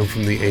program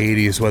from the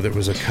 80s, whether it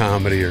was a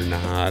comedy or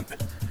not.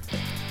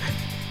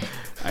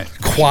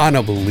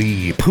 Quantum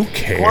Leap. Who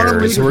cares? Quantum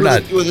Leap We're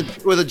not.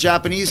 with a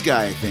Japanese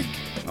guy, I think.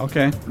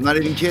 Okay. I'm not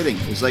even kidding.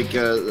 It's like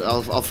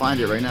I'll find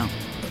it right now.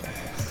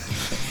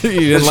 You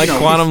didn't like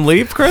Quantum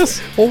Leap,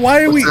 Chris? Well,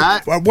 why are What's we?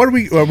 that? What are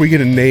we going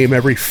to name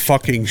every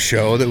fucking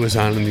show that was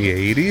on in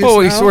the 80s?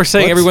 Oh, now? we're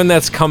saying everyone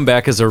that's come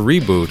back as a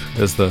reboot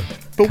is the.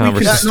 But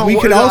conversation. we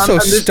could also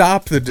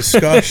stop the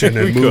discussion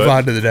and We move could.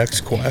 on to the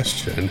next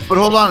question. But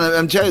hold on,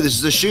 I'm telling you, this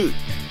is a shoot.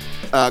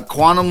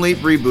 Quantum Leap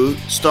reboot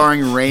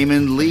starring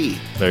Raymond Lee.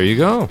 There you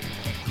go.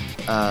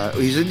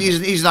 He's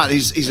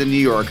a New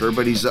Yorker,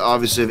 but he's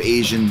obviously of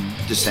Asian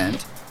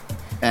descent,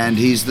 and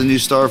he's the new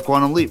star of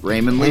Quantum Leap,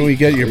 Raymond Lee. When we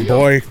get your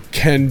boy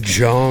Ken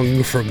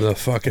Jeong from the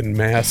fucking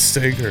Masked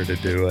Singer to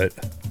do it.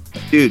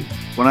 Dude,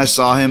 when I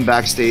saw him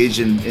backstage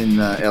in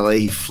LA,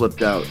 he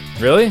flipped out.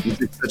 Really? He's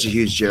such a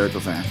huge Jericho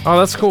fan. Oh,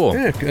 that's cool.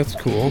 Yeah, that's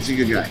cool. He's a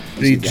good guy.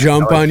 Did he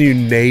jump on you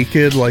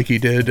naked like he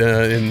did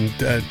in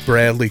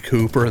Bradley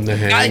Cooper in The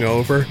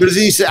Hangover? What does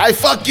he say? I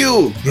fuck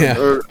you. Yeah.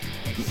 Or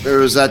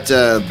was that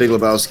Big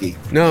Lebowski?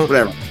 No.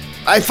 Whatever.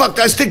 I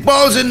stick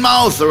balls in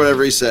mouth or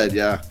whatever he said.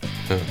 Yeah.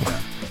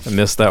 I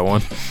missed that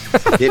one.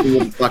 Hit me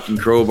with fucking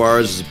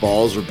crowbars. His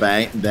balls were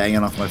banging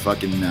off my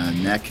fucking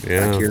neck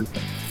back here.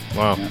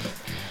 Wow. Yeah.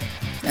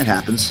 That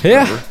happens.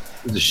 Yeah. Whatever.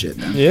 It's a shit,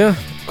 man. Yeah.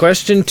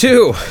 Question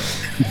 2.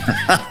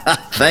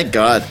 Thank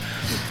God.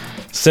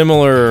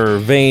 Similar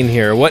vein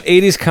here. What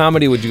 80s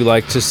comedy would you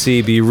like to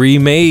see be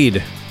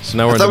remade? So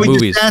now we're in the we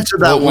movies. just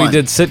answered that We one.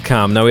 did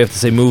sitcom. Now we have to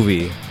say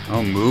movie.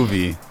 Oh,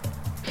 movie.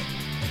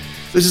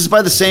 This is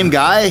by the same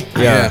guy?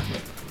 Yeah.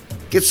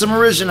 Get some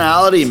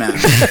originality, man.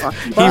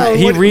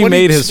 He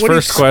remade his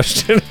first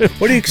question.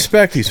 What do you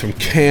expect? He's from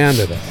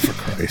Canada, for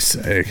Christ's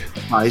sake.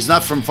 He's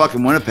not from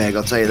fucking Winnipeg,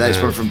 I'll tell you that.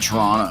 He's from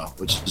Toronto,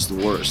 which is the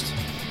worst.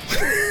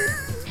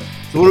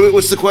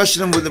 What's the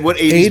question? What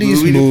 80s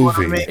movie? do you want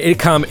to make?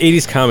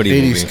 80s comedy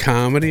 80s movie.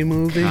 comedy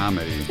movie?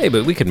 Comedy. Hey,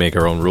 but we could make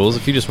our own rules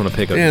if you just want to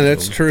pick up. Yeah,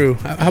 that's true.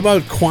 How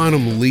about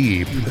Quantum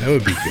Leap? That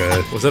would be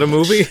good. Was that a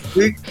movie?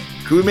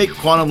 Could we make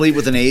Quantum Leap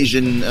with an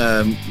Asian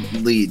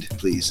lead,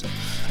 please?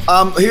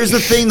 Here's the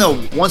thing, though.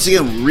 Once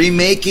again,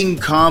 remaking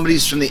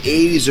comedies from the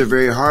 80s are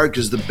very hard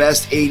because the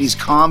best 80s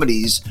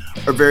comedies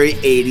are very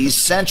 80s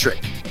centric.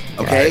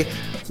 Okay? Right.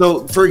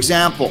 So, for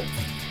example,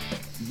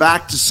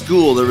 Back to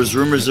School, there was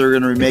rumors they were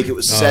going to remake it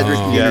with Cedric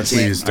the Yes,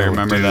 Entertainer. Please I don't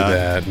remember do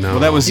that. No. Well,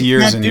 that was You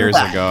years can't and do years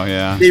that. ago,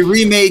 yeah. They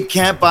remade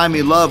Can't Buy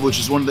Me Love, which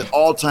is one of the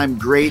all-time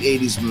great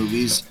 80s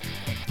movies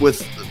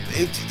with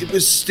it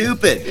was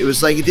stupid. It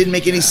was like it didn't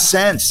make any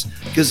sense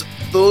because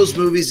those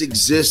movies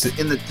exist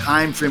in the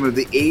time frame of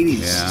the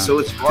 80s. Yeah. So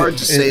it's hard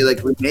to say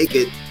like remake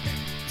it.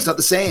 It's not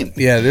the same.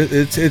 Yeah,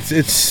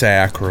 it's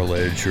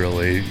sacrilege,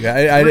 really. Really?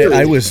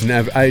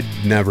 I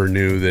never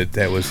knew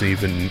that was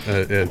even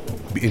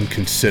in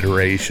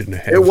consideration to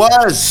have It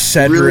was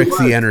Cedric It really the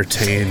was.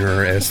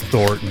 Entertainer as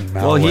Thornton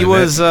Well,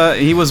 Mellon.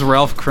 he was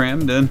Ralph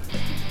Cramden,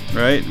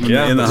 right?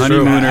 Yeah, in the that's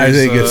true. Honeymooners. I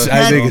think it's- You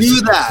I think can't it's-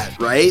 do that,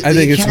 right? I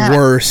think You it's can't.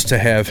 worse to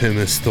have him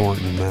as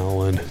Thornton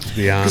Mellon, to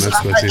be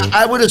honest with you.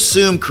 I would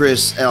assume,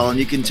 Chris, Ellen,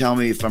 you can tell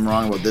me if I'm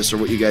wrong about this or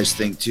what you guys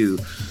think too.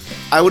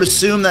 I would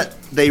assume that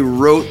they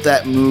wrote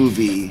that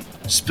movie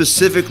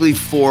specifically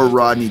for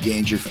Rodney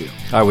Dangerfield.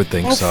 I would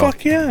think Oh, so.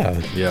 fuck yeah.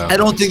 Yeah. I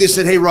don't think they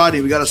said, "Hey,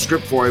 Rodney, we got a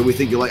script for you. We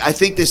think you like." I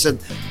think they said,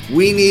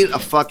 "We need a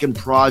fucking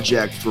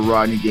project for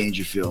Rodney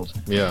Dangerfield.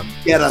 Yeah.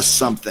 Get us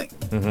something."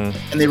 Mm-hmm.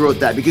 And they wrote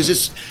that because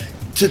it's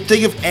to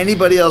think of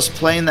anybody else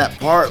playing that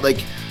part.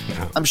 Like,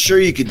 I'm sure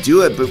you could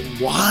do it, but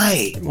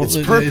why? Well, it's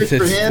perfect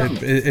for him.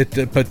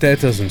 But that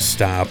doesn't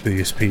stop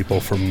these people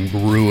from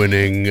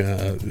ruining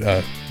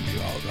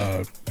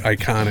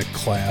iconic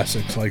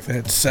classics like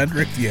that.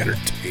 Cedric the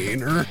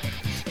Entertainer.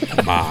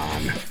 Come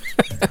on.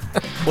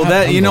 Well,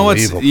 that you know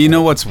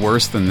Unbelievable. what's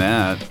worse than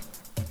that.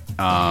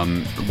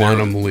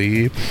 Quantum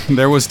Leap.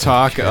 There was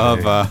talk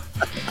of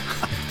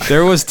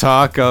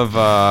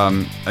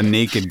a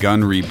Naked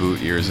Gun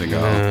reboot years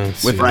ago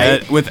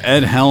with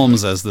Ed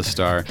Helms as the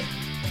star.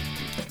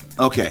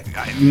 Okay,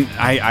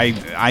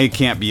 I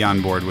can't be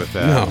on board with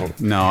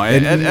that. No.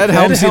 And Ed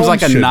Helms seems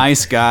like a should-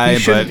 nice guy,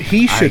 but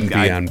he shouldn't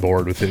be on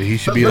board with it. He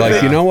should be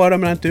like, you know what,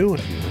 I'm not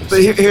doing this.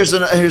 but here's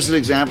an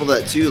example of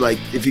that too. Like,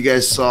 if you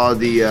guys saw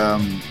the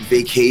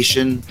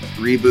Vacation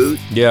reboot,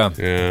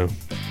 Yeah.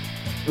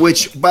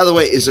 which, by the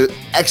way, is an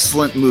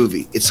excellent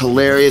movie. It's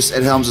hilarious.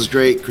 Ed Helms is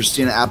great.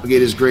 Christina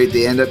Applegate is great.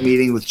 They end up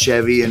meeting with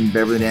Chevy and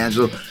Beverly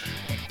D'Angelo.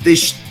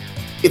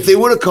 If they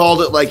would have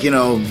called it like,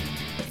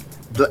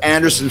 the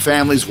Anderson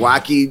family's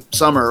wacky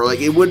summer,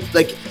 like it would,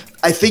 like,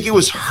 I think it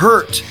was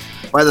hurt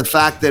by the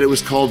fact that it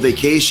was called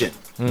Vacation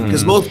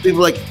because most people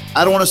are like,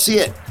 I don't want to see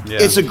it. Yeah.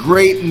 It's a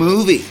great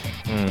movie.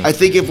 I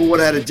think if it would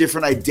have had a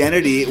different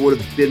identity, it would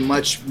have been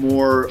much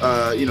more,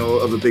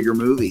 of a bigger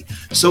movie.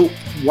 So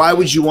why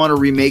would you want to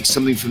remake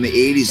something from the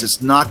 80s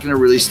that's not going to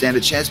really stand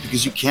a chance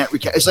because you can't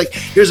recast? It's like,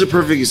 here's a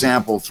perfect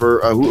example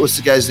for, what's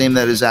the guy's name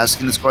that is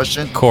asking this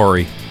question?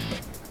 Corey.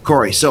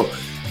 So,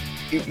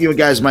 you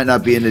guys might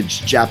not be into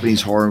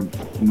Japanese horror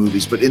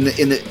movies, but in the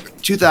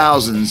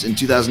 2000s and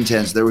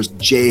 2010s, there was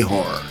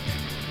J-horror.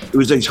 It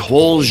was a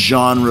whole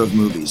genre of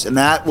movies, and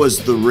that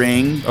was The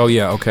Ring. Oh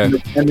yeah, okay.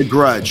 And The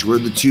Grudge were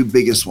the two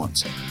biggest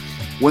ones.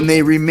 When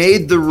they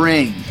remade The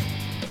Ring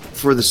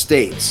for the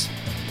States,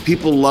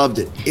 people loved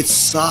it. It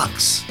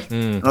sucks.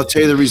 And I'll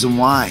tell you the reason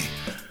why.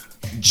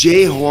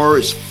 J-horror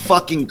is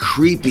fucking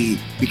creepy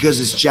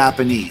because it's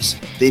Japanese.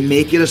 They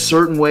make it a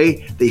certain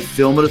way. They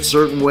film it a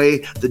certain way.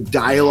 The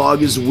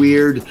dialogue is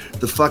weird.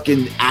 The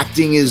fucking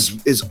acting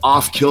is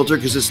off kilter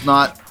because it's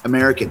not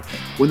American.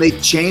 When they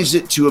changed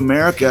it to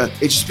America,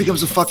 it just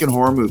becomes a fucking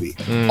horror movie.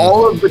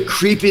 All of the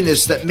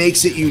creepiness that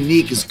makes it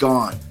unique is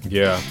gone.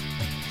 Yeah.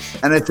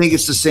 And I think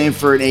it's the same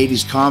for an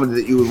 80s comedy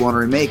that you would want to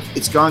remake.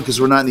 It's gone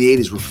because we're not in the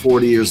 80s. We're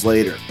 40 years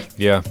later.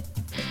 Yeah.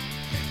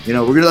 You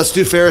know, let's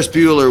do Ferris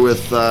Bueller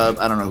with,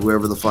 I don't know,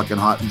 whoever the fucking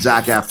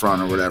Zac Efron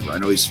or whatever. I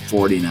know he's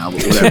 40 now,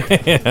 but whatever.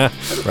 Yeah,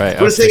 right.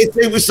 But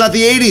it's not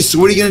the 80s, so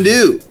what are you going to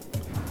do?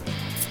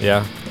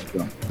 Yeah.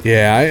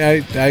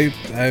 Yeah,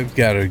 I've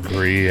got to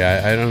agree.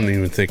 I don't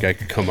even think I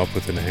could come up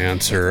with an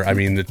answer. I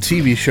mean, the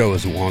TV show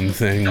is one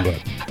thing,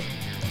 but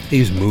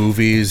these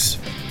movies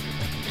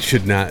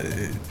should not...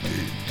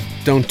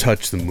 Don't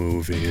touch the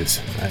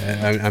movies.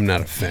 I'm not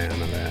a fan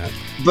of that.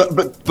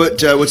 But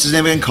what's his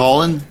name again?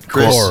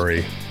 Chris?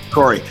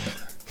 Corey.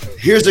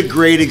 Here's a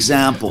great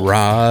example.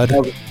 Rod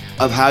Carew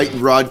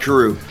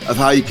of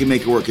how you can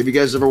make it work. Have you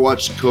guys ever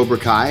watched Cobra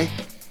Kai?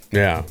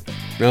 Yeah.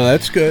 No,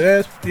 that's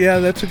good.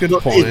 That's a good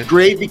point. It's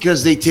great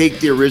because they take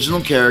the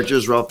original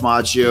characters, Ralph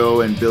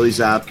Macchio and Billy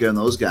Zabka and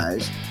those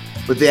guys,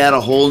 but they add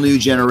a whole new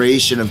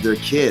generation of their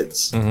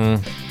kids.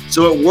 Mm-hmm.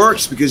 So it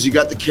works because you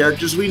got the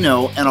characters we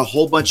know and a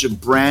whole bunch of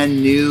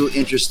brand new,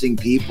 interesting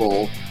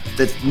people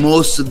that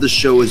most of the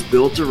show is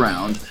built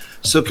around.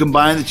 So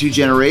combine the two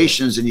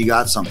generations and you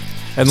got something.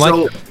 And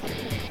go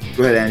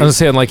ahead, Andy. I was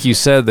saying, like you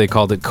said, they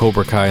called it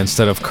Cobra Kai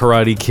instead of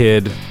Karate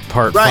Kid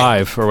Part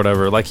 5 or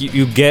whatever. Like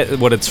you get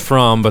what it's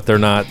from, but they're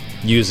not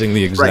using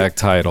the exact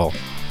title.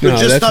 But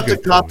just not to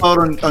cop out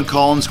on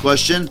Colin's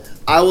question,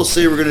 I will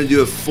say we're going to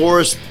do a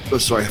Ferris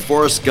Bueller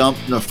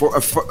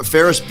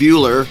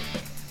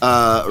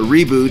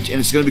reboot, and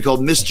it's going to be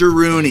called Mr.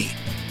 Rooney.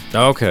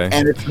 Okay.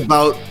 And it's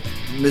about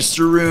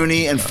Mr.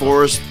 Rooney and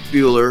Forrest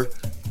Bueller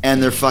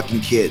and their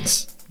fucking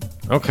kids.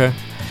 Okay.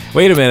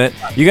 Wait a minute.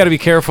 You got to be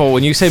careful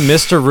when you say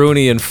Mr.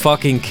 Rooney and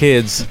fucking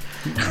kids.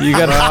 You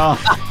got to.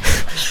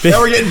 Now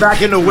we're getting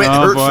back into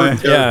Hertford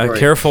territory. Yeah,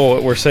 careful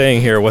what we're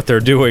saying here, what they're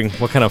doing,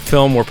 what kind of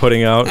film we're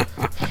putting out.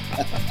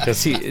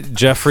 Because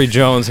Jeffrey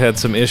Jones had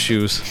some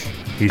issues.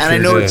 And I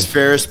know it's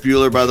Ferris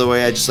Bueller, by the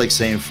way. I just like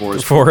saying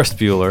Forrest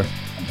Bueller.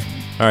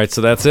 All right,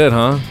 so that's it,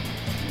 huh?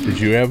 Did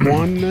you have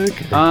one, Nick?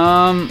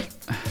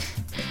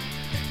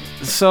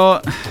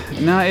 So,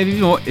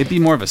 no, it'd be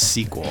more of a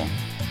sequel.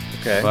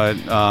 Okay. But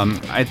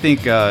I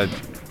think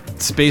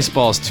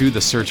Spaceballs 2,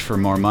 The Search for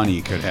More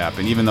Money could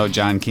happen, even though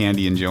John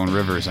Candy and Joan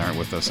Rivers aren't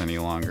with us any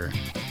longer.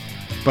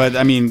 But,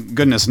 I mean,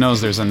 goodness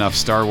knows there's enough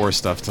Star Wars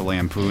stuff to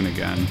lampoon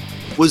again.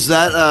 Was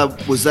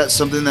that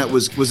something that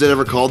was it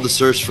ever called The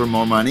Search for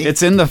More Money?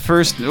 It's in the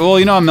first. Well,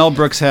 you know, Mel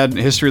Brooks had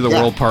History of the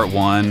World Part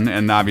 1,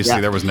 and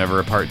obviously there was never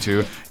a Part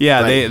 2.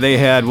 Yeah, right. they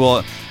had.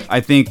 Well, I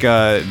think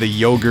the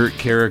yogurt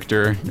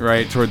character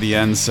right toward the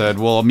end said,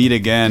 "We'll meet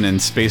again in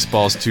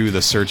Spaceballs 2: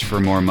 The Search for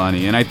More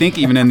Money," and I think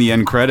even in the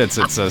end credits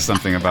it says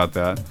something about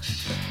that.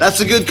 That's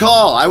a good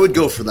call. I would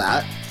go for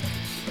that.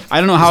 I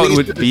don't know how it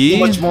would be.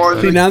 Much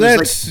more. See, now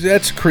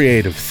that's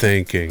creative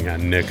thinking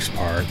on Nick's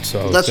part.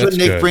 So that's what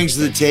Nick good. brings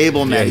to the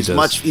table, man.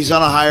 Yeah, he's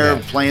on a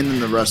higher plane than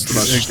the rest of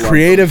us.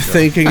 Creative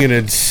thinking and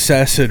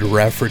incessant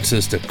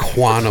references to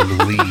Quantum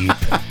Leap.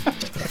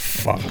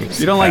 Fuck.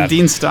 You don't like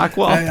Dean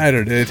Stockwell? I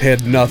don't. It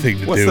had nothing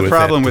to do with What's the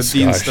problem that with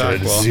Dean discussion.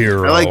 Stockwell?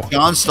 Zero. I like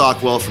John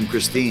Stockwell from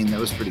Christine. That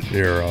was pretty cool.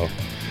 Zero.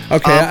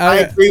 Okay, I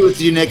agree with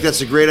you, Nick.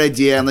 That's a great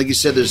idea. And like you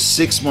said, there's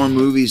 6 more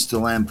movies to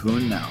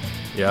lampoon now.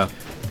 Yeah.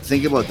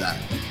 Think about that.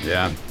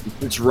 Yeah.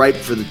 It's ripe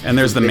for the... And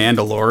there's the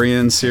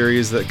Mandalorian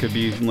series that could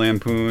be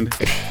lampooned.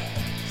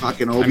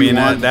 Fucking Obi-Wan. I mean,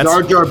 that's...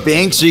 Jar Jar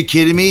Binks, are you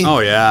kidding me? Oh,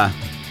 yeah.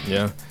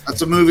 Yeah.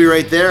 That's a movie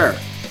right there.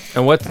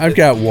 And what... I've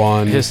got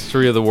one.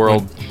 History of the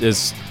World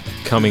is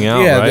coming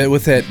out, yeah, right? Yeah,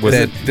 what's that? What's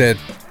that?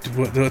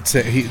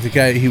 The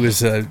guy, he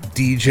was a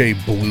DJ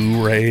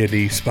Blu-ray, and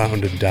he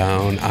expounded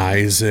down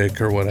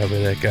Isaac or whatever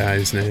that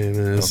guy's name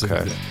is.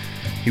 Okay.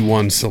 He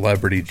won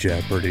Celebrity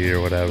Jeopardy or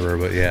whatever,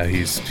 but yeah,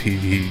 he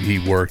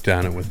worked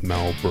on it with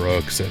Mel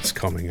Brooks. That's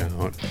coming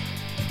out.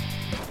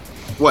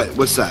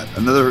 What's that?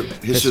 Another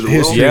History of the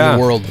World? History of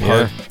the World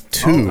Part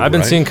 2. I've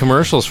been seeing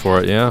commercials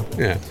for it, yeah.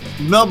 Yeah.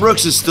 Mel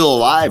Brooks is still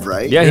alive,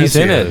 right? Yeah, he's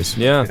in it.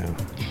 Yeah.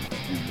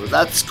 Well,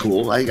 that's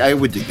cool. I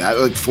would dig that.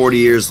 Like 40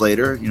 years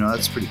later,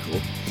 that's pretty cool.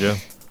 Yeah.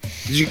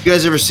 Did you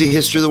guys ever see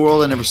History of the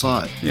World? I never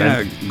saw it.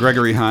 Yeah,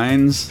 Gregory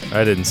Hines.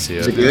 I didn't see it.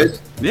 Is it good?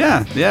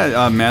 Yeah.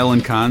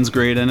 Madeline Kahn's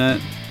great in it.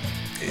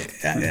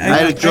 I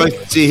had a choice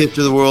to see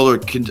History of the World or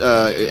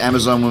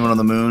Amazon Women on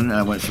the Moon, and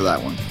I went for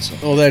that one. So.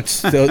 Oh,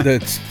 that's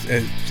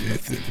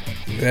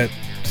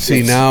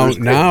see now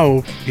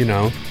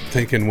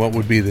thinking what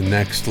would be the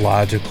next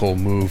logical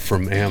move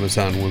from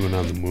Amazon Women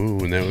on the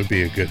Moon. That would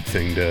be a good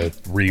thing to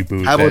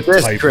reboot that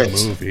type of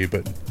movie.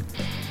 But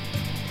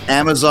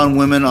Amazon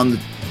Women on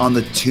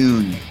the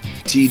Tune,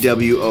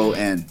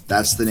 TWON.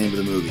 That's the name of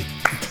the movie.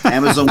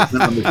 Amazon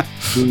Women on the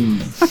Tune.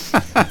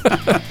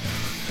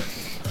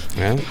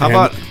 Well, how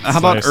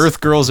about Earth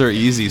Girls Are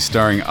Easy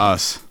starring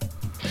us?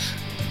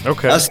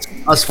 Okay.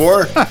 Us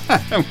four?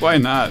 Why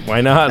not?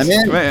 Why not? I'm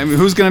in. I mean,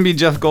 who's going to be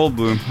Jeff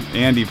Goldblum?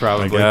 Andy,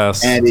 probably. I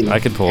guess. Andy. I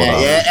could pull it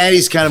off. Yeah,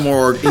 Andy's kind of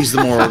more. He's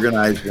the more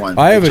organized one.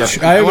 I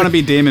want to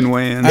be Damon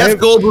Wayans. Jeff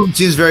Goldblum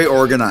seems very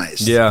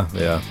organized. Yeah.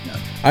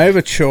 I have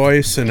a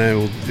choice, and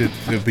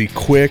it'll be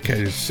quick.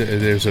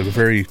 There's a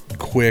very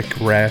quick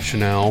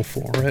rationale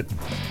for it.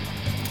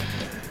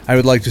 I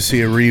would like to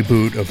see a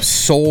reboot of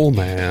Soul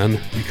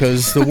Man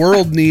because the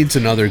world needs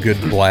another good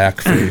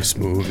blackface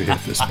movie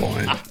at this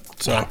point.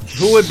 So,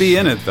 who would be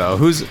in it though?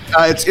 Who's?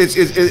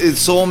 It's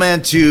Soul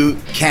Man 2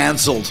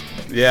 canceled.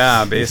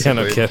 Yeah, basically.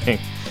 Yeah, no kidding.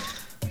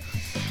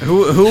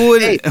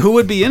 Who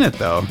would be in it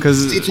though?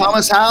 Because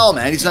Thomas Howell,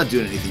 man, he's not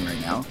doing anything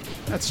right now.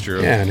 That's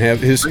true. Yeah, and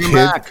have his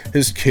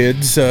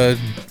kids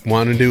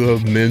want to do a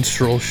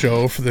minstrel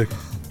show for the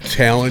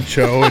talent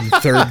show in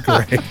 3rd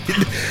grade,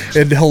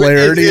 and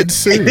hilarity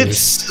ensues. It's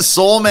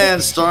Soul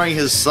Man starring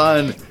his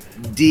son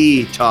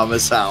D.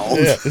 Thomas Howell.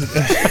 Yeah.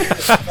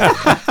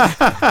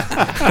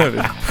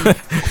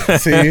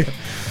 See,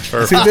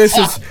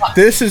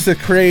 this is the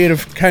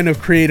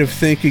creative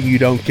thinking you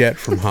don't get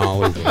from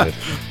Hollywood.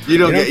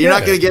 You're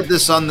not going to get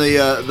this on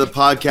the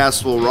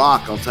podcast will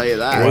rock. I'll tell you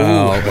that.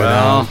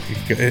 Well,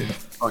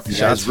 fucking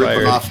guys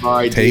ripping off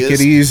our ideas. Take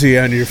it easy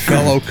on your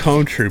fellow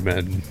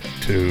countrymen,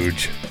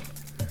 Tooge.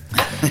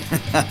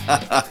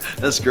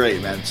 That's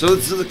great, man. So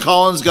the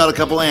Colin's got a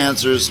couple of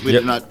answers. We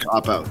did not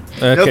cop out.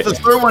 Okay. Now, the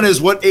third one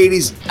is, what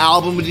 80s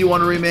album would you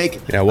want to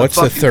remake? Yeah, what's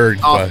the third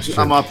question?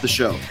 I'm off the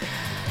show.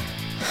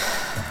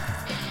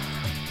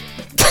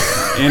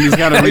 Andy's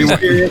got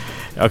to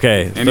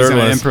Okay, Andy's third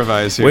gonna one.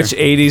 Improvise here. Which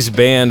 80s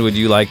band would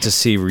you like to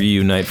see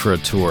reunite for a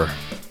tour?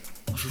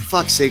 For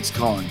fuck's sakes,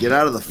 Colin, get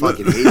out of the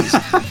fucking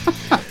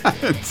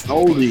 80s. How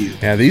old are you?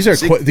 Yeah, these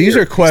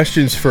are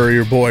questions for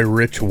your boy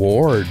Rich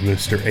Ward,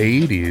 Mr.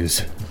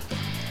 80s.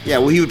 Yeah,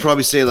 well, he would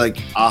probably say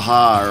like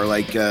Aha or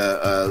like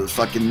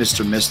fucking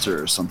Mr.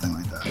 Mister or something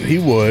like that. He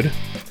would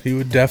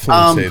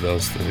definitely say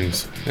those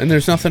things, and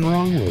there's nothing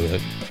wrong with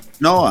it.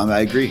 No,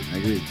 I agree.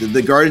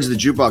 The Guardians of the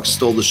Jukebox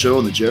stole the show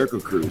on the Jericho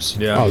Cruise.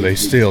 Yeah. Oh, they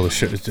steal the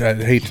show. I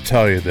hate to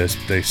tell you this,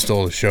 but they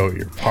stole the show at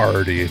your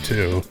party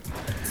too.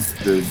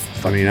 I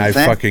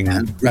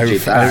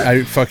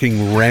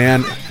fucking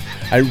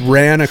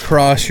ran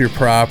across your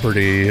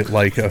property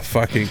like a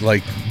fucking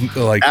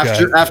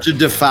after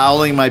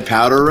defouling my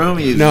powder room.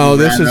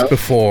 This is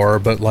before,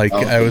 but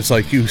I was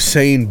like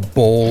Usain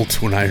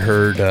Bolt when I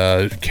heard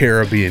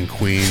Caribbean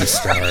Queen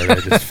start. I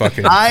just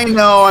fucking I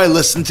know. I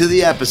listened to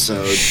the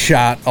episode.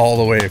 Shot all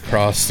the way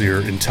across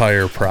your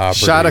entire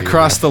property. Shot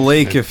across the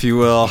lake, if you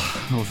will.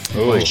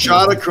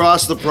 Shot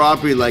across the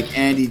property like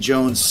Andy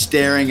Jones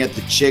staring at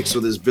the chicks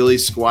with his Billy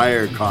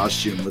Squier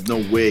costume with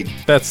no wig.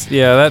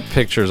 That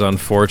picture's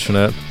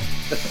unfortunate.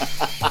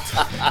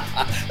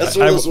 That's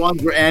one of those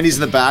ones where Andy's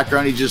in the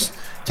background. He just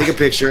take a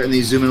picture and then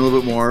you zoom in a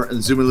little bit more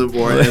and zoom in a little bit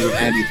more, and there's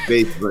Andy's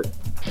face. But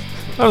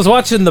I was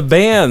watching the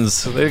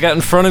bands. They got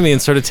in front of me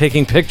and started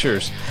taking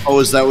pictures. Oh,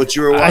 is that what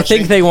you were watching? I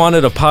think they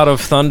wanted a Pot of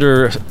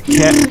Thunder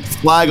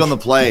flag on the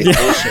play. Yeah.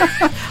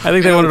 I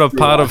think they wanted a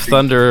Pot of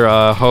Thunder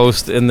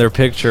host in their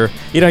picture.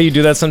 You know how you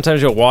do that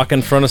sometimes? You'll walk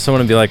in front of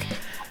someone and be like,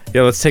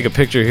 yeah, let's take a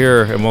picture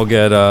here, and we'll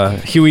get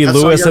Huey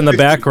Lewis in the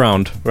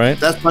background, right?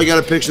 That's why I got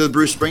a picture of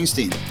Bruce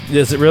Springsteen.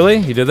 Is it really?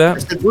 You did that? I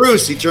said,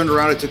 Bruce. He turned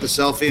around and took a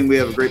selfie, and we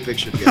have a great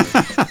picture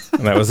together.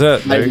 And that was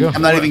it. There you go.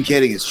 I'm not even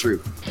kidding. It's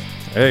true.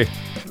 Hey,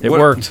 it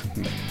worked.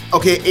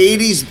 Okay,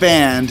 80s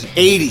band,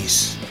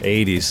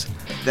 80s.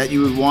 That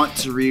you would want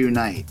to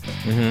reunite.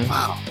 Mm-hmm.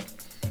 Wow.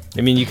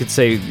 I mean, you could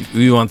say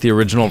you want the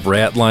original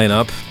Rat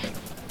lineup.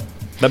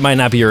 That might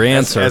not be your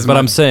answer, but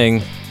I'm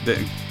saying...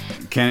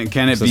 Can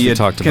it be?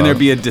 Can there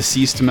be a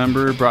deceased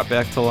member brought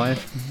back to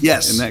life?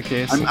 Yes. In that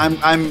case,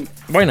 I'm.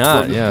 Why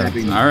not? Yeah.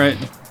 All right.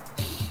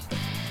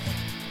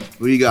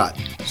 What do you got?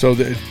 So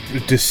the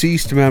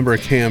deceased member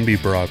can be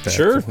brought back.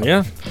 Sure.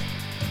 Yeah.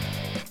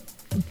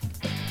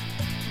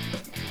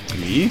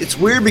 Me? It's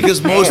weird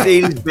because most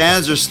 80s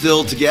bands are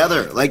still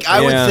together. Like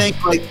I would think,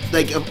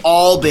 like of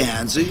all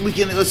bands,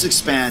 let's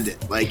expand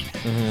it. Like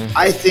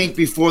I think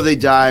before they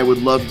die, I would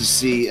love to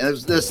see. And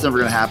that's never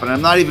going to happen.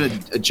 I'm not even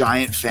a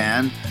giant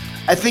fan.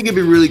 I think it'd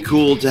be really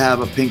cool to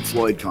have a Pink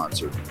Floyd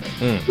concert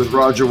with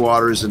Roger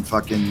Waters and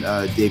fucking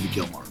David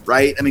Gilmour,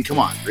 right? I mean, come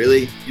on,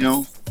 really? You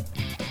know?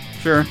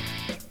 Sure.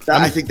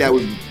 I think that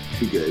would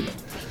be good.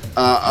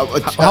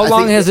 How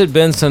long has it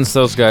been since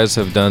those guys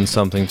have done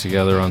something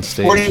together on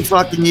stage? 40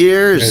 fucking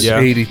years. It's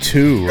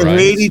 82, right? They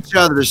hate each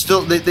other. They're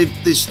still they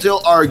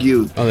still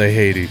argue. Oh, they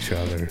hate each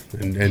other.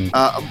 And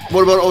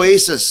what about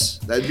Oasis?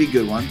 That'd be a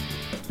good one.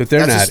 But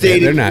they're not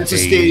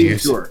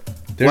 80s.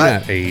 They're What?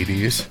 not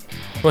 80s.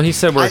 Well, he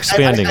said we're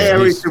expanding I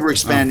already said we're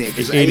expanding it.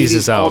 80s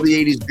is out. All the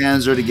 80s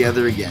bands are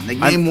together again. Like,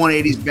 name one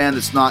 80s band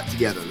that's not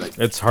together. Like,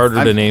 it's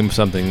harder to name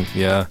something.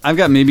 Yeah. I've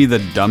got maybe the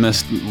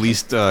dumbest,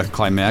 least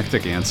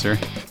climactic answer.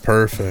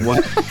 Perfect.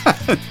 What?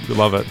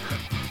 Love it.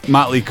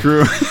 Motley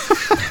Crue.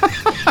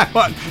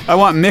 I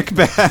want Mick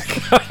back.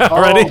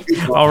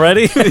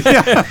 Already?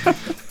 Yeah.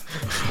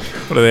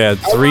 What do they had?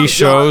 3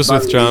 shows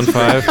with John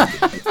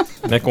 5?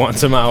 Nick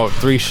wants him out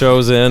 3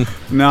 shows in.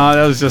 No,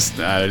 that was just,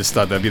 I just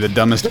thought that'd be the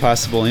dumbest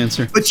possible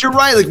answer. But you're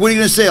right. Like, what are you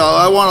gonna say? Oh,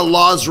 I want a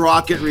Laws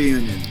Rocket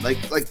reunion.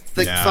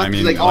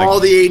 All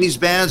the '80s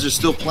bands are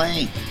still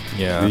playing.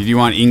 Yeah. Do you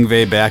want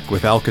Yngwie back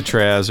with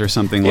Alcatraz or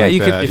something like that?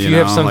 Yeah, you could if you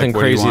have something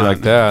crazy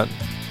like that.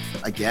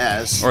 I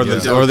guess. Or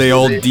the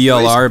old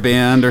DLR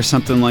band or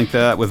something like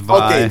that with Vi.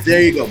 Okay,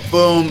 there you go.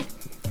 Boom.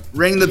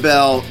 Ring the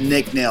bell.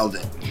 Nick nailed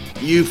it.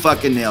 You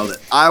fucking nailed it.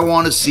 I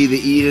want to see the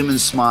Eat 'Em and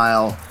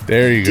Smile.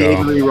 There you go.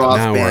 David Lee Roth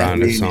now band we're on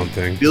to reunion.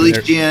 something. Billy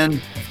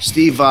Sheehan,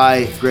 Steve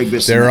Vai, Greg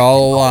Bissonette. They're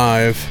all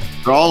alive.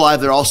 They're all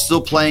alive. They're all still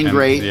playing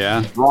great.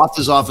 Yeah. Roth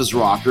is off his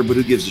rocker, but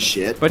who gives a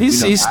shit? But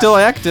he's still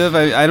active.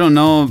 I don't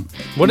know.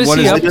 What is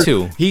he up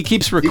to? He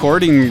keeps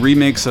recording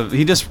remakes of.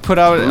 He just put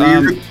out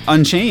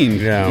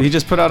Unchained. Yeah. He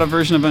just put out a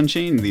version of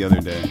Unchained the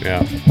other day.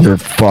 Yeah. They're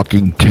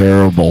fucking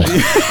terrible.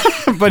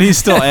 But he's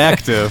still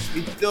active.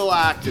 He's still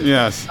active.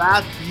 Yes.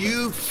 That,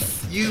 you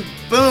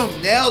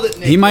boom, nailed it,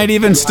 Nick. He might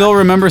even still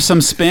remember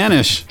some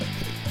Spanish.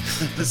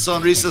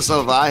 Sonrisa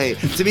salvaje.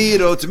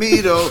 Tomato,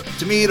 tomato,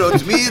 tomato,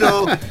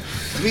 tomato,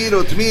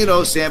 tomato,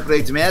 tomato,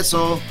 siempre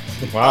tomato.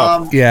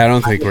 Wow. Yeah, I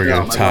don't think we're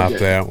going to top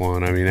that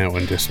one. I mean, that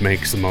one just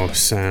makes the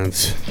most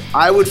sense.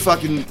 I would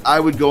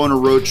go on a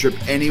road trip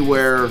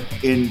anywhere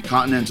in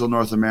continental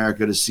North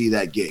America to see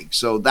that gig.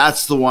 So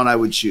that's the one I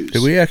would choose.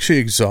 Did we actually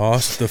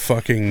exhaust the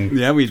fucking...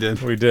 Yeah, we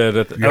did. We did.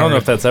 I don't know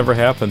if that's ever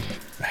happened.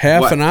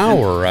 Half an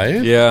hour,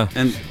 right? Yeah.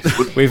 And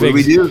what do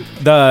we do?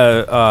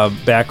 The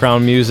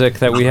background music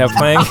that we have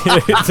playing.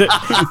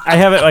 I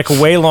have it like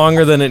way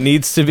longer than it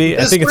needs to be.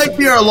 This I think might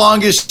be our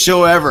longest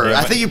show ever. Yeah,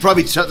 I think you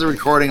probably shut the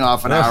recording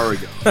off an hour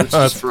ago. It's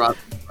just for us.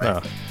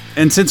 Right?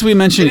 And since we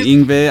mentioned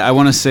Yngwie, I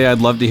want to say I'd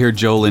love to hear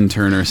Joe Lynn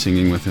Turner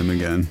singing with him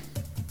again.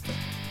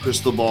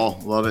 Crystal Ball,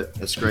 love it.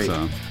 That's great.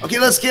 So. Okay,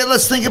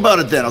 let's think about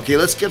it then. Okay,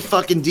 let's get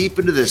fucking deep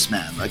into this,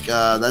 man. Like,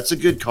 that's a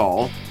good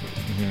call.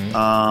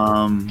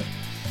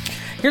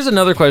 Here's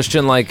another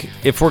question. Like,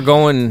 if we're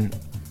going,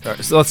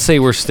 so let's say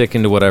we're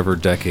sticking to whatever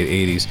decade,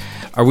 80s.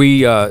 Are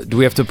we? Do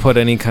we have to put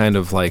any kind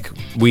of like?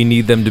 We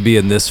need them to be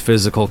in this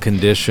physical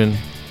condition.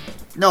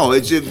 No,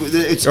 it's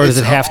or does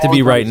it have to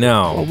be right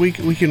now? Well,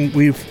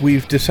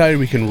 we've decided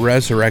we can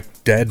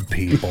resurrect dead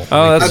people.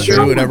 Oh, that's true.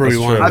 Do whatever we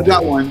want. I've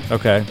got one.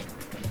 Okay.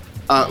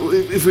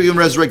 If we can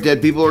resurrect dead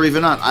people, or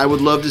even not, I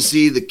would love to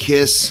see the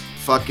Kiss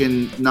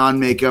fucking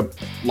non-makeup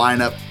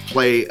lineup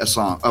play a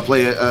song,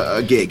 play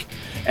a gig.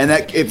 And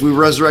that if we're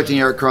resurrecting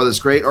Eric Carr, that's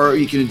great. Or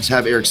you can just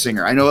have Eric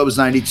Singer. I know it was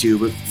 92,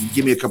 but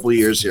give me a couple of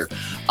years here.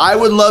 I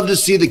would love to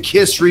see the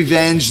Kiss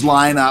Revenge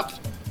lineup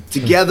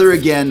together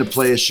again to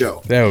play a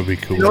show. That would be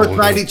cool. I know it's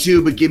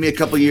 92, but give me a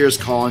couple of years,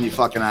 Colin, you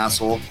fucking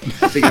asshole.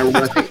 I think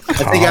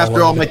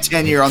after all my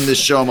tenure on this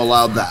show, I'm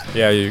allowed that.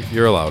 Yeah,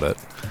 you're allowed it.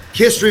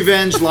 Kiss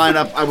Revenge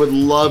lineup. I would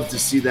love to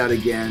see that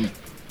again.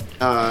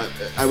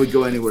 I would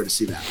go anywhere to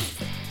see that.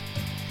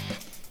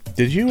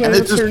 Did you? And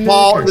this is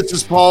Paul. This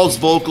is Paul's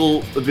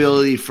vocal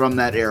ability from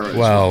that era.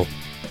 Well,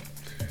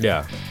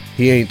 yeah,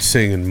 he ain't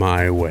singing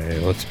My Way.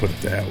 Let's put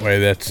it that way.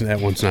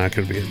 That one's not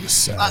going to be in the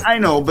set. I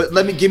know, but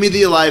give me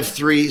the Alive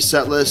 3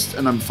 set list,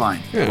 and I'm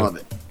fine. Yeah. I love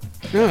it.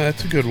 No,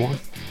 that's a good one.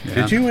 Yeah.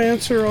 Did you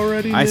answer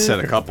already? I Nick? said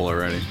a couple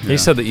already. Yeah. He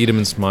said the Eat 'Em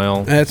and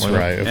Smile. That's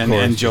right, of course.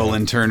 And Joe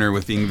Lynn Turner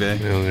with Yngwie.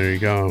 Oh, there you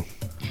go.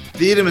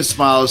 The Eat 'Em and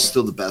Smile is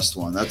still the best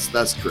one.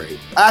 That's great.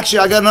 Actually,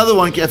 I got another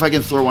one. If I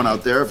can throw one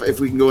out there, if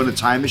we can go in a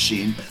time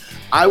machine,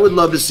 I would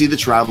love to see the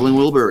Traveling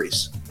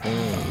Wilburys.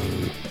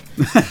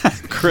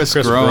 Chris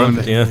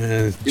Groen.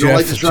 Yeah.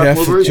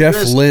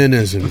 Jeff Lynne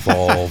is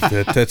involved.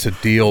 That's a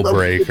deal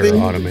breaker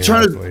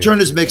automatically. Turn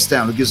his mix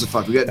down. Who gives a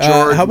fuck? We got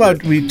George. How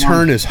about we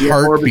turn his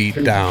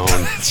heartbeat down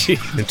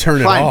and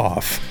turn it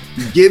off?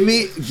 Give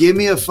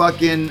me a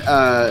fucking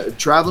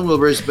Traveling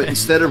Wilburys, but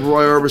instead of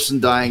Roy Orbison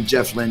dying,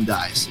 Jeff Lynne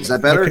dies. Is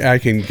that better? Okay, I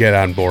can get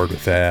on board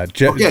with that.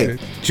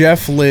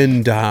 Jeff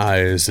Lynne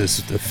dies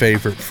is the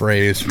favorite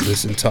phrase from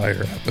this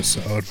entire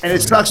episode. And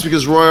it sucks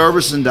because Roy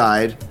Orbison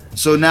died,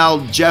 so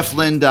now Jeff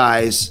Lynne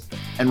dies,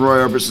 and Roy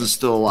Orbison's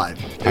still alive.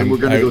 And we're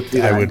going to go see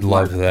that. I would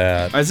love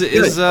that.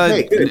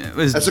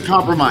 That's a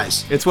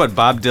compromise. It's what,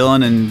 Bob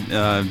Dylan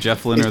and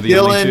Jeff Lynne are the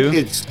only two?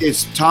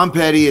 It's Tom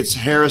Petty, it's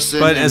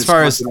Harrison. But as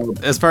far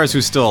as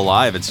who's still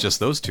alive, it's just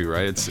those two,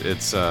 right?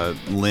 It's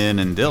Lynn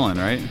and Dylan,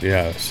 right?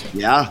 Yes.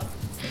 Yeah.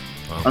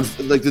 Wow.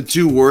 Like the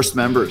two worst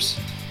members.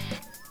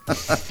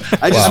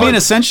 I mean,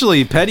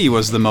 essentially, Petty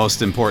was the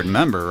most important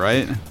member,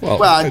 right?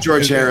 Well,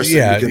 George Harrison.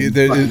 Yeah,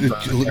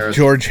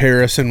 George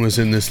Harrison was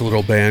in this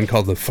little band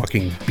called the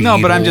fucking Beatles.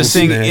 No, but I'm just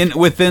saying,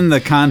 within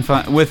the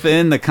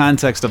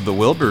context of the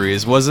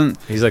Wilburys,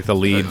 wasn't he's like the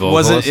lead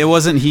vocalist?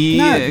 Wasn't he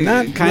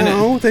kind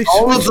of?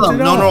 All of them.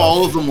 No,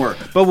 all of them were.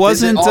 But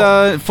wasn't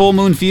Full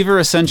Moon Fever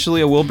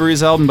essentially a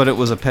Wilburys album, but it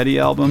was a Petty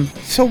album?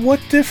 So what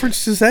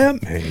difference does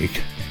that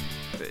make?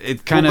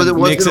 It kind of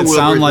makes it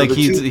sound like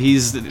he's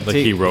like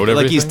he wrote everything?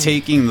 like he's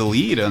taking the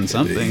lead on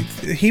something.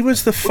 He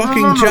was the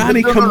fucking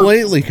Johnny Come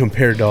Lately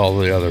compared to all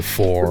the other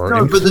four,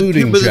 including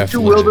Jeff Lynne. But the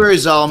two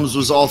Wilburys albums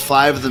was all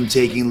five of them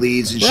taking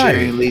leads and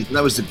sharing leads, and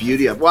that was the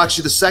beauty of it. Well,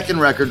 actually, the second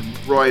record,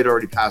 Roy had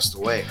already passed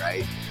away,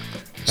 right?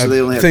 So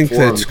they only I have think 4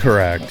 that's of them.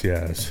 correct.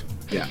 Yes.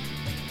 Yeah.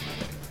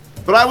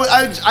 But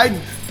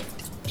I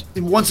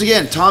once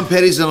again, Tom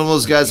Petty's one of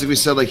those guys, like we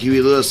said, like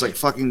Huey Lewis, like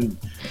fucking,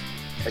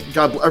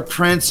 God, or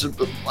Prince,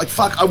 like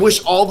fuck. I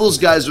wish all those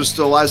guys were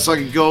still alive so I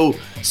could go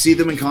see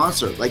them in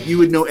concert. Like you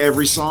would know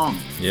every song.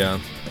 Yeah.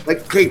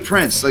 Like, okay,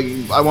 Prince. Like,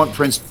 I want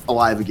Prince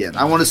alive again.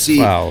 I want to see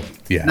Well,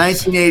 yes.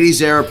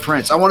 1980s era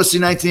Prince. I want to see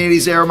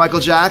 1980s era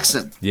Michael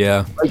Jackson.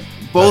 Yeah. Like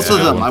both of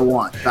them, I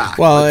want back.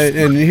 Well, Like,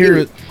 and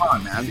here, come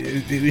on, man.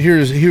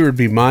 here would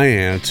be my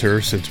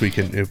answer, since we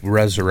can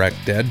resurrect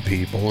dead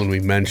people, and we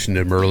mentioned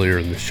him earlier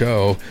in the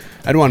show.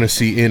 I'd want to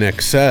see In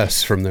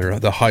Excess from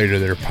the height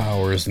of their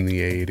powers in the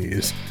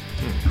 80s.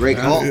 Great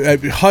call.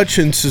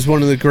 Hutchins is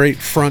one of the great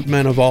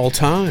frontmen of all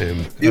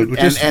time. Dude,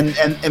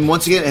 and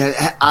once again,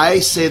 I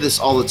say this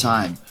all the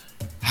time.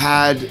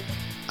 Had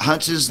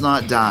Hutchins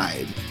not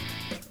died,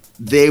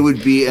 they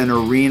would be an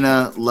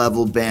arena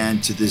level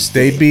band to this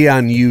day. They'd be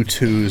on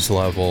U2's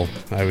level.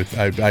 I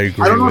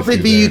agree. I don't know if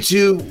with they'd you be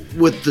there. U2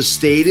 with the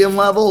stadium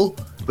level,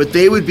 but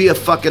they would be a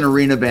fucking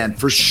arena band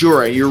for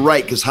sure. You're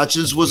right, because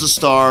Hutchins was a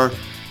star.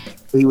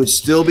 He would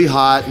still be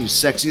hot. He was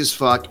sexy as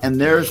fuck,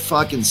 and their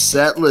fucking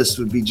set list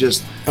would be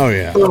just Oh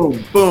yeah.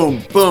 boom,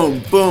 boom,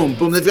 boom, boom,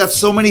 boom. They've got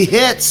so many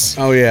hits.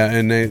 Oh yeah,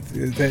 and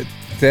that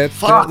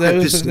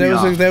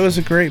was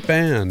a great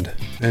band.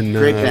 And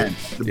Great band.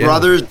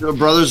 The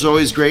brothers are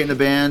always great in a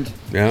band.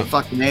 Yeah.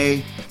 Fucking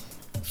A.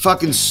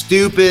 Fucking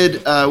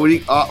stupid.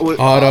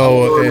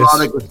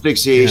 Autoerotic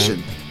asphyxiation.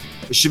 Yeah.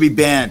 It should be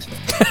banned.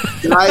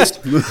 guys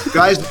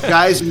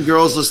and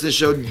girls listen to this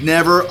show,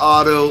 never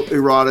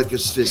autoerotic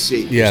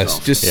asphyxiate.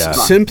 Yes, yourself.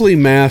 just simply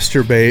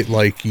masturbate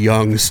like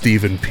young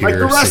Stephen Piercy. Like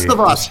the rest of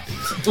us.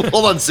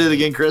 Hold on, say it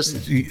again, Chris.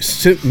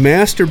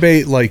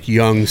 Masturbate like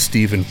young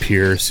Stephen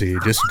Piercy.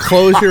 Just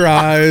close your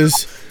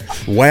eyes,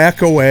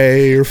 whack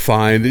away, you're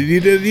fine. You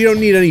don't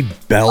need any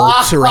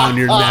belts around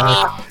your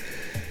neck.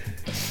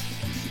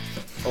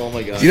 Oh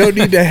my god!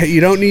 You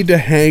don't need to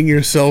hang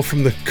yourself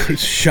from the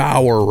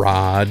shower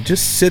rod.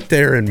 Just sit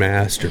there and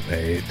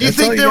masturbate. Do you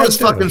think there was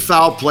fucking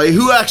foul play?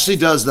 Who actually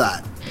does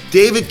that?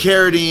 David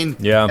Carradine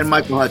and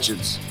Michael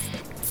Hutchins.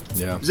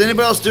 Yeah. Is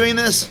anybody else doing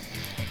this?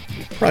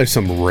 Probably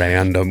some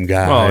random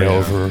guy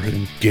over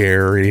in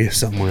Gary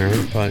somewhere,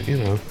 but you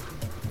know.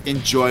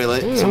 Enjoy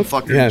it. Some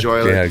fucking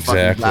enjoy it. Yeah,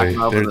 exactly.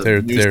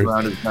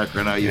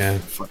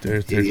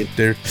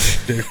 They're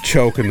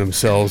choking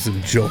themselves in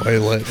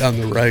Joylet on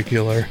the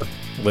regular.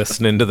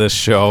 Listening to this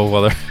show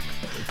while they're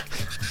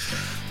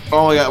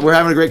Oh my god, we're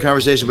having a great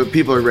conversation, but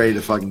people are ready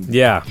to fucking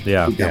yeah.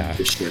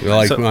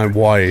 Like my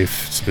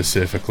wife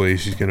specifically,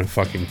 she's gonna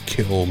fucking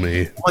kill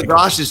me. Oh my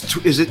gosh,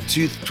 is it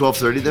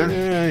 12:30 there?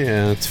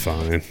 Yeah, it's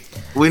fine.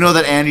 We know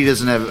that Andy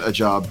doesn't have a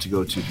job to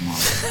go to tomorrow.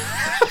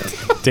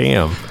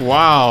 Damn.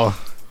 Wow.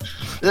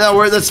 Yeah,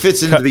 that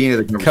fits into the beginning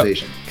of the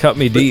conversation. Cut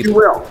me deep. But you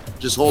will.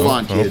 Just hold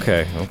on, kid.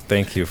 Okay. Well,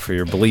 thank you for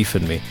your belief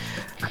in me.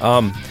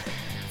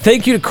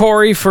 Thank you to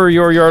Corey for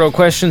your Yardo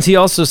questions. He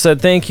also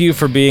said thank you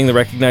for being the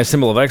recognized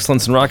symbol of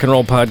excellence in rock and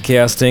roll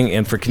podcasting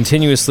and for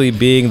continuously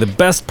being the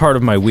best part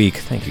of my week.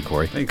 Thank you,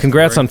 Corey. Thanks,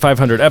 Congrats Corey. on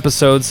 500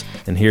 episodes,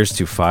 and here's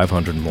to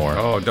 500 more.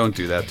 Oh, don't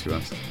do that to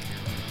us.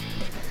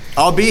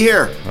 I'll be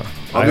here.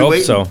 I hope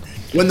so.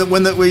 When the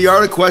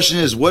Yardo question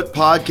is, what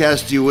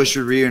podcast do you wish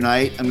would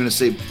reunite? I'm going to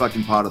say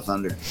fucking Pot of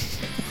Thunder.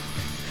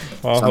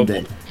 Well,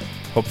 someday.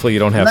 Hopefully you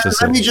don't have to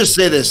say. Let me just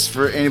say this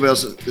for anybody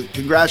else.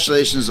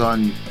 Congratulations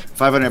on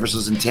 500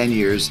 episodes in 10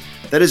 years.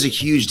 That is a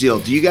huge deal.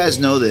 Do you guys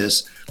know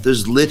this?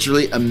 There's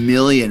literally 1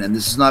 million, and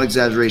this is not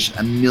exaggeration,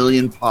 1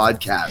 million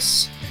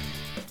podcasts.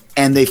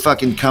 And they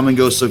fucking come and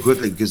go so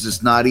quickly because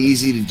it's not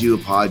easy to do a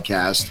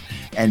podcast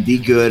and be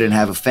good and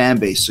have a fan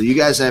base. So you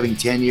guys having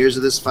 10 years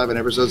of this, 500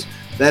 episodes,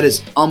 that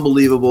is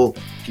unbelievable.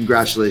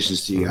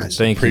 Congratulations to you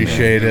guys.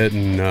 Appreciate it.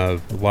 And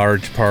a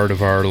large part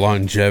of our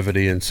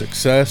longevity and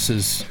success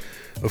is,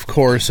 of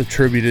course,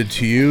 attributed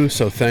to you.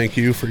 So thank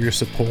you for your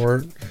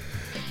support.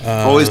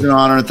 Always an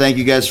honor, and thank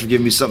you guys for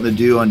giving me something to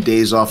do on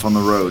days off on the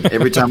road.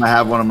 Every time I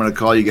have one, I'm going to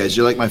call you guys.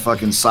 You're like my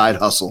fucking side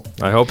hustle.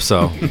 I hope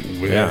so.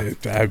 Yeah.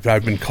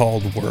 I've been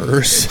called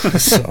worse.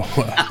 So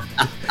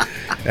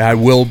I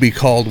will be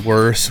called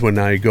worse when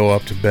I go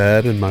up to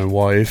bed and my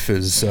wife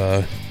is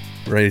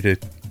ready to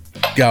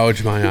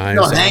gouge my eyes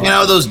out. Hanging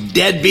out with those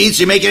deadbeats.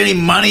 You making any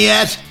money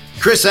yet,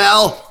 Chris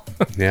L?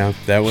 Yeah,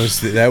 that was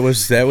the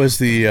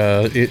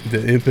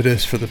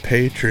impetus for the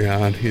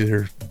Patreon.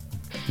 Either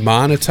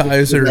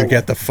monetize it or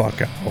get the fuck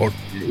out.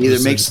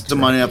 Either make some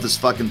money off this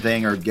fucking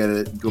thing or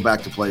go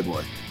back to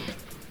Playboy.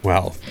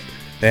 Well,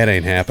 that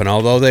ain't happen.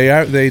 Although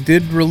they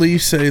did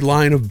release a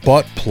line of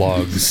butt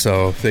plugs,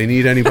 so if they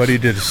need anybody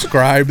to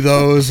describe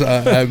those,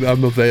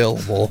 I'm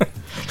available.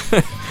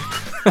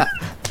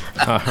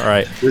 All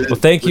right. Well,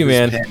 thank you,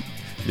 man.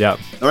 Yeah.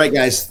 All right,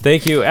 guys.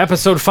 Thank you.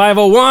 Episode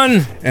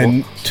 501.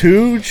 And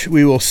Tooge,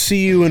 we will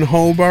see you in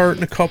Hobart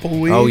in a couple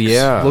weeks. Oh,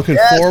 yeah. Looking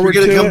Yes, forward we're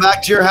gonna to come it.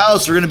 back to your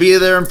house. We're going to be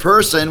there in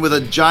person with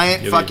a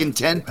giant fucking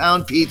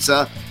 10-pound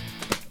pizza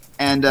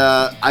And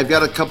I've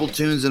got a couple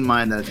tunes in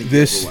mind that I think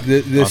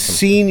this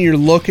scene you're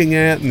looking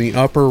at in the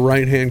upper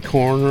right-hand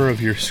corner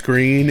of your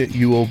screen,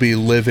 you will be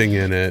living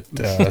in it.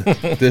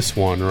 This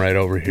one right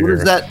over here.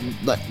 What does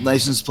that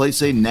license plate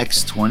say?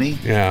 Next 20?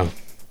 Yeah.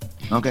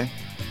 Okay.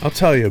 I'll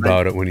tell you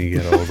about it when you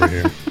get over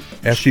here.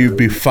 After you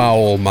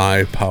befoul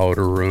my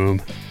powder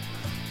room.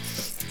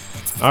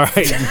 All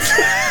right.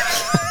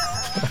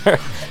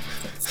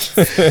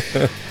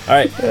 All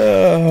right.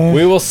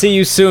 We will see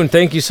you soon.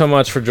 Thank you so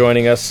much for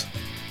joining us.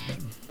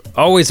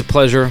 Always a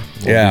pleasure.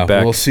 We'll be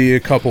back. We'll see you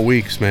in a couple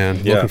weeks,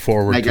 man. Yeah. Looking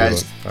forward to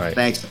guys. it. All right.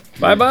 Thanks.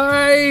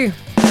 Bye-bye.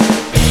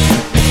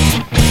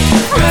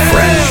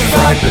 French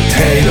fried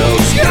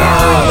potatoes,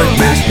 garlic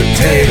mashed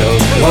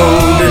potatoes,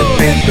 loaded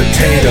baked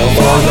potato,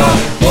 or the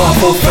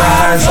waffle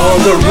fries, or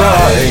the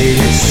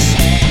rice.